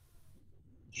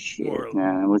 Shit, More-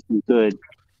 man, it wasn't good.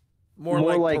 More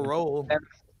like parole.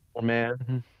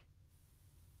 Man.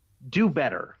 Do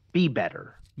better. Be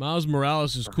better. Miles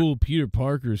Morales is cool. Peter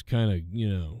Parker's kind of,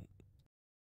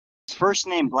 His first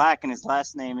name Black and his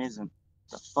last name isn't.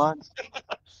 The fuck?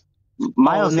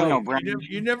 Miles ain't no brown.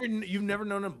 You've never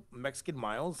known a Mexican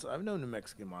Miles? I've known a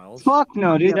Mexican Miles. Fuck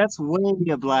no, dude. That's way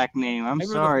a black name. I'm I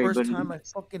remember sorry, the first but time I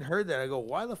fucking heard that, I go,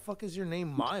 "Why the fuck is your name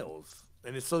Miles?"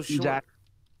 And it's so short.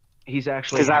 He's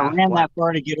actually because I half ran black. that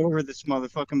far to get over this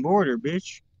motherfucking border,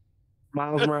 bitch.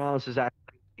 Miles Morales is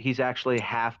actually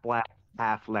half black,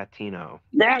 half Latino.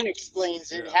 That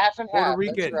explains it. Half and half. Puerto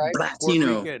Rican. That's right.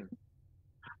 Puerto Rican.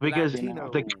 Because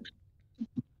Latino.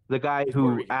 the guy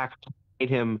who actually made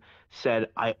him said,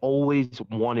 "I always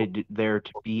wanted there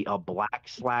to be a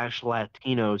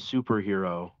black/Latino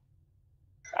superhero."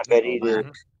 I bet he did.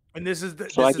 And this is the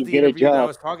So I this is could the get a interview that I job.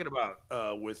 was talking about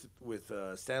with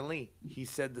Stan Lee. He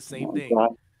said the same Oh, thing. God.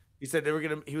 He said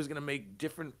he was gonna make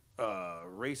different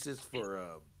races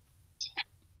for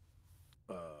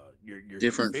your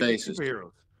Different favorite faces.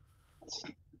 superheroes.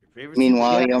 Your favorite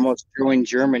Meanwhile, superheroes. he almost joined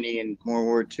Germany in World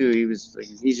War II. He was like,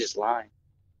 he's just lying.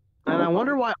 And I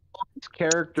wonder why all these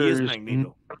characters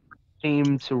Magneto.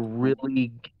 seem to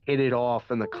really hit it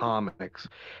off in the comics.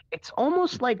 It's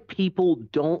almost like people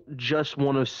don't just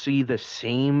want to see the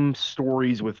same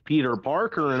stories with Peter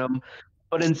Parker in them,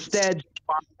 but instead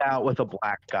find out with a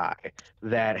black guy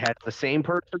that has the same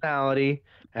personality,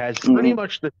 has pretty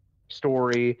much the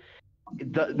story,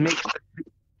 makes the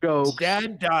jokes.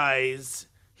 Dad dies.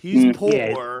 He's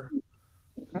poor.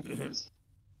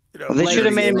 You know, Well, they should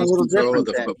have made him a little different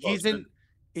then.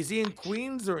 Is he in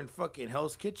Queens or in fucking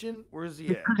Hell's Kitchen? Where's he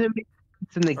at?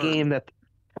 It's in the game that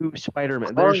two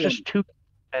Spider-Man. There's just two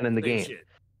men in the game. Shit.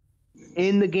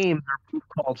 In the game, they're both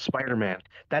called Spider-Man.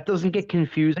 That doesn't get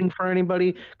confusing for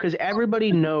anybody because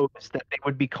everybody knows that they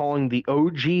would be calling the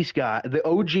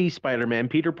OG Spider-Man,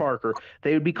 Peter Parker.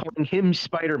 They would be calling him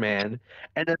Spider-Man,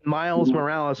 and then Miles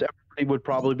Morales. Everybody would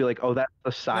probably be like, "Oh, that's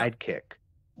the sidekick."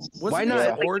 Why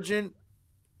not? His origin?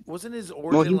 Wasn't his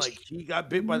origin like he got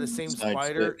bit by the same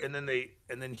spider, and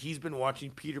then he's been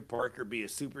watching Peter Parker be a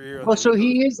superhero? Oh, so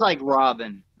he is like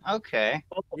Robin. Okay.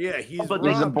 Yeah, he's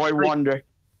a boy wonder.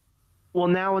 Well,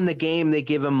 now in the game they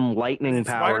give him lightning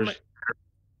powers.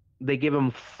 They give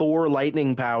him Thor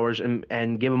lightning powers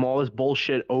and give him all this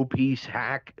bullshit OP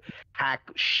hack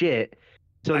shit,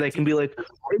 so they can be like,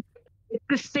 it's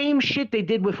the same shit they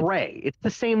did with Rey. It's the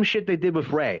same shit they did with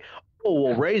Rey. Oh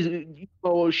well, Rey,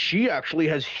 she actually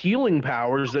has healing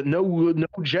powers that no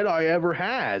Jedi ever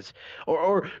has,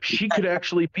 or she could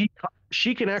actually beat.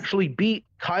 She can actually beat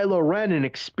Kylo Ren, an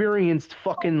experienced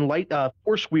fucking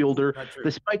force wielder,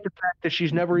 despite the fact that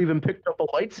she's never even picked up a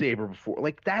lightsaber before.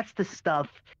 Like that's the stuff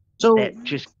that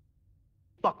just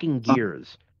fucking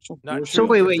gears. Not So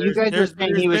true, wait, you guys are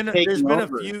saying he was taking There's been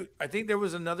over. a few. I think there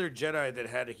was another Jedi that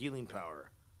had a healing power.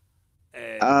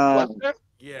 And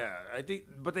yeah, I think,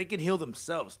 but they can heal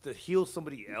themselves. To heal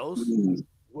somebody else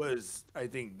was, I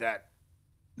think, that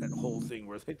whole thing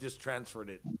where they just transferred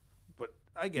it. But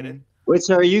I get it. Wait,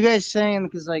 so are you guys saying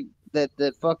because like that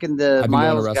fucking the I've been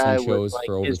Miles going to guy wrestling shows was like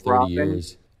for over his 30 Robin?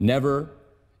 years. Never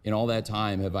in all that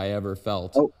time have I ever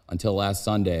felt until last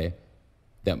Sunday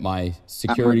that my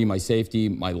security, my safety,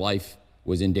 my life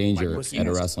was in danger at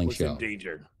a wrestling show.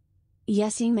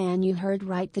 Yes, man, you heard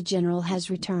right. The general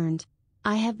has returned.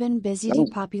 I have been busy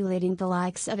depopulating the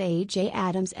likes of AJ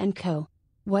Adams and co.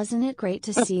 Wasn't it great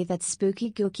to see that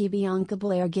spooky gooky Bianca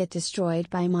Blair get destroyed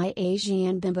by my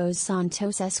Asian bimbos?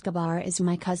 Santos Escobar is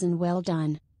my cousin. Well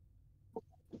done.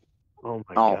 Oh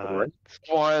my god.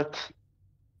 What?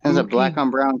 That's a black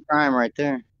on brown crime right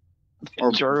there.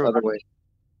 Or other way.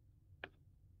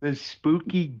 The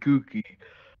spooky gooky.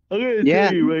 I'm gonna Yeah.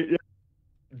 tell you right now,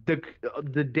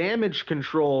 the damage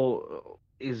control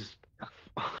is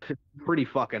pretty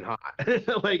fucking hot.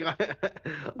 Like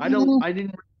I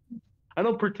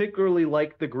don't particularly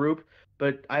like the group,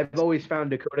 but I've always found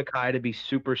Dakota Kai to be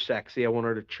super sexy. I want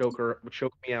her to choke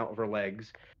me out of her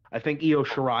legs. I think Io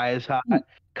Shirai is hot.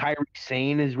 Kairi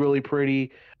Sane is really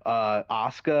pretty.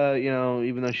 Asuka,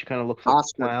 even though she kind of looks like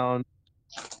a clown.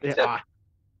 Yeah,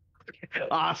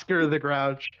 Oscar the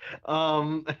Grouch.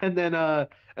 And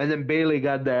then Bailey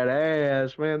got that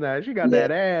ass, man. She got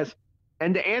that ass.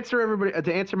 And to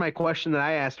answer my question that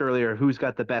I asked earlier, who's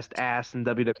got the best ass in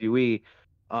WWE?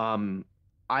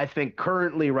 I think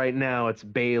currently right now it's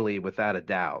Bailey without a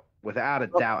doubt. without a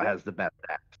doubt has the best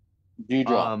ass.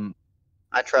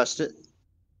 I trust it.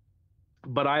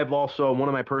 But I've also, one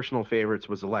of my personal favorites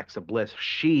was Alexa Bliss.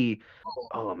 She,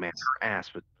 oh man, her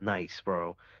ass was nice,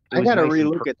 bro. I gotta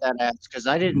relook at that ass because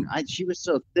she was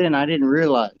so thin, I didn't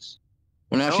realize.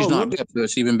 Well, now she's not up, so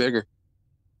it's even bigger.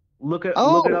 Look it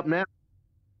up now.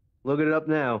 Look it up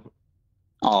now.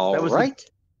 All right.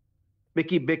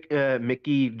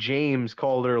 Mickey James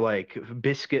called her like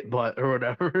biscuit butt or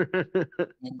whatever.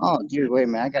 Oh, dude, wait a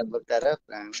minute, I gotta look that up,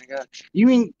 man. You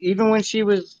mean even when she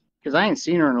was? Because I ain't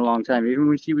seen her in a long time. Even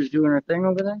when she was doing her thing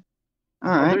over there.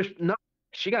 All right.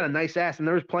 She got a nice ass, and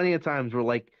there was plenty of times where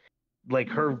like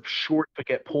her shorts would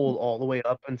get pulled all the way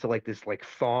up into like this like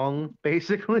thong,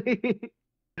 basically.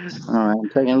 All right, I'm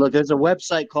taking a look. There's a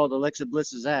website called Alexa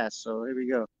Bliss's ass. So here we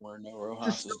go. Where no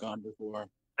Rojas has gone before.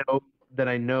 That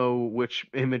I know which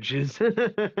images.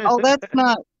 Oh,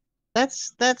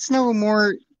 that's no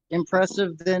more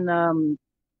impressive than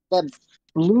that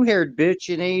blue-haired bitch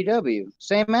in AEW.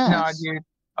 Same ass. No, dude.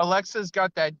 Alexa's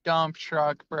got that dump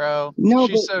truck, bro. No,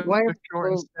 she's but so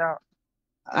short and stout.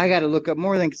 I got to look up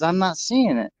more than because I'm not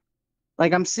seeing it.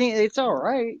 Like I'm seeing it's all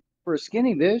right for a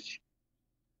skinny bitch,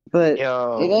 but it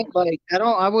ain't like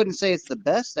I wouldn't say it's the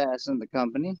best ass in the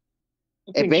company.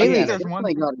 Hey, Bailey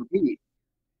definitely got her beat.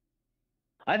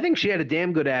 I think she had a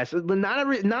damn good ass.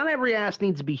 Not every ass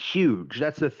needs to be huge.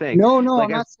 That's the thing. No, I'm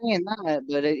not saying that,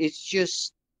 but it's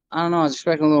just I don't know. I was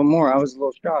expecting a little more. I was a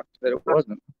little shocked that it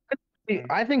wasn't.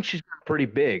 I think she's pretty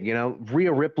big. You know,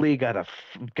 Rhea Ripley got a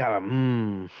fat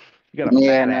ass.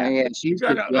 Yeah, she's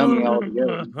just yummy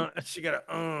altogether. She got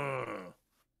a.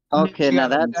 Okay, now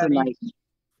that's a nice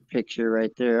picture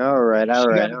right there. All right.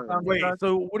 Wait,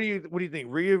 so what do you think?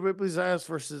 Rhea Ripley's ass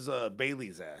versus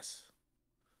Bailey's ass?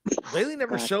 Bailey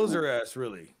never shows her ass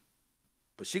really,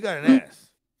 but she got an ass.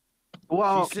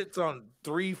 Well, she sits on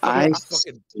three fucking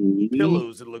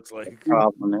pillows. It looks like.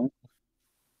 Problem is,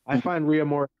 I find Rhea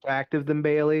more attractive than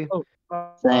Bailey.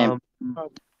 Same. So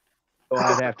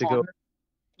I'd have to go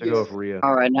with Rhea.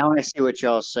 All right, now I see what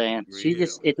y'all saying.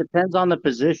 It depends on the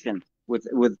position with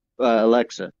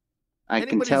Alexa. I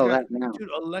can tell that now. Dude,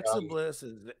 Alexa Bliss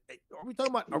is.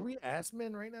 Are we ass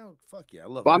men right now? Fuck yeah, I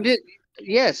love. Well,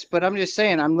 yes, but I'm just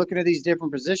saying. I'm looking at these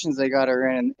different positions they got her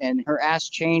in, and her ass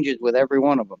changes with every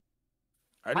one of them.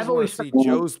 I just want to see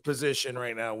Joe's position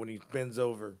right now when he bends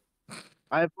over.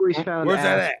 I've always found where's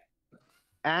that at?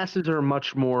 Asses are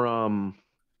much more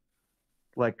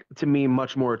like to me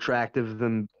much more attractive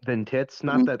than tits.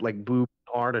 Not that like boobs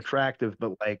aren't attractive,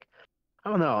 but like I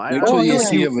don't know. Wait till you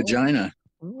see a vagina.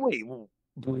 Wait,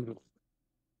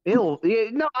 ill? Yeah,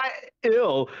 no,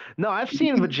 ill. No, I've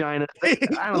seen vagina. I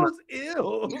don't know.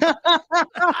 Ill.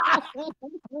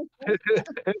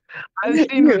 I've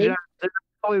seen vagina. They're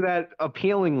not really that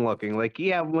appealing looking. Like,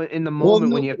 yeah, in the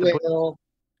moment when you have to put.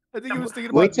 I think he was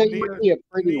thinking wait about till you see a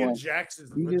pretty one.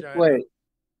 Jackson's you vagina. just wait.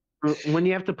 When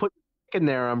you have to put in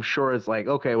there, I'm sure it's like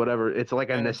okay, whatever. It's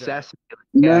like a necessity.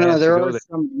 No, there are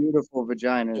some beautiful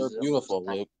vaginas. They're beautiful,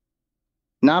 Luke.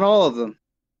 Not all of them.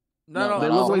 No,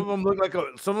 some of them look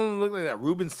like that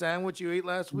Reuben sandwich you ate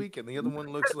last week, and the other one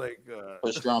looks like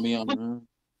pastrami on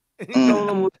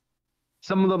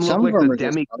Some of them look like the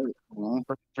demi where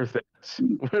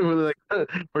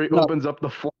he opens up the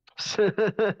flops. No,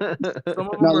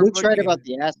 Luke's right about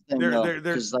the ass thing.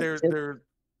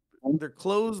 They're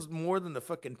closed more than the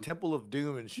fucking Temple of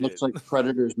Doom and shit. Looks like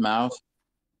Predator's mouth.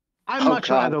 I'd much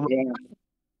rather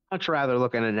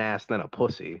look at an ass than a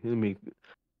pussy. I mean,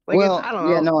 like I don't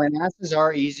know. Yeah, no, and asses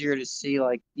are easier to see,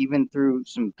 like even through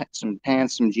some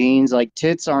pants, some jeans. Like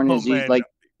tits aren't as easy. Like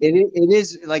it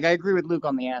is. Like I agree with Luke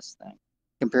on the ass thing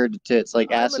compared to tits.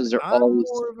 Like asses are always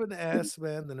more of an ass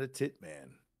man than a tit man.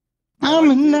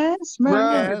 I'm an ass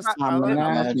man. I'm an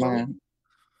ass man.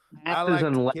 I like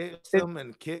to kick them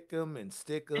and kick them and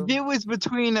stick them. If it was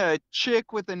between a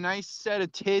chick with a nice set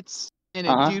of tits and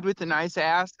a dude with a nice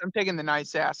ass, I'm taking the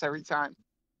nice ass every time.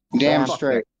 Damn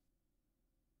straight.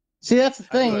 See, that's the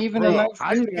thing. Even a nice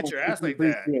how do you get your ass like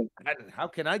that? How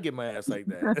can I get my ass like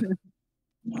that?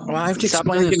 Well, I have to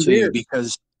explain this to you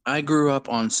because I grew up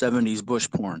on 70s bush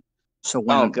porn. So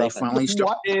when they finally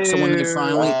started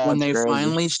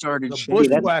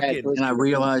shooting, and I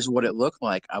realized what it looked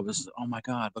like, I was, oh my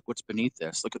God, look what's beneath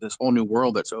this. Look at this whole new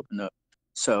world that's opened up.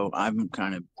 So I've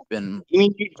kind of been. You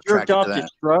mean you jerked off to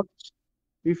Scrubs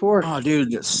before? Oh,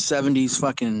 dude, the 70s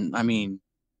fucking. I mean,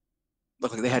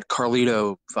 look like they had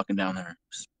Carlito fucking down there.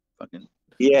 Just fucking.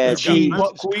 Yeah,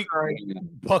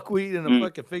 buckwheat in a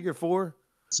fucking figure four.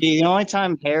 See, the only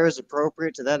time hair is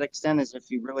appropriate to that extent is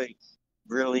if you really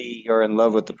are in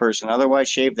love with the person. Otherwise,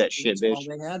 shave that shit, bitch. That's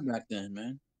all they had back then,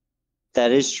 man.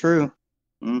 That is true.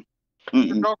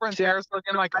 Your girlfriend's hair is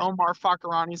looking like Omar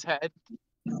Fakarani's head.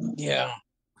 Yeah.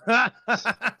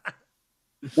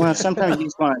 Well, sometimes you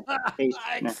just want to taste.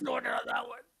 I snorted on that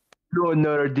one. No,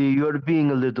 Nerdy, you're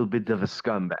being a little bit of a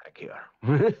scumbag here.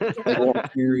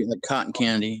 Like cotton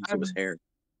candy. It was hair.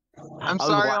 I'm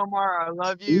sorry, Omar. I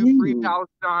love you. Free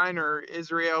Palestine or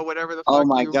Israel, whatever the fuck. Oh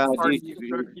my you God, party dude.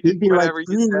 you He'd be like whatever you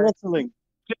free say. wrestling.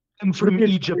 I'm from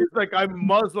Egypt. It's like I'm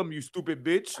Muslim, you stupid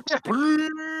bitch.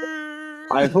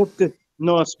 I hope that.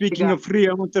 No, speaking of free,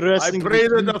 I want the I wrestling. pray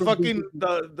that the fucking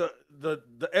the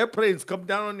airplanes come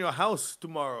down on your house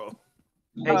tomorrow.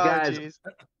 Hey guys,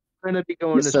 I'm gonna be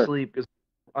going to sleep because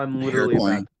I'm literally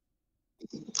about.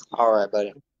 All right,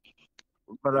 buddy.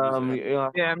 But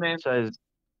yeah, man.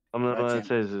 I'm gonna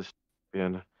monetize this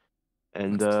again,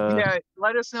 and yeah,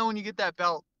 let us know when you get that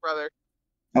belt, brother.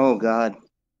 Oh God,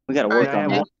 we gotta work on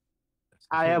that.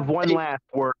 I have one last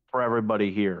word for everybody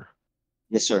here.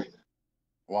 Yes, sir.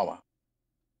 Wawa.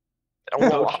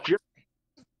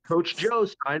 Coach Joe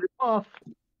signed it off.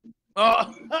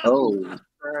 Oh.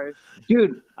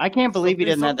 Dude, I can't believe he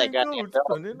didn't have that goddamn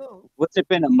belt. What's it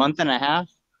been, a month and a half?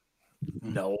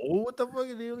 No, what the fuck?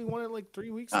 They only won it like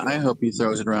 3 weeks ago. I hope he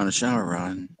throws it around a shower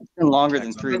rod. It's been longer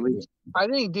than 3 weeks. I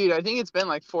think it's been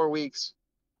like 4 weeks.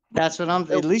 That's what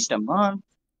I'm. At least a month.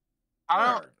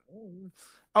 I don't.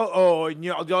 And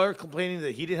y'all are complaining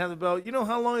that he didn't have the belt. You know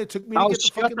how long it took me to get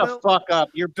the fucking belt? Shut the fuck up.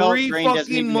 Your belt 3 reign doesn't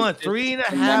fucking even months, exist.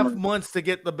 3.5 months to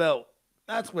get the belt.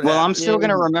 That's what. Well, happened. I'm still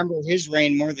gonna remember his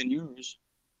reign more than yours.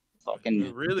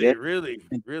 Fucking really.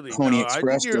 Pony No,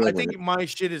 Express I think my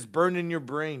shit is burned in your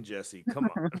brain, Jesse. Come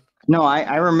on. No,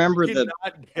 I remember You the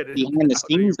cannot get it behind the out of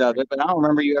scenes of it, but I don't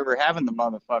remember you ever having the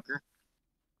motherfucker.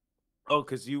 Oh,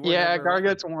 because you. Yeah,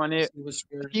 Gargut's won it.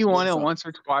 He won it once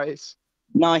or twice.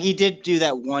 No, he did do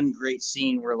that one great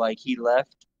scene where like he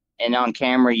left, and on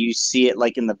camera you see it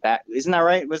like in the back. Isn't that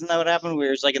right? Wasn't that what happened? Where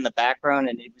it was like in the background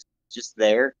and it was just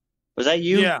there. Was that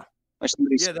you? Yeah. Or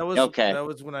somebody? Yeah, that was okay. That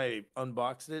was when I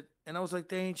unboxed it, and I was like,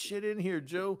 "There ain't shit in here,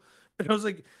 Joe." And I was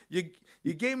like, "You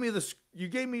gave me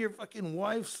your fucking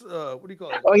wife's what do you call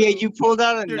it?" Oh yeah, you pulled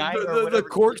out a knife. The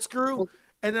corkscrew,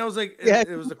 and I was like, Yeah.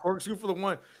 it was the corkscrew for the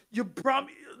one. You brought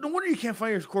me. No wonder you can't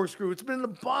find your corkscrew. It's been in the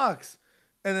box.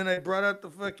 And then I brought out the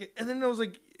fucking, and then I was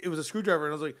like, it was a screwdriver,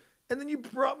 and I was like, and then you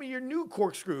brought me your new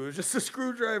corkscrew. It was just a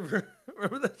screwdriver.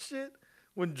 Remember that shit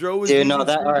when Joe was using all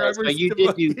right. So you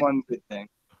did do one good thing.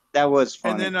 That was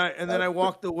funny. And then I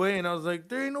walked away, and I was like,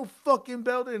 there ain't no fucking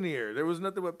belt in here. There was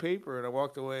nothing but paper, and I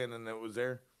walked away, and then it was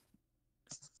there.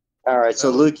 All right,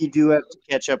 so Luke, you do have to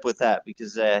catch up with that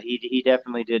because he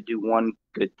definitely did do one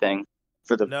good thing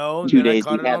for the 2 days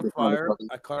he had this motherfucker.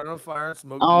 I caught it on fire and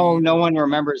smoked. Oh, no one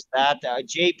remembers that.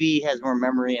 JB has more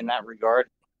memory in that regard.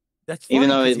 That's funny, even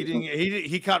though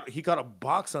he caught a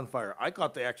box on fire. I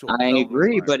caught the actual. I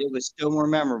agree, but it was still more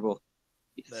memorable.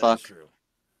 That's true.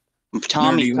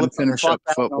 Tommy, you want to finish up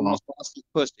football? Almost lost his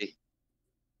pussy.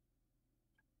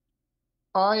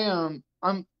 I'm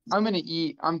gonna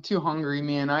eat. I'm too hungry,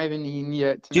 man. I haven't eaten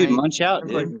yet tonight. Dude, munch out,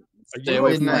 dude. Stay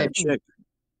away from that chick.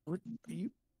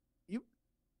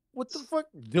 What the fuck?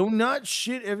 Do not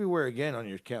shit everywhere again on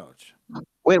your couch.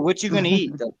 Wait, what you gonna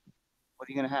eat? What are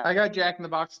you gonna have? I got Jack in the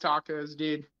Box tacos,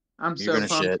 dude. I'm You're so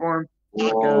pumped for him.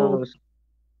 Whoa.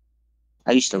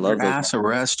 I used to love Your ass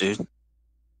arrest, dude.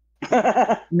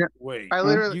 No, Wait, I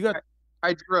literally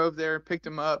I drove there, picked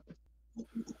him up.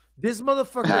 This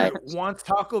motherfucker wants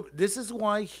taco. This is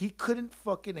why he couldn't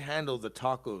fucking handle the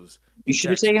tacos. You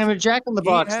should have taken him to Jack in the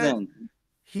Box then.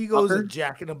 He goes to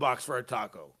Jack in the Box for a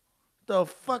taco. The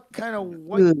fuck kind of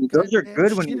white? Dude, those are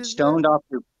good when you're stoned off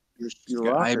your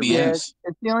rocker. Yeah, it's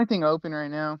the only thing open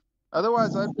right now.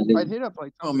 Otherwise, I'd hit up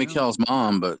like. Oh, Mikhail's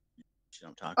mom, but she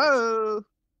don't talk. Oh.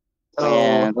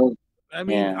 Yeah. I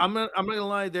mean, I'm not gonna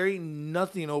lie. There ain't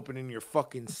nothing open in your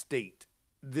fucking state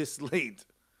this late.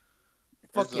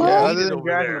 Fucking yeah, other than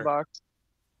Jack in the Box.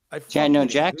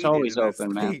 Jack's always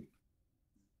open, man.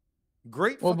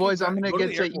 Great. Well, boys, I'm gonna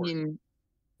get to eating.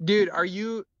 Dude, are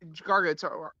you Gargut's?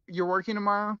 You're working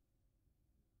tomorrow?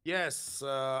 Yes,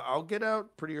 I'll get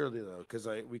out pretty early though, because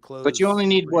we close. But you only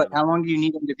need what? How long do you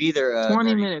need him to be there?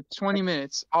 20 minutes. 20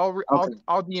 minutes. I'll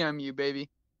DM you, baby.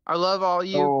 I love all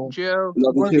you, Joe.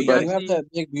 Love you too, buddy. You have that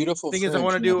big, beautiful. Thing is, I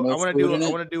want to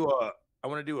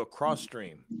do a cross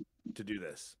stream to do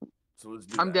this. So let's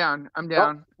do. I'm down.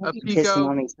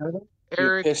 Pico,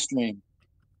 Eric,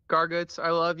 Garguts, I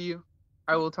love you.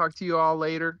 I will talk to you all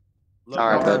later. All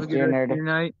right, have a good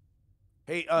night.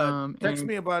 Hey, text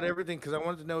me about everything because I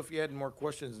wanted to know if you had more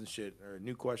questions and shit or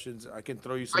new questions. I can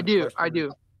throw you some. I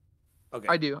do. Okay.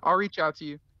 I do. I'll reach out to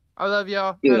you. I love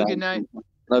y'all. Have a good night.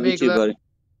 Love you too, buddy.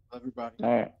 Everybody. All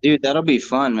right, dude, that'll be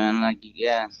fun, man. Like,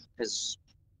 yeah, because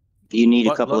you need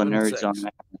a couple of Love and nerds on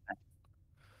sex. that.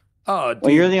 Oh, dude,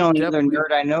 Well, you're the only other definitely.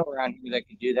 nerd I know around here that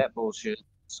can do that bullshit.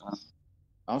 So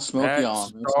I'll smoke That,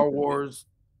 y'all. Star Wars.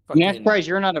 I'm Fucking. surprised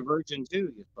you're not a virgin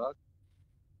too. You fuck.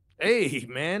 Hey,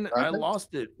 man, I Right?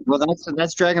 lost it. Well,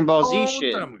 that's Dragon Ball Z Long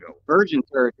shit. time ago. Virgin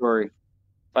territory.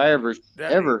 If I ever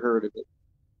heard of it.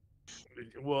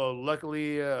 Well,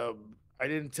 luckily, I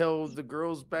didn't tell the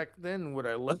girls back then what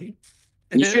I liked.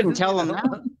 You shouldn't tell them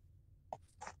now.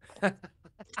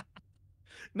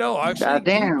 No, actually,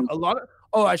 Goddamn. a lot of.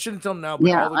 Oh, I shouldn't tell them now. But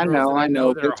Yeah, all the girls that I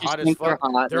know. that They are just hot as think they're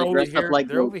fuck. hot. They're They over dress up here. like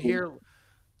They're over Goku. here.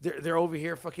 They're over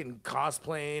here fucking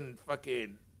cosplaying,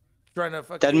 fucking trying to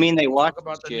fucking. Doesn't mean they watch talk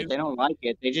about the shit. new They don't like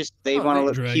it. They Oh, want to they-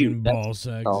 look Dragon cute. Ball That's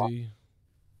all. sexy.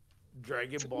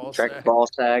 Dragon Ball. Dragon Sack. Ball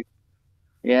sag.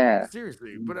 Yeah.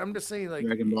 Seriously, but I'm just saying, like,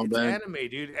 Dragon Ball it's bag. anime,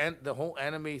 dude, and the whole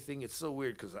anime thing. It's so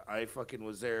weird because I fucking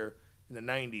was there in the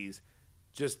 '90s,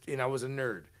 and I was a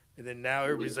nerd, and then now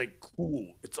everybody's like, cool.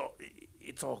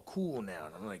 It's all cool now,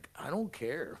 and I'm like, I don't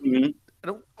care. Mhm. I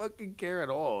don't fucking care at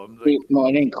all. I'm like, Well,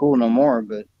 it ain't cool no more,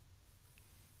 but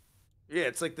yeah,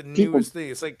 it's like the People- newest thing.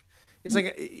 It's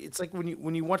like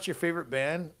when you watch your favorite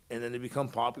band and then they become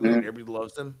popular and everybody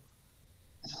loves them.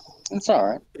 it's all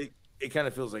right. It kind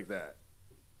of feels like that.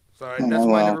 So Oh, that's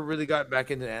why I well. never really got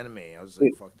back into anime. I was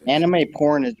like, fuck this. Anime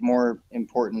porn is more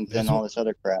important than all this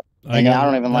other crap. I And I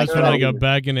don't even like That's when I that. got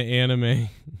back into anime,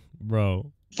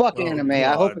 bro. Fuck Oh, anime. I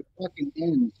hope God. it fucking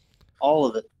ends. All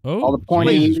of it. Oh, All the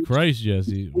pointy Jesus ears, Christ,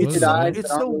 Jesse. What squinted is that? eyes It's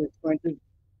that aren't so- really squinted.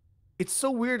 It's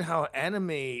so weird how anime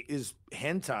is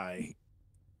hentai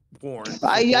porn.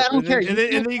 I don't and care.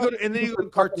 Then, and then you go to Fucking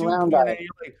cartoon round porn eye. and you're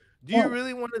like, do you Oh.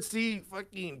 really want to see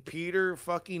fucking Peter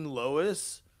fucking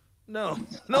Lois? No,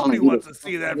 nobody who the wants to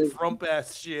see fuck that that is. frump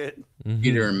ass shit. Mhm.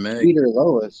 Peter and Meg. Peter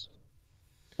Lois.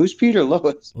 Who's Peter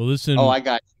Lois? Well, listen. Oh, I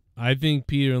got you. I think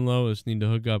Peter and Lois need to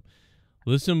hook up.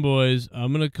 Listen, boys,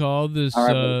 I'm gonna call this All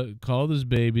right, call this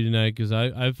baby tonight because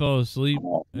I fell asleep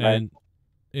Oh, right. and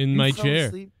in You my fell chair,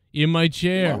 asleep? in my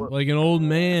chair, Well, like an old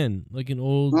man, like an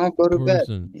old Well, go to bed.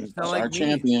 person. You That's sound like our me.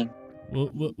 champion.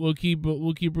 We'll keep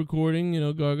recording. You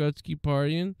know, Gargots keep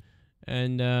partying,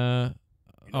 and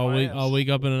I'll wake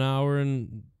up in an hour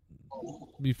and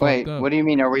be fucked Wait, up. what do you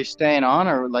mean? Are we staying on,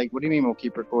 or like, what do you mean we'll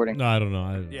keep recording? No, I don't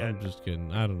know. Yeah. I'm just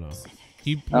kidding. I don't know.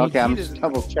 Keep Okay, I'm He just doesn't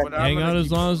double know, checking. but I'm hang gonna out as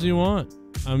keep long as you want.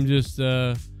 I'm just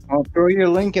I'll throw your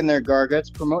link in there,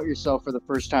 Garguts. Promote yourself for the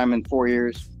first time in 4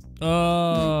 years.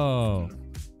 oh.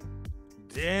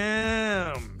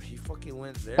 Damn, he fucking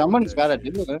went there. Someone's with got to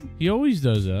that do it. He always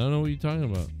does that. I don't know what you're talking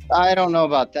about. I don't know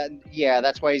about that. Yeah,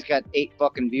 that's why he's got 8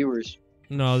 fucking viewers.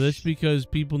 No, that's because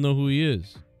people know who he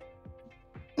is.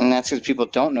 And that's because people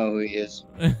don't know who he is.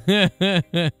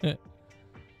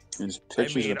 His I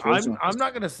pictures mean, of prison. I'm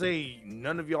not gonna say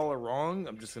none of y'all are wrong.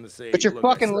 I'm just gonna say. Put your look, I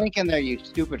fucking suck. link in there, you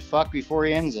stupid fuck, before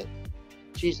he ends it.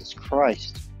 Jesus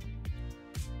Christ.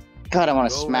 God, I want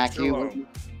to Go smack extra you. long.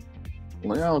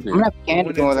 Well, I'm gonna have Candy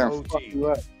When go over it's there and OT. fuck you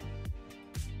up.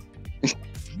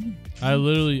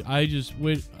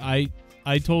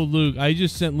 I told Luke, I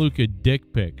just sent Luke a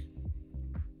dick pic.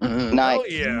 Nice. Oh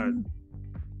yeah.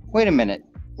 Wait a minute.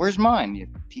 Where's mine, you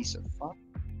piece of fuck?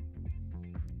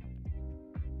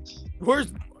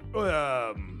 Where's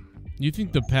You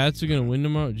think the Pats are gonna win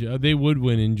tomorrow? They would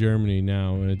win in Germany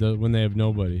now, when they have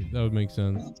nobody. That would make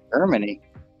sense. Germany?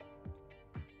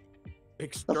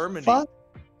 exterminate? Fuck?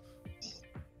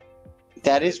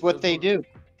 That is what they do.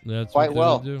 That's quite what they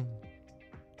well. would do.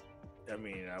 I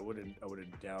mean, I wouldn't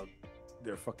doubt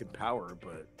their fucking power,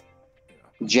 but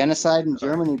Genocide and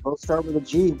Germany both start with a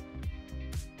G.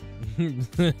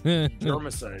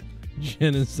 Germicide.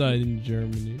 Genocide in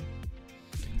Germany.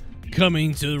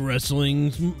 Coming to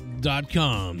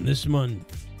wrestling.com this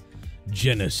month.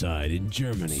 Genocide in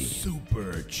Germany.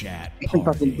 Super chat.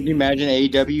 Fucking, can you imagine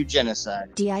AEW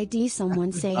genocide? DID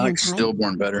someone say I like hentai?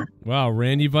 stillborn better. Wow,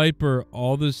 Randy Viper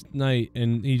all this night,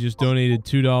 and he just donated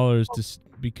 $2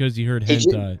 because he heard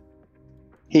hentai.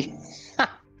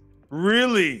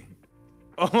 Really?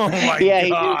 Oh my Yeah,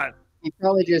 god. He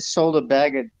probably just sold a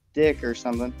bag of dick or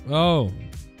something. Oh. All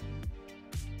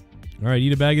right,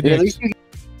 eat a bag of Yeah, at dicks. least you-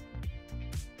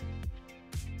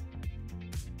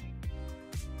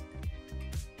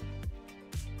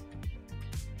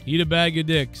 Eat a bag of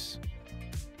dicks.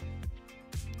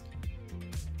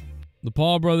 The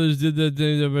Paul brothers did the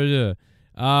thing.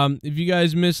 If you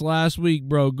guys missed last week,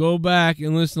 bro, go back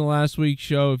and listen to last week's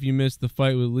show. If you missed the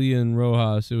fight with Leah and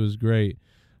Rojas, it was great.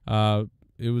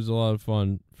 It was a lot of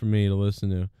fun for me to listen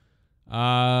to.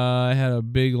 I had a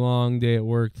big long day at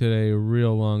work today, a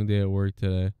real long day at work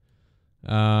today.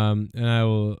 And I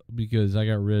will, because I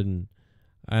got ridden.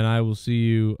 And I will see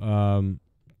you, I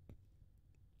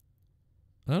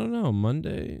don't know,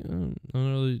 Monday? I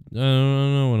don't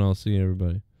know when I'll see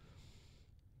everybody.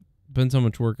 Depends how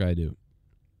much work I do.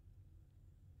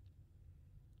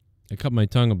 I cut my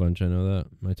tongue a bunch, I know that.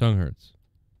 My tongue hurts.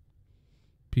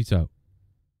 Peace out.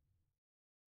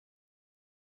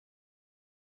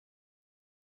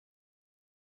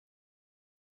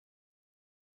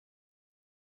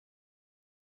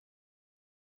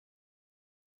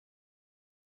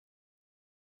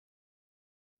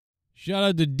 Shout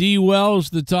out to D Wells,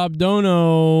 the top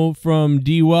dono from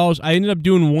D Wells. I ended up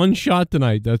doing one shot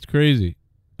tonight. That's crazy.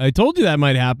 I told you that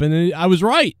might happen, and I was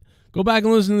right. Go back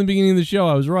and listen to the beginning of the show.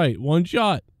 I was right. One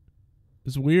shot.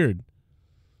 It's weird.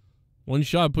 One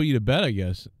shot put you to bed, I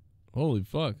guess. Holy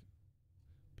fuck.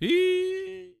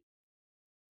 Peace.